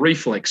 you've got The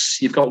Reflex,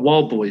 you've got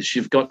Wild Boys,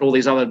 you've got all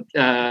these other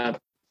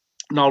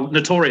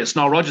notorious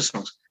Nile Rodgers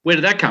songs. Where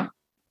did that come?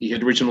 He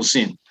had Original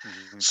Sin.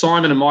 Mm-hmm.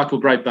 Simon and Michael,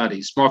 great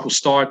buddies. Michael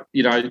Stipe,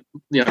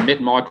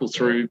 met Michael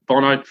through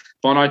Bono.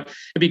 It'd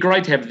be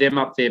great to have them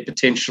up there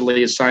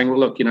potentially as saying, well,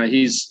 look,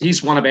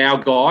 he's one of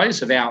our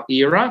guys of our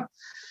era.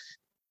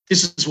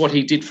 This is what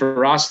he did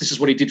for us. This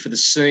is what he did for the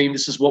scene.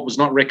 This is what was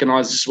not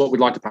recognised. This is what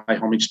we'd like to pay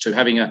homage to,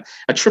 having a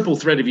triple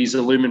threat of his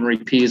luminary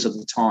peers at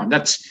the time.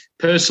 That's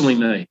personally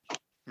me.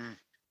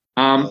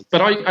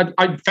 But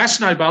I'm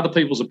fascinated by other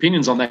people's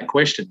opinions on that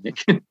question,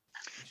 Nick.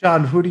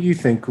 John, who do you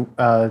think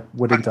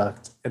would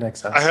induct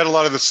INXS? I had a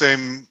lot of the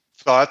same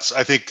thoughts.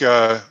 I think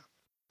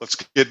let's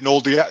get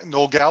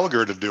Noel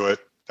Gallagher to do it.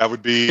 That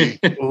would be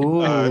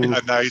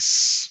a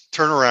nice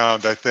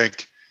turnaround, I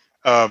think.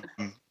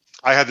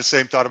 I had the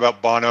same thought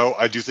about Bono.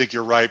 I do think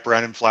you're right,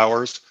 Brandon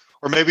Flowers.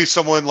 Or maybe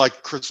someone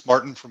like Chris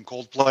Martin from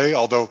Coldplay,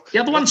 although... The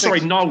other one,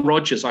 Nile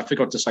Rodgers, I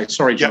forgot to say.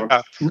 Sorry, John.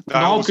 Yeah,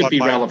 Nile could be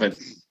relevant.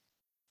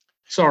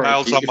 Sorry.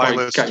 Nile's on my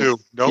list too.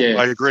 No, yeah.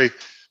 I agree.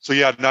 So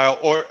yeah,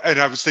 Nile, and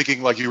I was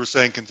thinking, like you were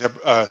saying,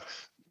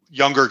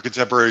 younger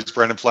contemporaries,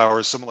 Brandon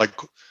Flowers, someone like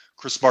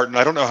Chris Martin.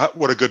 I don't know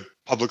what a good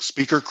public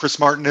speaker Chris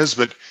Martin is,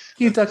 but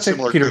he inducted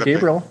Peter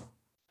Gabriel.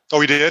 Oh,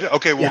 he did?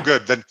 Okay, well,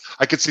 good. Then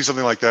I could see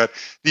something like that.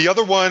 The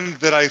other one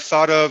that I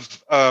thought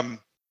of, I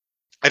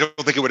don't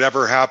think it would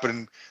ever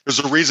happen. There's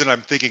a reason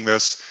I'm thinking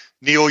this.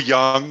 Neil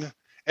Young,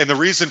 and the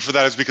reason for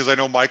that is because I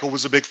know Michael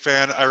was a big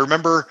fan. I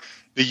remember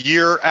the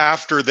year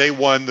after they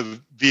won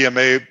the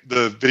VMA,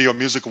 the Video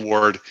Music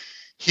Award,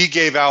 he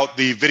gave out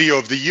the Video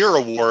of the Year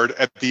award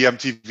at the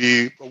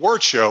MTV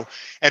award show,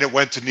 and it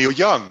went to Neil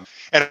Young.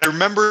 And I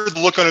remember the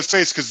look on his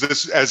face, because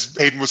this, as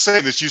Hayden was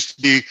saying, this used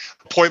to be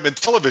appointment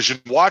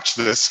television. Watch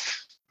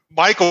this.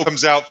 Michael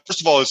comes out. First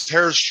of all, his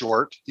hair is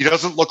short. He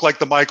doesn't look like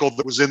the Michael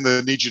that was in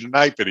the Need You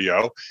Tonight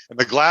video, and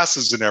the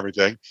glasses and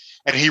everything.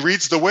 And he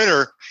reads the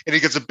winner, and he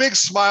gets a big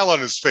smile on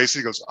his face.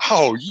 And he goes,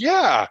 "Oh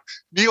yeah,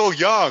 Neil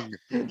Young,"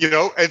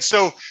 And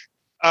so,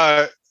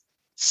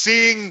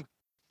 seeing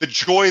the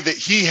joy that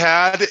he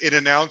had in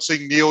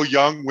announcing Neil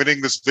Young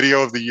winning this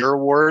Video of the Year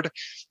award,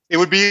 it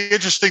would be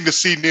interesting to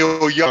see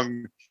Neil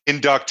Young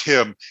induct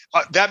him.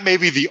 That may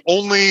be the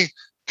only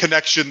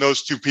connection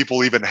those two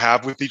people even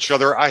have with each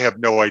other. I have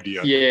no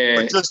idea. Yeah.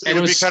 But it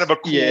would be kind of a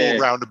cool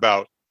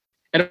roundabout.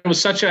 And it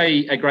was such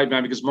a great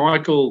moment because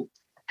Michael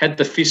had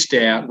the fist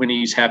out when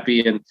he's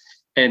happy, and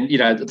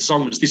the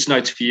song was This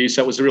Note's For You,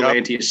 so it was a real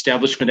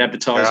anti-establishment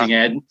advertising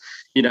ad.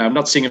 I'm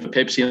not singing for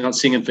Pepsi, I'm not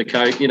singing for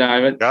Coke,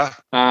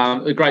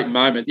 a great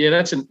moment. Yeah,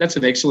 that's an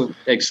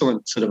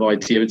excellent sort of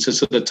idea. It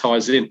sort of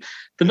ties in.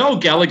 The Noel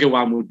Gallagher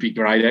one would be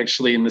great,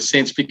 actually, in the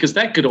sense, because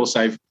that could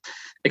also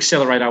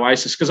accelerate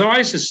Oasis, because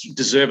Oasis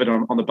deserve it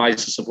on the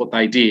basis of what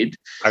they did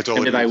and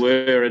who they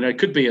were, and it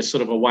could be a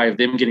sort of a way of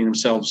them getting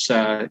themselves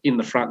in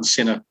the front and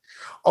centre.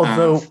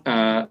 Although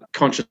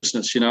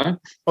consciousness,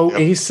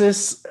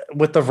 Oasis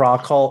with the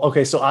Rock Hall.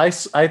 Okay, so I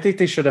think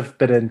they should have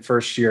been in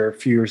first year a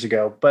few years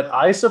ago, but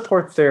I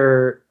support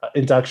their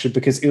induction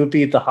because it would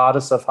be the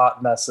hottest of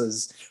hot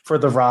messes for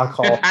the Rock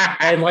Hall.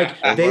 And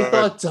they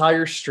thought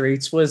Dire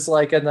Straits was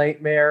like a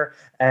nightmare,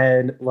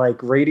 and like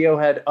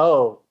Radiohead.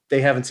 Oh,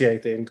 they haven't seen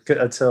anything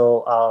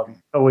until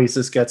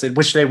Oasis gets it,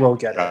 which they will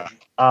get it.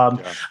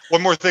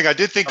 One more thing, I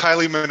did think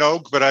Kylie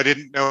Minogue, but I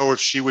didn't know if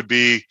she would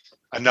be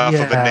enough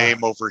of a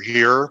name over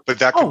here, but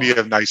that could be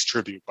a nice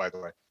tribute, by the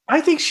way. I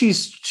think she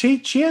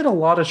had a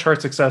lot of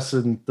chart success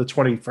in the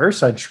 21st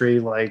century.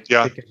 Like,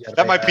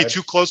 that might be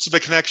too close of a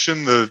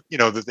connection.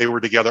 That they were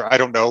together. I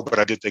don't know, but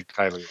I did think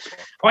highly as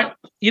well.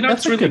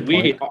 It's really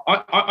weird.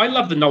 I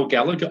love the Noel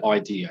Gallagher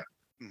idea.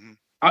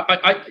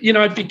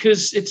 Mm-hmm.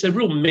 Because it's a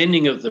real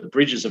mending of the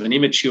bridges of an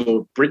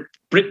immature Brit,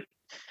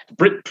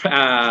 brat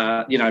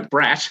pack,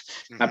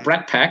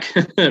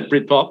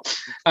 Britpop,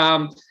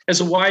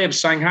 as a way of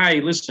saying, hey,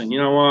 listen, you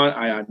know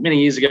what?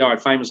 Many years ago, I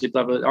famously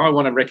loved it. I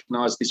want to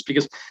recognise this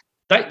because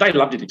they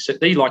loved it.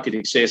 They liked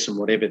INXS and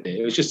whatever. There,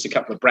 it was just a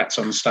couple of brats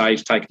on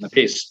stage taking the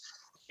piss.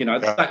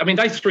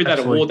 They threw that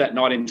award that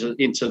night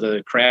into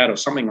the crowd or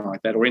something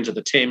like that, or into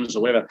the Thames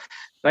or whatever.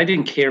 They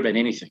didn't care about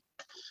anything.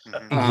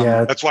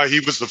 That's why he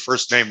was the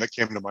first name that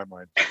came to my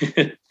mind.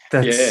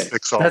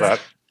 Fix all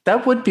that.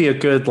 That would be a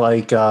good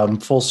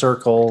full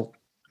circle,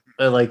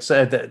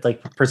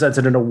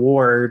 presented an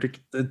award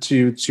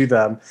to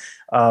them,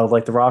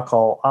 like the Rock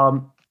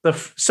Hall.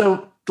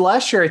 So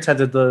last year I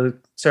attended the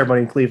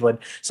ceremony in Cleveland.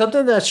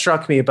 Something that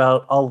struck me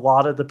about a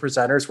lot of the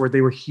presenters were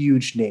they were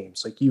huge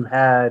names. Like you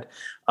had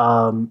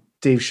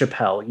Dave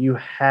Chappelle, you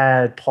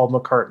had Paul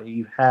McCartney,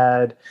 you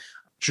had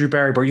Drew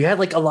Barrymore, you had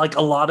a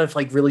lot of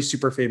really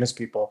super famous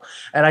people.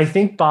 And I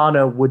think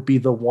Bono would be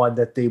the one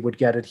that they would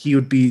get it. He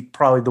would be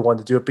probably the one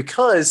to do it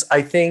because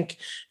I think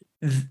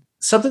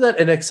something that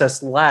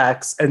INXS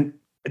lacks, and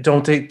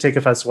don't take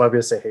offense to what I'm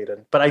going to say,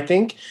 Hayden, but I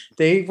think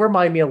they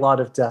remind me a lot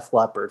of Def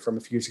Leppard from a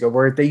few years ago,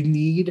 where they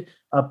need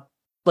a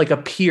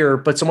peer,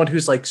 but someone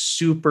who's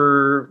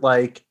super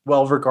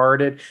well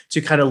regarded to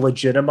kind of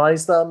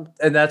legitimize them.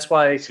 And that's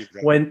why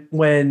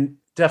when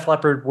Def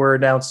Leppard were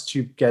announced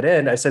to get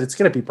in, I said it's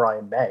going to be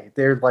Brian May.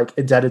 They're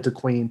indebted to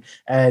Queen,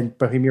 and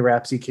Bohemian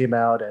Rhapsody came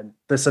out and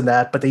this and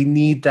that, but they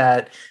need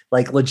that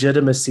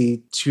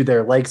legitimacy to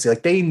their legacy.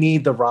 They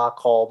need the Rock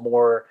Hall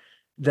more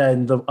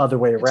than the other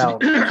way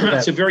around.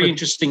 That's a very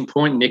interesting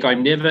point, Nick. I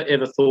never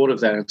ever thought of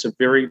that. It's a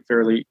very,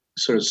 very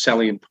sort of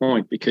salient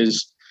point,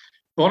 because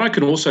Bono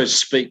can also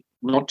speak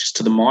not just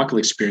to the Michael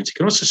experience, he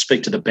can also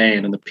speak to the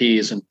band and the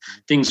peers and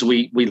things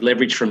we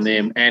leverage from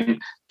them,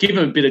 and give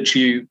them a bit of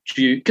due,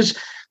 because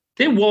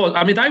they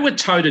were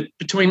touted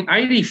between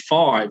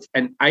 85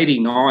 and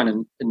 89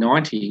 and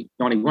 90,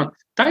 91.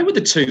 They were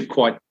the two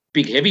quite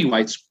big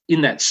heavyweights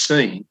in that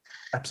scene.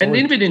 Absolutely.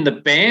 And even in the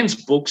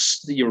band's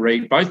books that you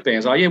read, both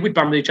bands, we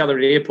bumped each other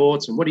at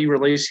airports, and what are you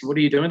releasing? What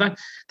are you doing?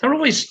 They're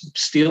always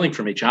stealing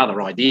from each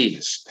other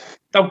ideas.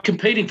 They were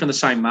competing for the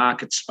same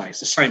market space,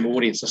 the same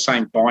audience, the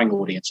same buying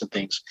audience and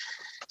things.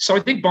 So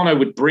I think Bono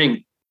would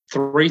bring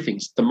three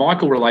things: the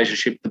Michael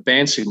relationship, the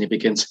band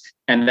significance,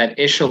 and that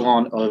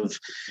echelon of,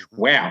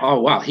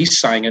 wow, he's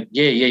saying it,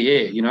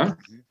 yeah.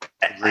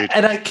 Agreed.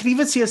 And I can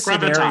even see a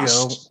scenario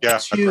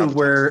too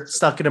where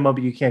stuck in a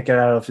moment you can't get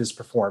out of his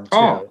perform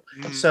too.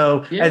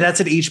 And that's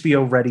an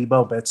HBO ready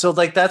moment. So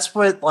that's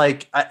what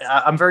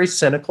I'm very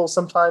cynical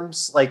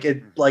sometimes,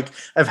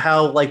 of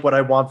how what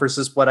I want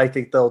versus what I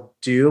think they'll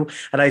do.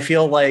 And I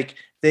feel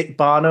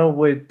Bono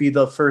would be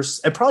the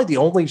first and probably the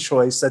only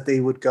choice that they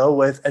would go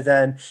with, and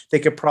then they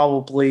could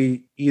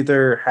probably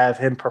either have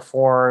him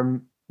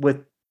perform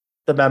with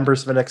the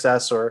members of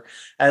INXS, or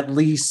at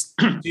least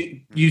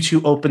you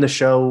two open the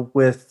show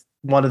with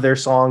one of their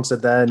songs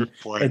and then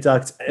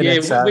induct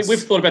INXS.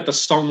 We've thought about the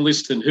song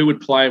list and who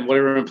would play and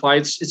whatever and play.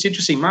 It's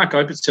interesting. Mark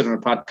Open said on a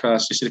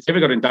podcast, he said if they ever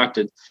got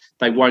inducted,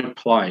 they won't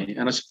play.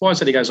 And I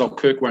surprised that he goes,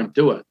 Kirk won't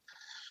do it.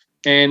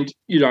 And,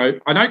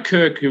 I know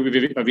Kirk, who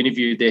I've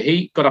interviewed there,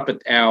 he got up at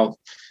our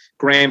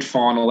grand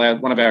final,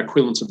 one of our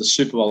equivalents of the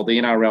Super Bowl, the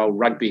NRL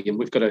rugby, and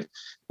we've got a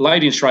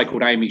lady in Australia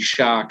called Amy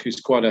Shark,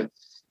 who's quite a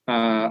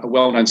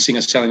well-known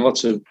singer selling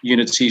lots of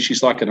units here.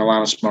 She's like an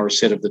Alanis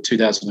Morissette of the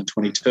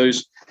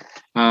 2022s,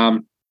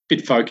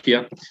 bit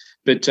folkier.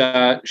 But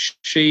her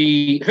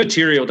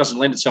material doesn't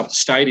lend itself to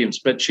stadiums,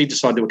 but she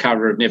decided to do a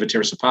cover of Never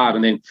Tear Us Apart,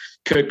 and then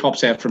Kirk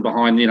pops out from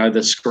behind,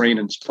 the screen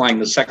and is playing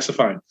the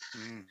saxophone.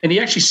 And he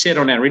actually said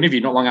on our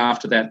interview, not long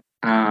after that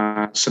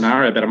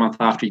scenario, about a month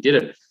after he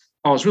did it,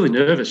 I was really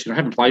nervous. I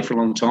haven't played for a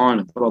long time,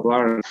 and blah,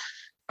 blah, blah.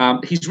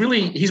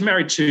 He's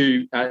married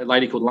to a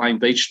lady called Lane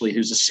Beachley,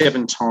 who's a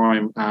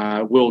 7-time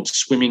world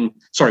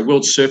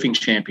surfing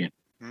champion.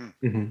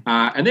 Mm-hmm.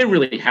 And they're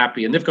really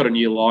happy, and they've got a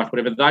new life,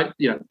 whatever.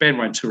 The band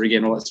won't tour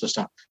again, all that sort of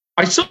stuff.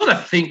 I sort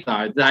of think,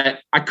 though,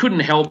 that I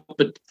couldn't help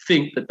but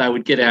think that they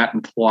would get out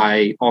and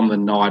play on the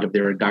night of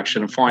their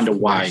induction and find a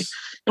way.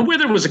 And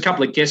whether it was a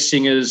couple of guest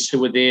singers who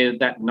were there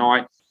that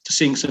night to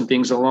sing some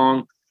things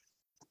along,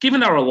 given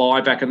they were a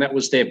live act and that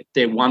was their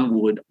one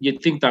wood,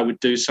 you'd think they would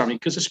do something,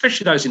 because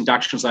especially those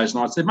inductions those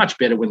nights, they're much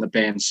better when the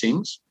band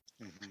sings.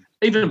 Mm-hmm.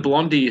 Even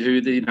Blondie, who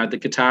the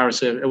guitarist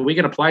said, "Are we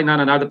going to play?" No,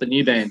 but the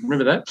new band.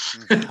 Remember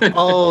that?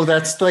 Oh,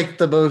 that's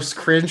the most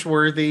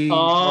cringeworthy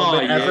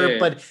moment ever.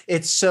 But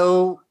it's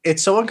so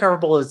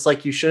uncomfortable. It's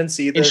you shouldn't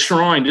see this.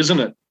 Enshrined, isn't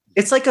it?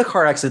 It's like a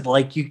car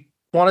accident. You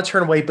want to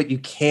turn away, but you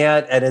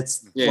can't, and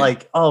it's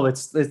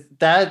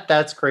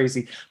that's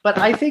crazy. But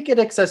I think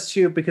INXS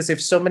too, because they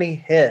have so many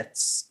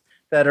hits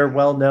that are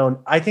well known.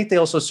 I think they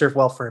also serve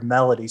well for a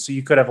melody. So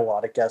you could have a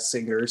lot of guest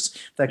singers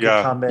that could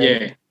come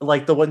in,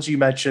 like the ones you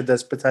mentioned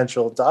as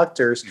potential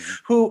doctors,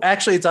 who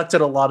actually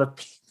inducted a lot of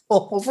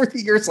people over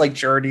the years, like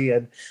Journey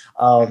and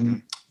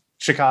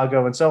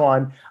Chicago and so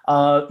on.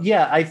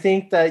 I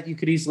think that you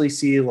could easily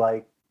see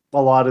like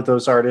a lot of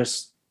those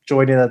artists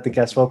join in at the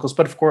guest vocals,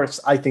 but of course,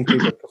 I think they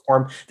would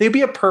perform. They'd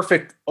be a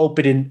perfect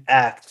opening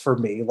act for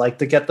me, like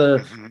to get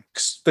the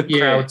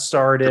crowd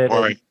started.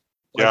 And,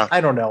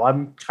 I don't know.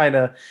 I'm kind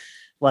of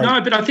like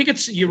no, but I think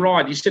you're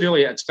right. You said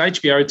earlier, it's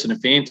HBO, it's an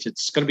event.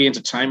 It's got to be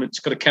entertainment. It's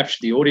got to capture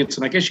the audience,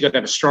 and I guess you got to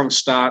have a strong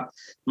start,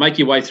 make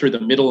your way through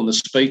the middle and the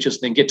speeches,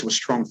 then get to a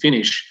strong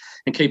finish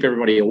and keep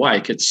everybody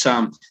awake. It's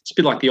a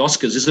bit like the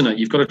Oscars, isn't it?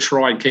 You've got to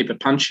try and keep it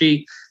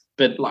punchy,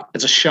 but like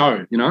it's a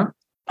show, you know.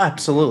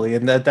 Absolutely,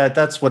 and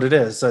that's what it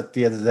is. At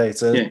the end of the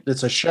day,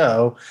 it's a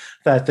show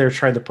that they're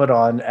trying to put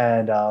on,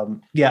 and I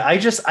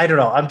don't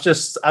know. I'm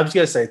just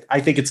gonna say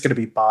I think it's gonna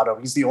be Bono.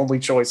 He's the only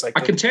choice. I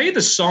can tell you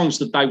the songs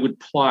that they would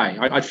play.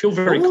 I feel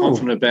very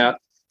confident about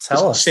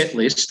the set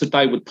list that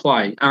they would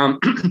play,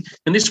 and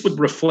this would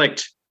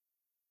reflect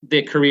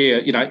their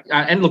career, you know.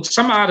 And look,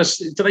 some artists,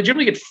 do they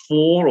generally get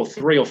 4 or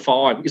 3 or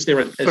 5? Is there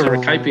a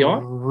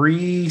KPI?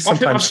 3,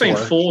 sometimes I've seen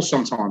 4. 4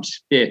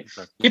 sometimes. Yeah.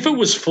 Okay. If it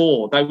was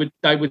 4, they would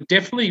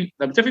definitely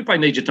play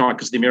Need You Tonight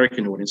because of the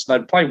American audience.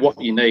 They'd play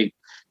What You Need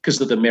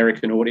because of the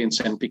American audience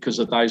and because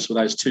of those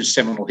 2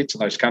 seminal hits of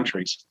those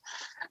countries.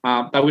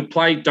 They would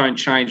play Don't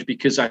Change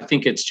because I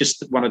think it's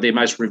just one of their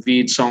most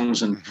revered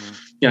songs, and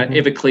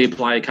Everclear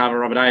play a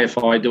cover of it,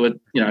 AFI do it,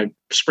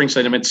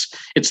 Springsteen.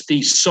 It's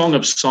the song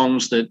of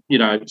songs that,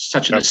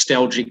 such a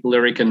nostalgic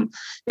lyric, and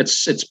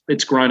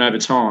it's grown over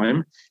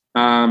time.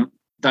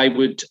 They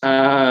would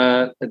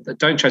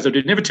Don't Change. They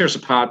would Never Tear Us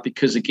Apart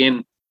because,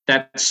 again,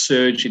 that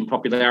surge in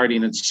popularity,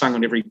 and it's sung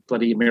on every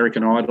bloody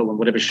American Idol and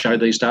whatever show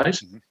these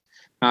days.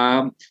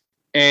 And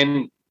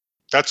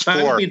that's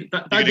 4. You're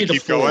going to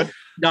keep going?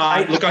 No,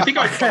 I think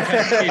I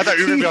thought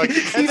you were going to be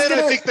like, and then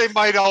I think they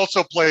might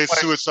also play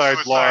Suicide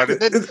Blonde. And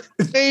then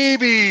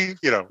maybe,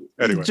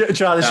 anyway.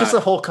 John, it's just a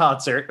whole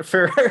concert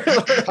for.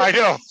 I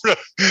know.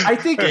 I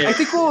think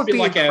what would be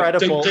like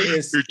incredible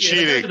is you're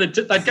cheating.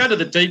 They'd go to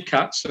the deep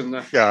cuts and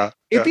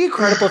it'd be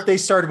incredible if they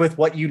started with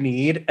What You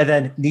Need and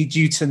then Need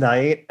You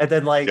Tonight and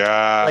then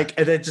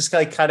and then just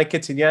kind of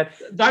continue it.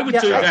 They would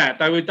do that.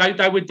 They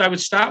would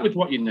start with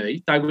What You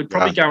Need. They would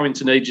probably go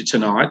into Need You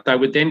Tonight. They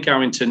would then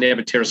go into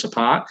Never Tear Us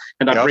Apart,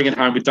 and they'd bring it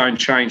home with Don't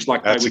Change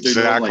like That's they would do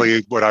exactly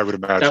normally. What I would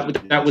imagine.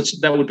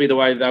 That would be the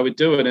way they would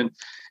do it.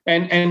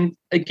 And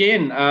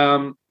again,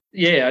 I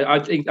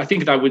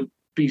think they would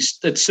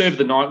it'd serve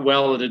the night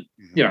well.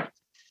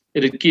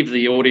 It'd give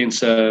the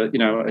audience a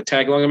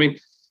tagline. I mean,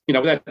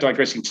 without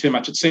digressing too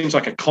much, it seems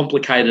like a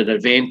complicated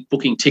event,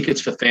 booking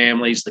tickets for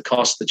families, the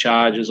cost, the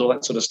charges, all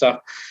that sort of stuff.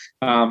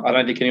 I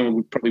don't think anyone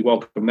would probably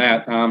welcome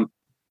that.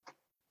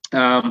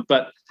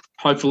 But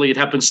hopefully it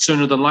happens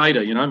sooner than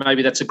later.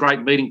 Maybe that's a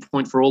great meeting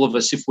point for all of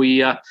us if we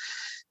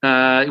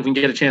can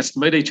get a chance to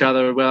meet each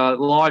other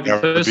live in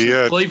person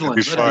in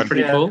Cleveland. That'd be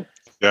pretty cool.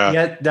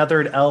 Yeah, now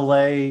they're in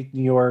LA,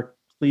 New York,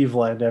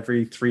 Cleveland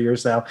every 3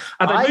 years now.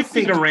 Are they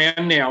moving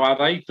around now? Are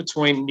they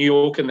between New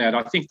York and that?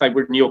 I think they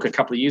were in New York a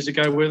couple of years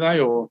ago, were they?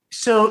 Or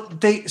so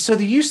they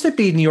used to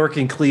be New York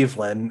and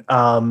Cleveland,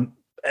 and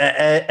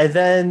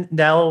then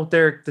now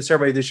the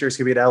ceremony this year is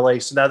going to be in LA.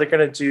 So now they're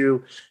going to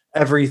do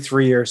every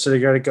 3 years. So they're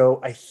going to go,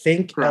 I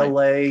think,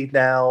 LA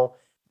now,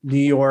 New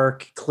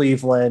York,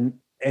 Cleveland,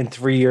 and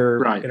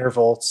 3-year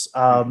intervals.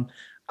 I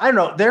don't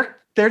know.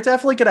 They're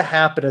definitely going to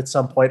happen at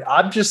some point.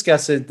 I'm just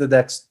guessing the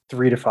next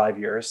 3 to 5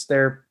 years.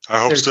 I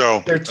hope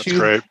so. That's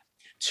great.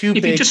 Too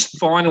if big. You just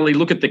finally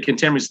look at the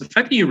contemporaries, the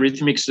fact that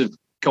Eurythmics have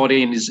got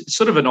in is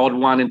sort of an odd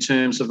one in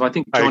terms of, I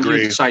think, John, you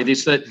would say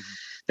this, that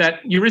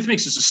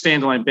Eurythmics as a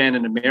standalone band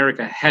in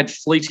America had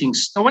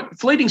Fleeting's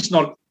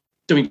not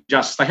doing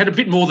justice. They had a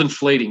bit more than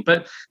Fleeting,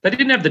 but they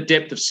didn't have the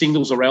depth of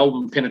singles or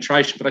album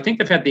penetration. But I think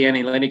they've had the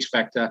Annie Lennox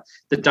factor,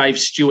 the Dave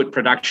Stewart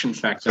production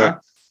factor,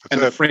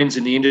 the friends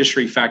in the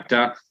industry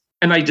factor.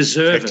 And they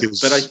deserve it,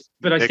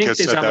 but I think there's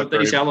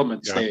these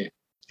elements there.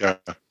 Yeah,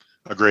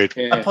 agreed.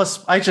 Yeah.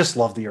 Plus, I just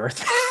love the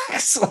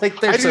Eurythmics.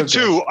 I do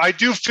too. I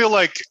do feel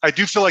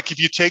like if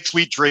you take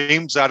Sweet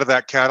Dreams out of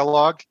that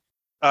catalog,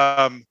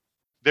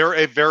 they're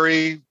a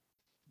very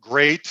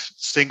great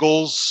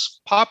singles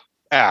pop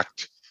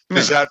act.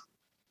 Does that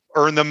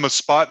earn them a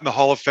spot in the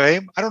Hall of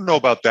Fame? I don't know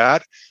about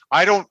that.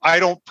 I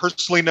don't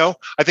personally know.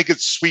 I think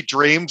it's Sweet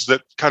Dreams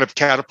that kind of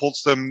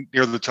catapults them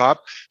near the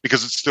top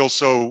because it's still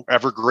so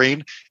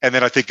evergreen. And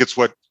then I think it's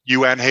what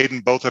you and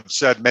Hayden both have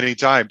said many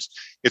times.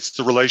 It's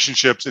the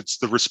relationships. It's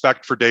the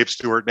respect for Dave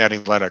Stewart and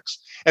Annie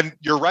Lennox. And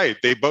you're right.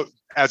 They both,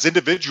 as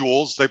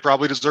individuals, they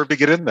probably deserve to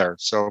get in there.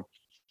 So,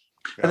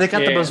 and they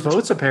got the most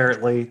votes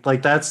apparently.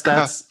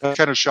 That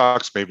kind of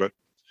shocks me, but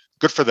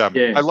good for them.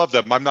 Yeah. I love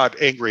them. I'm not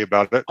angry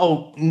about it.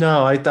 Oh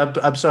no,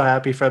 I'm so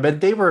happy for them.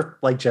 And they were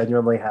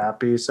genuinely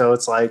happy. So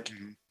it's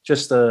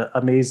just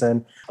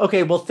amazing.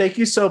 Okay, well, thank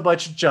you so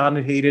much, John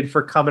and Hayden,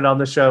 for coming on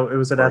the show. It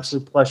was an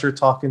absolute pleasure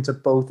talking to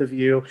both of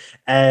you.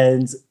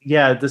 And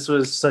yeah, this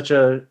was such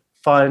a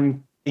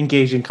fun,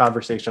 engaging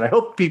conversation. I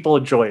hope people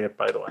enjoy it,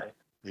 by the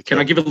way. Can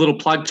I give a little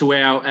plug to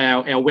our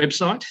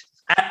website?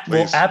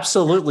 Well,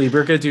 absolutely.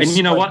 We're going to do. And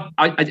you know what?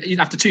 I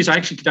after Tuesday, I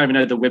actually don't even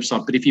know the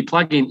website, but if you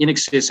plug in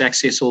INXS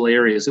Access All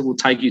Areas, it will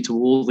take you to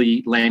all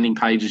the landing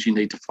pages you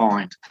need to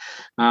find.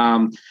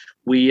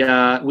 We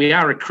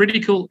are a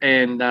critical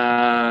and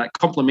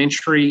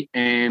complimentary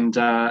and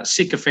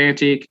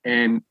sycophantic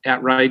and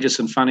outrageous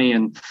and funny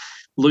and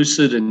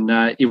lucid and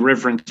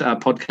irreverent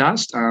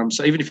podcast.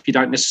 So even if you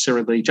don't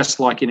necessarily just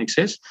like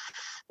INXS,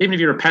 even if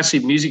you're a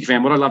passive music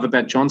fan, what I love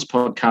about John's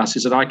podcast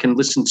is that I can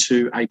listen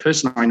to a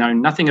person I know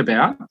nothing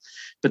about,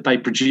 but they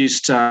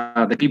produced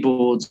the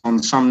keyboards on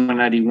some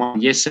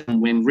 181 Yes,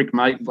 and when Rick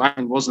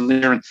Wayne wasn't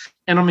there, and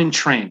I'm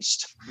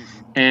entranced.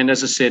 And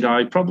as I said,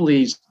 I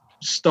probably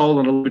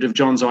stolen a little bit of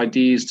John's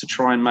ideas to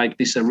try and make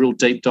this a real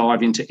deep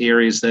dive into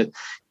areas that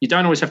you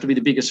don't always have to be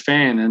the biggest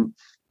fan. And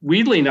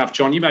weirdly enough,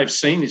 John, you may have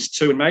seen this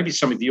too, and maybe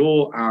some of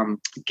your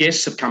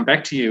guests have come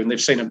back to you and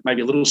they've seen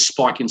maybe a little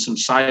spike in some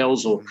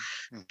sales or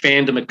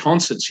fandom at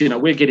concerts. You know,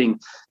 we're getting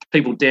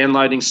people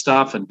downloading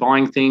stuff and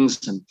buying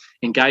things and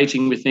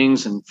engaging with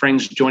things and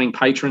friends joining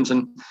patrons.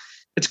 And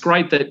it's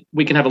great that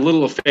we can have a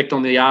little effect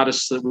on the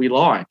artists that we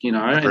like, you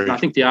know. Agreed. And I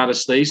think the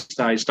artists these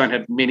days don't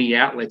have many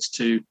outlets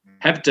to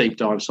have deep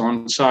dives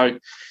on. So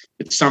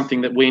it's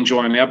something that we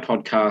enjoy on our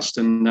podcast.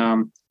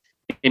 And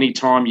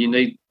anytime you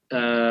need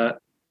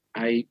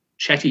a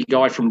chatty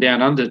guy from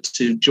down under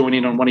to join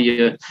in on one of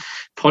your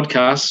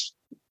podcasts,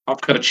 I've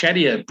got a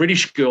chattier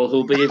British girl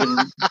who'll be even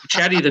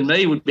chattier than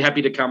me, would be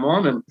happy to come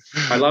on, and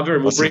I love her,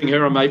 and we'll bring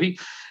her on maybe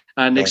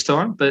next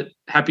time. But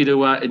happy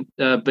to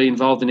be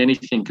involved in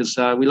anything because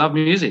we love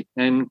music.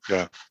 And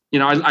you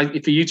know,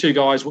 for you two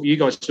guys, what you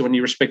guys do on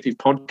your respective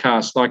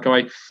podcasts, like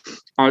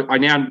I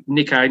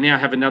now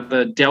have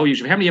another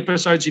deluge. How many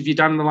episodes have you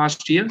done in the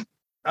last year?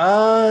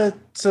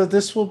 So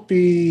this will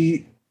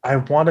be, I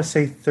want to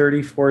say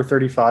 34,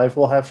 35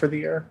 we'll have for the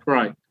year.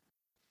 Right.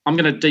 I'm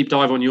going to deep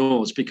dive on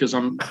yours because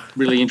I'm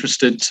really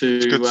interested to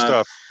good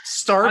stuff.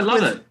 Start I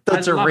love with it.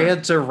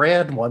 the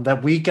Duran one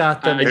that we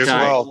got them as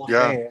well.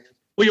 Yeah.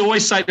 We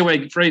always say to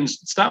our friends,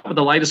 start with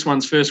the latest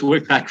ones first,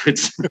 work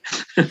backwards.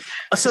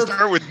 So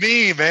start with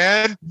me,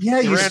 man. Yeah,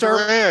 you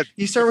start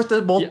with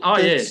the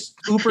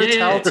uber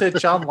talented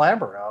John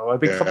Lamoureux. I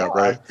mean, come on.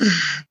 Right.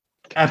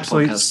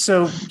 Absolutely.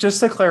 So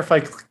just to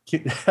clarify,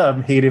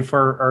 Hayden,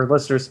 for our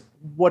listeners,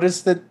 what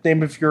is the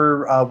name of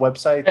your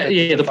website?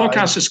 The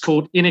podcast is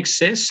called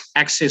INXS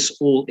Access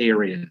All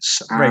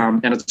Areas.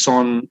 And it's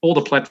on all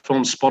the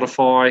platforms,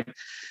 Spotify,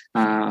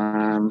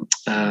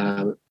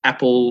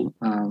 Apple,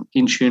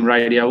 InTune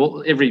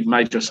Radio, every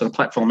major sort of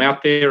platform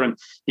out there. And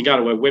you go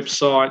to our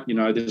website, you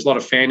know, there's a lot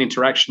of fan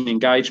interaction,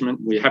 engagement.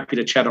 We're happy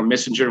to chat on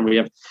Messenger, and we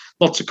have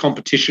lots of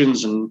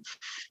competitions, and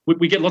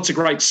we get lots of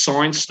great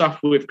science stuff.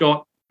 We've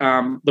got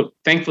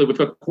thankfully, we've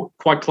got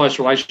quite close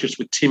relationships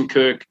with Tim,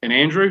 Kirk, and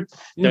Andrew.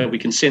 We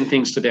can send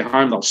things to their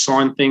home. They'll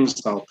sign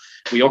things.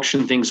 We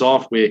auction things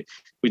off. We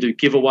do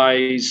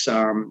giveaways.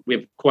 We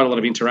have quite a lot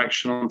of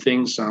interaction on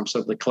things,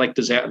 so the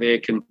collectors out there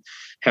can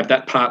have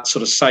that part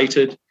sort of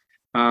sated.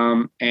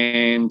 And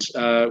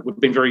we've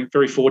been very,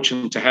 very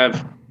fortunate to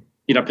have,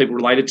 you know, people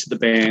related to the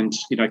band,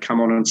 you know, come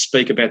on and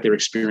speak about their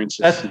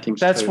experiences and things.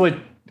 That's what.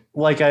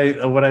 Like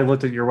when I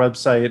looked at your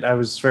website, I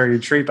was very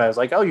intrigued by it. I was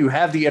like, oh, you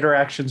have the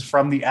interactions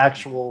from the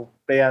actual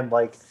band,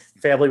 like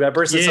family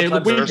members. Yeah,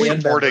 we're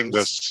supporting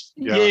this.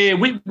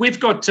 We've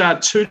got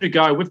two to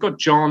go. We've got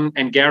John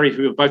and Gary,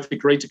 who have both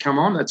agreed to come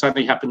on. That's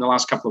only happened the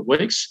last couple of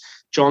weeks.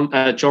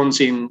 John's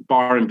in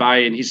Byron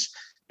Bay, and he's a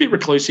bit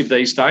reclusive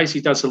these days.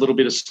 He does a little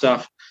bit of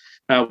stuff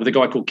with a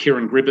guy called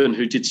Kieran Gribben,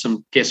 who did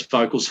some guest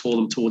vocals for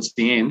them towards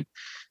the end.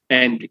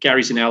 And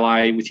Gary's in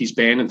LA with his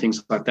band and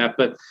things like that.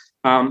 But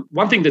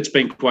one thing that's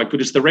been quite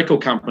good is the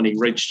record company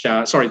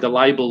the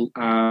label.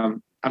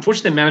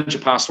 Unfortunately, their manager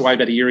passed away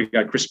about a year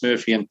ago, Chris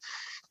Murphy, and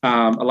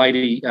a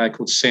lady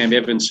called Sam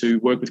Evans, who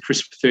worked with Chris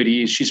for 30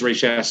 years. She's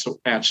reached out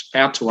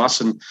to us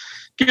and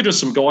given us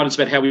some guidance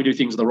about how we do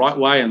things the right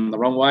way and the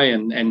wrong way,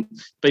 and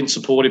been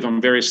supportive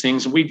on various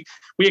things. And we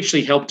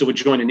actually helped do a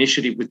joint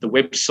initiative with the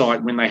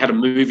website when they had a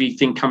movie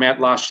thing come out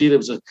last year. There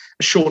was a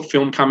short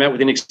film come out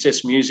with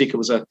INXS Music. It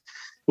was a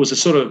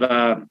sort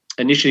of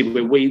initiative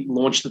where we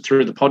launched it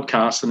through the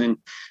podcast, and then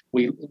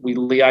we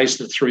liaised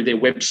it through their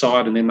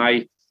website, and then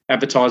they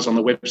advertised on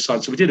the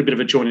website. So we did a bit of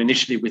a joint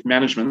initiative with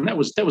management, and that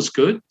was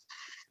good.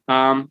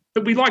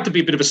 But we like to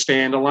be a bit of a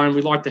standalone.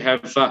 We like to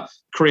have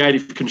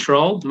creative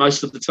control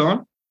most of the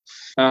time,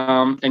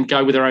 and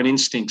go with our own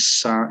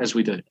instincts as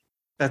we do.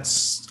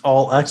 That's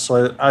all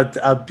excellent.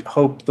 I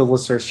hope the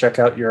listeners check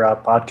out your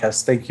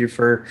podcast. Thank you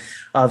for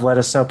letting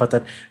us know about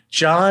that.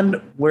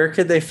 John, where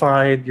could they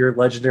find your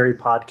legendary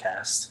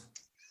podcast?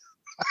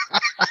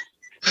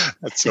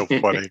 That's so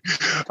funny.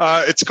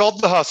 It's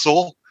called The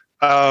Hustle.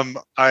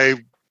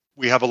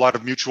 We have a lot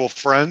of mutual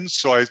friends,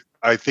 so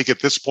I think at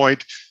this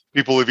point,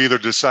 people have either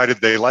decided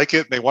they like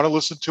it and they want to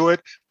listen to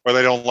it, or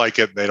they don't like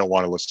it and they don't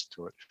want to listen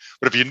to it.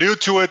 But if you're new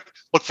to it,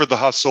 look for The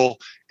Hustle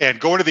and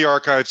go into the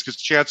archives because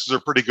chances are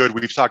pretty good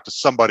we've talked to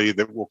somebody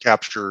that will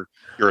capture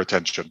your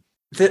attention.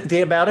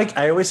 The amount of,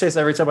 I always say this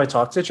every time I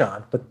talk to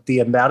John, but the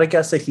amount of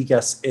guests that he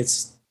gets,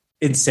 it's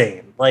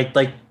insane. Like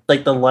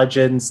the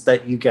legends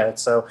that you get.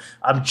 So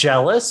I'm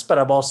jealous, but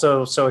I'm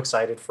also so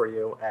excited for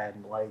you.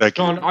 And like,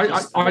 John,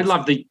 I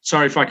love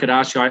sorry if I could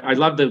ask you, I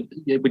love when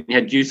you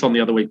had Youth on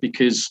the other week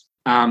because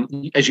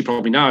as you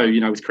probably know,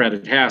 with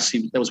Crowded House,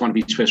 that was one of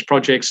his first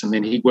projects, and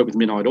then he worked with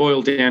Midnight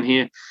Oil down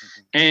here,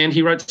 and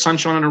he wrote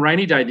Sunshine on a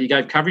Rainy Day that he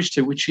gave coverage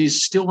to, which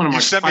is still one of my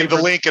You sent me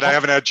the link, and I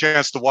haven't had a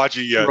chance to watch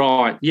it yet.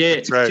 Right,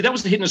 yeah. Right. See, that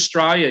was a hit in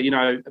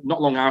Australia,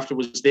 not long after it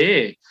was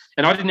there,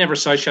 and I didn't ever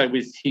associate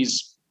with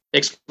his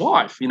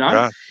ex-wife, and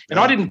I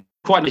didn't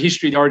quite know the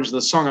history, the origins of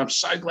the song. I'm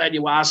so glad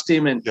you asked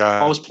him, and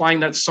I was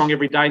playing that song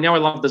every day. Now I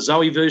love the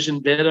Zoe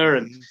version better,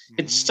 and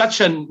it's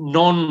such a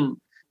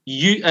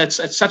it's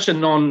such a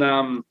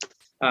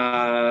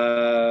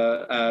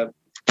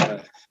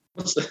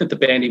what's the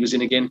band he was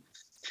in again?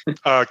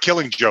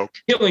 Killing Joke.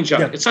 Killing Joke.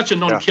 Yeah. It's such a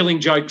non-killing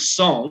joke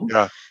song.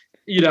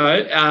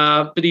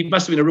 Yeah. But he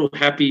must have been a real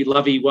happy,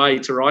 lovey way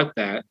to write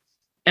that.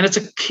 And it's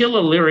a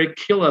killer lyric,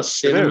 killer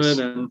sentiment.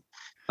 And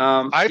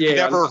I've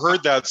never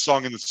heard that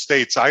song in the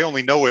States. I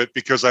only know it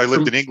because I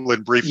lived in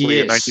England briefly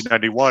in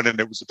 1991, and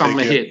it was a big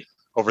hit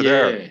over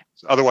there.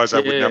 Otherwise,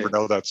 I would never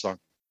know that song.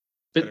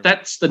 But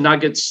that's the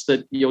nuggets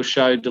that your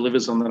show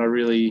delivers on that I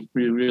really,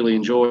 really, really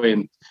enjoy.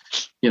 And,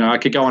 I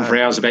could go on for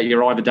hours about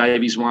your Ivor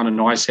Davies one and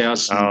Ice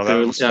House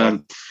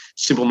and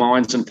Simple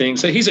Minds and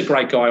things. So he's a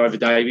great guy, Ivor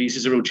Davies.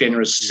 He's a real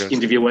generous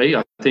interviewee,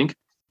 I think.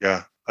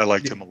 Yeah, I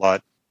liked him a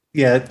lot.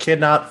 Yeah,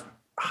 cannot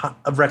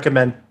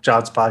recommend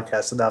John's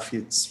podcast enough.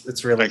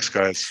 It's really, thanks,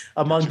 guys,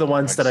 among the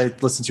ones that I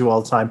listen to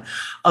all the time.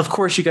 Of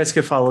course, you guys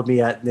can follow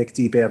me at Nick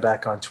D.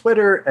 Bamback on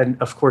Twitter,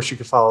 and of course, you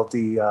can follow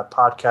the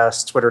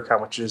podcast Twitter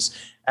account, which is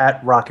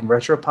at Rock and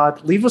Retro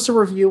Pod. Leave us a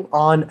review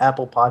on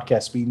Apple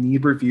Podcasts. We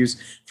need reviews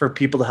for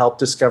people to help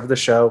discover the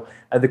show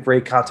and the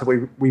great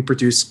content we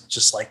produce,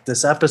 just like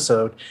this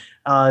episode.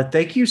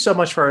 Thank you so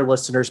much for our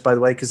listeners, by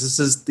the way, because this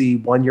is the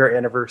 1-year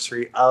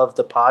anniversary of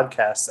the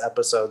podcast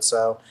episode.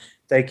 So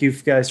thank you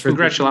guys for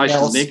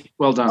congratulations, Nick.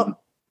 Well done.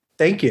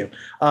 Thank you.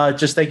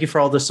 Just thank you for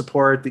all the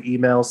support, the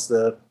emails,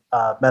 the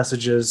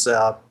messages.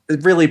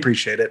 Really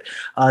appreciate it.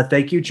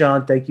 Thank you,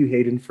 John. Thank you,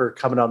 Hayden, for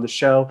coming on the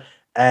show.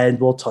 And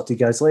we'll talk to you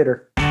guys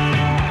later.